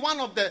want to be one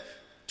of the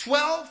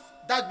 12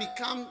 that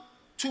become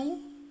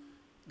 2,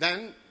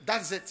 then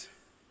that's it.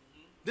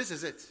 This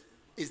is it.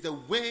 It's the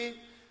way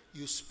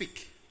you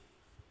speak.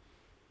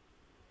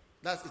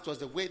 It was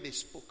the way they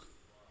spoke.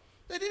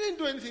 They didn't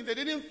do anything. They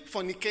didn't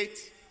fornicate.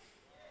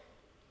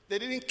 They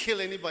didn't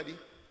kill anybody.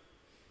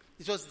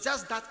 It was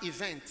just that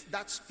event,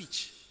 that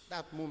speech,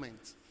 that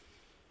moment.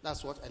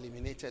 That's what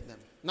eliminated them.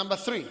 Number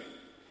 3.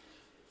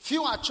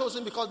 Few are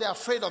chosen because they are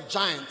afraid of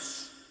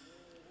giants.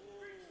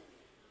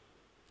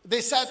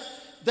 They said,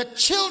 the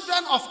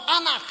children of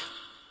Anak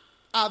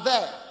are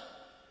there.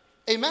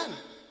 Amen.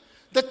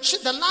 The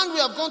land we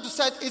have gone to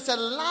set is a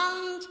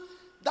land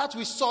that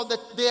we saw that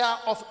they are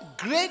of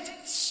great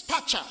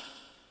stature.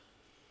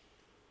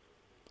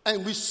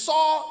 And we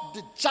saw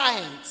the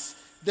giants,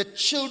 the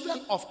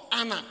children of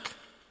Anak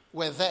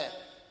were there.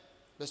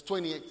 Verse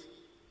 28,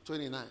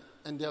 29.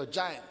 And they are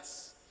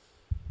giants.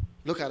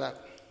 Look at that.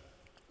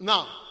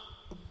 Now,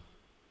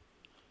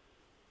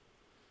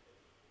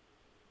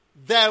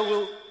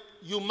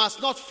 you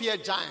must not fear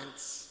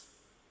giants.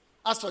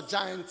 As for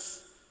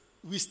giants,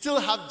 we still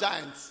have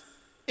giants.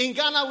 In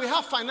Ghana, we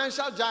have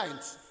financial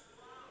giants.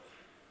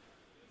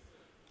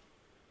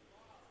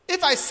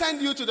 If I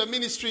send you to the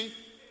ministry,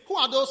 who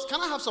are those? Can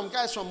I have some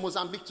guys from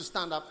Mozambique to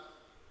stand up?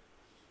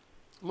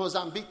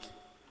 Mozambique,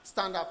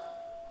 stand up.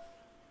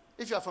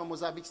 If you are from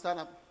Mozambique, stand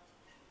up.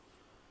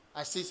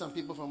 I see some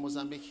people from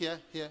Mozambique here,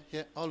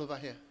 all over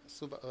here.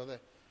 Super over there.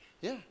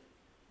 Yeah.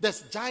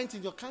 There's giants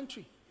in your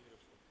country.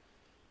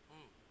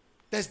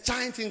 There's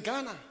giants in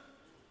Ghana.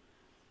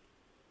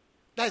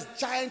 There's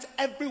giants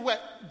everywhere.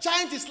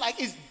 Giant is like,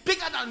 it's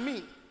bigger than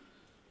me.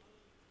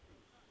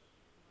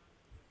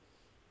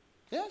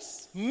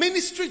 Yes.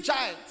 Ministry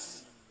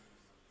giants.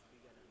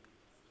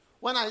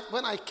 When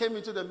I came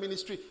into the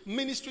ministry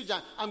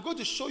giant. I'm going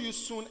to show you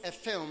soon a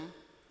film.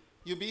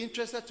 You'll be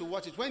interested to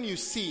watch it. When you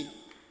see,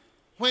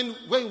 when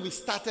we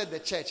started the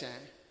church,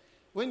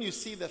 when you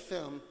see the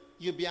film,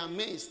 you'll be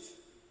amazed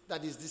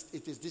that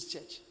it is this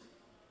church.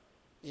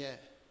 Yeah.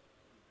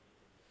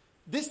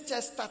 This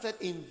church started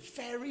in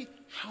very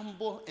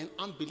humble and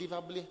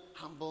unbelievably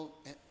humble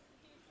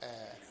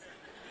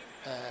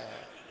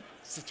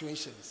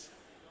situations.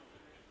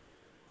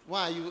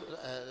 Why are you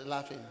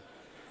laughing?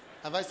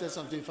 Have I said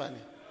something funny?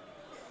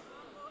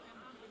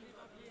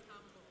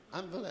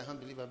 Humble and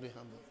unbelievably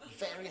humble.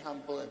 Very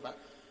humble. But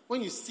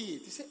when you see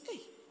it, you say, hey,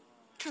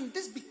 can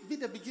this be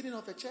the beginning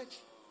of a church?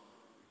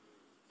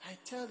 I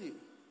tell you,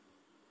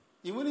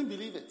 you wouldn't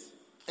believe it.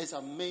 It's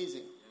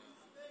amazing.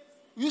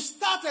 You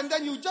start and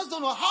then you just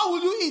don't know, how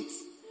will you eat?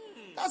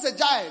 That's a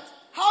giant.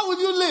 How will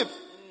you live?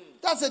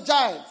 That's a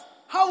giant.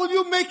 How will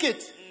you make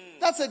it?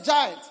 That's a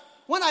giant.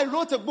 When I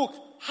wrote a book,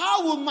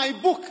 how will my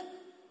book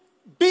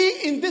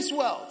be in this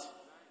world?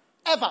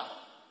 Ever.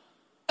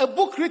 A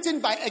book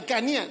written by a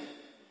Ghanaian.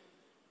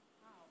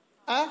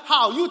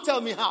 How? You tell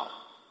me how.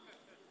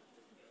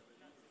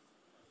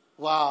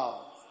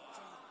 Wow.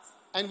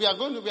 And we are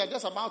going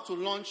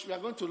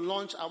to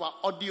launch our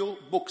audio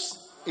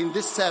books in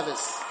this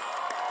service.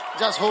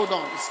 Just hold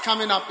on. It's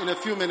coming up in a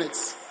few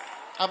minutes.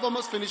 I've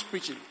almost finished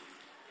preaching.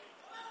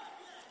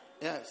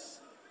 Yes.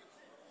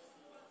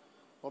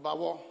 What about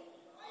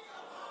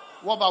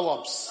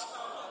wops?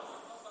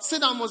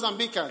 Sit down,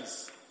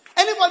 Mozambicans.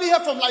 Anybody here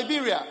from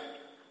Liberia?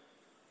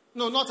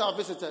 No, not our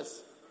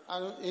visitors.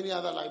 Any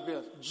other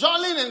Liberians?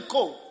 Jolin and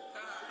Co.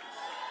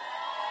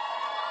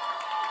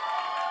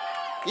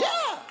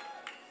 Yeah.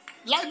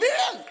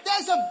 Liberian.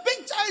 There's a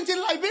big giant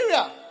in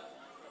Liberia.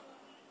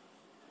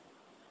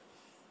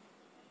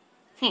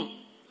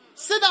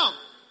 Sit down.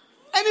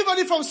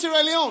 Anybody from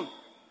Sierra Leone?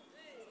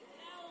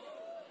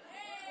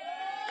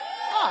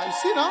 You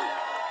see now?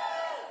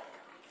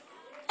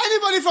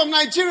 Anybody from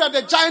Nigeria,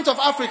 the giant of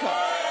Africa?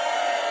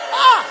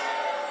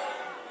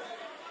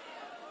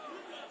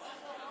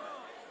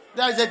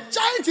 There is a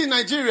giant in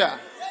Nigeria.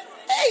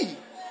 Hey!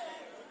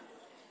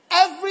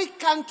 Every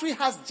country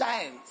has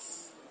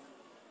giants.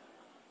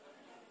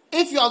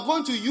 If you are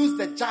going to use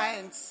the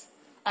giants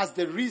as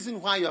the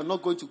reason why you are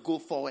not going to go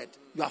forward,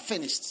 you are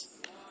finished.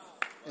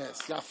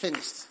 Yes, you are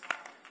finished.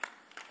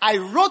 I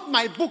wrote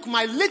my book,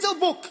 my little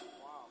book,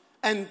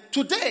 and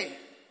today,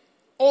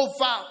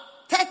 over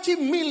 30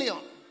 million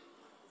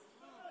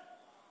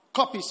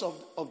copies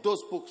of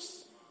those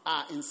books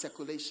are in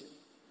circulation.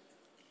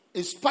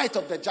 In spite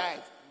of the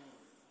giant.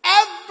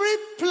 Every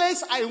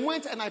place I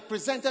went and I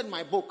presented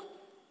my book,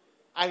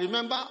 I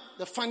remember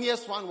the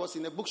funniest one was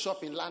in a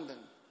bookshop in London,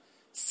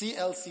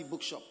 CLC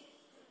bookshop.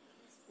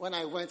 When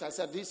I went, I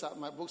said, these are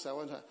my books I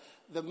want to have.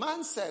 The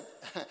man said,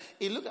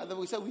 he looked at them,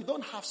 he said, we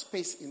don't have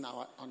space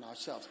on our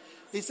shelves.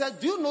 He said,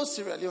 do you know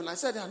Sierra Leone? I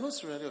said, I know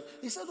Sierra Leone.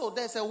 He said, oh,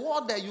 there's a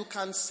ward there. You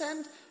can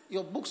send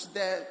your books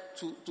there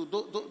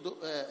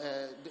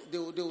they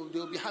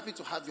will be happy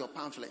to have your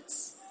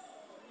pamphlets.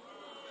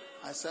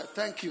 I said,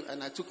 thank you.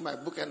 And I took my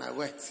book and I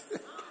went.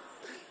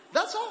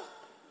 That's all.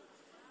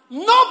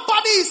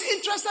 Nobody is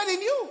interested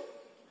in you.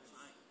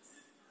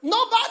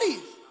 Nobody.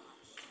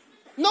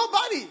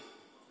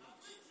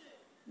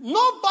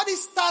 Nobody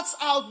starts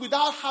out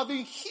without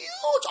having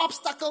huge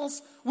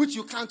obstacles which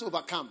you can't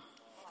overcome.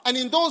 And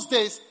in those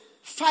days,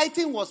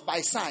 fighting was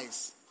by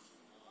size.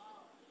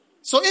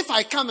 So if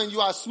I come and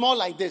you are small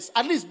like this,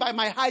 at least by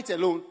my height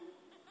alone,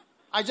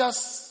 I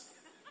just,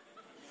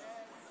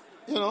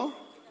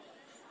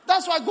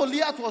 That's why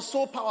Goliath was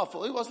so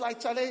powerful. It was like,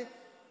 Charlie,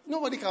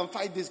 nobody can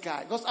fight this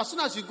guy. Because as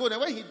soon as you go there,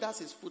 when he does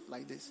his foot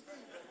like this,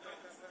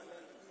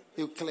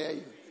 he'll clear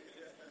you.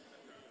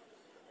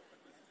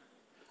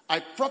 I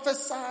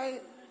prophesy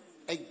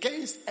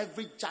against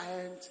every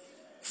giant,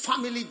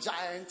 family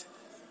giant,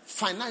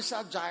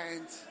 financial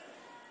giant,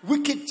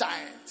 wicked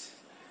giant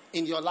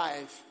in your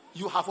life.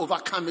 You have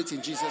overcome it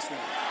in Jesus' name.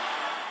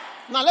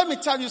 Now let me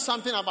tell you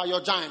something about your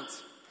giant.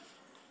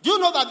 Do you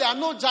know that there are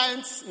no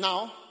giants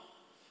now?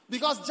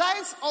 Because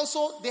giants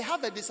also, they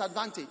have a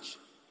disadvantage.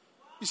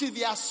 You see,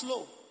 they are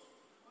slow.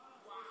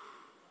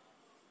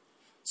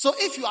 So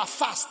if you are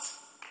fast,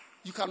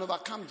 you can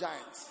overcome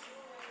giants.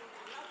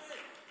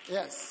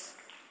 Yes.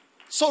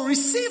 So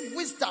receive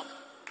wisdom.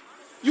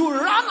 You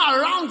run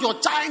around your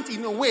giant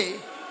in a way,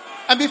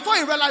 and before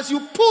you realize, you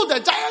pull the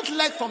giant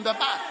leg from the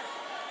back.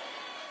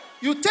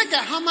 You take a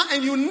hammer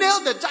and you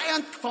nail the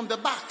giant from the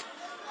back.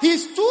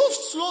 He's too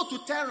slow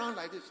to turn around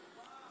like this.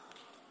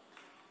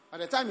 By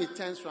the time he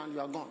turns around, you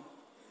are gone.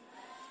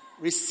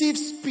 Receive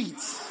speed.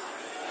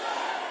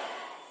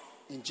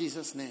 In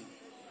Jesus' name.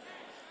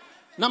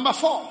 Number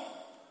 4.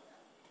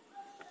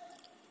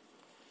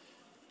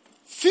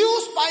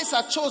 Few spies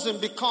are chosen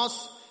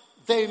because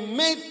they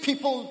made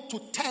people to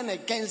turn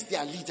against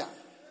their leader.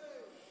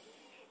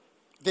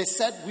 They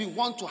said, we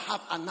want to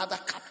have another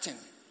captain.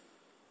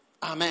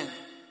 Amen.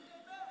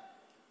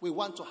 We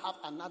want to have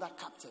another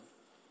captain.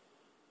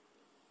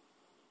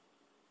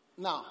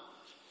 Now,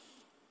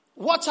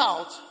 watch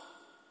out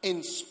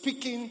in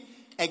speaking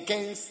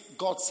against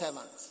God's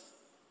servants.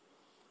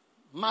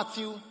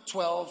 Matthew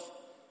 12,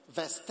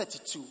 verse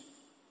 32.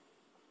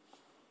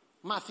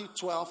 Matthew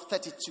 12,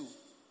 32.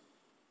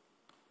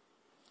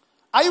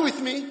 Are you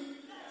with me?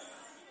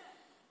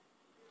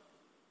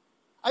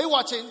 Are you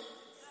watching?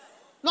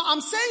 No,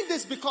 I'm saying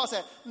this because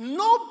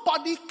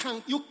nobody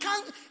can,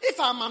 if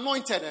I'm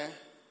anointed,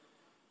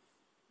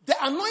 the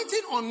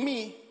anointing on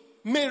me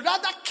may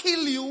rather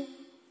kill you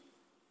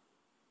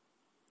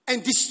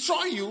and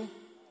destroy you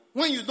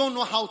when you don't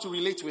know how to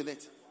relate with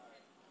it.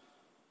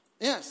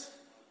 Yes.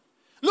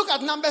 Look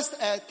at Numbers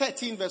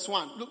 13 verse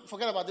 1. Look,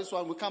 forget about this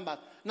one. We'll come back.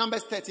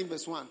 Numbers 13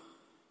 verse 1.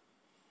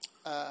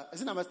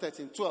 Is it Numbers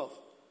 13? 12.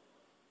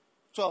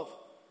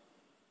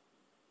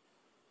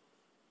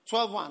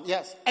 12:1.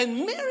 Yes. And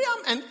Miriam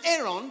and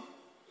Aaron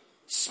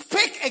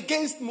spake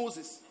against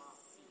Moses.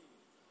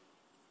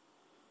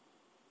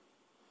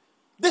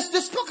 They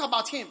spoke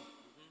about him.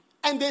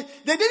 And they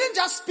didn't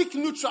just speak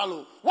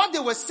neutral. What they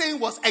were saying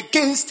was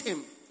against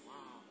him.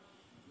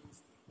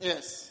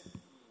 Yes.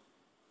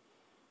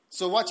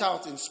 So watch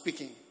out in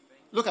speaking.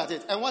 Look at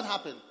it. And what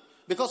happened?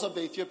 Because of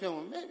the Ethiopian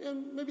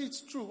one. Maybe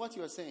it's true what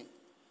you are saying.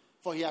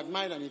 For he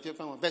admired an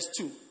Ethiopian one. Verse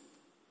 2.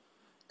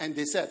 And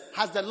they said,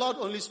 has the Lord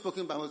only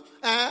spoken by Moses?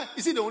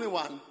 Is he the only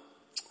one?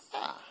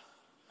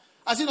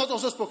 Has he not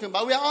also spoken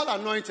by? We are all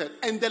anointed.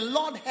 And the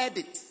Lord heard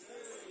it.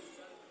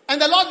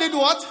 And the Lord did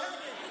what?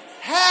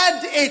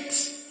 heard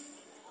it.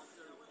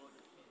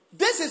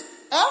 This is,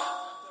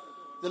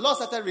 the Lord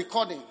started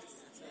recording.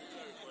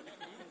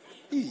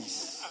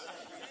 Eesh.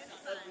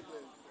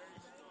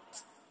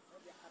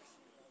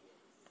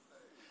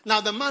 Now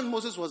the man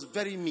Moses was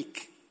very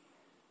meek.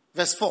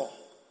 Verse 4.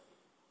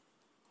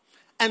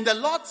 And the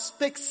Lord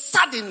spake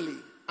suddenly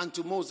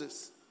unto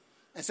Moses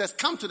and says,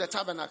 come to the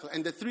tabernacle.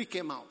 And the three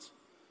came out.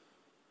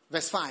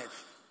 Verse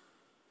 5.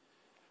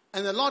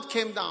 And the Lord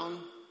came down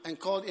and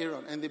called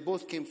Aaron, and they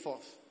both came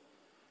forth.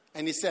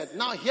 And he said,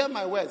 now hear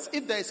my words.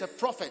 If there is a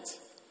prophet,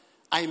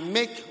 I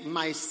make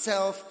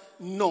myself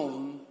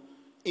known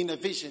in a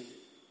vision.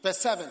 Verse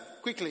 7,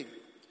 quickly.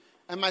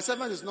 And my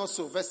servant is not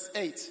so. Verse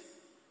 8.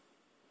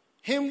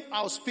 Him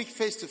I'll speak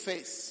face to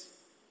face.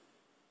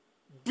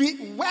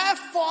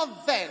 Wherefore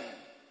then,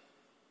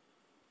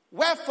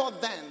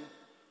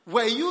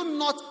 were you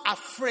not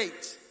afraid?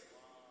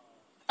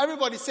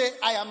 Everybody say,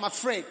 I am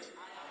afraid.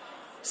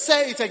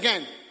 Say it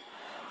again.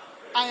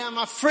 I am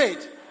afraid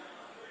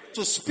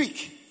to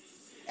speak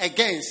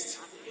against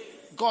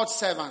God's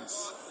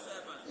servants.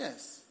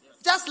 Yes.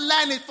 Just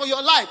learn it for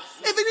your life.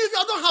 Even if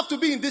you don't have to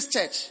be in this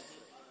church.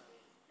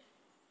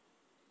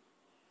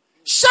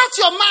 Shut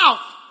your mouth.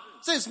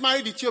 Say it's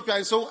married Ethiopia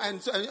and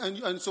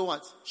so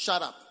what?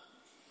 Shut up.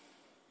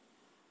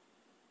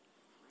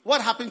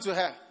 What happened to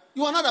her?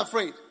 You are not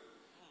afraid.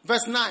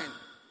 Verse 9.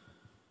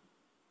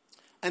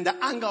 And the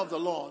anger of the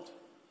Lord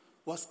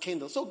was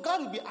kindled. So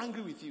God will be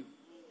angry with you.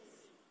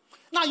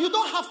 Now you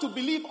don't have to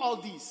believe all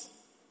these.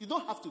 You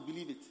don't have to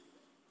believe it.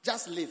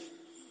 Just live.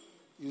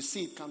 You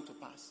see it come to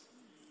pass.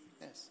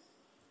 Yes.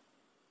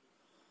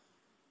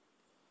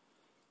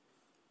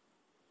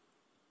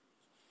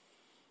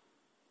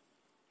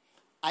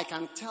 I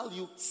can tell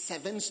you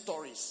 7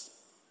 stories.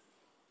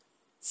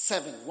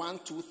 7. 1,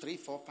 2, 3,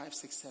 4, 5,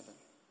 6, 7.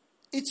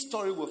 Each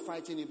story will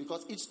frighten you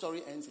because each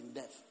story ends in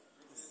death.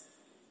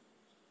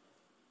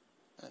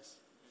 Yes.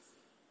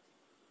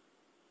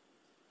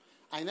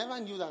 I never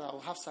knew that I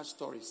would have such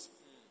stories.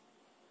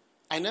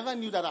 I never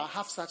knew that I'll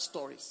have such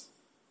stories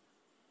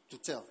to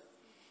tell.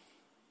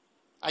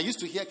 I used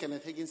to hear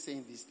Kenneth Hagin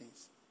saying these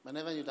things, but I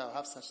never knew that I'll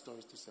have such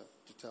stories to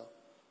tell.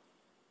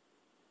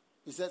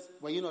 He says,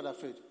 were you not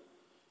afraid?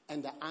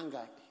 And the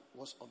anger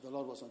of the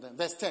Lord was on them.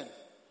 Verse 10.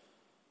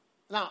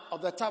 Now,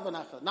 of the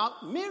tabernacle. Now,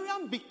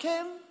 Miriam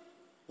became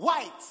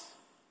white.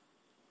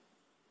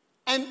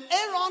 And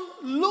Aaron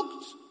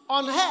looked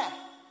on her.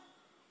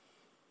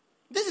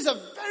 This is a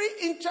very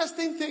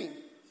interesting thing.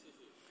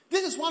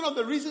 This is one of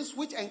the reasons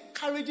which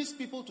encourages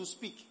people to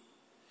speak.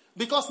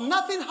 Because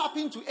nothing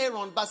happened to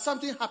Aaron, but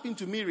something happened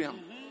to Miriam.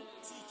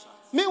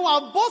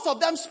 Meanwhile, both of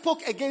them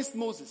spoke against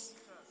Moses.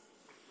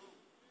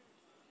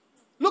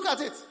 Look at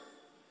it.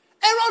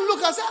 Aaron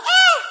looked and said,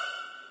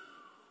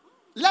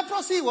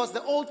 Leprosy was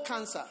the old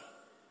cancer.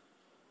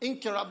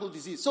 Incurable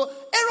disease. So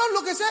Aaron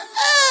looked and said,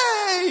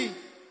 hey!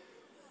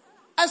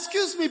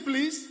 Excuse me,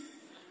 please.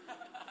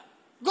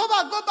 Go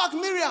back,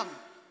 Miriam.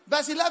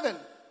 Verse 11.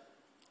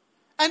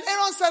 And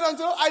Aaron said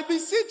unto her, I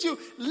beseech you,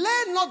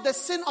 lay not the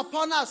sin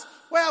upon us,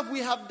 where we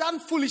have done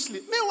foolishly.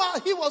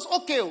 Meanwhile, he was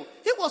okay.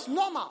 He was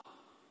normal.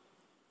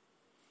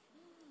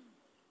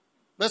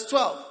 Verse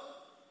 12.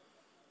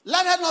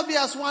 Let her not be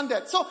as one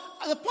dead. So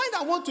the point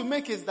I want to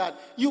make is that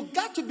you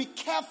got to be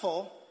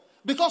careful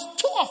because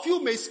 2 of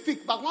you may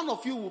speak, but 1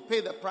 of you will pay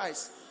the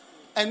price.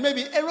 And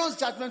maybe Aaron's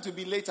judgment will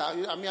be later. I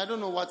mean, I don't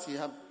know what he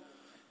had.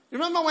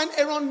 Remember when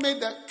Aaron made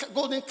the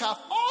golden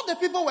calf? All the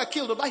people were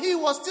killed, but he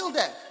was still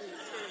there.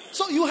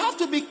 So you have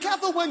to be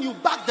careful when you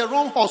back the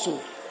wrong hustle.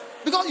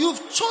 Because you've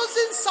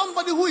chosen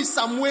somebody who is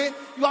some way.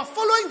 You are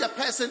following the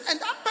person, and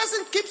that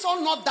person keeps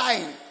on not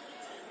dying.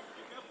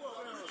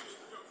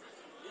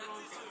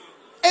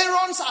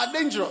 Aarons are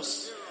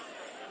dangerous.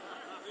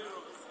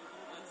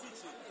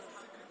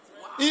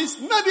 He's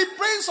maybe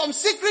praying some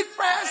secret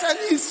prayers and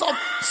he's some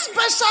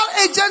special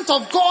agent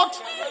of God.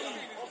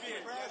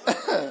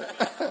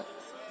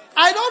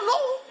 I don't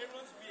know.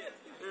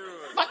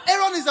 But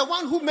Aaron is the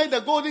one who made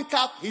the golden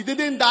calf. He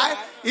didn't die.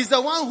 He's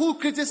the one who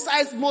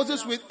criticized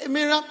Moses with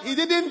Miriam. He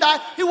didn't die.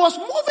 He was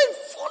moving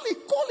fully,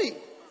 coolly.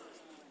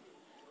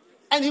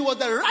 And he was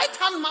the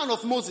right-hand man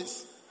of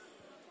Moses.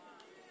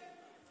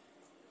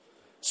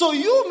 So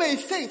you may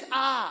think,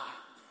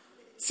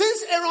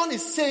 since Aaron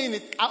is saying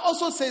it, I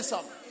also say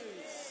something.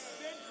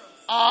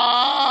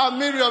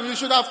 Miriam, you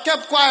should have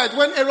kept quiet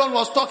when Aaron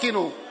was talking.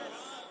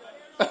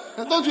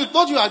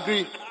 Don't you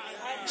agree?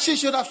 She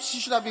should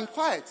have been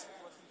quiet.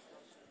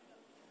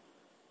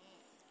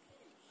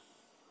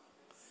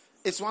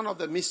 It's one of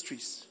the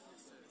mysteries.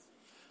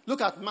 Look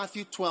at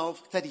Matthew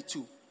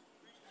 12:32.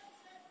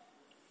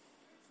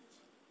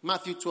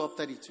 Matthew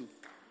 12:32.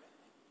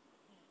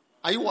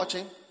 Are you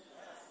watching?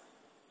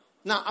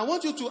 Now, I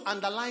want you to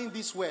underline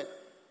this word.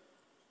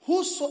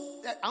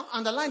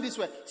 Underline this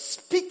word.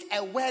 Speak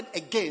a word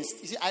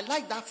against. You see, I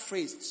like that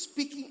phrase.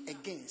 Speaking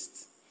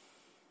against.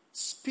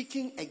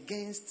 Speaking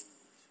against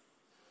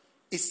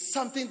is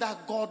something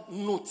that God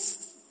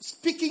notes.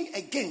 Speaking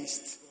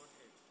against.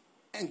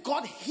 And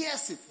God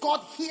hears it.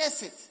 God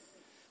hears it.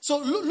 So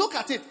look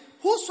at it.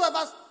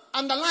 whosoever,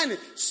 underline it,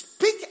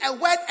 speak a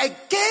word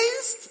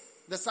against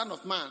the Son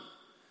of Man,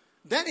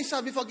 then it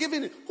shall be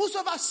forgiven.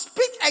 Whosoever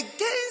speak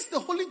against the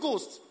Holy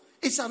Ghost,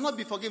 it shall not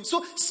be forgiven.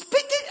 So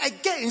speaking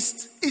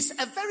against is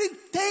a very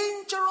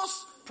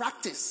dangerous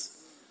practice.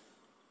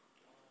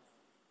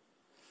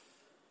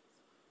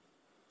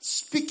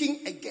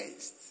 Speaking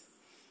against.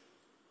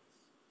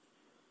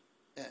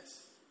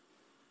 Yes.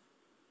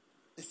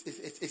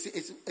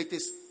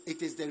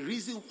 It is the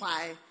reason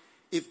why,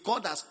 if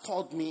God has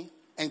called me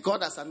and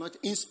God has anointed,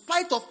 in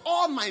spite of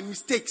all my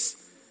mistakes,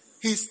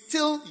 He's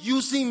still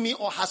using me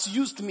or has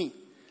used me.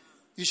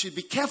 You should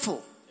be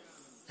careful.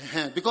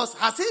 Because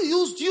has He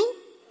used you?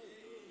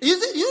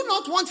 Is it you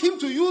not want Him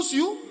to use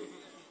you?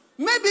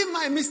 Maybe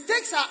my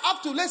mistakes are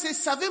up to, let's say,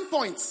 7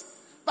 points.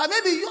 But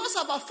maybe yours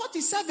are about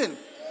 47.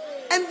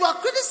 And you are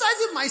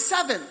criticizing my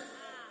 7.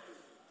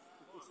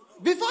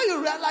 Before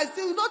you realize,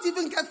 you will not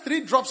even get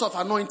 3 drops of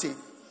anointing.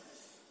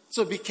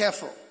 So be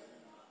careful.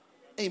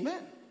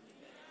 Amen.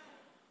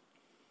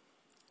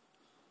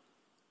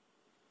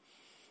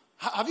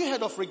 Have you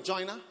heard of Rick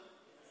Joyner?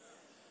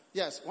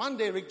 Yes. One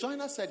day Rick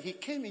Joyner said he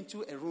came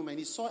into a room and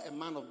he saw a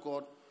man of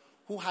God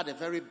who had a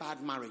very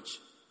bad marriage.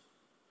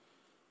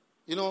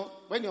 You know,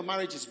 when your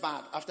marriage is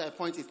bad, after a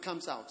point it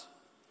comes out.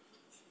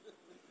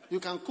 You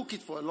can cook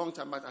it for a long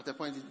time, but at a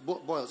point it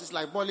boils. It's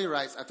like boiling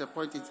rice. At a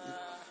point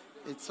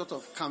it sort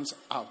of comes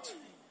out.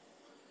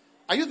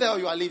 Are you there or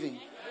you are leaving?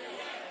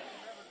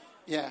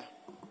 Yeah.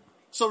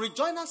 So Rick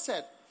Joyner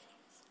said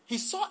he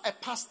saw a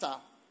pastor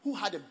who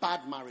had a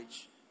bad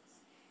marriage.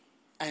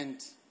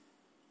 And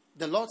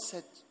the Lord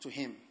said to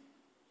him,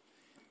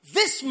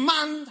 this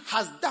man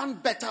has done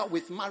better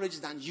with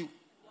marriage than you.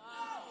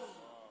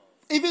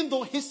 Even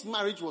though his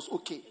marriage was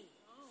okay.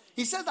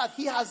 He said that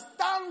he has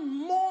done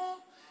more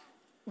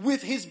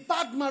with his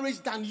bad marriage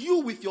than you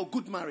with your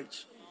good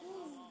marriage.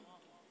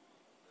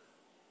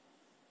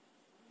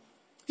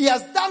 He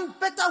has done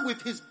better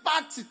with his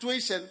bad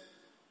situation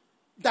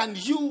than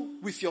you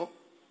with your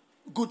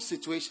good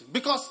situation.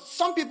 Because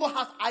some people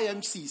have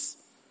IMCs.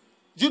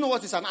 Do you know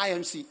what is an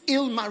IMC?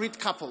 Ill-married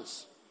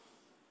couples.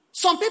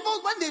 Some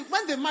people,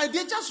 when they marry,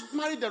 they just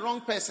married the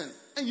wrong person.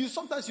 And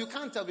sometimes you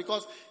can't tell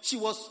because she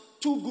was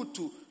too good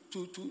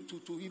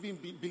to even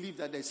believe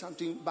that there's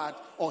something bad,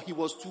 or he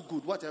was too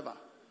good, whatever.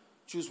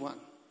 Choose one.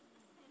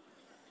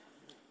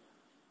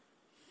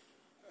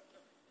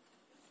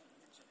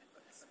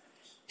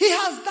 He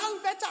has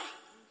done better.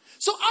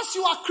 So as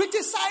you are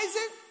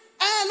criticizing,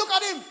 look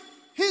at him.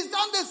 He's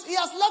done this. He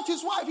has left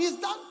his wife. He's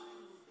done.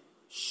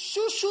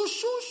 Shoo, shoo,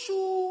 shoo,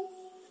 shoo.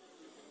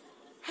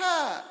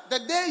 The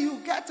day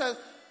you get a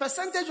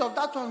percentage of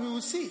that one, we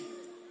will see.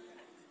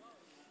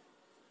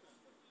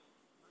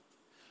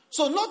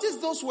 So notice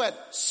those words.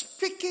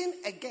 Speaking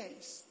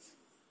against.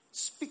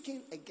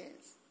 Speaking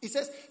against. It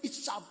says, it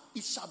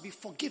shall be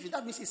forgiven.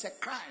 That means it's a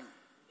crime.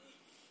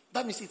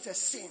 That means it's a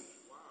sin.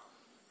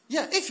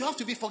 Yeah, if you have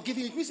to be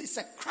forgiven, it means it's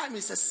a crime,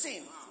 it's a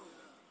sin.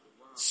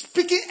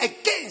 Speaking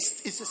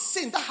against is a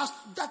sin.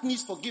 That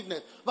needs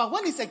forgiveness. But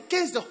when it's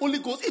against the Holy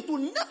Ghost, it will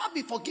never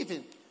be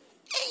forgiven.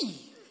 Hey!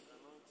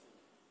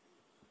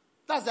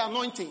 That's the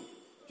anointing.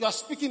 You are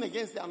speaking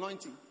against the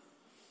anointing.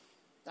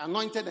 The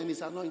anointed and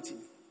his anointing.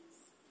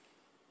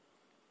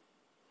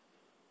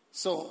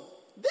 So,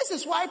 this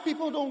is why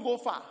people don't go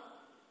far.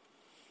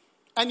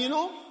 And you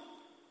know,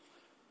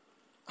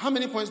 how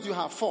many points do you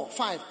have? 4,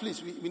 5,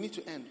 please. We need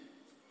to end.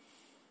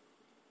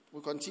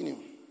 We'll continue.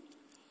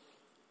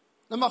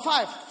 Number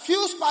 5,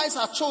 few spies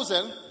are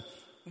chosen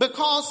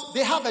because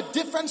they have a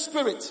different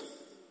spirit.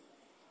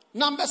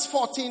 Numbers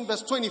 14,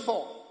 verse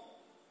 24.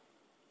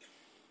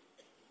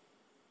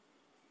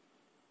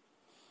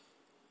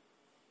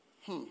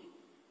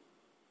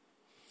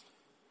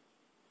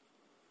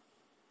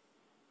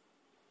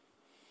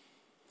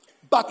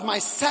 But my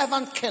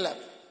servant Caleb,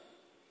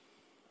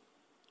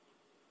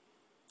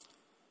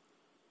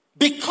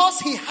 because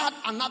he had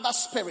another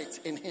spirit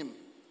in him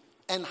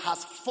and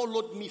has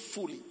followed me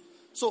fully.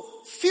 So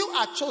few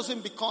are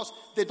chosen because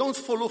they don't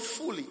follow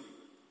fully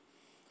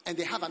and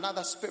they have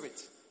another spirit.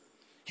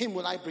 Him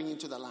will I bring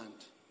into the land.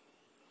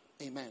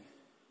 Amen.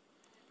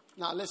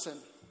 Now listen.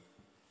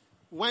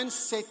 When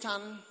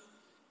Satan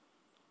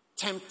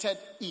tempted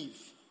Eve,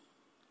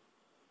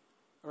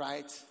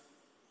 right?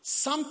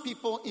 Some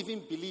people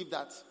even believe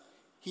that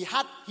he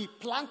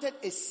planted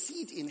a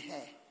seed in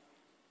her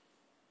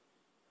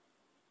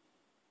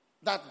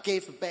that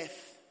gave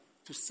birth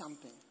to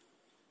something.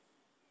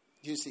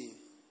 You see,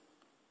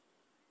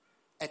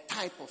 a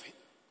type of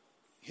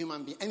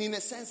human being. And in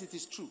a sense, it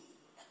is true.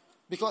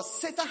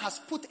 Because Satan has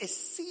put a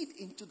seed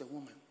into the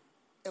woman.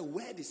 A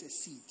word is a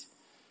seed.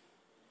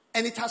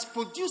 And it has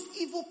produced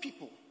evil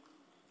people.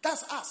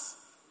 That's us.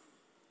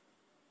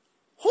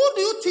 Who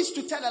do you teach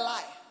to tell a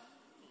lie?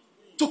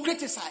 To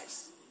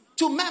criticize?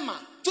 To murmur?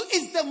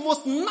 It's the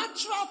most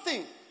natural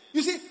thing.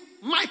 You see,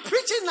 my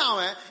preaching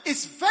now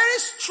is very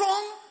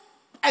strong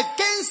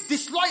against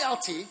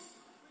disloyalty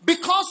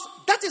because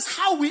that is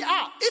how we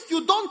are. If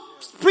you don't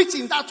preach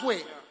in that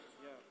way,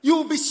 you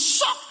will be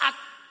shocked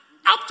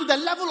up to the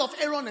level of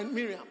Aaron and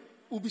Miriam.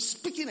 will be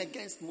speaking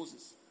against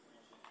Moses.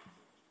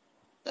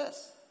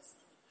 Yes.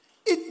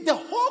 The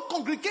whole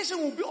congregation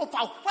will be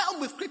overwhelmed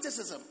with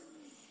criticism.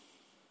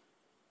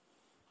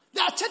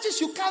 There are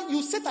churches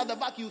you sit at the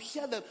back, you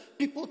hear the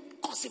people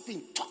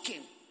gossiping,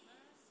 talking,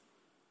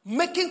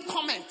 making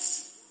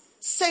comments,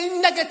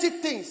 saying negative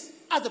things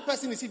as the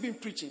person is even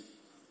preaching.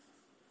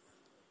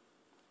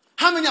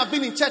 How many have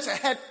been in church and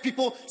heard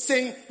people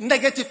saying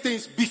negative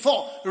things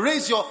before?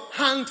 Raise your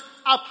hand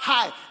up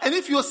high. And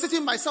if you're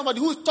sitting by somebody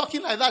who is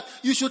talking like that,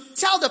 you should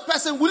tell the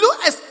person, will you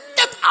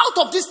escape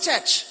out of this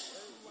church?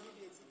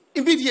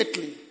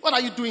 Immediately. What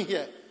are you doing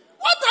here?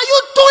 What are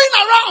you doing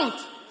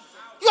around?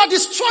 You are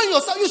destroying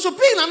yourself. You should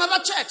be in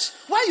another church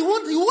where you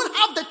won't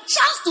have the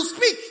chance to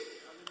speak.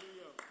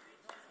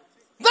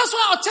 That's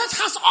why our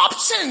church has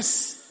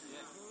options.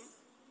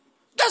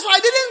 That's why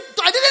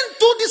I didn't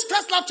do this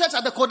First Love Church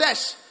at the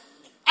Kodesh.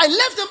 I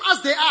left them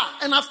as they are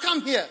and I've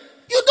come here.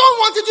 You don't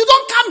want it, you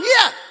don't come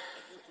here.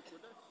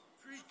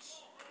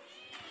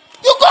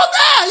 You go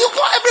there, you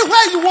go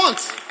everywhere you want.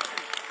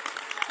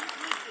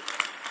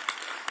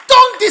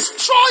 Don't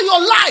destroy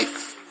your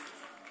life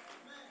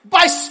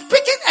by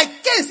speaking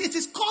against. It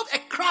is called a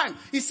crime.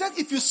 He said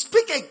if you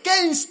speak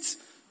against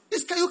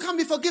this, you can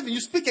be forgiven.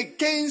 You speak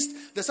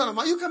against the Son of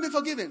Man, you can be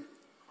forgiven.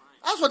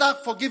 As for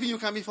that forgiving, you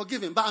can be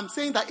forgiven. But I'm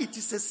saying that it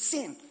is a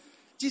sin.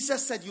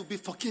 Jesus said you'll be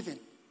forgiven.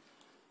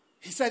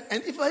 He said,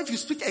 and if you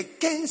speak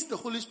against the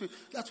Holy Spirit,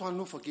 that's why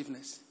no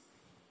forgiveness.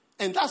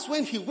 And that's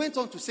when he went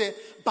on to say,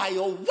 by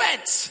your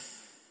words,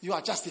 you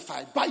are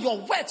justified. By your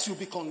words, you'll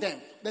be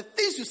condemned. The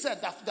things you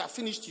said, that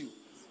finished you.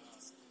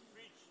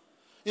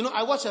 You know,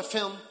 I watched a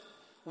film,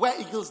 Where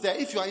Eagles Dare.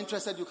 If you are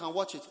interested, you can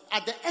watch it.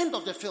 At the end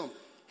of the film,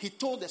 he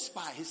told the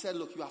spy, he said,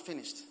 look, you are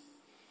finished.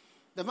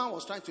 The man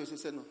was trying to, he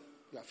said, no,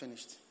 you are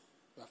finished.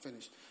 You are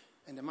finished.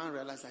 And the man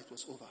realized that it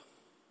was over.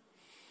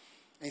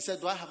 And he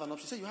said, do I have an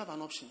option? He said, you have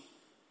an option.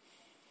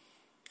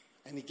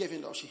 And he gave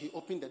him the option. He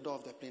opened the door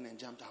of the plane and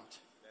jumped out.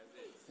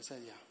 He said,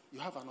 yeah, you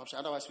have an option.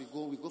 Otherwise, we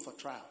go for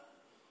trial.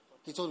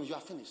 He told him, you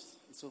are finished.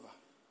 It's over.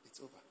 It's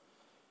over.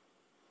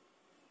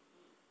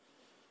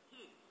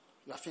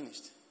 You are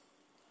finished.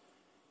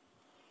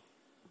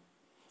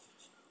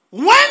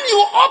 When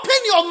you open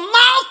your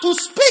mouth to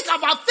speak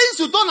about things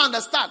you don't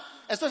understand,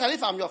 especially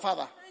if I'm your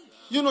father,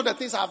 you know the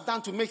things I've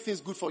done to make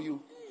things good for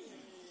you.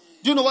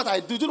 Do you know what I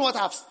do? Do you know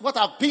what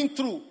I've been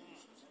through?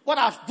 What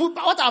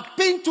I've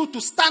been through to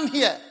stand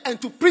here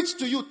and to preach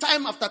to you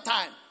time after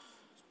time.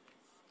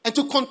 And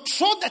to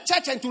control the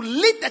church and to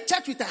lead the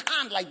church with a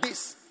hand like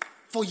this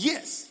for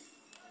years.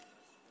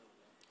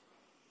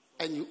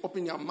 And you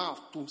open your mouth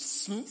to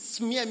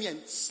smear me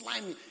and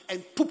slime me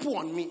and poo-poo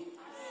on me.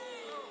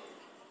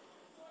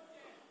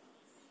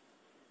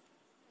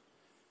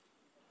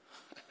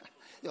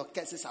 Your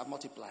curses are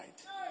multiplied.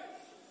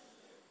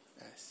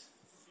 Yes.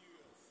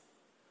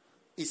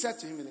 He said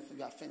to him,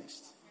 you are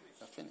finished.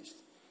 You are finished.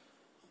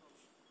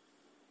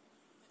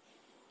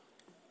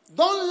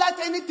 Don't let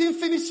anything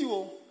finish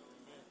you.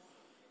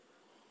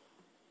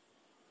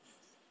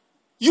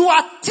 You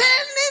are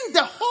turning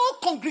the whole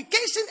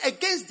congregation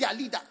against their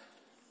leader.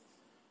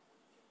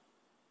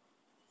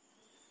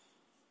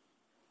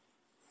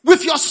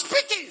 With your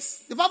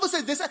speakings, the Bible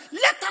says, they said,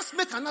 let us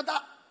make another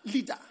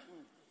leader.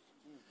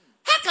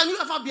 How can you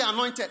ever be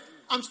anointed?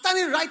 I'm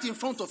standing right in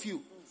front of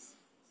you,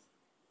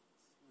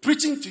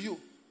 preaching to you.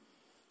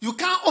 You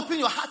can't open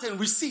your heart and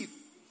receive.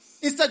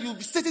 Instead, you'll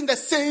be sitting there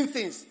saying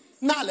things.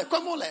 Nale,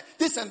 komole,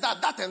 this and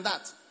that and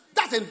that.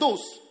 That and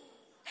those.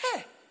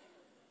 Hey.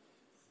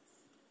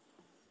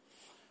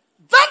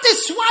 That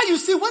is why you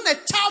see when a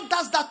child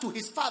does that to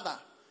his father,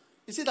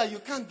 you see that you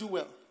can't do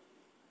well.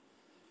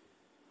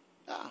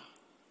 Yeah.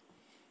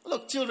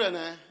 Look, children,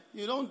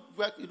 you don't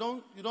work, you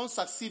don't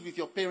succeed with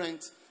your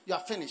parents, you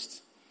are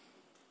finished.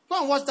 Go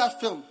and watch that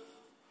film.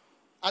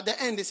 At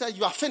the end, they said,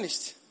 you are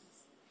finished.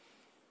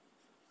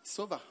 It's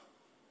over.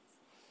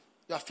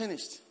 You are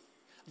finished.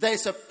 There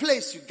is a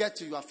place you get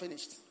to, you are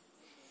finished.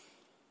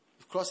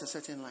 You cross a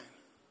certain line.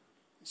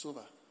 It's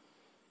over.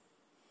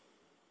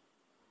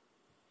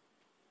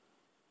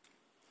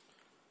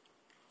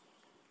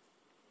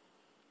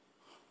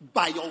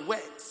 By your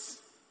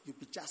words, you'll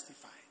be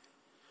justified.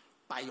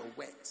 By your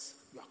words,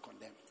 you are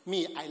condemned.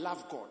 Me, I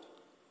love God.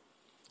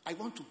 I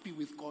want to be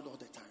with God all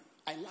the time.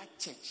 I like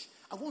church.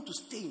 I want to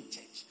stay in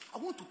church. I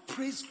want to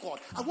praise God.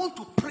 I want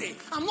to pray.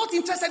 I'm not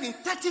interested in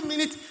 30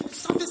 minutes,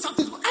 something.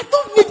 I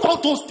don't need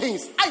all those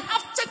things. I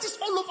have churches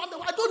all over the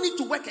world. I don't need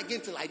to work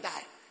again till I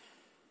die.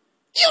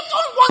 You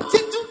don't want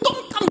it, you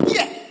don't come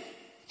here.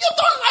 You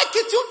don't like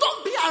it, you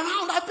don't be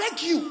around. I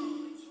beg you.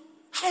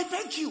 I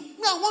beg you.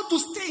 Me, I want to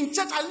stay in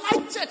church. I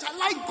like church. I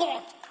like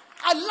God.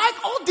 I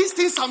like all these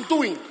things I'm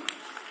doing.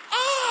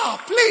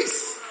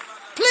 Please.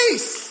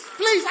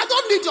 I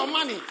don't need your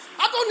money.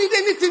 I don't need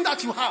anything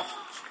that you have.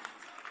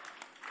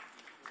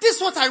 This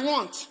is what I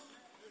want.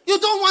 You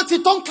don't want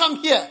it, don't come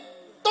here.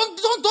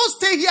 Don't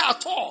stay here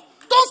at all.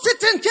 Don't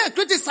sit in here and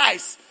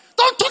criticize.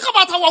 Don't talk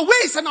about our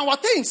ways and our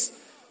things.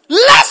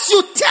 Lest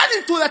you turn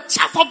into the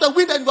chaff of the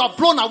wind and you are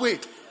blown away.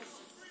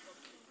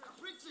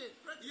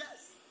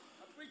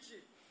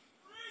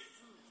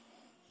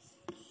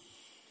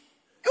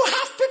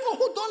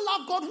 don't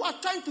love God who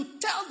are trying to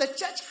tell the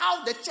church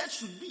how the church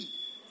should be.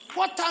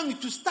 What time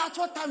to start,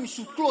 what time we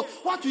should close,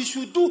 what we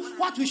should do,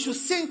 what we should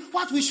sing,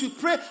 what we should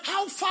pray,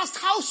 how fast,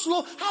 how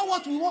slow, how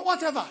what we want,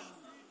 whatever.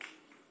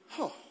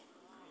 Oh.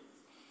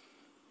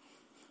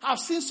 I've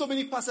seen so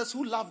many pastors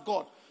who love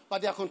God,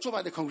 but they are controlled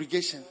by the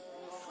congregation.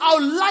 I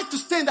would like to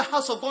stay in the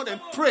house of God and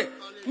pray.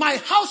 My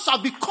house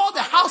shall be called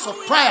the house of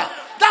prayer.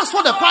 That's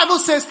what the Bible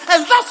says,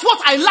 and that's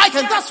what I like,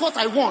 and that's what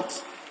I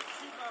want.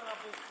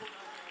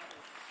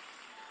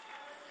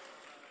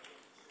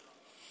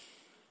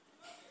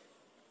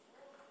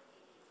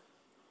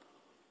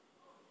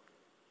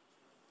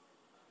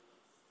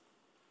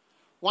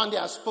 One day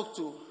I spoke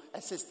to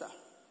a sister.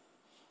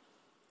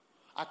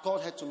 I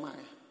called her to my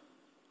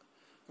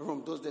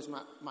room. Those days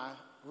my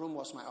room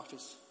was my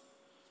office.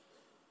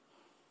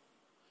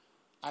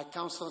 I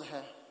counseled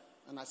her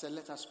and I said,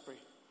 let us pray.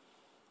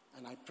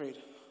 And I prayed,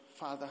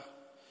 Father,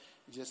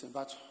 Jesus.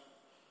 But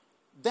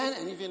then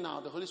and even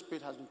now, the Holy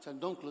Spirit has been telling,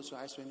 don't close your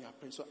eyes when you are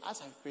praying. So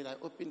as I prayed, I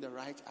opened the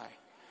right eye.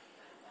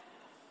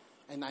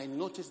 And I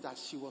noticed that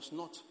she was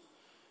not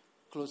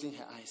closing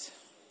her eyes.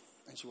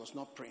 And she was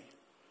not praying.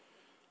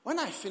 When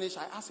I finished,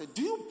 I asked her,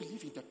 do you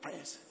believe in the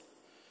prayers?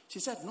 She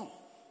said, no.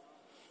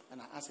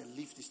 And I asked her,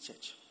 leave this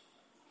church.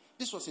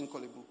 This was in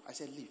Kolebu. I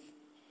said, leave.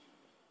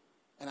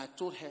 And I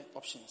told her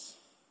options.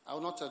 I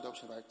will not tell the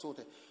option, but I told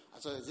her, I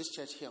said, there's this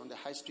church here on the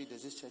high street,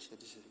 there's this church here,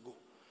 this is go.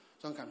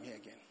 Don't come here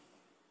again.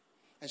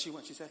 And she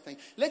went, she said, thank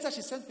you. Later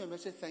she sent me a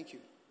message, thank you.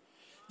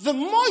 The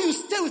more you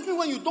stay with me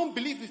when you don't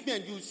believe with me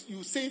and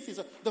you say things,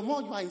 the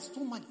more you are in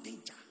so much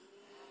danger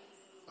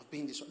of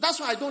being this way. That's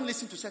why I don't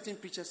listen to certain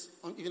preachers,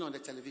 even on the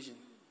television.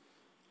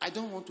 I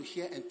don't want to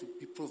hear and to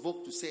be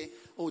provoked to say,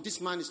 oh,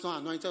 this man is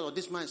not anointed, or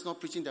this man is not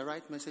preaching the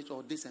right message,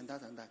 or this and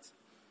that and that.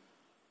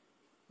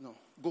 No.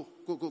 Go.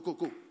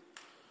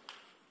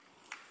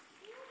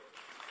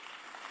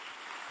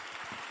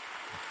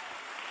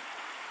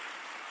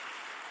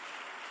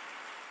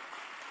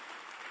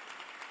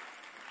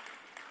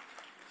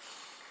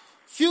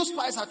 Few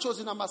spies are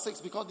chosen number 6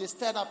 because they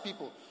stirred up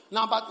people.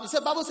 Now, but the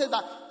Bible says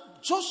that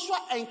Joshua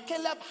and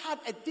Caleb had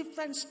a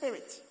different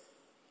spirit.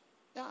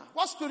 Yeah.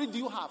 What spirit do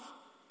you have?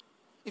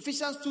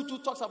 Ephesians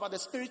 2:2 talks about the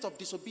spirit of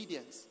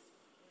disobedience.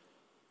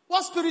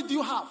 What spirit do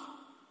you have?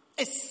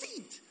 A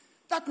seed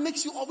that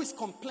makes you always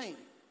complain.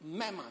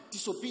 Murmur,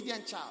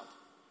 disobedient child.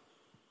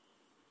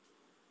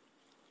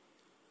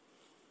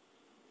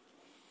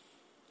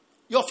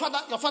 Your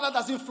father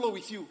doesn't flow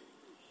with you.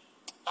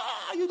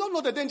 You don't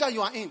know the danger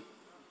you are in.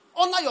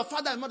 Honor your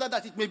father and mother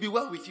that it may be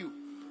well with you.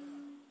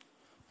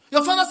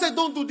 Your father said,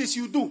 don't do this,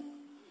 you do.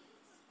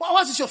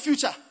 What is your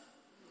future?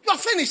 You are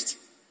finished.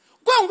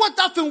 Go and watch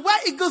that film where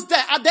Eagles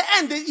there. At the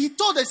end, he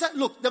told them, said,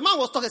 look, the man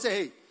was talking, said,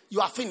 hey,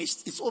 you are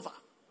finished. It's over.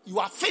 You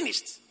are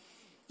finished.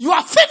 You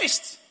are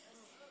finished.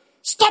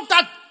 Stop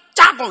that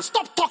jargon.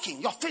 Stop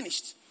talking. You're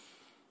finished.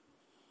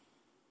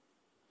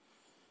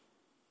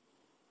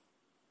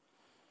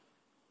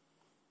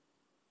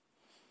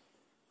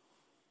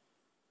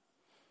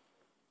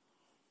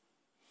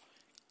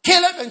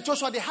 Caleb and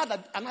Joshua, they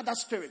had another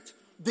spirit.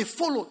 They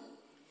followed.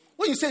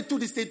 When you say do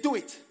this, they do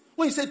it.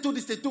 When you say do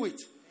this, they do it.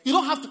 You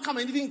don't have to come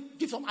and even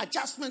give some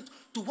adjustment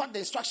to what the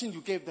instruction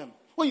you gave them.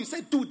 When you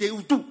say do, they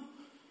will do.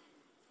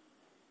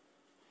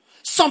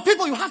 Some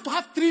people, you have to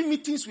have 3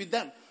 meetings with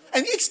them.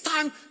 And each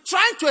time,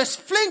 trying to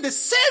explain the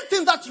same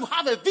thing that you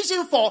have a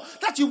vision for,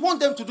 that you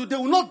want them to do, they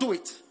will not do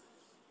it.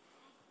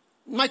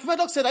 Mike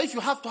Murdoch said that if you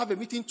have to have a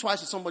meeting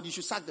twice with somebody, you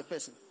should sack the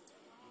person.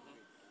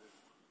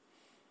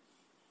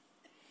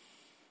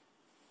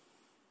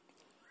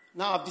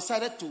 Now I've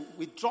decided to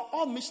withdraw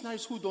all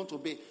missionaries who don't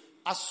obey.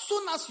 As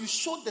soon as you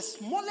show the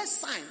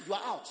smallest sign, you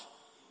are out.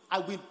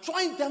 I'm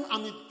withdrawing them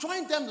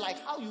like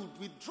how you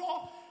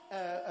withdraw,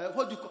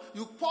 what do you call,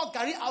 you pour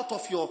Gary out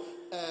of your,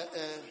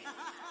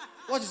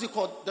 what is it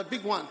called? The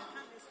big one.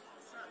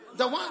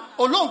 The one,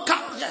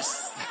 Olonka,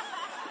 yes.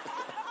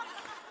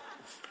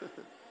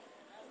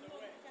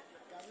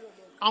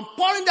 I'm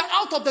pouring them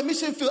out of the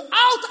mission field.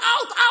 Out.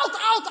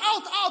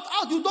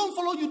 You don't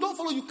follow,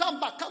 you come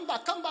back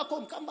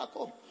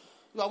home.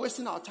 You are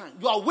wasting our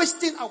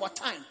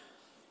time.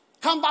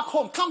 Come back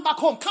home.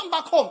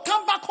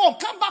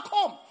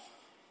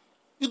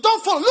 You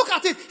don't follow. Look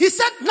at it. He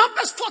said,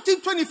 Numbers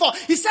 14:24.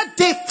 He said,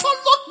 they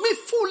followed me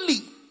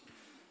fully.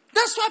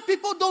 That's why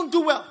people don't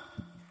do well.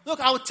 Look,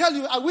 I will tell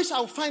you, I wish I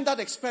would find that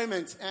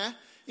experiment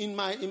in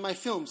my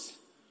films.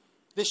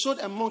 They showed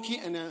a monkey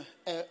and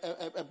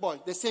a boy,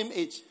 the same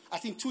age. I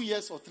think 2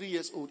 years or 3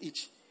 years old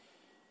each.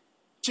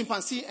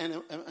 Chimpanzee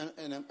and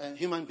a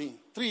human being.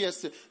 3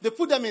 years. They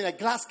put them in a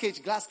glass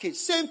cage.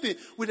 Same thing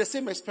with the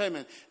same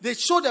experiment. They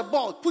showed a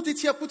ball. Put it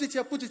here.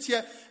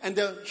 And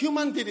the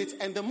human did it.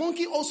 And the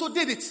monkey also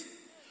did it.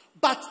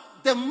 But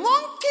the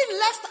monkey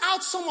left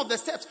out some of the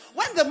steps.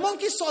 When the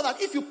monkey saw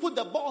that if you put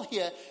the ball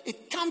here,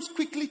 it comes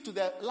quickly to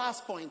the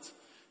last point.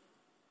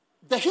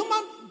 The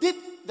human did,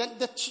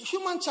 the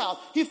human child,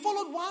 he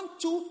followed 1,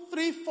 2,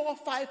 3, 4,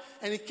 5,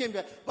 and it came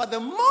there. But the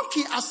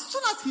monkey, as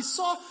soon as he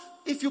saw,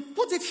 if you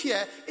put it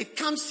here, it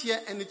comes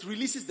here and it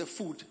releases the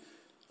food.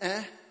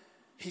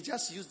 he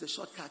just used the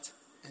shortcut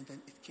and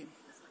then it came.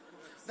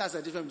 That's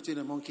the difference between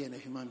a monkey and a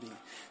human being.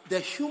 The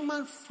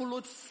human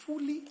followed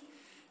fully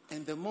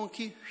and the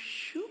monkey,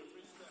 shoo.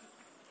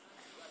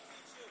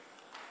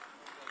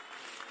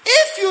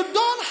 If you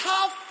don't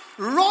have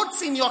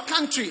roads in your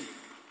country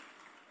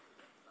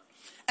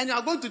and you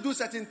are going to do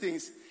certain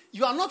things,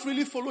 you are not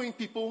really following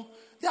people.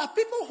 There are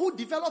people who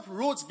developed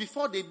roads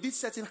before they did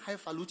certain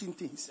highfalutin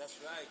things. That's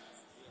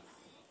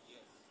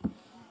right.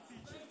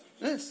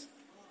 Yes.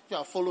 If you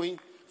are following,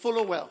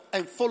 follow well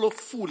and follow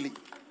fully.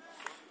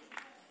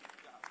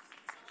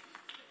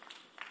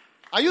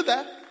 Are you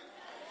there?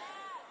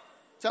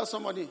 Tell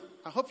somebody,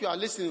 I hope you are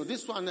listening.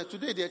 This one,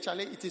 today, dear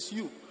Charlie, it is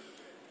you.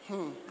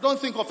 Don't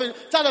think of any.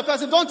 Tell the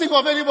person, don't think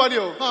of anybody.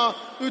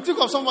 You think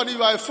of somebody,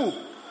 you are a fool.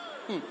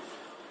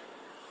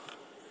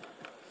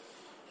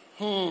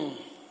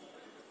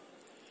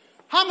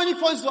 How many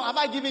points have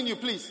I given you,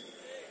 please?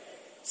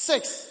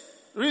 6.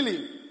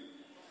 Really?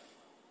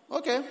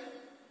 Okay.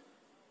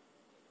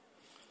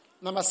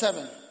 Number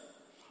 7.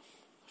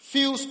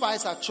 Few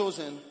spies are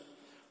chosen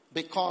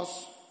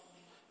because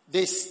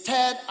they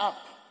stirred up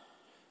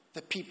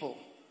the people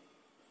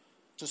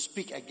to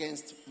speak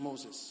against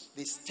Moses.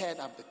 They stirred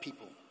up the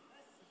people.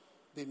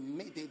 They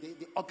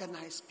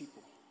organized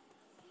people.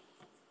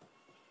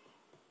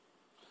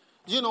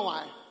 Do you know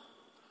why?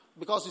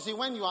 Because you see,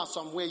 when you are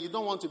somewhere, you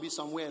don't want to be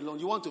somewhere alone.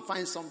 You want to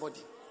find somebody.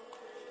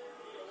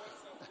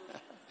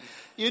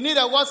 You need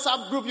a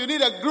WhatsApp group. You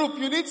need a group.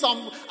 You need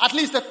at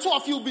least the two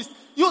of you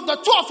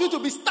to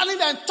be standing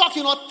there and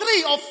talking, or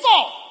 3 or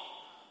 4.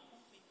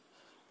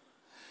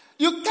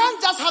 You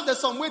can't just have the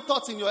somewhere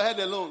thoughts in your head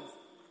alone.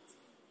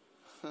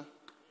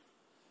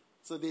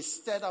 So they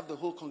stirred up the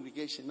whole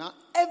congregation. Now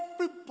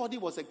everybody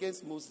was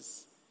against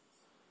Moses.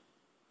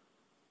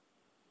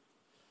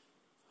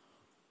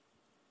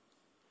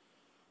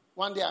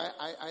 One day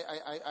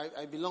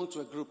I belonged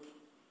to a group.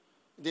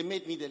 They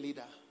made me the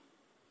leader.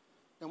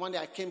 And one day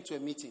I came to a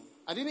meeting.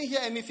 I didn't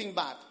hear anything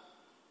bad.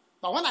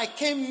 But when I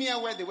came near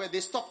where they were, they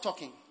stopped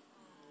talking.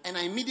 And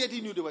I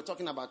immediately knew they were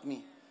talking about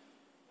me.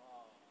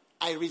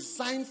 I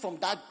resigned from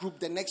that group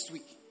the next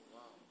week.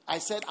 I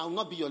said, I will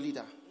not be your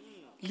leader.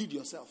 Lead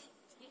yourself.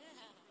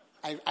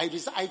 I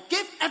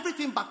gave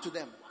everything back to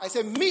them. I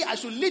said, I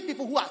should lead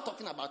people who are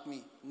talking about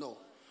me. No.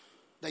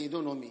 Then you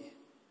don't know me.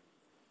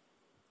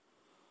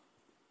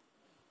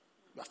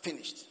 You are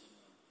finished.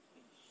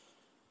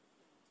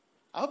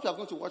 I hope you are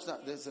going to watch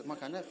that. There's a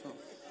Macanet film.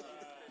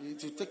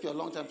 It will take you a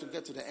long time to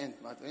get to the end.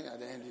 But at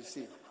the end, you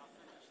see.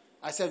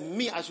 I said,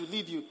 I should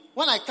lead you.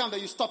 When I come there,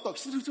 you stop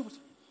talking.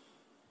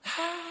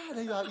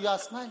 Then you are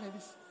smiling like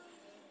this.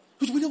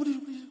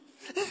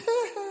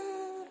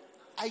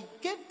 I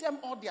gave them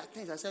all their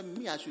things. I said,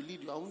 I should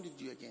lead you. I won't lead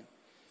you again.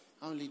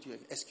 I won't lead you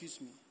again. Excuse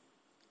me.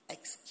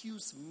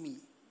 Excuse me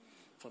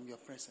from your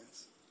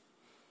presence.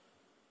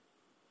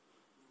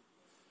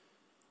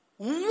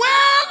 When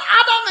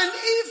Adam and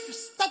Eve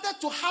started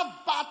to have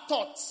bad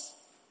thoughts,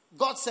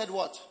 God said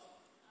what?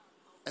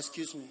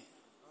 Excuse me.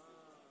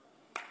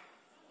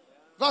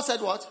 God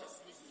said what?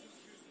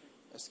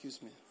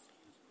 Excuse me.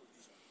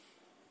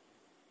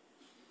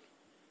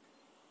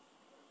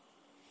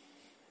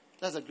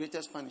 That's the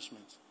greatest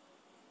punishment.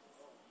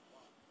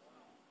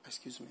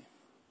 Excuse me.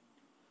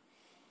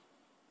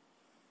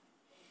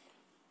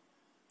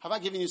 Have I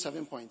given you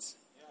 7 points?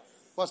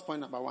 What's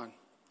point number 1?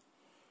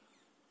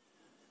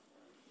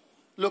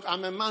 Look,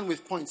 I'm a man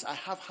with points. I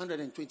have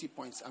 120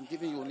 points. I'm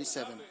giving you only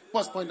 7.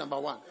 What's point number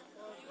 1?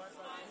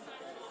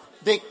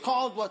 They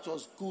called what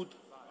was good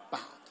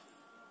bad.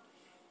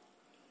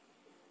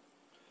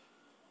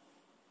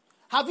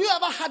 Have you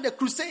ever had a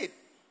crusade?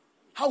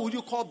 How would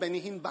you call Benny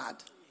Hinn bad?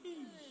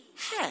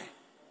 Hey.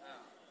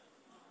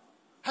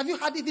 Have you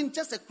had even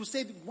just a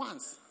crusade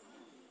once?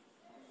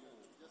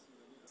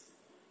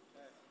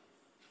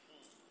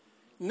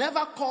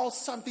 Never call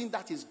something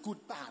that is good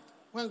bad.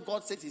 When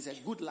God says it's a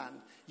good land,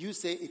 you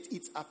say it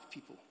eats up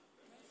people.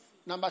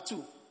 Number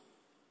 2.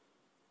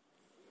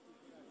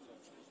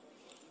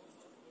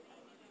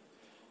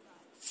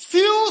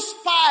 Few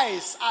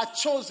spies are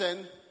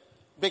chosen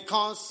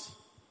because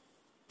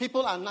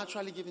people are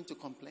naturally given to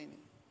complaining.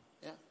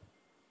 Yeah.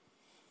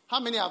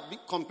 How many have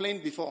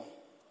complained before?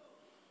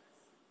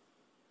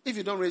 If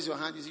you don't raise your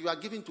hand, you are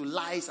given to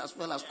lies as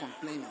well as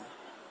complaining.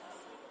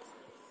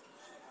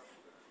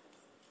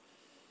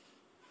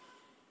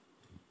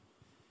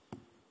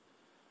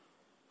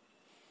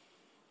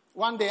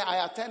 One day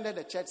I attended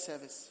a church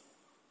service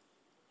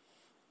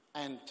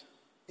and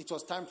it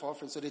was time for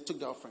offering, so they took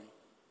the offering.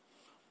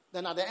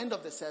 Then at the end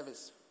of the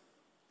service,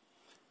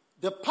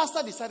 the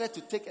pastor decided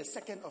to take a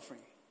second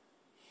offering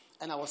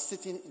and I was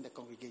sitting in the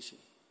congregation.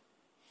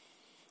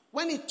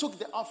 When he took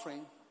the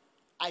offering,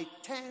 I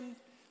turned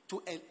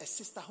to a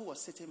sister who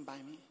was sitting by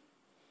me.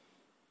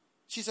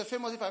 She's a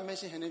famous, if I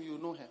mention her name, you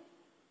know her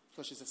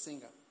because she's a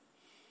singer.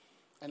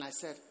 And I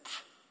said,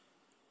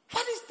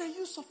 what is the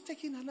use of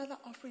taking another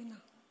offering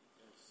now?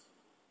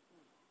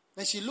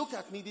 Then she looked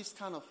at me, this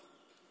kind of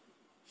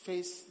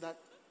face that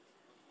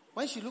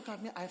when she looked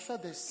at me, I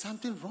felt there's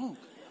something wrong.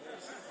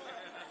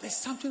 There's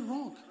something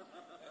wrong.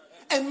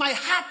 And my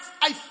heart,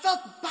 I felt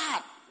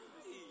bad.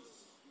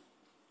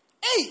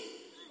 Hey!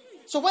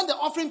 So when the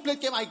offering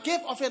plate came, I gave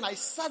offering. I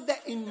sat there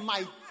in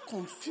my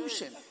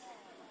confusion.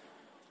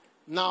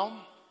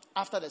 Now,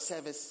 after the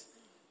service,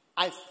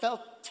 I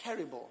felt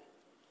terrible.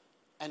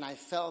 And I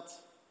felt,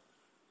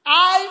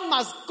 I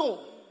must go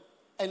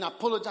and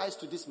apologize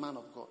to this man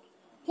of God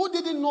who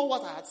didn't know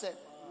what I had said.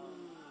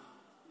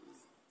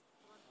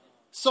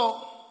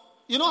 So,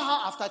 you know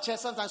how after church,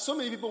 sometimes so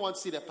many people want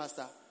to see the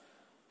pastor.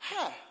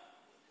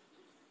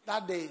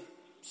 That day,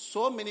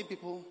 so many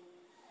people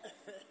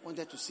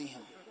wanted to see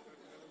him.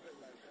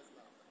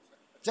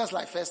 Just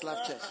like First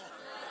Love Church.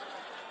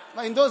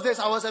 But in those days,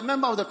 I was a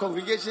member of the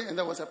congregation and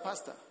there was a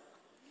pastor.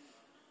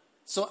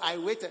 So I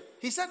waited.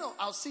 He said, "Oh,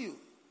 I'll see you."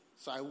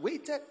 So I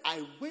waited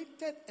and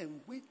waited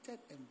and waited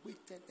and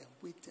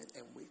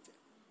waited.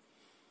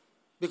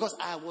 Because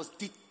I was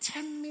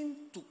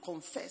determined to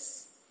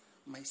confess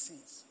my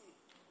sins.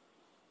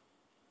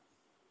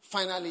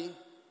 Finally,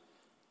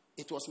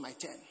 it was my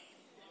turn.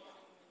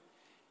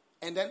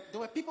 And then there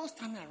were people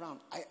standing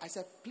around. I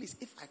said, "Please,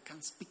 if I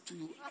can speak to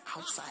you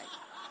outside."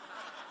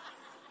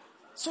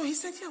 So he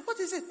said, "Yeah, what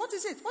is it? What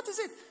is it? What is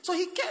it?" So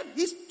he came.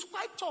 He's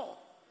quite tall.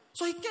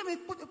 So he came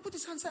and put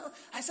his hands out.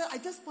 I said, "I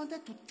just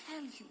wanted to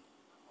tell you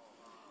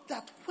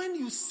that when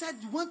you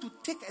said you want to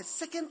take a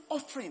second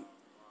offering,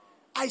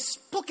 I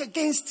spoke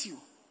against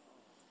you.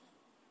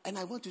 And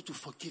I want you to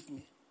forgive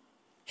me."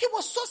 He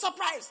was so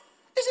surprised.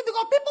 You see,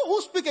 because people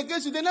who speak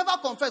against you, they never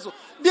confess.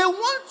 They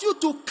want you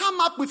to come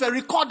up with a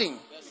recording.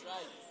 That's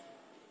right.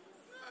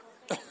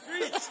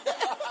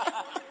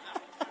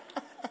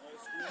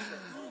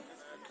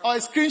 Or a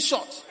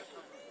screenshot.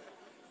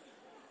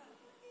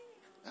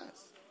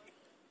 Yes.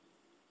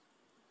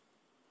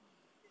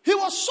 He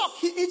was shocked.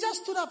 He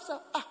just stood up and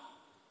said,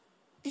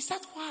 "Is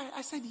that why?"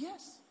 I said,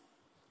 "Yes."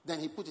 Then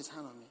he put his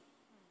hand on me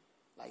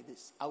like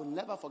this. I will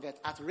never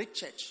forget. At Rick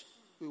Church.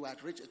 We were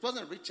at Rick Church. It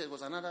wasn't Rick Church. It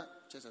was another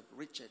church at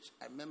Rick Church.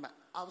 I remember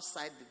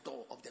outside the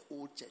door of the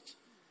old church.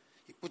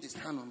 He put his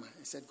hand on me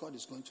and said, "God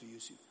is going to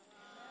use you."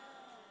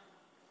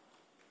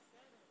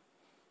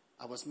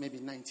 I was maybe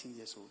 19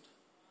 years old.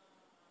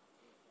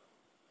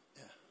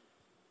 Yeah.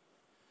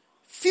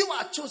 Few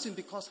are chosen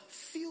because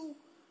few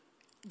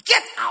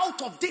get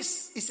out of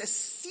this. It's a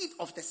seed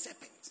of the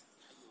serpent.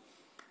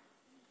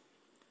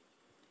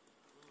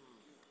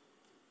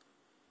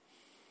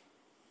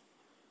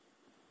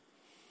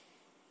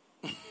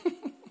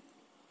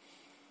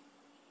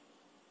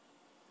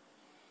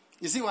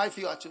 You see why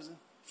few are chosen?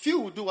 Few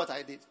will do what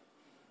I did.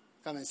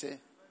 Come and say,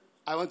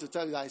 "I want to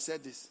tell you that I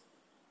said this."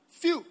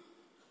 Few.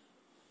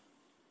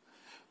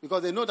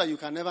 Because they know that you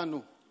can never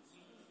know.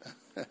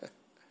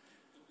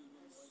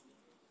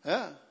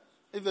 Yeah.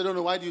 If they don't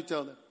know, why do you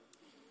tell them?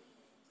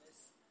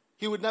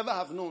 He would never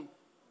have known.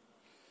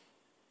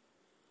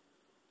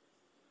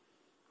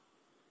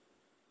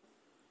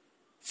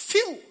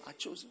 Few are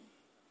chosen.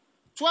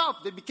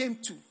 12, they became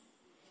 2.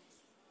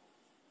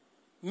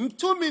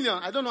 2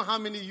 million. I don't know how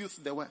many youth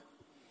there were.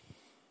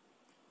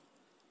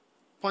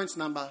 Point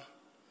number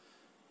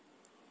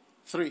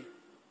 3.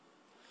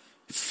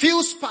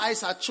 Few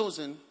spies are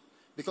chosen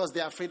because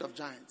they are afraid of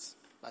giants.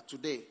 But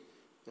today,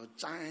 your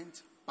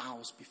giant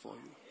bows before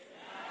you.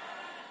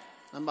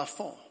 Number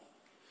 4.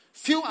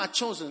 Few are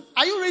chosen.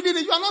 Are you reading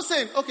it? You are not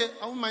saying, "Okay,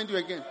 I won't mind you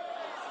again."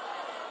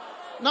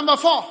 Number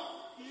 4.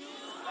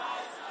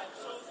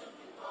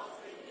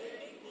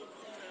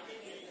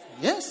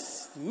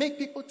 Yes, make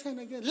people turn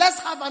again. Let's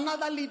have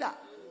another leader.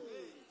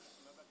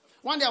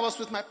 One day I was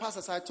with my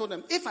pastors. I told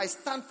them, if I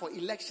stand for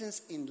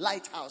elections in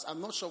Lighthouse,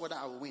 I'm not sure whether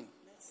I will win.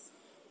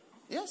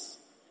 Yes.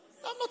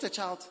 I'm not a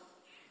child.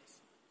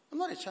 I'm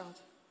not a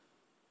child.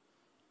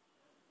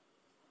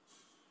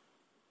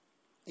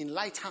 In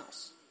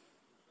Lighthouse.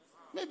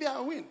 Maybe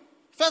I'll win.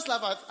 First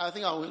Love, I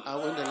think I'll win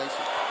the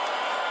election.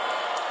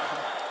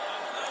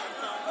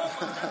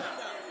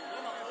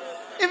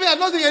 Even I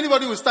don't think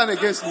anybody will stand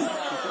against me.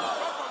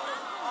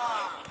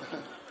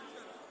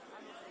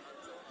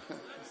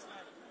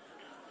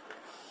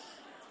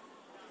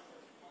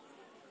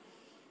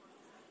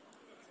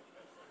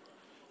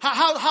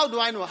 How do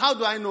I know? How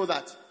do I know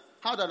that?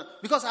 How do I know?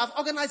 Because I've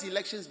organized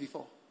elections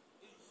before.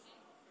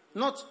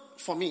 Not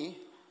for me,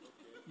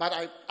 but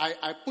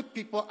I put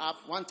people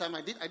up. One time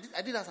I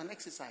did as an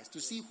exercise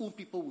to see who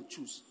people would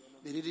choose.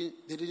 They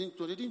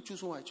didn't choose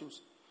who I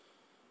chose.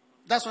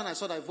 That's when I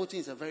saw that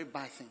voting is a very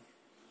bad thing.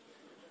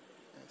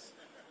 Yes.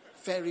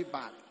 Very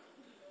bad.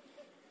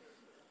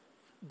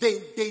 They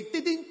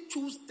didn't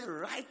choose the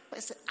right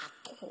person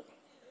at all.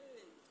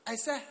 I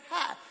said,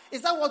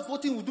 is that what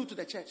voting will do to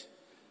the church?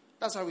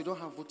 That's why we don't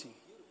have voting.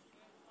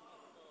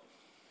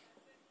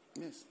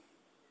 Yes.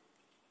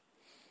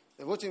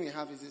 The voting we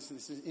have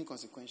is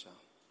inconsequential.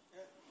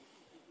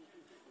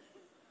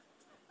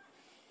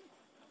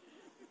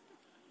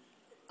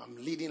 I'm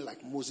leading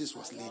like Moses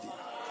was leading.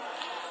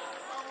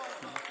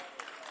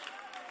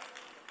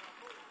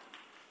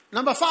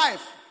 Number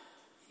 5.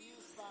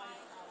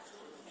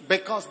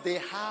 Because they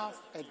have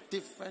a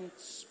different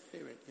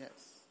spirit.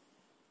 Yes.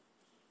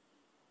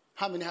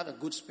 How many have a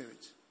good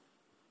spirit?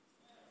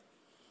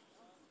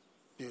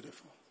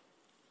 Beautiful.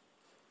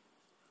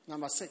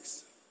 Number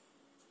 6.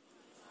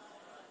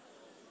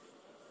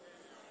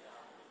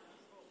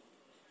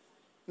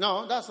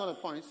 No, that's not a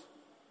point.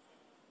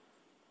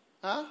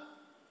 Huh?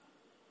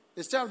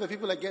 They stir up the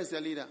people against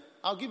their leader.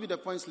 I'll give you the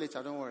points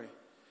later, don't worry.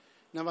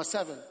 Number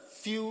 7,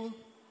 few.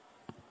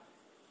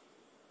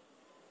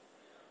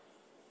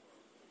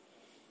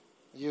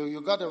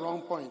 You got the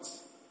wrong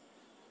points.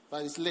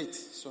 But it's late,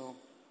 so.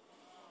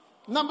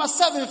 Number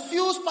 7,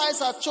 few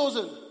spies are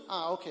chosen.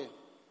 Okay.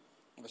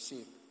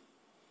 Receive.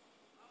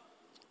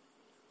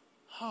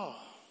 Oh,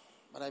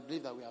 but I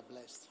believe that we are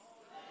blessed.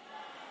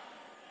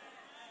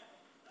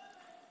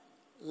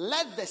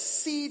 Let the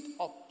seed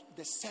of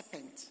the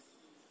serpent,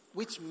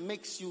 which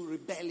makes you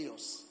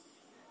rebellious,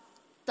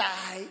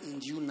 die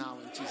in you now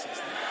in Jesus'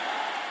 name.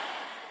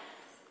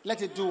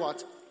 Let it do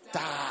what?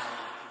 Die.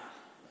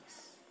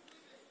 Yes.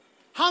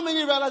 How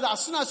many realize that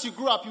as soon as you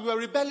grew up, you were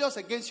rebellious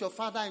against your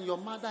father and your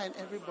mother and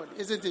everybody?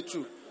 Isn't it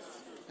true?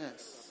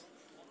 Yes.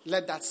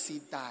 Let that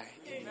seed die.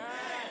 Amen.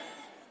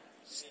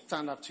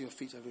 Stand up to your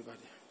feet, everybody.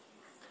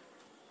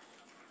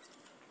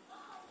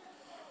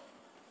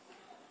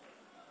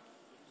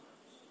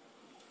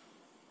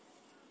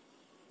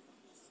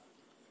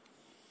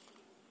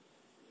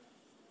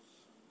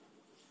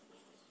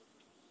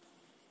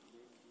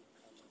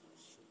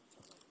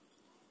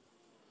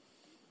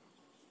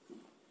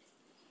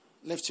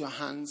 Lift your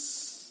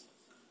hands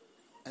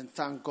and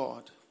thank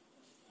God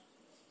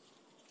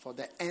for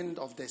the end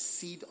of the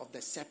seed of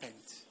the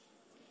serpent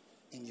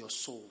in your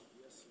soul.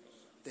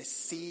 The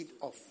seed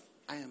of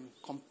I am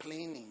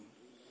complaining,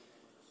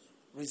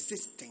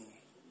 resisting,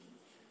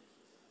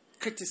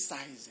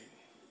 criticizing,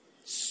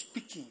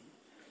 speaking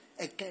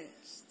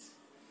against,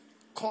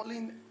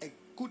 calling a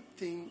good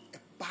thing a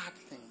bad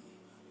thing,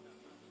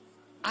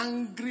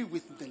 angry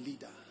with the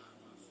leader.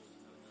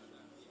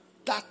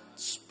 That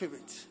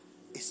spirit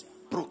is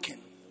broken.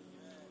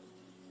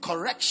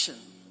 Correction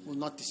will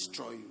not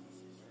destroy you.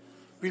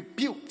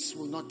 Rebukes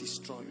will not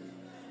destroy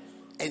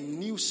you. A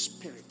new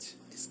spirit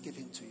is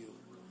given to you.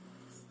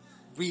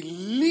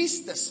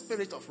 Release the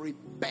spirit of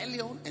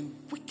rebellion and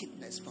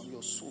wickedness from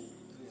your soul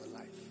and your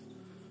life.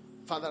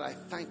 Father, I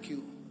thank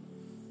you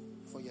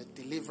for your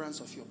deliverance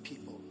of your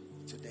people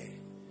today.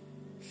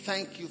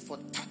 Thank you for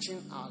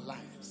touching our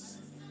lives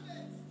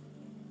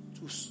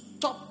to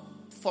stop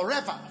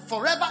forever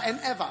and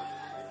ever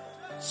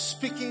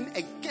speaking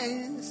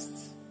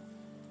against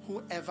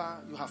whoever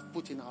you have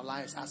put in our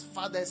lives, as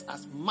fathers,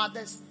 as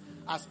mothers,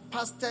 as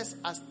pastors,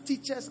 as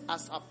teachers,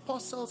 as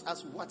apostles,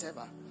 as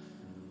whatever.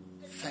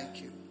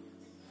 Thank you.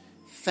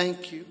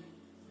 Thank you.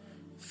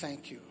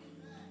 Thank you.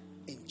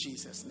 In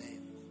Jesus'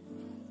 name.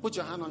 Put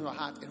your hand on your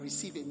heart and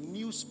receive a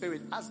new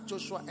spirit. As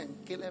Joshua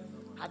and Caleb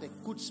had a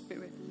good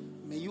spirit,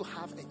 may you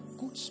have a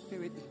good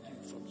spirit in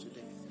you from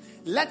today.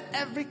 Let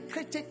every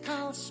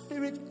critical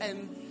spirit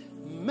and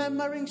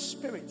murmuring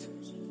spirit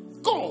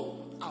go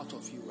out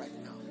of you right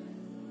now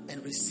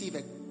and receive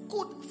a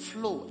good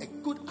flow, a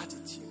good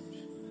attitude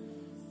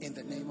in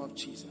the name of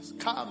Jesus.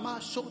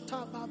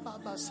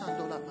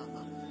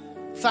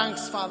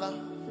 Thanks, Father,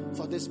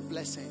 for this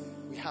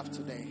blessing we have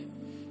today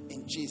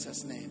in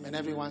Jesus' name. And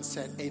everyone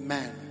said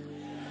amen.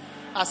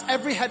 As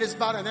every head is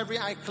bowed and every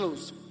eye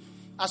closed,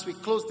 as we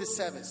close this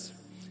service,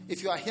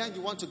 if you are here and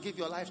you want to give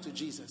your life to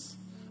Jesus,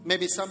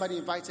 maybe somebody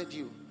invited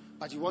you,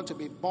 but you want to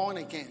be born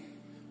again.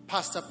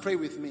 Pastor, pray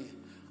with me.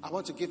 I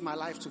want to give my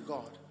life to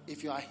God.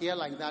 If you are here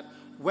like that,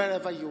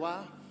 wherever you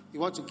are, you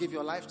want to give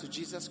your life to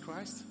Jesus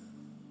Christ.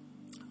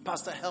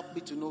 Pastor, help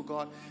me to know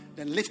God.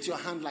 Then lift your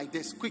hand like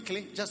this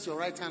quickly, just your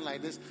right hand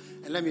like this,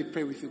 and let me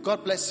pray with you.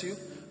 God bless you.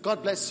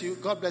 God bless you.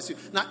 God bless you.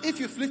 Now, if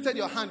you've lifted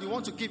your hand, you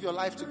want to give your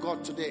life to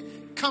God today,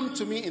 come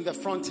to me in the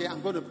front here.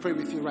 I'm going to pray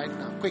with you right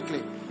now.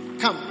 Quickly.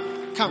 Come.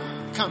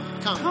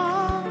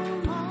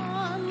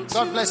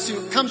 God bless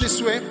you. Come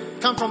this way.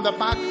 Come from the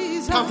back.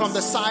 Come from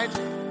the side.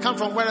 Come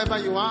from wherever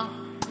you are.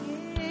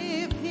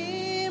 Give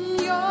him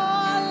your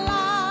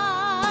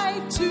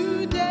life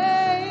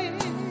today.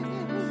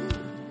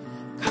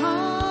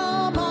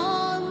 Come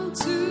on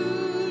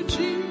to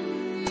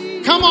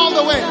Jesus. Come all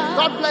the way.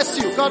 God bless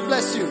you. God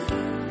bless you.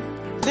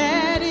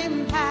 Let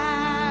him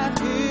have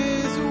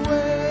his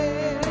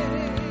way.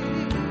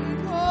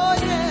 Oh,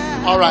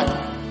 yeah. All right.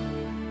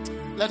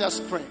 Let us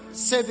pray.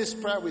 Say this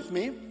prayer with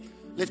me.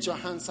 Lift your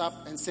hands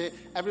up and say,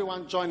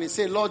 everyone join in.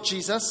 Say, Lord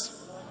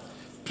Jesus,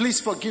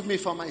 please forgive me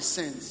for my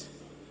sins.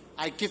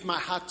 I give my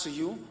heart to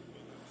you.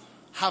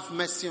 Have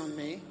mercy on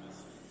me.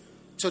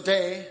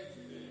 Today,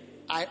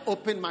 I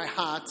open my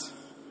heart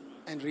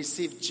and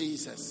receive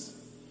Jesus.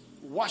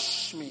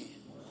 Wash me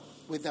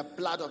with the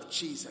blood of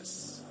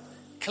Jesus.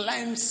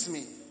 Cleanse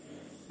me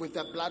with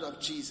the blood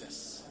of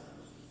Jesus.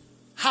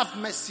 Have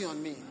mercy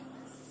on me.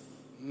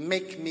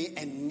 Make me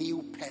a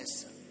new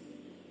person.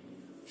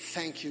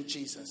 Thank you,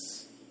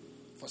 Jesus,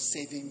 for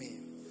saving me.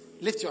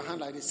 Lift your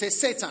hand like this. Say,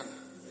 Satan,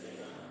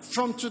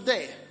 from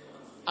today,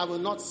 I will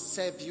not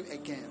serve you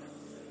again.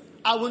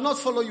 I will not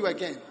follow you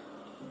again.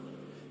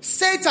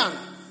 Satan,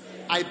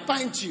 I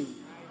bind you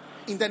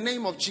in the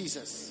name of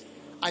Jesus.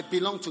 I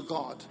belong to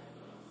God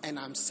and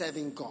I'm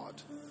serving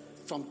God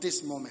from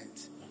this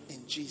moment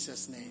in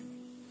Jesus' name.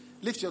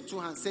 Lift your two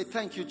hands. Say,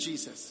 thank you,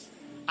 Jesus.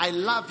 I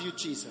love you,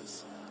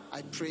 Jesus.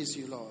 I praise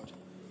you, Lord.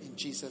 In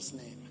Jesus'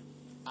 name.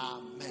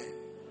 Amen.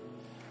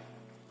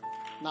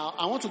 Now,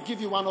 I want to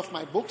give you one of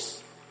my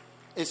books.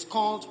 It's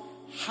called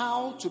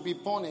How to Be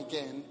Born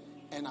Again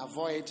and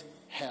Avoid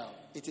Hell.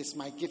 It is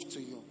my gift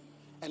to you.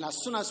 And as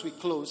soon as we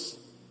close,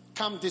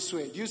 come this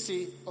way. Do you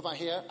see over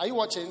here? Are you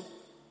watching?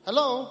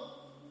 Hello?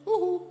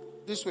 Woohoo.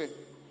 This way.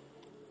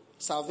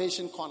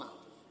 Salvation corner.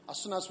 As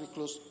soon as we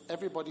close,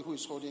 everybody who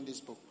is holding this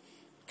book,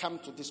 come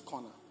to this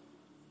corner.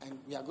 And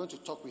we are going to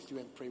talk with you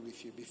and pray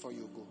with you before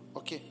you go.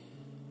 Okay?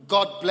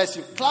 God bless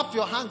you. Clap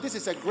your hand. This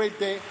is a great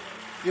day.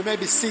 You may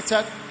be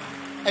seated.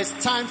 It's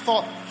time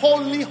for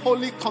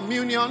Holy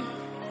Communion.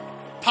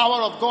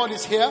 Power of God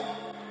is here.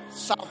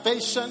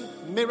 Salvation,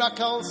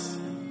 miracles,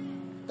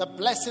 the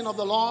blessing of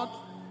the Lord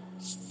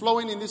is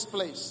flowing in this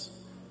place.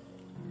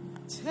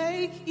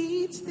 Take,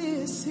 eat,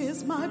 this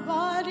is my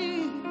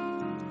body,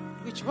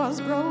 which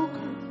was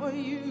broken for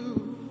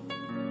you.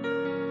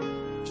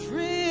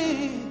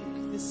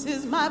 Drink, this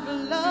is my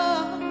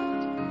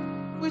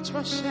blood, which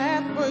was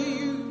shed for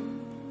you.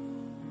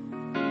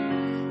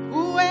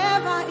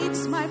 Whoever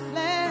eats my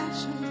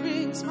flesh and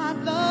drinks my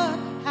blood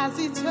has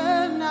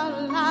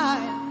eternal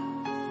life.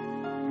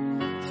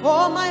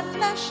 For my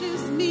flesh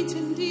is meat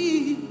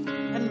indeed,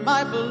 and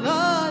my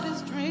blood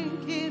is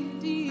drink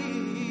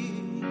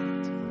indeed.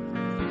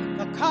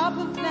 The cup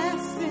of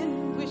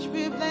blessing which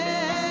we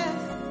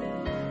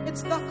bless,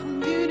 it's the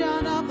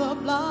communion of the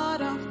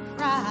blood of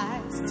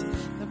Christ.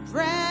 The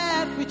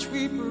bread which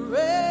we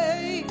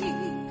break,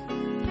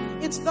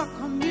 it's the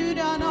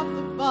communion of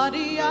the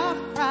body of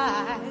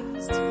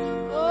Christ.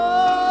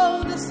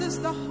 Oh, this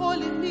is the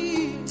holy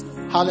meal.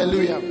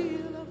 Hallelujah.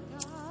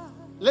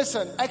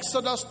 Listen,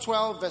 Exodus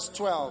 12 verse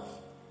 12.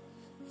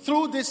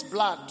 Through this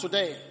blood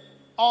today,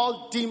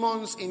 all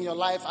demons in your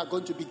life are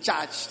going to be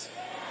judged.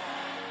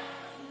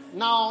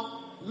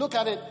 Now, look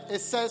at it. It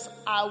says,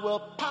 I will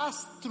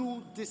pass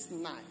through this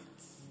night.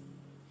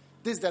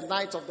 This is the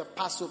night of the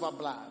Passover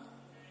blood.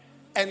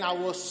 And I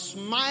will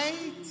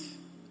smite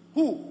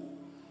who?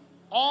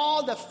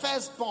 All the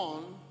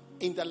firstborn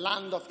in the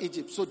land of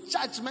Egypt. So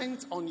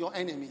judgment on your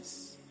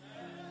enemies,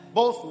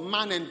 both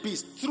man and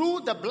beast,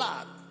 through the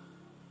blood.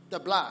 The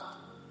blood.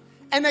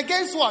 And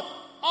against what?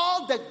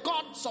 All the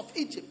gods of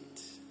Egypt.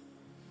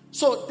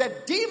 So the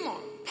demon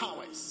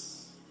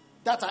powers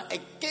that are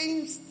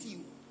against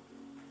you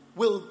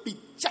will be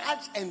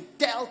judged and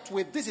dealt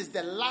with. This is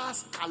the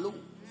last kalu.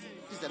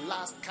 This is the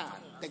last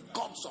card. The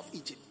gods of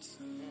Egypt.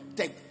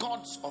 The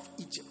gods of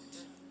Egypt.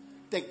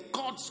 The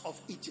gods of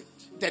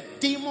Egypt. The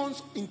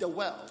demons in the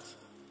world.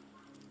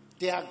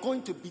 They are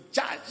going to be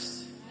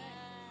judged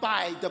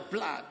by the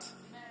blood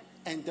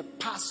and the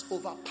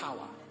Passover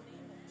power.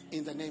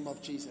 In the name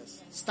of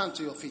Jesus. Stand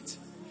to your feet.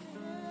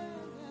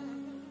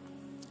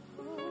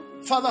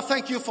 Father,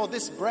 thank you for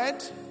this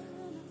bread.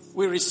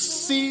 We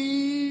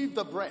receive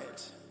the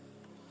bread.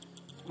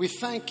 We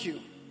thank you.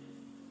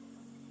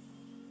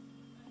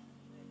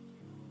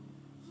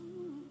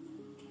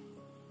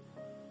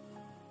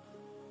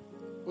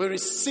 We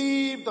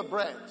receive the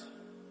bread.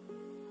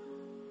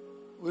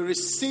 We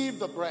receive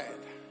the bread.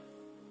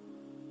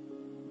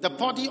 The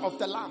body of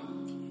the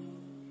Lamb.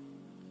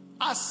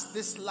 As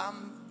this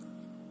Lamb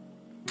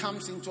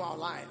comes into our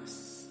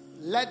lives,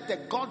 let the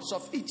gods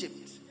of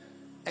Egypt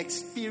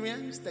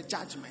experience the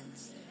judgment.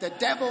 The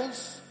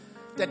devils,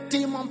 the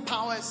demon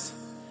powers,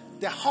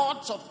 the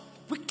hordes of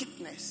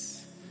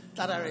wickedness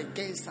that are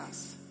against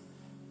us.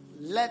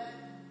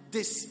 Let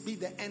this be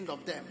the end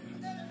of them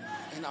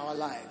in our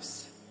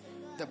lives.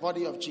 The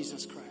body of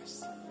Jesus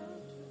Christ.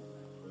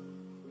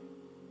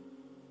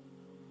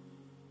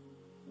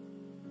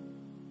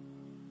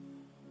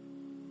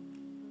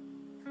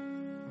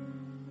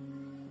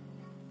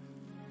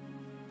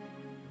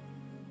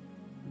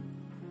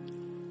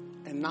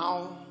 And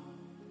now,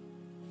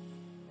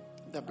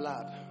 the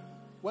blood.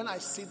 When I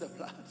see the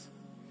blood,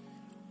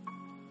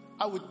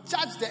 I will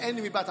judge the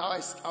enemy, but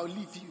I'll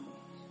leave you.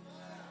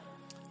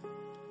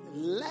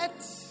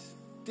 Let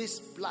this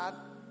blood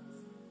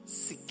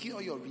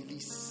secure your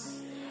release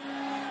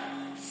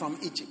from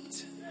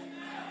Egypt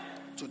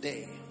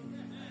today.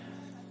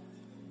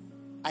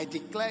 I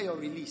declare your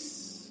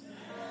release.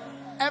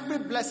 Every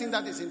blessing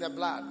that is in the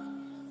blood,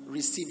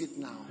 receive it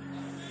now.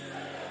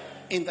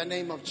 In the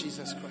name of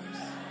Jesus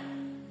Christ.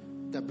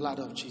 The blood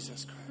of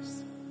Jesus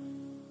Christ.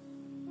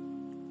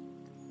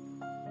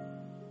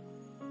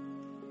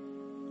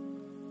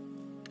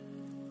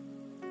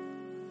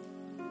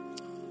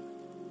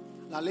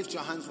 Now lift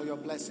your hands for your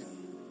blessing.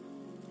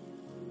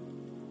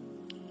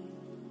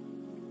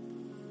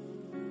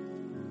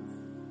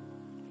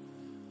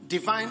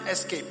 Divine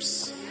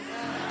escapes.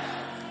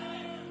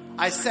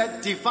 I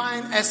said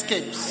divine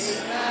escapes.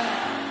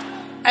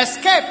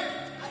 Escape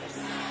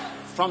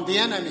from the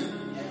enemy.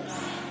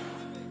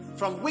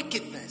 From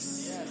wickedness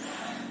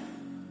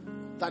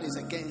that is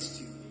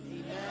against you.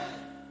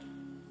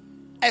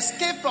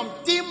 Escape from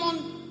demon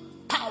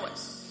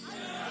powers.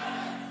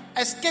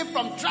 Escape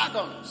from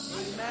dragons.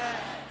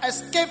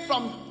 Escape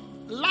from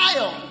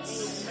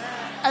lions.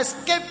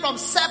 Escape from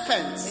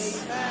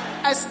serpents.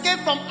 Escape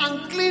from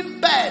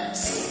unclean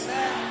birds.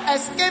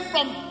 Escape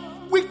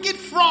from wicked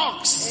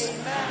frogs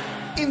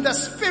in the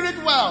spirit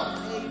world.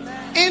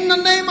 In the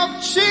name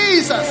of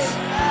Jesus.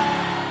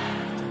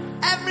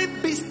 Every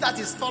beast that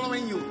is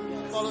following you,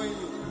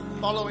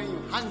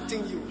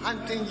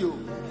 hunting you.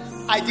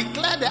 I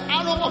declare the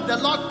arrow of the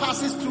Lord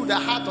passes through the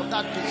heart of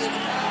that beast.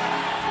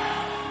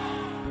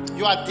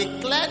 You are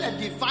declared a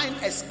divine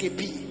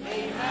escapee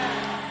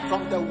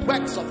from the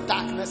works of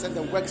darkness and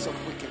the works of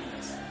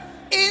wickedness.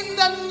 In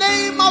the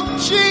name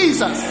of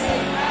Jesus.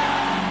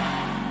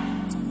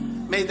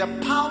 May the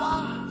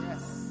power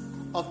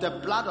of the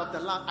blood of the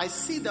Lamb, I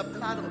see the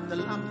blood of the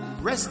Lamb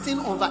resting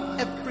over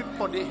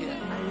everybody here.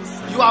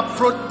 You are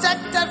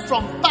protected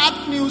from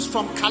bad news,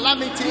 from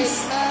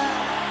calamities,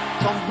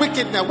 from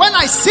wickedness. When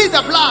I see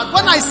the blood,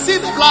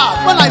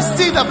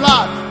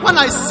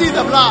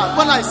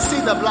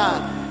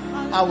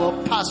 I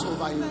will pass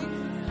over you.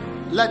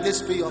 Let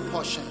this be your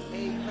portion.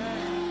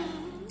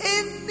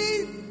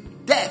 Any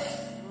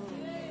death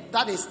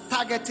that is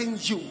targeting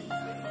you,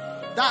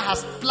 that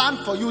has planned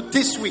for you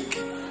this week,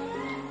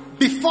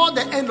 before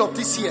the end of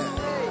this year,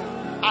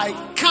 I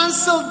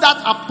cancel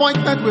that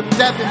appointment with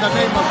death in the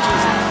name of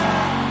Jesus.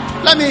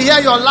 Let me hear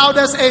your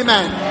loudest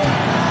amen.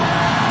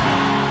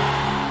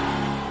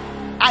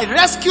 I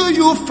rescue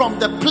you from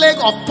the plague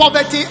of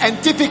poverty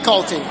and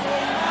difficulty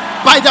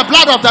by the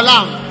blood of the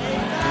Lamb.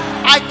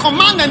 I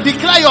command and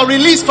declare your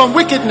release from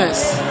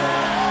wickedness.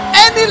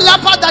 Any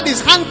leopard that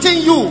is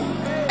hunting you,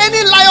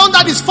 any lion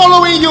that is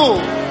following you,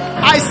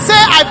 I say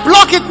I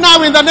block it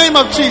now in the name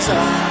of Jesus.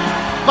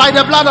 By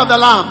the blood of the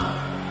Lamb,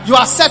 you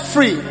are set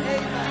free.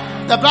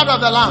 The blood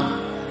of the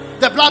Lamb,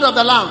 the blood of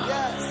the Lamb,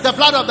 the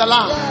blood of the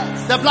Lamb,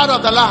 the blood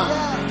of the Lamb,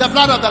 the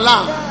blood of the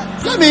Lamb.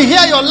 Let me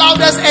hear your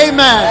loudest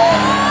amen.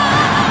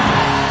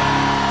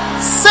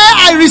 Say,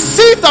 I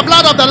receive the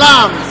blood of the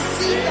Lamb.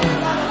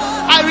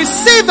 I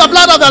receive the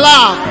blood of the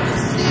Lamb.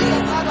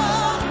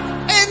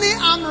 Any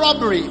armed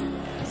robbery,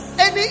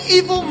 any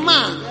evil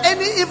man,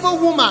 any evil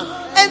woman,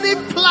 any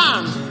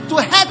plan to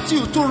hurt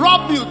you, to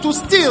rob you, to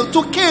steal,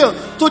 to kill,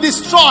 to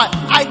destroy,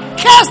 I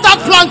curse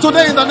that plan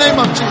today in the name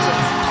of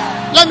Jesus.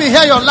 Let me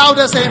hear your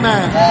loudest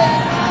amen.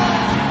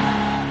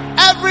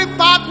 Every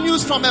bad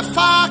news from a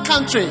far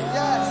country,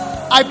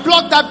 I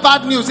block that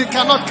bad news. It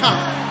cannot come.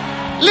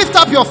 Lift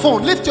up your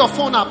phone. Lift your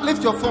phone up.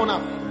 Lift your phone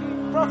up.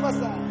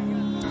 Prophesy.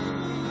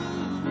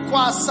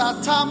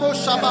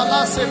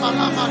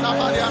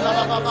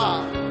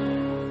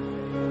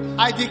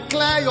 I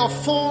declare your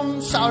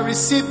phone shall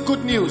receive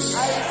good news.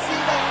 I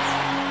receive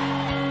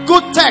it.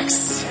 Good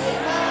texts.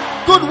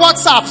 Good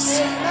WhatsApps.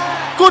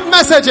 Good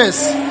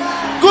messages.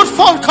 Good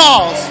phone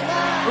calls.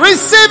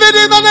 Receive it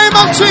in the name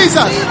of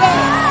Jesus.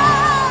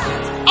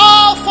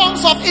 All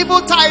forms of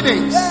evil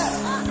tidings.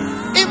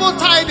 Evil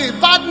tidings,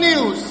 bad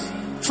news,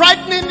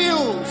 frightening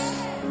news,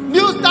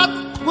 news that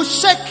will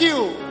shake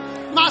you.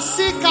 I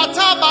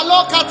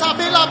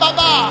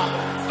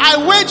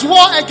wage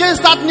war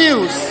against that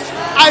news.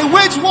 I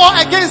wage war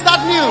against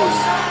that news.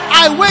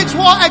 I wage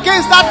war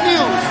against that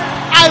news.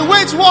 I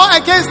wage war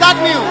against that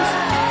news.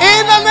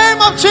 In the name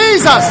of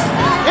Jesus.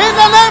 In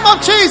the name of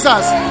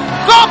Jesus.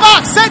 Go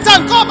back,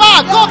 Satan. Go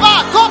back. Go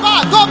back. Go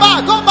back. Go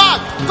back. Go back.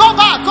 Go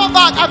back. Go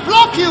back. I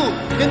block you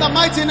in the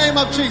mighty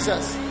name of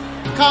Jesus.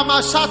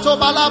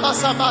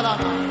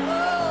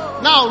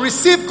 Now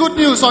receive good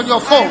news on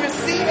your phone.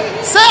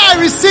 Say, I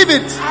receive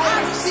it.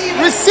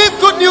 Receive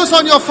good news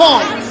on your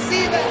phone.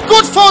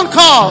 Good phone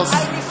calls.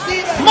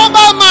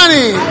 Mobile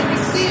money.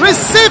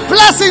 Receive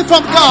blessing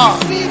from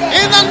God.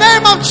 In the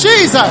name of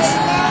Jesus,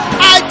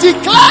 I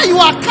declare you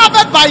are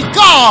covered by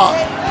God.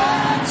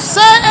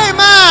 Say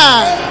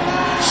amen.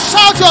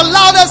 Shout your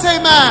loudest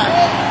amen.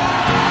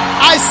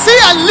 I see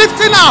a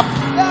lifting up.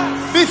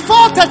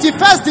 Before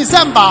 31st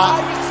December,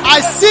 I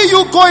see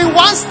you going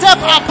one step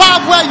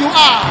above where you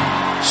are.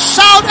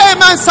 Shout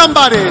amen,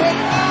 somebody.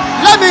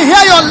 Let me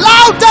hear your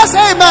loudest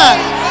amen.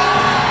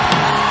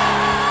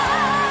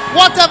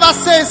 Whatever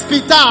says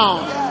be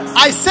down,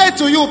 I say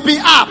to you, be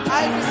up.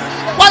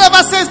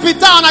 Whatever says be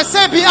down, I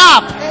say be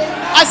up.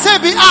 I say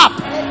be up.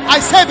 I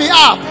say be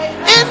up.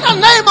 In the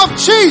name of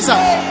Jesus,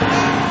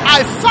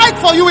 I fight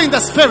for you in the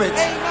spirit.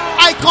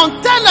 I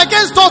contend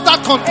against those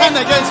that contend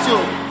against you.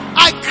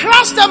 I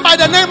crush them by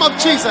the name of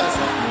Jesus.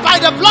 By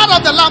the blood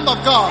of the Lamb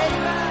of God.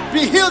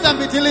 Be healed and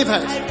be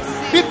delivered.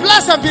 Be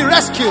blessed and be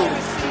rescued.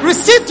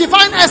 Receive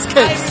divine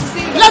escapes.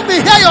 Let me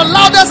hear your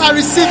loudest, I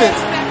receive it.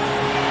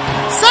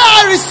 Say,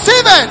 I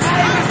receive it.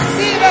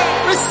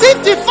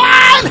 Receive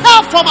divine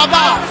help from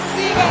above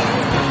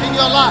in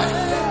your life.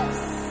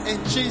 In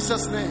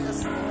Jesus' name.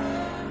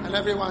 And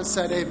everyone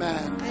said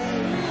amen.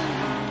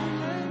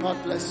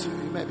 God bless you.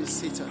 You may be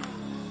seated.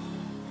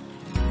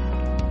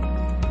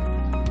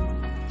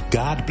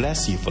 God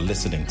bless you for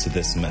listening to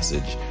this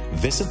message.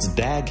 Visit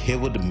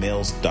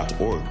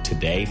daghillwoodmills.org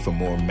today for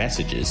more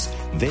messages,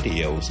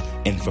 videos,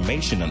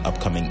 information on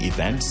upcoming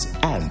events,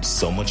 and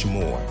so much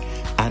more.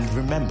 And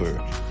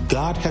remember,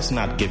 God has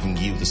not given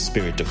you the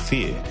spirit of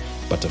fear,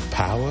 but of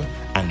power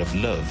and of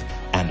love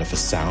and of a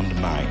sound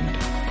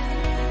mind.